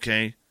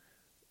 Okay.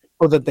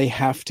 Or that they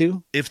have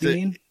to,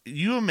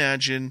 you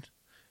imagine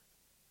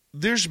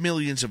there's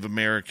millions of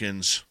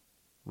Americans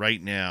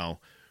right now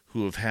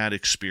who have had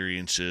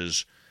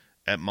experiences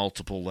at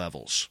multiple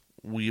levels.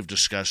 We've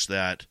discussed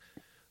that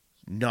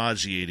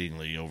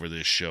nauseatingly over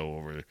this show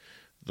over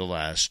the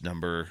last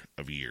number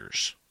of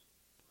years.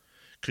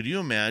 Could you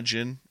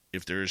imagine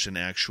if there's an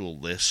actual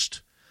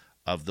list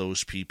of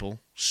those people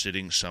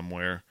sitting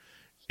somewhere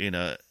on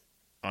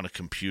a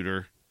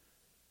computer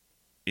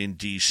in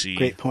D.C.?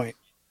 Great point.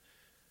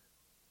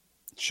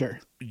 Sure.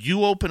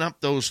 You open up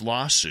those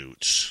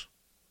lawsuits,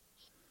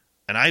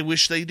 and I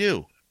wish they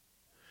do,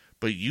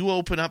 but you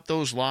open up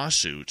those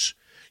lawsuits,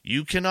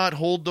 you cannot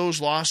hold those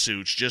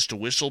lawsuits just to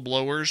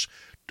whistleblowers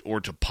or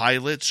to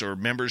pilots or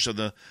members of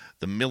the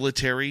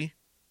military.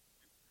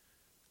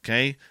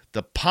 Okay?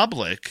 The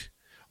public,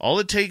 all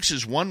it takes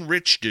is one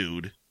rich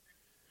dude,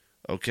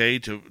 okay,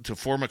 to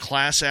form a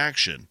class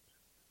action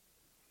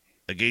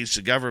against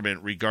the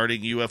government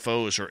regarding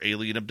UFOs or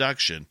alien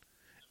abduction,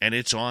 and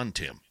it's on,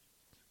 Tim.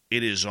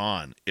 It is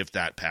on if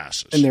that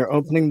passes. And they're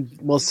opening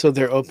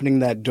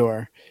that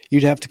door.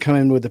 You'd have to come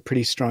in with a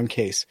pretty strong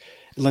case.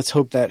 Let's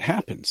hope that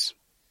happens.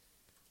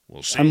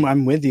 We'll see.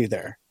 I'm with you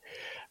there.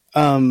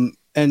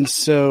 And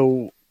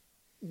so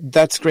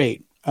that's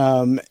great.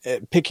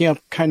 Picking up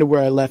kind of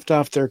where I left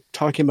off, they're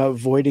talking about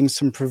voiding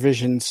some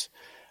provisions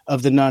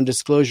of the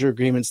non-disclosure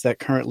agreements that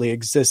currently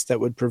exist that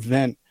would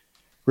prevent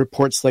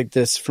reports like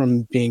this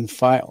from being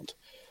filed.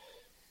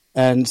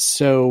 And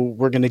so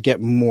we're going to get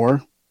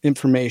more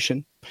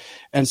information.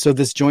 And so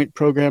this joint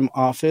program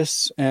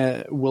office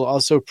will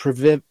also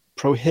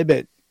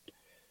prohibit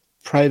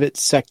private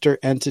sector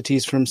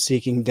entities from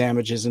seeking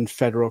damages in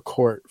federal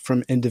court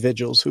from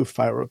individuals who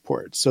file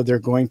reports. So they're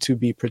going to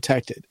be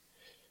protected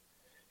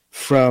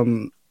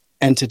from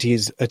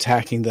entities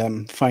attacking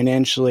them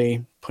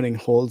financially, putting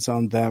holds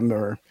on them,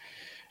 or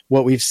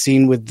what we've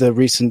seen with the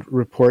recent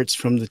reports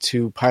from the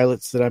two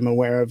pilots that I'm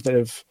aware of that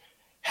have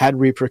had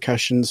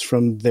repercussions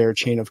from their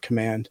chain of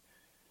command.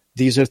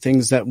 These are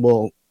things that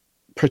will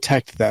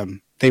protect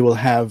them. They will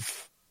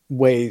have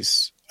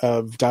ways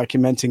of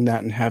documenting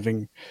that and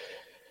having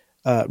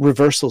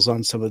reversals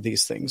on some of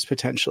these things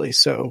potentially.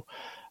 So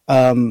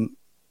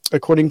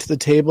according to the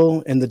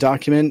table in the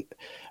document,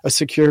 a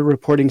secure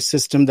reporting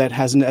system that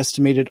has an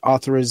estimated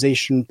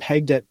authorization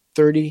pegged at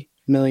 $30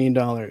 million.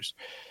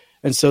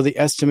 And so the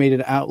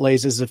estimated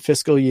outlays is a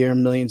fiscal year,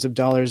 millions of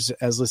dollars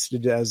as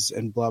listed as,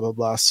 and blah, blah,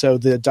 blah. So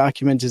the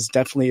document is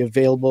definitely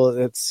available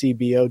at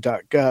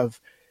cbo.gov.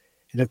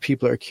 And if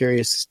people are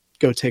curious,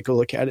 go take a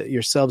look at it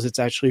yourselves. It's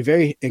actually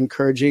very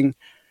encouraging.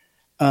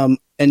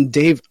 And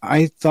Dave,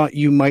 I thought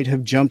you might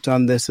have jumped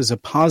on this as a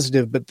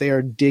positive, but they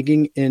are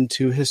digging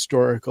into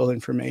historical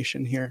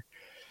information here.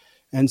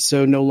 And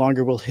so no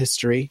longer will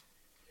history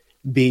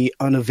be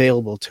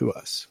unavailable to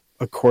us,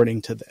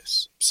 according to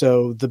this.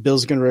 So the bill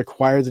is going to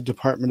require the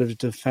Department of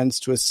Defense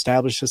to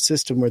establish a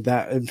system where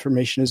that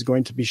information is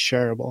going to be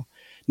shareable.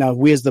 Now,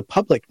 we as the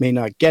public may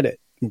not get it,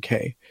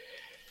 okay?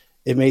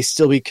 It may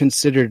still be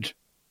considered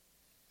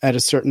at a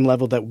certain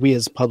level that we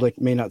as public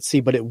may not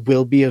see, but it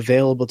will be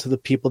available to the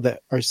people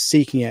that are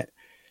seeking it,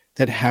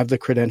 that have the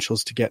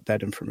credentials to get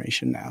that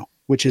information now,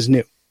 which is new.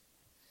 It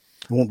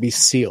won't be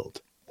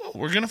sealed. Well,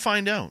 we're going to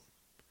find out.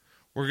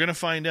 We're going to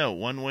find out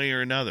one way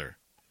or another,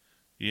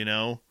 you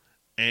know,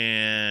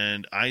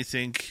 and I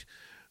think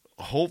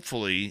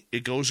hopefully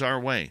it goes our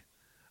way.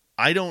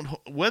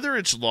 Whether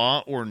it's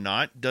law or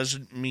not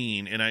doesn't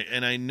mean, and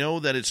I know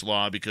that it's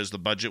law because the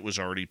budget was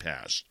already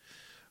passed,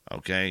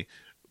 okay,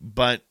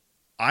 but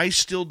I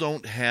still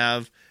don't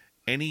have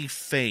any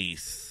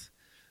faith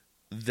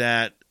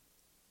that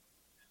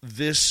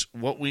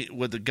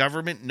what the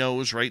government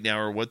knows right now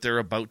or what they're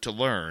about to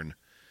learn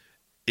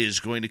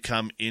is going to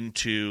come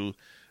into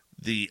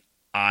the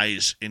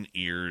eyes and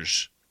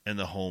ears and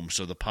the homes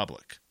of the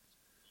public.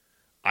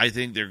 I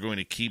think they're going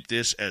to keep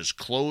this as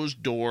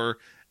closed door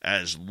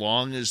as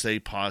long as they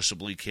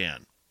possibly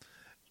can.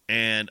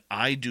 And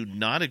I do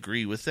not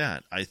agree with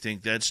that. I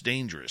think that's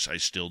dangerous. I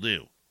still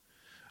do.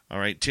 All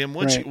right, Tim,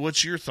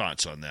 what's your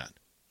thoughts on that?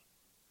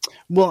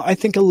 Well, I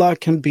think a lot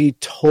can be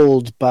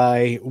told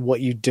by what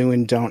you do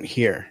and don't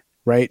hear,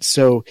 right?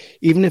 So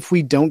even if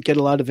we don't get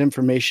a lot of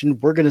information,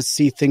 we're going to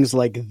see things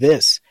like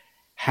this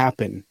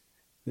happen,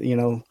 you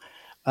know?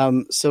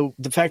 So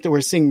the fact that we're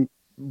seeing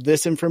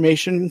this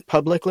information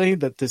publicly,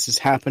 that this is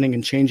happening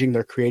and changing,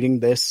 they're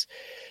creating this,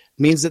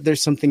 means that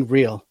there's something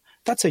real.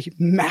 That's a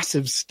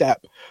massive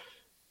step.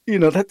 You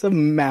know, that's a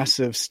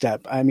massive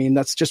step. I mean,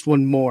 that's just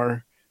one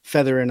more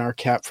feather in our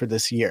cap for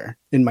this year,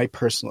 in my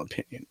personal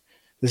opinion.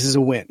 This is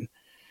a win.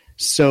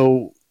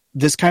 So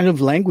this kind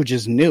of language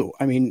is new.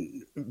 I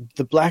mean,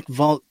 the Black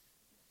Vault,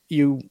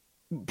 you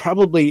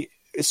probably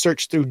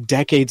searched through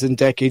decades and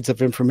decades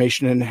of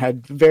information and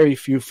had very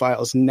few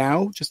files.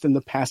 Now, just in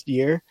the past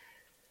year,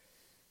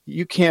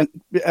 you can't,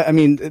 I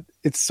mean,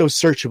 it's so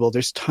searchable.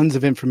 There's tons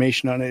of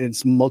information on it.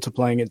 It's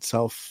multiplying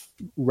itself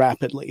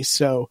rapidly.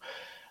 So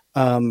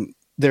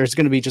there's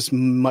going to be just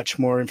much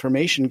more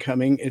information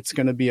coming. It's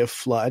going to be a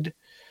flood.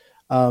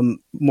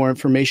 More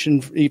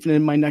information, even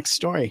in my next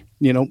story,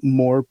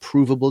 more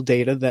provable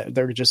data that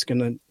they're just going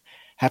to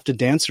have to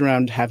dance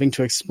around having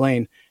to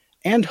explain.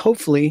 And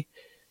hopefully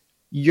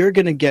you're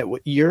going to get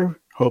what you're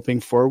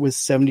hoping for with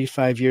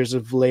 75 years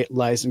of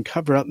lies and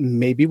cover up.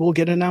 Maybe we'll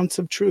get an ounce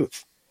of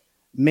truth.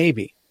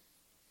 Maybe.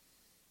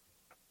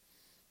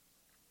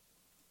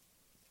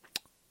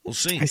 We'll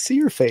see. I see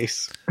your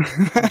face.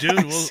 Dude,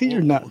 I see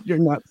you're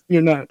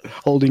not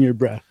holding your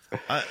breath.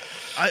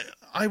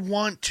 I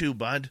want to,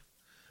 bud.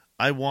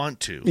 I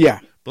want to. Yeah.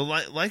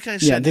 But like I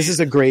said, this is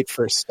a great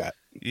first step.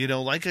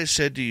 Like I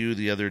said to you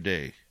the other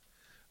day,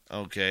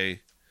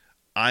 okay,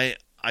 I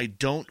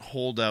don't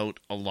hold out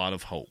a lot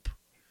of hope,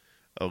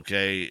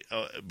 okay,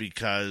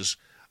 because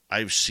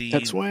I've seen.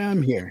 That's why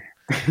I'm here.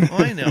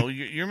 Well, I know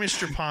you're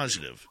Mr.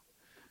 Positive,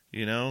 I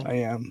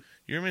am.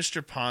 You're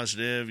Mr.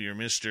 Positive. You're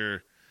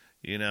Mr.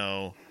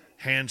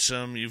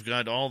 Handsome. You've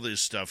got all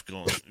this stuff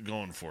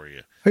going for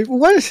you. Wait,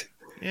 what?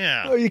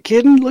 Yeah. Are you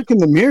kidding? Look in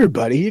the mirror,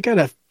 buddy. You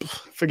gotta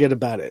forget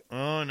about it.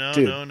 Oh no,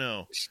 Dude,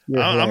 no.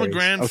 You're I'm a hilarious.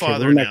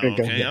 grandfather Okay, now.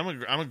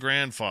 okay, I'm a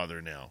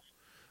grandfather now.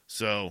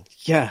 So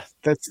yeah,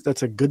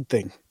 that's a good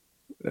thing.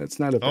 That's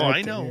not a bad thing.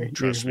 I know. You're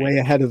Trust me. way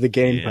ahead of the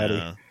game, Yeah.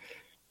 buddy.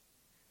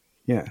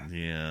 Yeah.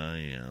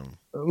 Yeah.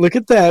 Look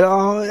at that.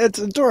 Oh, it's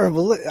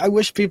adorable. I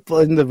wish people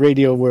in the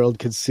radio world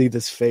could see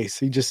this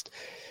face. It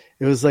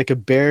was like a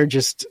bear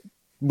just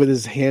with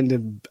his hand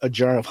in a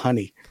jar of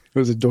honey. It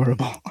was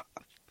adorable.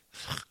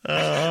 Oh,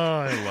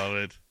 I love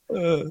it.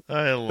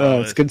 I love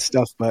it. It's good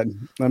stuff, bud.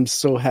 I'm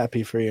so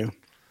happy for you.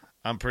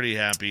 I'm pretty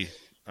happy.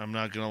 I'm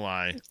not going to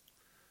lie.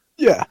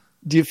 Yeah.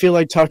 Do you feel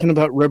like talking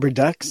about rubber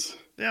ducks?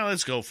 Yeah,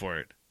 let's go for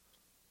it.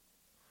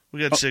 We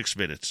got 6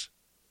 minutes.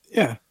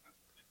 Yeah.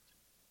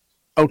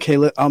 Okay,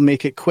 I'll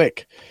make it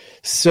quick.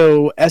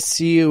 So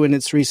SCU, in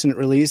its recent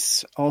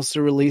release, also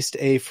released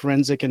a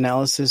forensic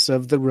analysis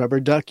of the rubber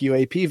duck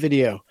UAP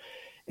video.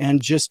 And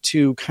just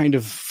to kind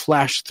of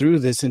flash through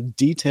this in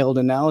detailed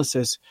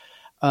analysis,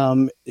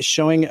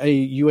 showing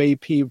a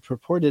UAP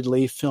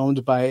purportedly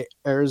filmed by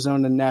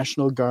Arizona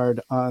National Guard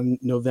on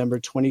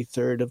November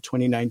 23rd of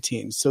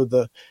 2019. So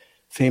the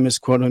famous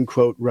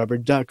quote-unquote rubber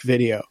duck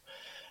video.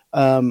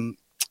 The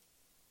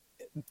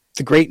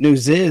great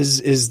news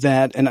is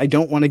that, and I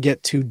don't want to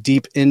get too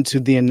deep into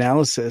the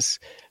analysis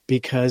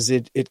because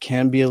it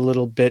can be a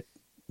little bit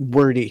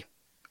wordy.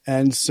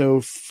 And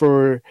so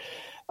for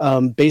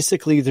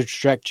basically the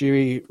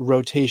trajectory,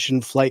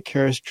 rotation, flight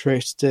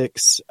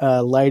characteristics,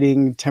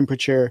 lighting,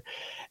 temperature,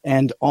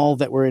 and all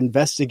that were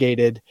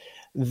investigated,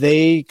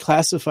 they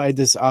classified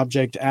this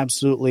object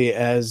absolutely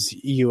as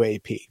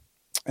UAP.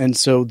 And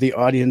so the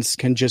audience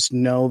can just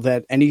know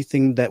that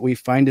anything that we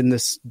find in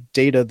this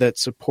data that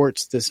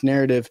supports this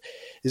narrative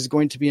is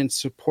going to be in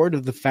support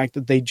of the fact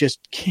that they just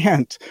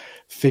can't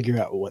figure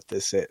out what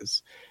this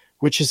is,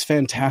 which is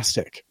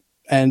fantastic.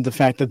 And the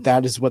fact that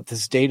that is what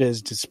this data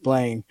is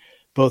displaying,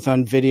 both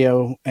on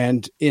video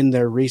and in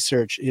their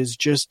research, is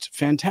just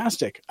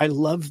fantastic. I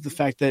love the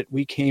fact that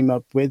we came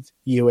up with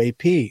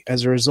UAP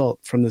as a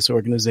result from this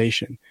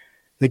organization.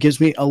 That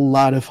gives me a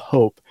lot of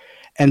hope.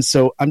 And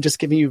so I'm just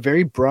giving you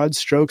very broad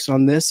strokes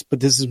on this, but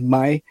this is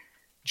my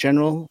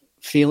general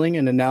feeling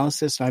and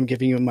analysis. I'm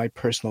giving you my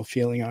personal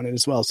feeling on it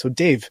as well. So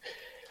Dave,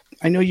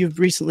 I know you've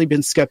recently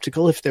been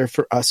skeptical if they're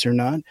for us or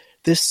not.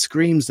 This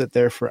screams that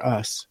they're for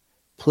us.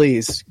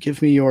 Please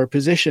give me your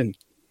position.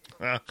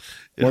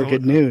 More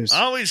good news.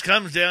 Always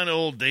comes down to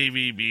old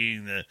Davey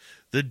being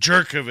the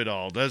jerk of it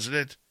all, doesn't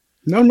it?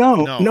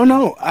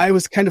 No. I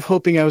was kind of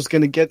hoping I was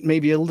going to get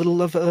maybe a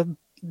little of a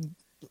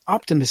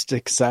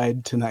optimistic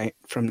side tonight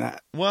from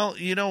that. Well,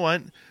 you know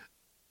what?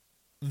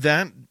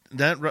 That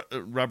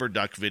rubber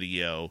duck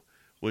video,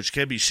 which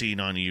can be seen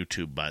on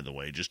YouTube, by the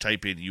way, just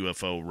type in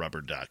UFO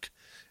rubber duck,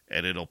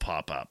 and it'll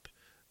pop up.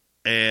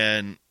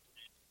 And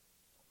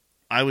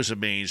I was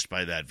amazed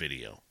by that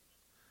video.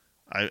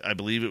 I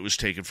believe it was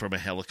taken from a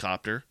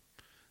helicopter,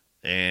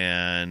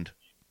 and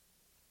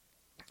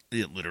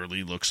it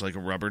literally looks like a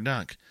rubber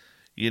duck.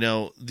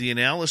 The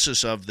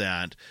analysis of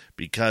that,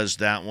 because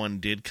that one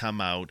did come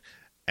out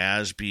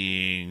as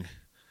being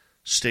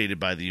stated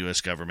by the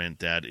U.S. government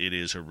that it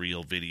is a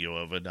real video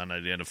of an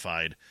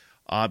unidentified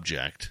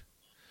object.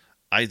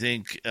 I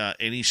think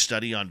any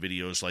study on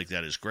videos like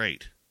that is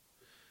great.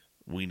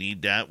 We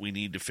need that. We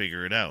need to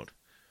figure it out.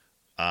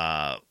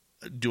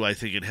 Do I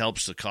think it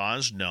helps the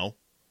cause? No.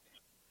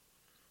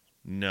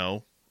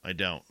 No, I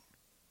don't.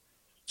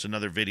 It's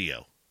another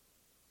video.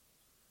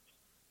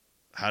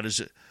 How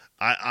does it...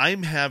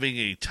 I'm having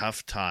a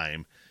tough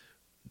time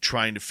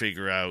trying to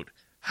figure out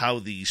how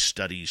these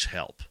studies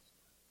help.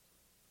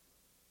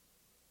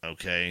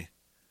 Okay?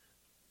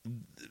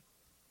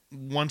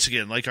 Once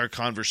again, like our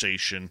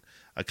conversation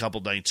a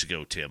couple nights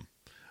ago, Tim,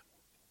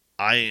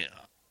 I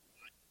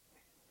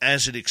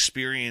as an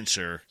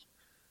experiencer,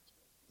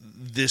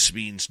 this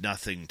means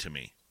nothing to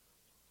me.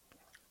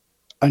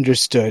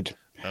 Understood.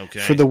 Okay.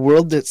 For the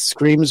world that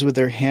screams with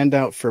their hand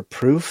out for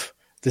proof,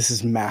 this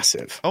is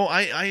massive. Oh,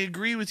 I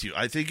agree with you.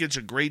 I think it's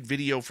a great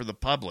video for the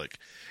public.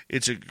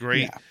 It's a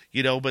great,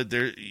 but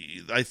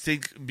I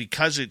think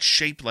because it's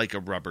shaped like a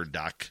rubber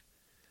duck,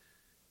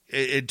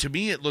 to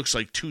me it looks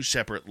like two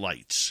separate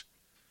lights.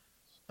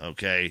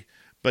 Okay,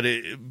 but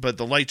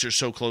the lights are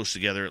so close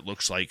together it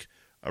looks like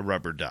a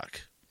rubber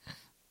duck.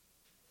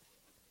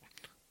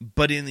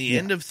 But in the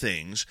end of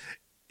things,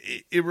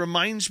 it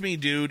reminds me,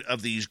 dude,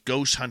 of these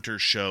ghost hunter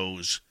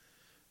shows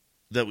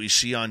that we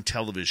see on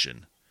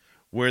television,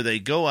 where they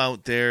go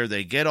out there,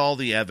 they get all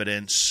the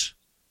evidence,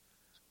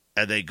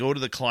 and they go to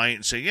the client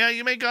and say, yeah,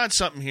 you may got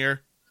something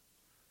here.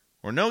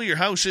 Or no, your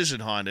house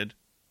isn't haunted.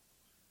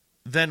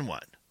 Then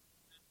what?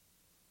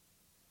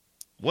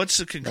 What's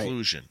the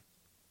conclusion?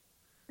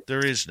 Right.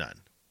 There is none.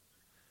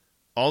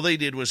 All they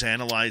did was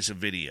analyze a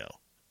video.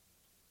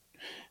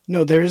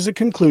 No, there is a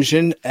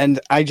conclusion, and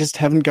I just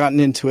haven't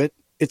gotten into it.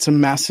 It's a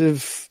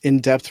massive,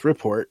 in-depth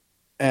report,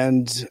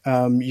 and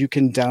you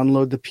can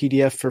download the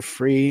PDF for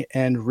free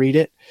and read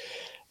it.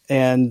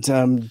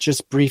 And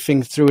just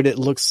briefing through it, it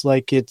looks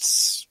like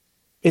it's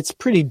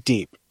pretty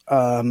deep.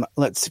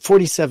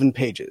 47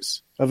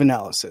 pages of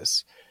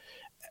analysis,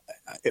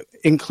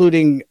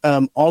 including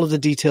all of the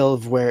detail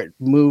of where it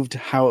moved,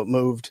 how it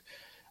moved,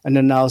 an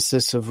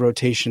analysis of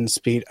rotation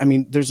speed. I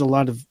mean, there's a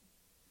lot of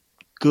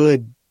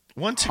good,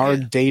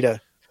 hard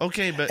data.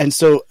 Okay, and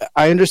so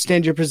I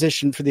understand your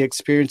position. For the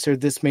experiencer,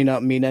 this may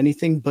not mean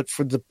anything, but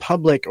for the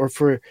public or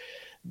for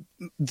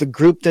the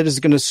group that is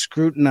going to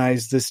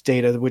scrutinize this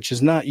data, which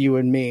is not you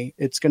and me,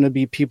 it's going to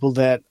be people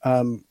that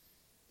are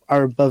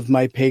above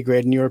my pay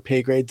grade and your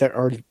pay grade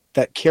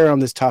that care on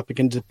this topic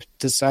and to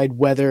decide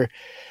whether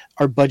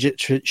our budget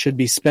should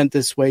be spent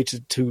this way,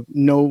 to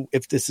know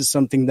if this is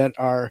something that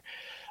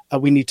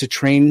we need to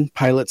train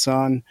pilots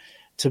on,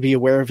 to be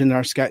aware of in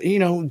our sky,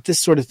 this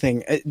sort of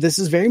thing. This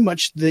is very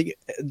much the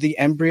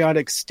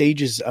embryonic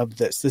stages of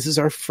this. This is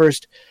our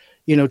first,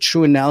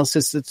 true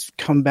analysis that's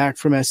come back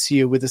from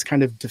SCU with this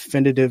kind of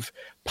definitive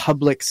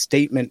public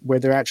statement where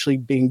they're actually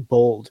being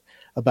bold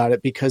about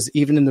it, because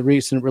even in the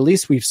recent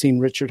release, we've seen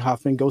Richard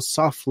Hoffman go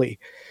softly,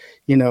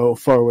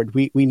 forward.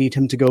 We need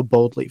him to go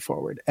boldly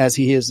forward, as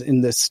he is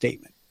in this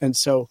statement. And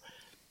so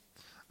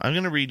I'm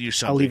going to read you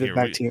something. I'll leave it here.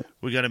 back to you.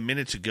 We got a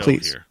minute to go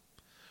Please. here.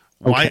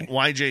 Okay.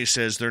 YJ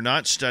says they're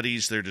not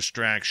studies, they're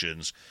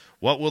distractions.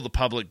 What will the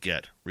public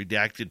get?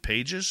 Redacted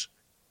pages?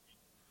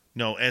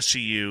 No,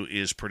 SCU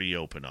is pretty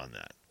open on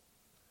that.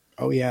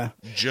 Oh, yeah.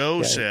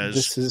 Joe says,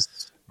 this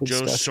is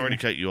Joe, sorry to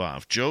cut you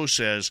off. Joe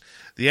says,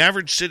 the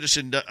average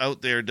citizen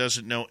out there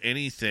doesn't know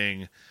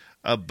anything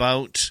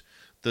about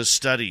the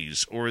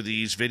studies or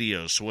these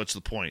videos, so what's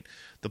the point?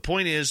 The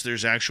point is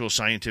there's actual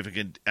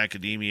scientific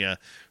academia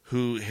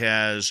who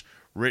has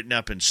written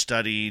up and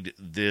studied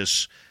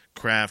this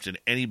craft, and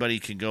anybody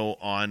can go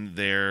on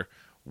their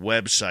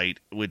website,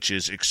 which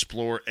is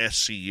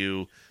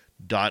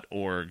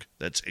explorescu.org.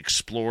 That's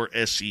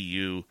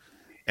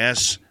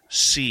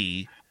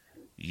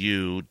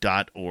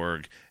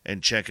explorescu.org,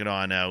 and check it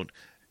on out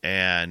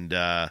and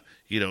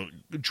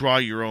draw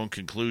your own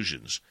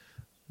conclusions.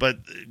 But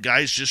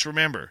guys, just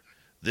remember,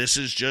 this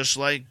is just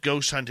like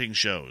ghost hunting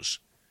shows.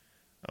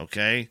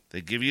 Okay? They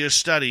give you a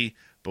study,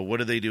 but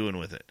what are they doing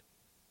with it?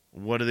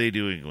 What are they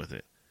doing with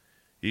it?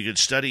 You can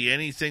study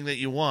anything that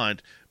you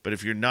want, but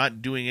if you're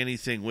not doing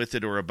anything with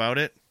it or about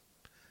it,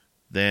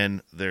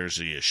 then there's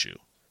the issue.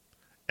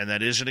 And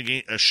that isn't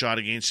a shot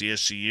against the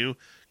SCU.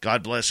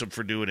 God bless them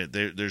for doing it.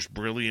 There's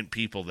brilliant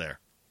people there.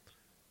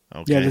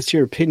 Okay? Yeah, that's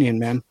your opinion,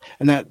 man.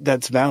 And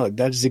that's valid.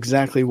 That is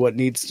exactly what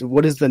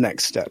is the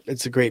next step?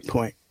 It's a great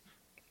point.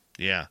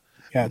 Yeah.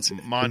 Yeah, it's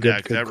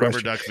Mondak, good that question.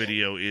 rubber duck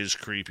video is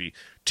creepy.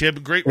 Tim,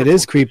 great report. It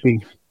is creepy.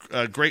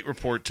 Great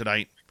report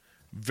tonight.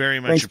 Very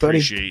much Thanks, buddy.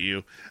 appreciate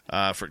you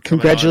for coming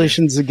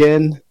Congratulations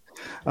again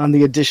on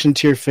the addition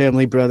to your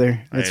family,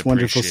 brother. That's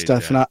wonderful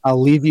stuff. That. And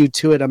I'll leave you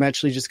to it. I'm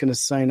actually just going to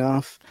sign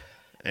off.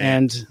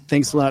 And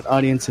thanks a lot,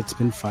 audience. It's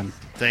been fun.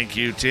 Thank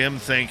you, Tim.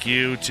 Thank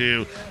you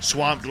to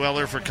Swamp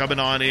Dweller for coming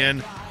on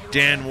in.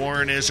 Dan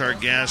Warren is our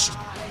guest.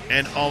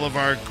 And all of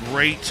our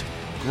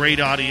great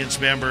audience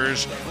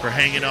members for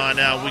hanging on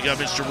out. We got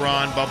Mr.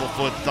 Ron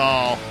Bumblefoot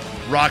Thal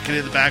rocking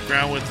in the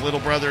background with Little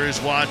Brother is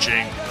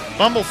Watching.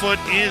 Bumblefoot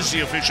is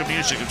the official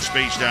music of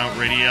Spaced Out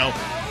Radio,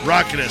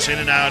 rocking us in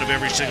and out of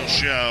every single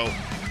show.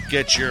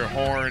 Get your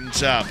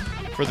horns up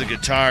for the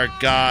guitar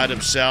god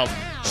himself.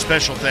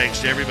 Special thanks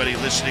to everybody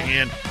listening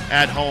in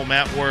at home,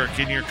 at work,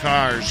 in your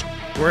cars,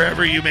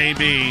 wherever you may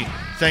be.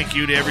 Thank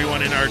you to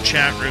everyone in our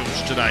chat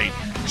rooms tonight.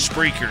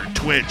 Spreaker,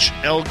 Twitch,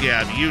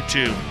 LGAB,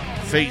 YouTube,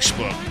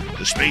 Facebook,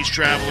 the Space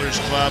Travelers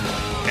Club,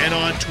 and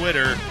on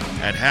Twitter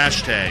at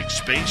hashtag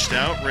Spaced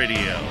Out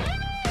Radio.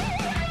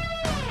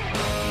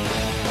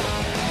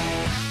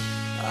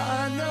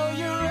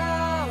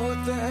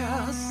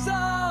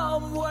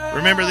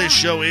 Remember, this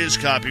show is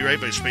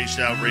copyright by Spaced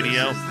Out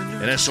Radio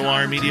and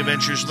SOR Media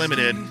Ventures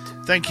Limited.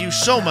 Thank you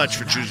so much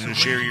for choosing to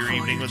share your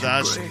evening with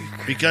us,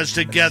 because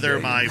together,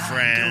 my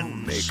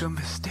friends, make a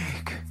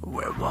mistake.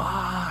 We're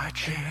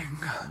watching.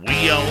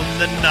 We own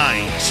the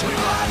night.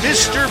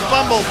 Mr.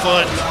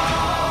 Bumblefoot,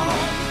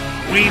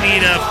 we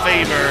need a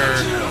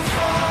favor.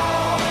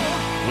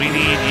 We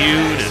need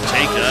you to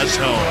take us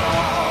home.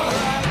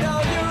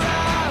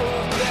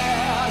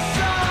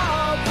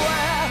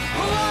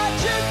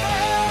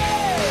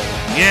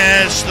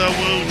 Yes, the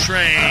Woo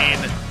Train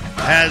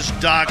has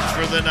docked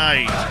for the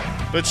night.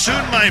 But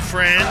soon, my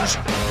friends,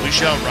 we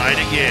shall ride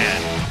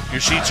again. Your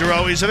seats are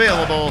always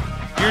available.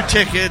 Your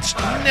tickets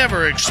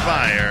never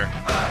expire.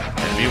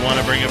 And if you want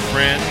to bring a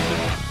friend,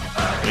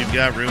 we've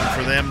got room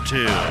for them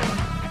too.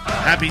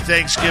 Happy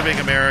Thanksgiving,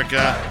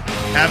 America.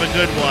 Have a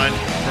good one.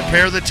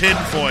 Prepare the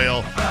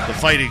tinfoil. The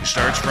fighting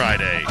starts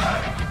Friday.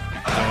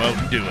 Go out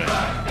and do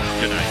it.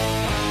 Good night.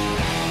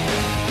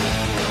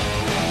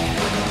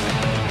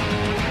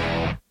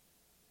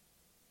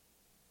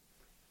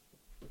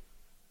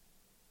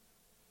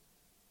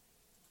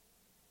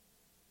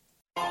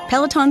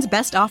 Peloton's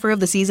best offer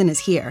of the season is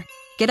here.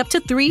 Get up to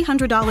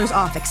 $300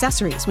 off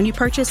accessories when you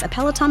purchase a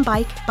Peloton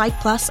bike, Bike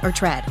Plus, or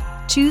Tread.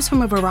 Choose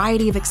from a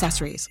variety of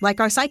accessories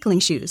like our cycling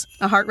shoes,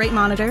 a heart rate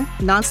monitor,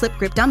 non-slip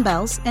grip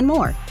dumbbells, and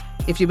more.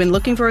 If you've been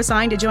looking for a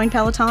sign to join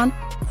Peloton,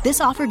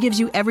 this offer gives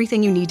you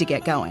everything you need to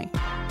get going.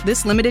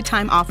 This limited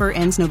time offer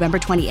ends November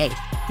 28th.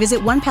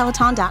 Visit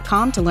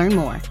onepeloton.com to learn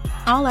more.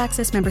 All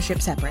access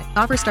membership separate.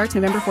 Offer starts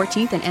November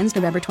 14th and ends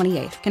November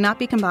 28th. Cannot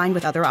be combined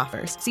with other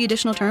offers. See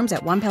additional terms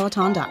at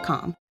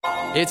onepeloton.com.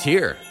 It's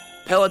here.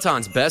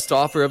 Peloton's best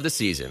offer of the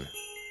season.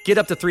 Get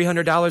up to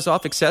 $300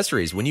 off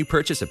accessories when you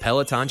purchase a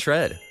Peloton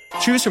Tread.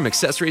 Choose from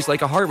accessories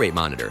like a heart rate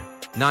monitor,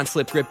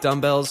 non-slip grip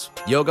dumbbells,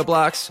 yoga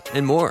blocks,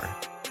 and more.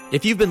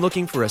 If you've been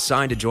looking for a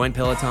sign to join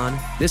Peloton,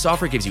 this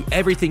offer gives you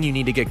everything you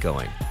need to get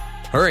going.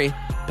 Hurry!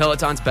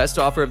 Peloton's best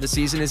offer of the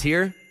season is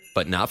here,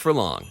 but not for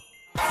long.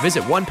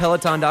 Visit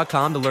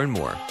onepeloton.com to learn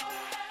more.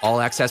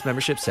 All access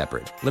membership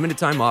separate. Limited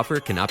time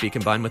offer cannot be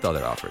combined with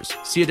other offers.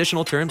 See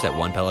additional terms at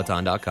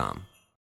onepeloton.com.